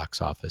did at the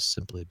box office,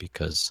 simply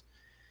because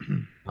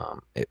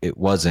it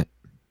wasn't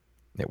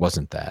It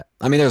wasn't that.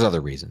 I mean, there's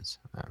other reasons,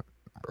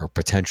 or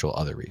potential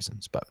other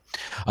reasons, but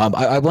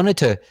I wanted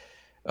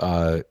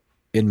to,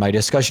 in my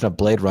discussion of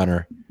Blade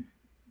Runner,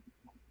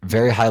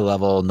 very high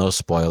level, no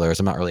spoilers.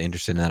 I'm not really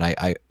interested in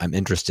that. I'm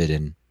interested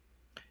in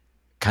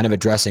kind of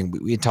addressing.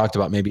 We talked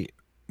about maybe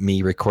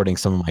me recording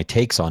some of my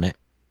takes on it.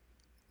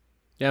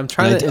 Yeah, I'm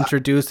trying to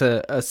introduce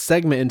a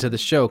segment into the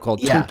show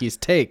called Yeah. Twinkie's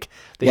Take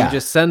that Yeah. you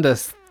just send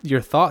us your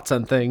thoughts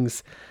on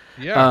things.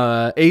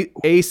 Yeah.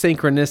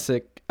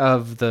 Asynchronistic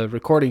of the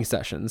recording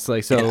sessions.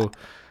 Like so.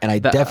 And I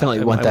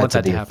definitely want that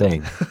to be a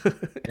happen. thing.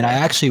 And I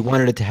actually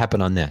wanted it to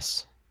happen on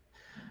this.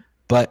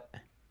 But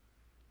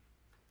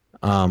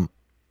the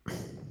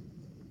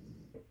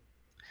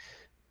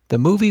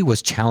movie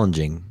was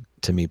challenging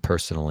to me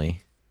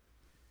personally.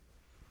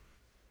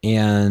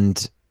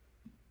 And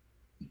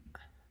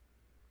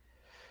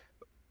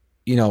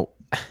you know,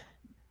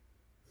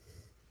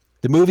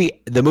 the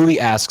movie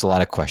asks a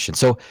lot of questions.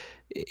 So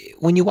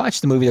when you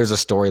watch the movie, there's a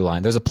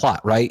storyline, there's a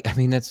plot, right? I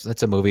mean, that's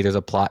a movie. There's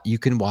a plot. You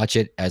can watch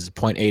it as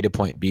point A to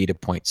point B to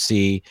point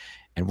C,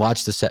 and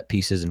watch the set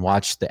pieces and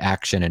watch the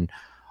action and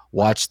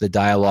watch the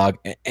dialogue.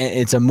 And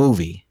it's a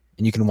movie,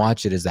 and you can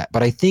watch it as that.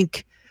 But I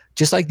think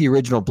just like the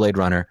original Blade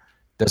Runner,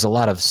 there's a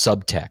lot of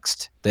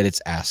subtext that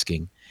it's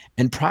asking,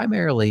 and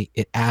primarily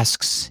it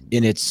asks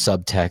in its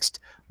subtext,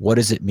 what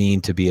does it mean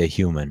to be a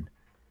human?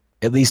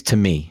 At least to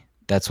me,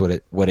 that's what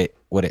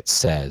it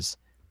says.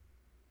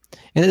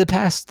 And in the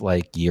past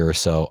year or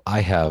so,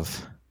 I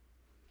have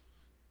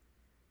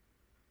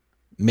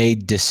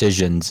made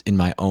decisions in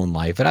my own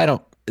life,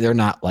 and they're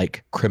not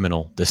like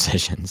criminal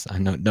decisions. I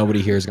know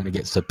nobody here is going to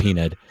get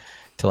subpoenaed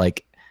to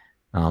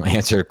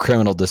answer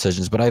criminal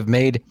decisions, but I've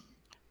made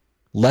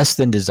less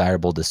than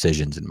desirable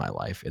decisions in my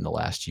life in the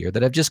last year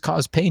that have just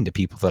caused pain to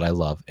people that I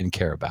love and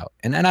care about.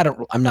 And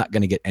I'm not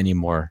going to get any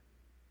more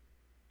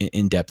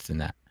in depth than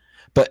that.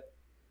 But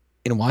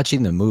in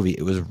watching the movie,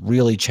 it was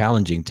really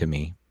challenging to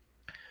me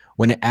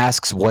when it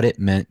asks what it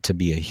meant to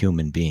be a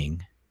human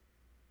being,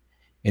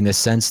 in the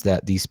sense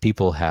that these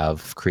people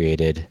have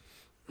created,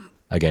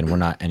 again, we're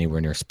not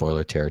anywhere near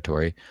spoiler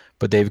territory,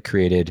 but they've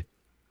created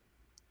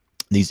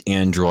these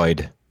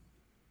android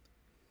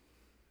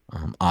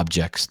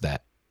objects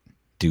that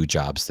do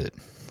jobs that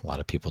a lot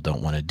of people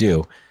don't want to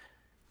do.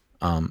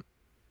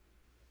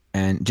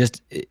 And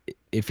just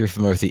if you're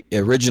familiar with the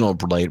original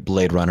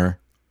Blade Runner,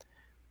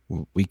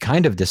 we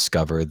kind of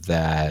discovered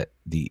that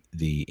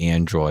the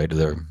android,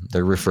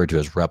 they're referred to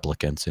as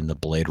replicants in the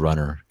Blade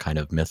Runner kind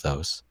of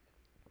mythos,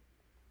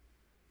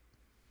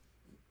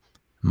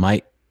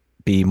 might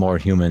be more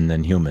human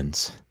than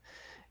humans,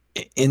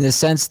 in the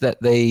sense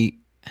that they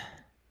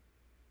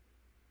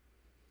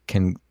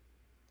can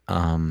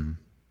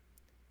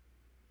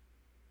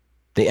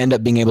they end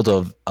up being able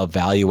to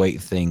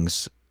evaluate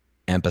things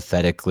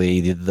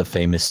empathetically. The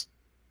famous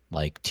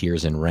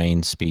Tears in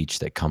Rain speech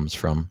that comes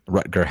from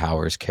Rutger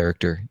Hauer's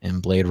character in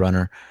Blade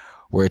Runner,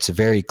 where it's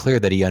very clear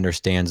that he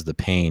understands the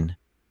pain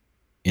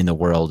in the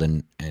world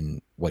and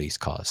what he's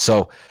caused.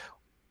 So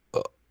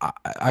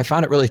I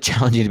found it really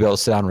challenging to be able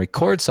to sit down and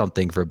record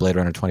something for Blade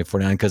Runner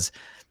 2049, because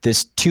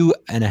this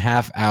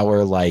 2.5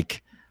 hour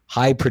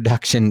high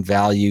production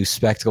value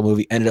spectacle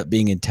movie ended up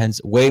being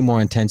way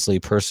more intensely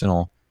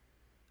personal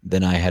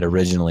than I had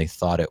originally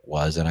thought it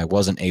was. And I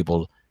wasn't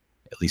able,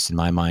 at least in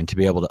my mind, to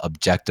be able to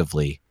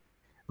objectively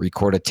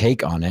record a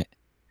take on it,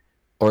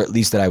 or at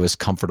least that I was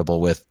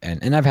comfortable with.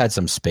 And I've had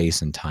some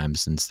space and time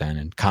since then,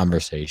 and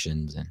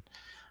conversations and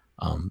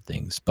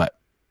things. But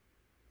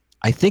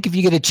I think if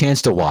you get a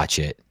chance to watch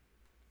it,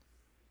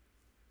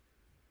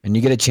 and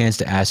you get a chance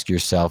to ask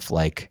yourself,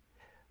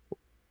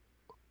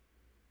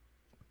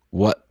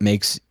 what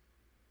makes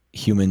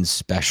humans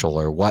special,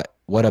 or what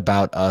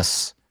about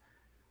us,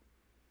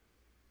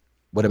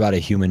 what about a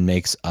human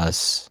makes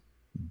us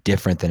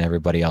different than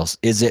everybody else?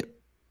 Is it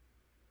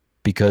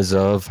because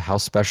of how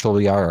special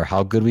we are or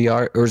how good we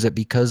are? Or is it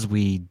because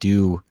we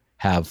do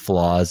have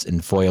flaws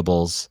and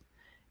foibles,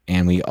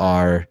 and we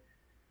are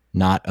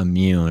not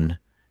immune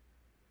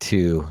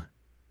to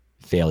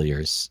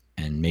failures?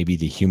 And maybe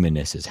the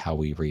humanness is how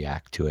we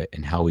react to it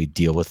and how we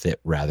deal with it,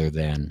 rather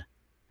than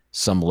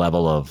some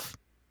level of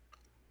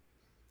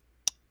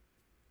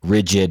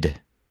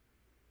rigid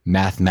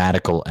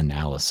mathematical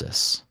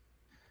analysis,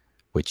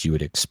 which you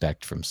would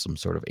expect from some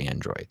sort of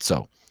android.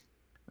 So,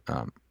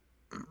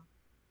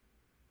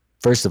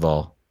 first of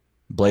all,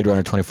 Blade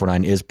Runner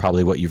 2049 is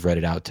probably what you've read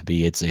it out to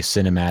be. It's a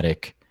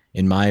cinematic,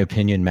 in my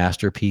opinion,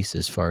 masterpiece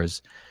as far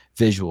as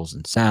visuals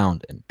and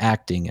sound and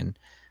acting and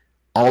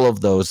all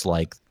of those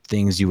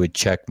things you would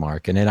check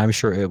mark. And then I'm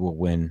sure it will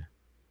win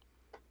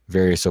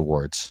various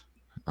awards.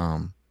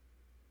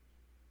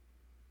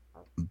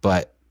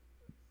 But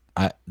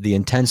the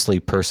intensely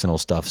personal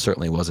stuff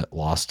certainly wasn't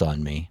lost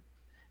on me.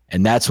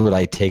 And that's what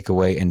I take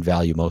away and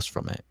value most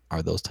from it,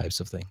 are those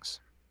types of things.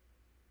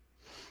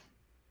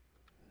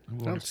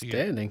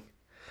 Outstanding.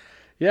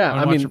 Yeah,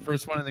 I mean, watch the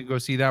first one and then go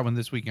see that one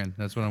this weekend.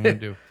 That's what I'm going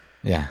to do.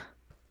 Yeah.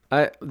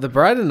 The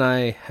bride and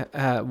I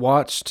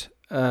watched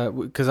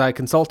because I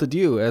consulted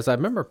you, as I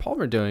remember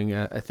Palmer doing,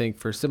 I think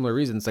for similar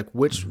reasons, like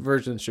which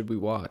version should we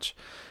watch?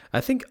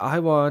 I think I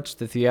watched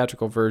the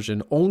theatrical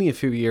version only a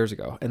few years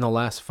ago. In the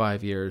last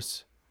 5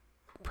 years,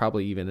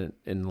 probably even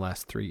in the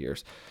last 3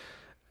 years.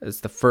 It's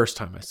the first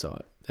time I saw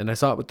it. And I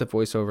saw it with the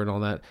voiceover and all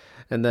that.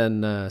 And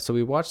then, so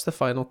we watched the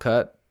final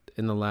cut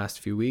in the last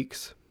few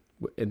weeks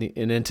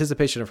in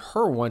anticipation of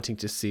her wanting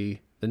to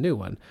see the new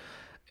one.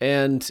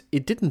 And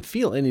it didn't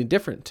feel any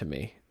different to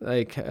me.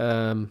 Like,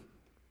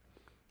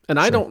 and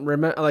I don't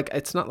remember, like,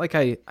 it's not like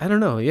I don't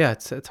know. Yeah,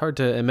 it's hard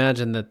to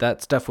imagine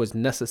that stuff was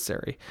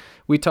necessary.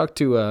 We talked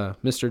to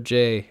Mr.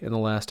 J in the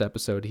last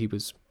episode. He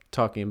was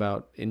talking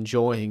about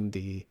enjoying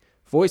the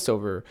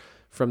voiceover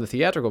from the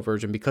theatrical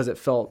version because it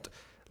felt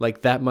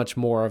like that much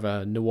more of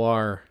a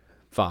noir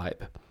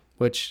vibe,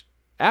 which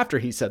after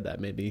he said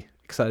that made me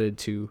excited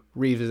to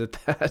revisit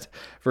that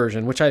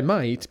version, which I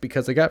might,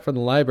 because I got from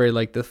the library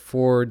like the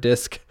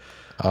 4-disc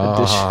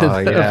edition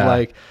of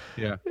like,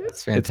 yeah,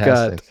 it's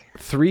fantastic. It's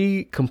got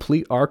 3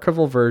 complete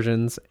archival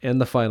versions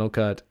and the final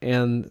cut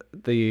and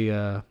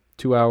the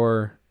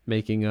 2-hour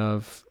making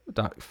of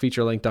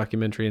feature-length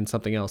documentary and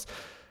something else.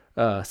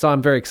 So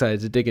I'm very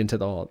excited to dig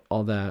into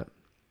all that.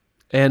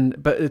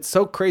 But it's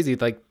so crazy,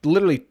 like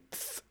literally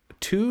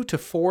 2 to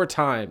 4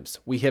 times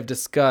we have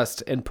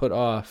discussed and put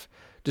off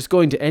just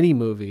going to any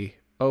movie,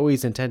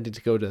 always intending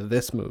to go to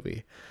this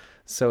movie.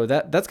 So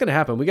that's going to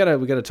happen. We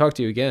gotta talk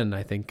to you again,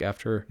 I think,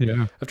 after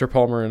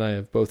Palmer and I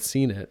have both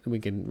seen it, and we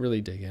can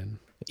really dig in.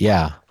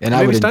 Yeah, and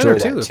maybe I would Steiner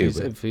enjoy too,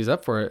 that too. if he's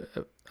up for it.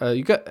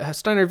 You got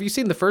Steiner. Have you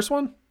seen the first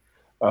one?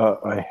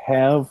 I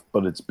have,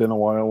 but it's been a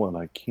while, and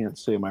I can't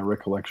say my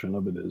recollection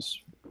of it is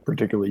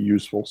particularly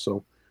useful.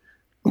 So,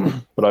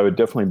 but I would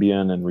definitely be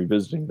in and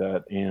revisiting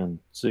that and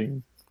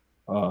seeing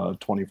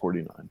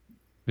 2049.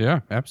 Yeah,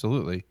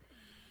 absolutely.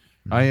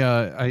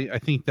 I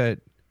think that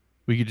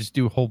we could just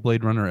do a whole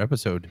Blade Runner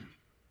episode.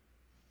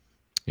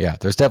 Yeah,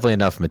 there's definitely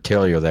enough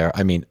material there.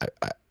 I mean,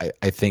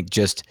 I think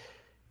just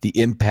the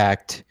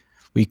impact,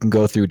 we can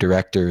go through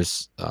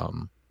directors. I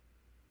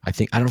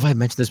don't know if I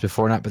mentioned this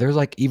before or not, but there's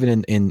like,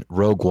 even in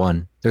Rogue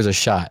One, there's a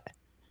shot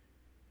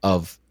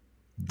of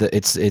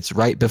it's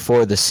right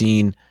before the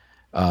scene.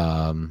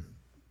 Well,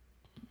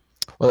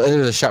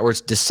 there's a shot where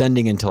it's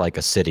descending into like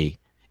a city,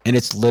 and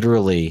it's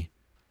literally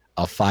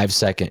a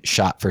 5-second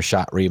shot for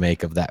shot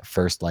remake of that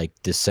first like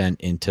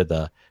descent into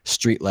the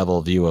street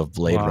level view of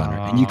Blade Runner.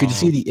 And you can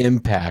see the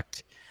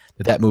impact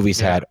that movie's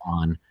had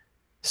on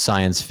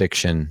science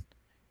fiction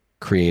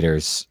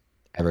creators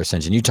ever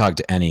since. And you talk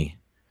to any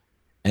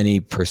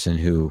person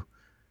who,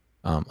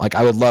 like,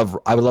 I would love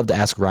to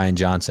ask Rian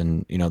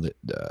Johnson, the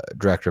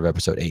director of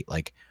Episode 8,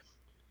 like,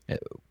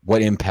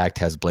 what impact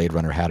has Blade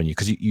Runner had on you?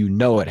 Because you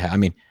know it. I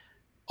mean,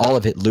 all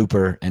of it,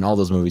 Looper and all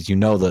those movies,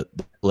 that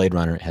Blade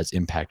Runner has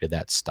impacted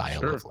that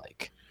style of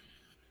like.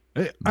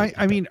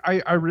 I mean,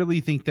 I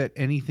really think that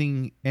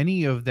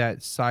any of that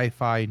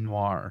sci-fi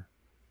noir,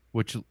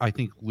 which I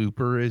think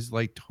Looper is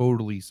like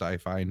totally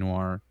sci-fi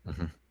noir.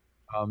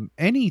 Mm-hmm.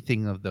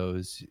 Anything of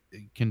those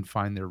can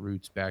find their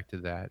roots back to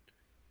that.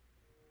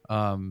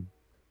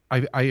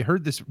 I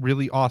heard this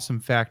really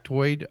awesome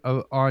factoid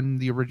on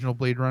the original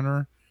Blade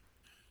Runner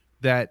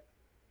that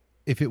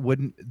if it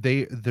wouldn't,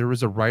 there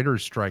was a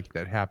writer's strike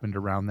that happened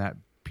around that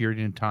period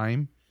in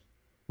time,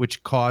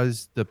 which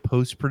caused the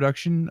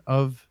post-production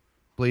of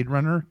Blade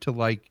Runner to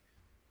like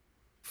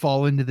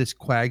fall into this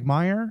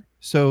quagmire.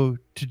 So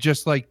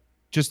just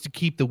to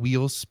keep the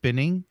wheels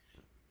spinning,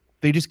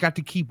 they just got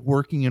to keep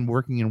working and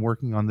working and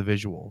working on the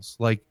visuals.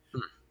 Like,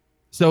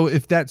 so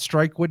if that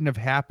strike wouldn't have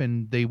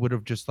happened, they would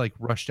have just like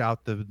rushed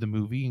out the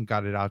movie and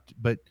got it out.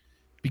 But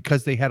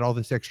because they had all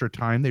this extra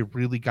time, they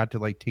really got to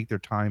like take their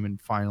time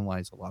and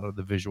finalize a lot of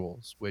the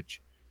visuals,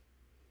 which,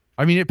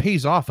 I mean, it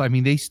pays off. I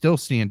mean, they still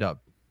stand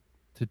up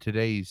to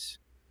today's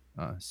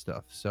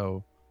stuff.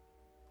 So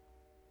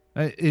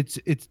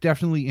it's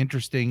definitely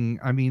interesting.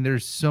 I mean,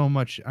 there's so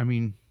much, I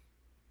mean,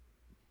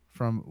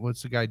 from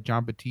what's the guy,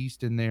 John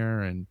Batiste in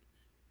there, and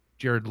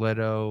Jared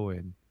Leto,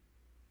 and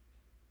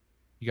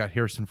you got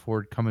Harrison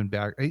Ford coming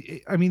back.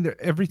 I mean,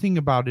 everything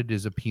about it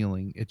is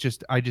appealing.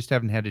 I just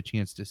haven't had a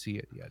chance to see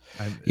it yet.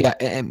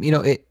 And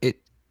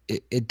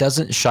it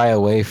doesn't shy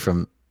away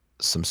from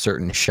some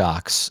certain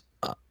shocks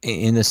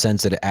in the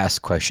sense that it asks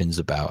questions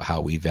about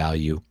how we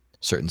value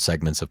certain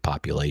segments of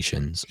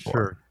populations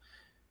or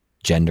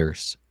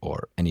genders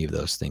or any of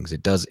those things.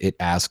 It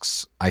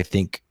asks, I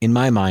think, in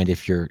my mind,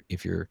 if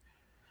you're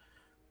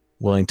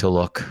willing to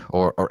look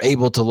or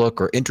able to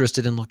look or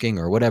interested in looking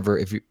or whatever,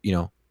 if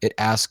it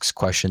asks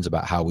questions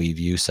about how we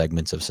view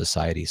segments of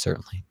society,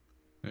 certainly.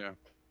 Yeah.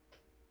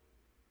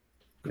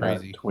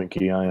 Crazy.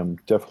 Twinkie, I am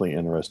definitely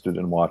interested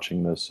in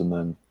watching this and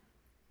then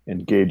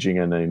engaging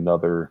in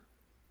another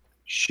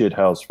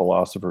shithouse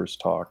philosophers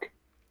talk.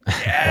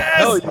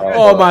 Yes!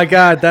 Oh my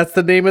God, that's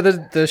the name of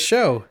the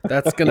show.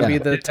 That's going to be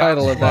the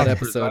title of that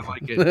episode. I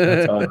like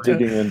it.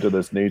 Digging into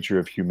this nature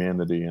of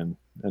humanity and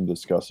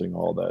discussing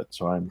all that.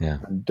 So I'm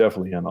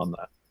definitely in on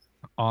that.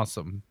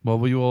 Awesome. Well,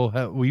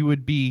 we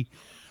would be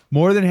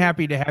More than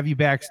happy to have you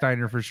back,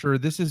 Steiner, for sure.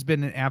 This has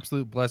been an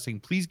absolute blessing.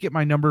 Please get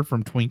my number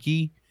from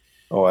Twinkie.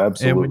 Oh,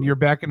 absolutely. And when you're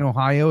back in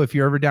Ohio, if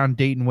you're ever down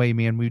Dayton Way,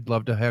 man, we'd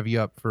love to have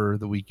you up for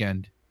the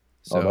weekend.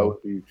 So that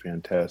would be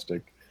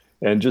fantastic.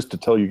 And just to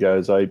tell you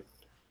guys, Dave,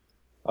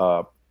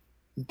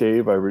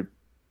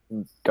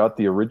 got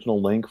the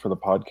original link for the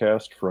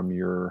podcast from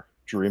your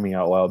Dreaming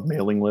Out Loud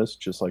mailing list,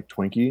 just like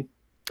Twinkie.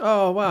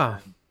 Oh, wow.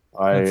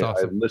 That's I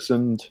awesome.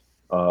 listened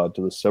to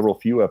the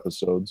few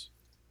episodes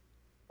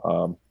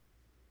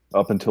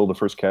up until the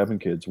first Cabin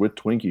Kids with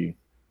Twinkie.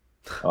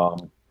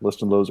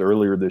 Listened to those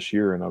earlier this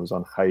year, and I was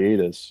on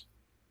hiatus.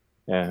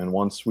 And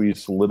once we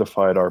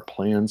solidified our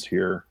plans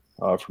here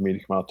for me to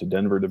come out to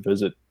Denver to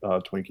visit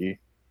Twinkie,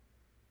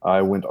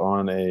 I went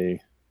on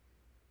a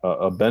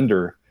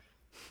bender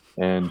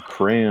and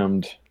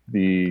crammed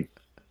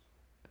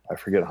I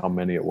forget how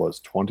many it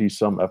was,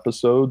 20-some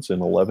episodes in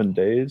 11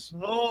 days.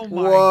 Oh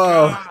my Whoa,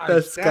 God.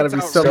 that's got to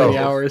be so many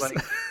hours. Like,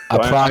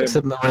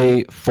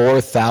 Approximately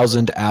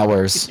 4,000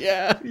 hours.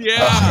 Yeah.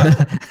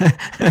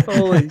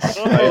 Holy shit.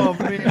 Oh,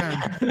 I-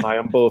 man. I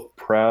am both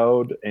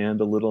proud and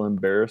a little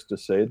embarrassed to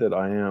say that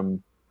I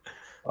am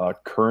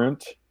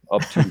current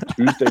up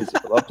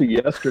to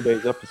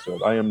yesterday's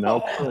episode. I am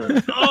now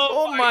current.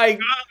 Oh my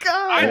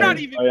God. I'm not And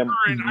even I am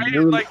current. I am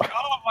nearly- like,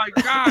 oh my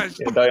gosh.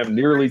 And I am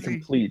nearly Crazy.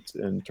 complete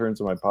in terms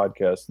of my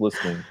podcast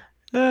listening.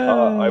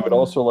 I would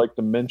also like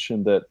to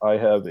mention that I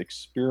have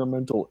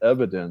experimental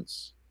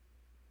evidence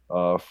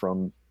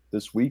from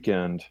this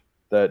weekend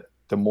that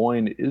Des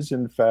Moines is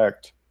in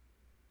fact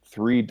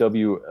three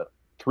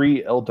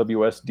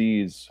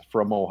LWSDs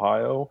from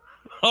Ohio,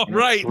 All and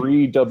right.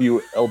 3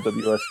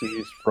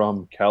 WLWSDs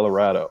from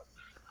Colorado.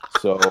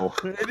 So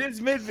It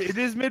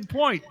is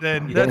midpoint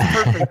then.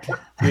 That's perfect.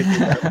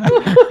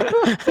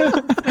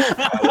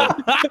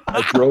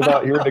 I drove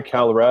out here to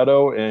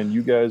Colorado, and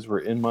you guys were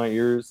in my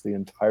ears the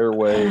entire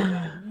way.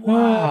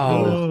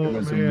 Wow. It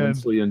was man.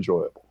 immensely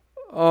enjoyable.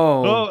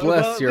 Oh, Well,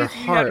 bless at your least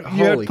heart. You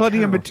had Holy plenty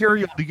of cow.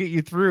 material to get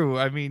you through.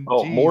 I mean,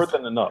 Oh, geez. more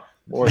than enough.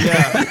 More than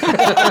Yeah.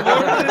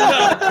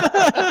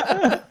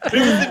 It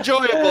was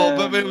enjoyable,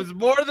 but it was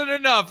more than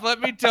enough. Let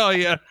me tell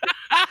you.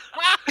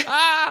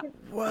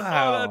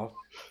 Wow.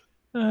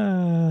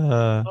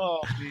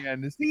 Oh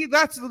man, see,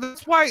 that's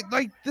why.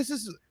 Like, this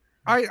is.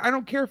 I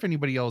don't care if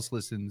anybody else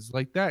listens.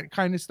 Like, that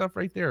kind of stuff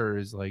right there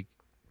is like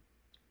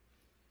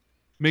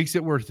makes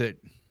it worth it.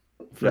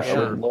 For Yeah, I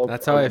sure. would love-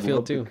 That's how I would feel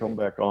love to too. come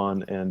back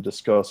on and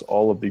discuss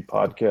all of the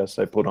podcasts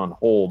I put on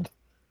hold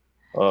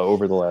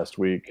over the last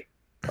week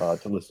to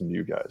listen to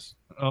you guys.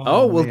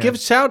 Oh, well, man. give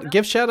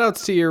shout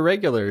outs to your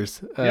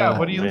regulars. Yeah,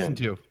 what do you man. listen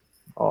to?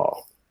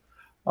 Oh,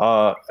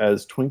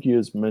 as Twinkie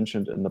has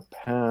mentioned in the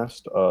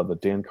past, the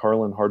Dan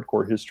Carlin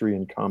Hardcore History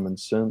and Common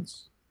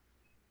Sense.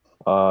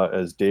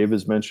 As Dave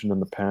has mentioned in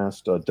the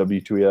past,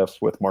 W2F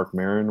with Mark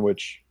Maron,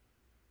 which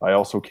I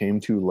also came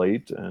to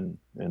late and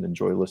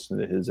enjoy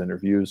listening to his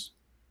interviews.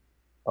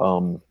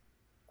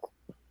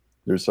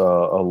 There's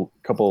a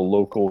couple of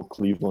local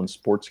Cleveland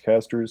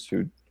sportscasters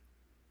who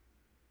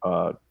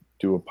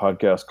do a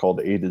podcast called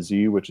A to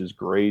Z, which is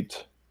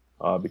great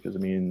because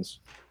it means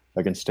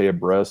I can stay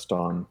abreast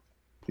on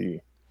the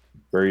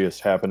various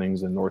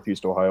happenings in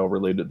Northeast Ohio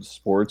related to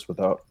sports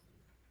without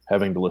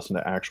having to listen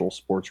to actual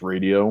sports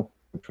radio,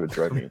 which would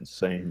drive me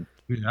insane.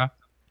 Yeah.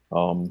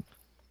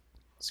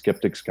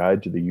 Skeptic's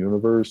Guide to the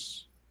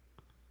Universe,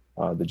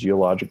 the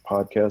Geologic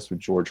Podcast with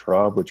George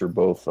Hrob, which are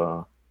both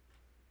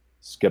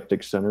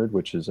skeptic centered,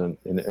 which is an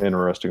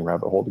interesting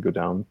rabbit hole to go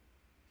down.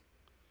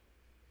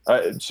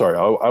 Sorry,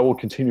 I will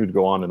continue to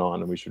go on,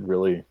 and we should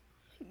really.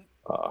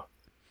 I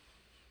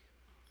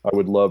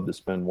would love to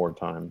spend more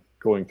time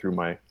going through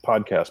my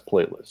podcast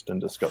playlist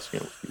and discussing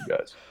it with you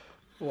guys.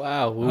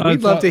 Wow, well,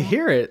 we'd love to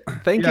hear it.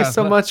 Thank you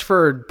so much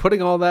for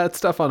putting all that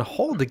stuff on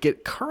hold to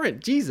get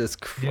current. Jesus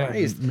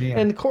Christ! man.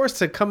 And of course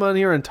to come on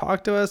here and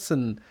talk to us,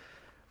 and it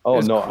Oh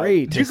was no!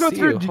 great. Did you to go see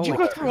through? you. Did you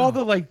Holy go through all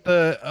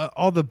the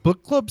all the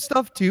book club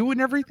stuff too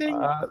and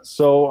everything?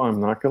 So I'm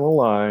not gonna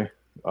lie.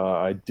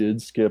 I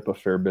did skip a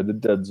fair bit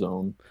of Dead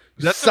Zone.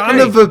 That's Son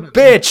okay. of a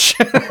bitch!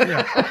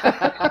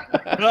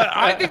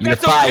 I think You're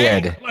that's okay.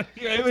 fired. Like,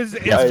 it's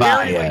You're very like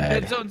fired.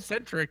 Dead Zone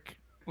centric.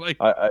 Like,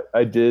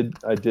 I did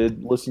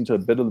listen to a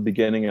bit of the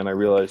beginning, and I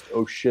realized,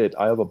 oh shit,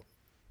 I have a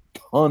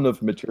ton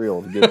of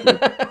material to get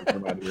through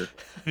from out here.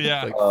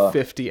 yeah. Like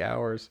 50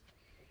 hours.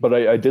 But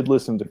I did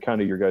listen to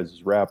kind of your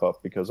guys' wrap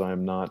up because I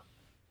am not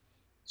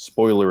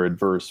spoiler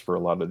adverse for a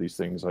lot of these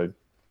things. I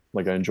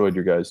enjoyed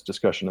your guys'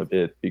 discussion of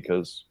it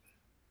because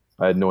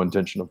I had no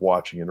intention of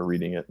watching it or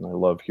reading it, and I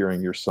love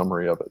hearing your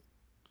summary of it.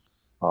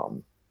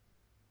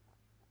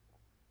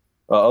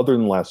 Other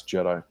than Last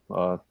Jedi,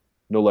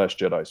 no Last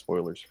Jedi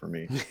spoilers for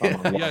me. I'm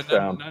on Yeah,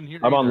 lockdown. none here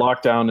I'm on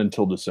either. lockdown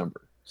until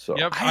December. So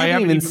Yep, I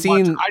haven't even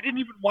seen- I didn't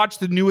even watch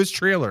the newest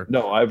trailer.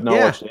 no, I've not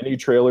Yeah. watched any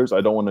trailers.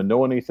 I don't want to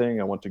know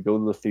anything. I want to go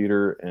to the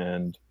theater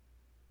and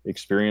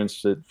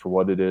experience it for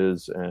what it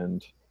is.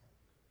 And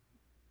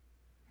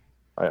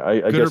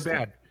I Good guess or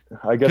bad?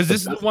 I guess Because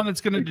this is the one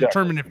that's going to Exactly.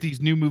 determine if these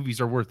new movies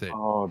are worth it.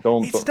 Oh,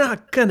 don't. It's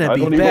not gonna I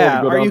be don't even wanna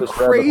bad. go Are down you this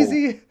rabbit hole.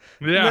 crazy?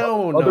 Yeah.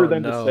 No, Other no,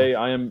 than no. to say,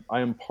 I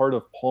am part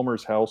of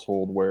Palmer's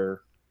household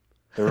where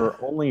there are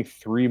only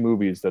 3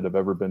 movies that have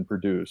ever been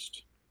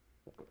produced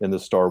in the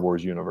Star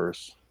Wars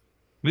universe.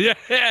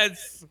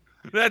 Yes,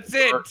 that's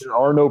it. There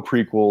are no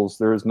prequels.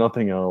 There is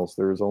nothing else.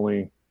 There is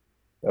only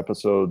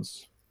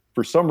episodes.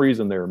 For some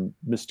reason, they're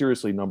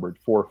mysteriously numbered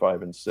 4,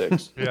 5, and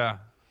 6. Yeah,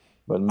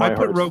 But in my I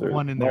put heart, Rogue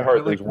One in my there. heart, I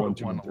like there's 1, Rogue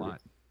 2, One and a 3.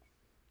 lot.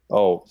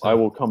 Oh, So- I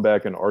will come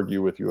back and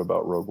argue with you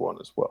about Rogue One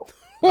as well.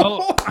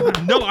 Oh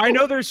no, I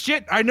know there's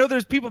shit. I know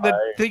there's people that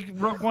I- think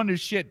Rogue One is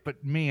shit,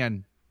 but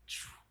man,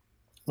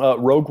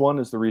 Rogue One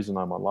is the reason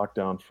I'm on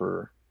lockdown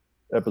for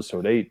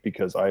episode 8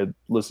 because I had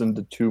listened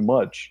to too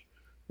much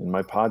in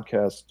my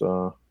podcast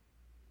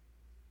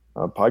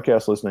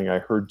listening. I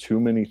heard too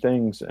many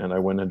things, and I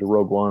went into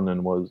Rogue One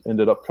and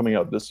ended up coming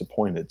out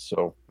disappointed.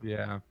 So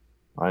yeah.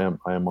 I'm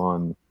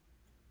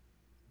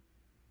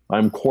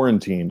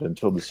quarantined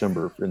until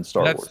December in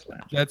Star Wars.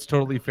 That's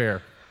totally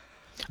fair.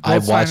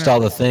 I've Well, watched Steiner- all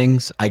the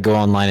things. I go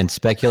online and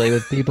speculate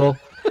with people.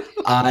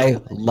 I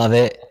love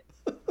it.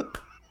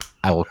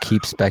 I will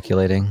keep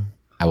speculating.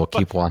 I will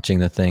keep watching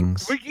the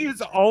things. Wiki is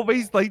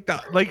always like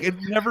that. Like it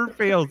never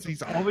fails.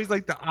 He's always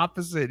like the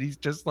opposite. He's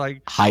just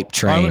like Hype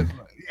train.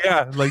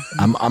 Yeah, like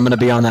I'm gonna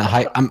be on that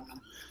hype.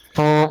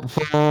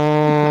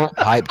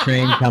 Hype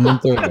train coming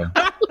through.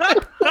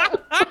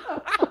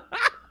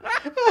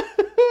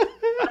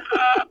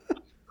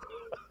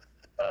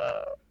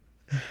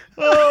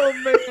 oh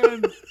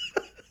man.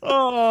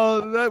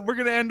 Oh, we're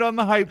gonna end on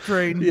the hype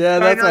train. Yeah,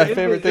 that's my it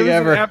favorite was- thing it was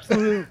ever. An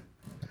absolute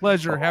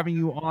pleasure having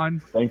you on.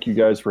 Thank you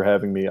guys for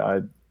having me.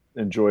 I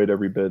enjoyed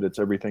every bit. It's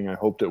everything I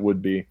hoped it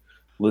would be.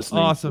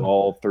 Listening Awesome. to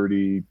all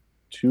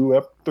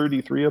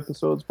 33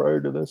 episodes prior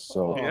to this.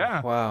 So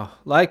Yeah. Wow.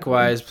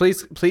 Likewise.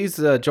 Please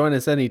join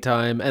us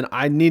anytime. And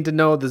I need to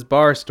know this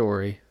bar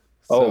story.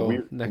 So we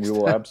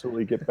will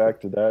absolutely get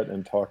back to that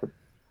and talk.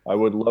 I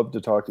would love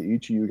to talk to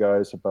each of you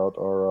guys about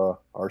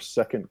our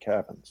second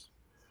cabins.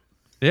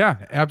 Yeah,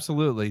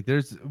 absolutely.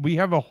 We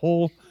have the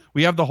whole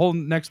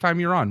next time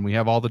you're on. We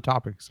have all the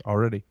topics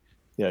already.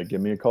 Yeah,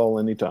 give me a call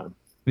anytime.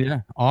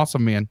 Yeah,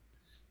 awesome, man.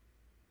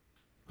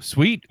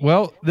 Sweet.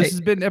 Well, this has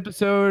been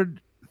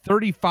episode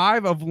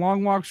 35 of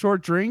Long Walk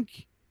Short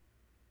Drink.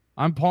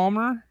 I'm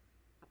Palmer.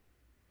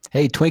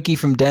 Hey, Twinkie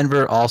from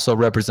Denver, also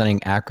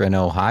representing Akron,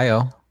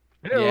 Ohio.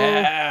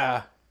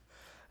 Yeah.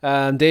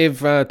 Dave,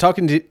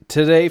 talking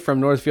today from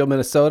Northfield,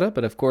 Minnesota,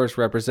 but of course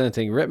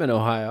representing Rittman,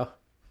 Ohio.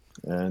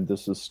 And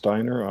this is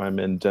Steiner. I'm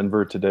in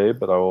Denver today,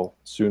 but I will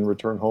soon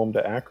return home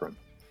to Akron.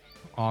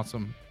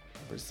 Awesome.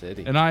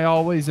 City. And I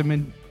always am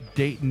in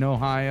Dayton,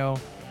 Ohio.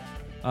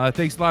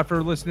 Thanks a lot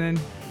for listening.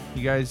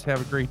 You guys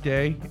have a great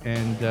day,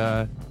 and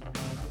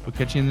we'll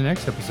catch you in the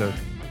next episode.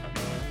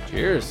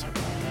 Cheers.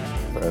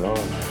 Right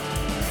on.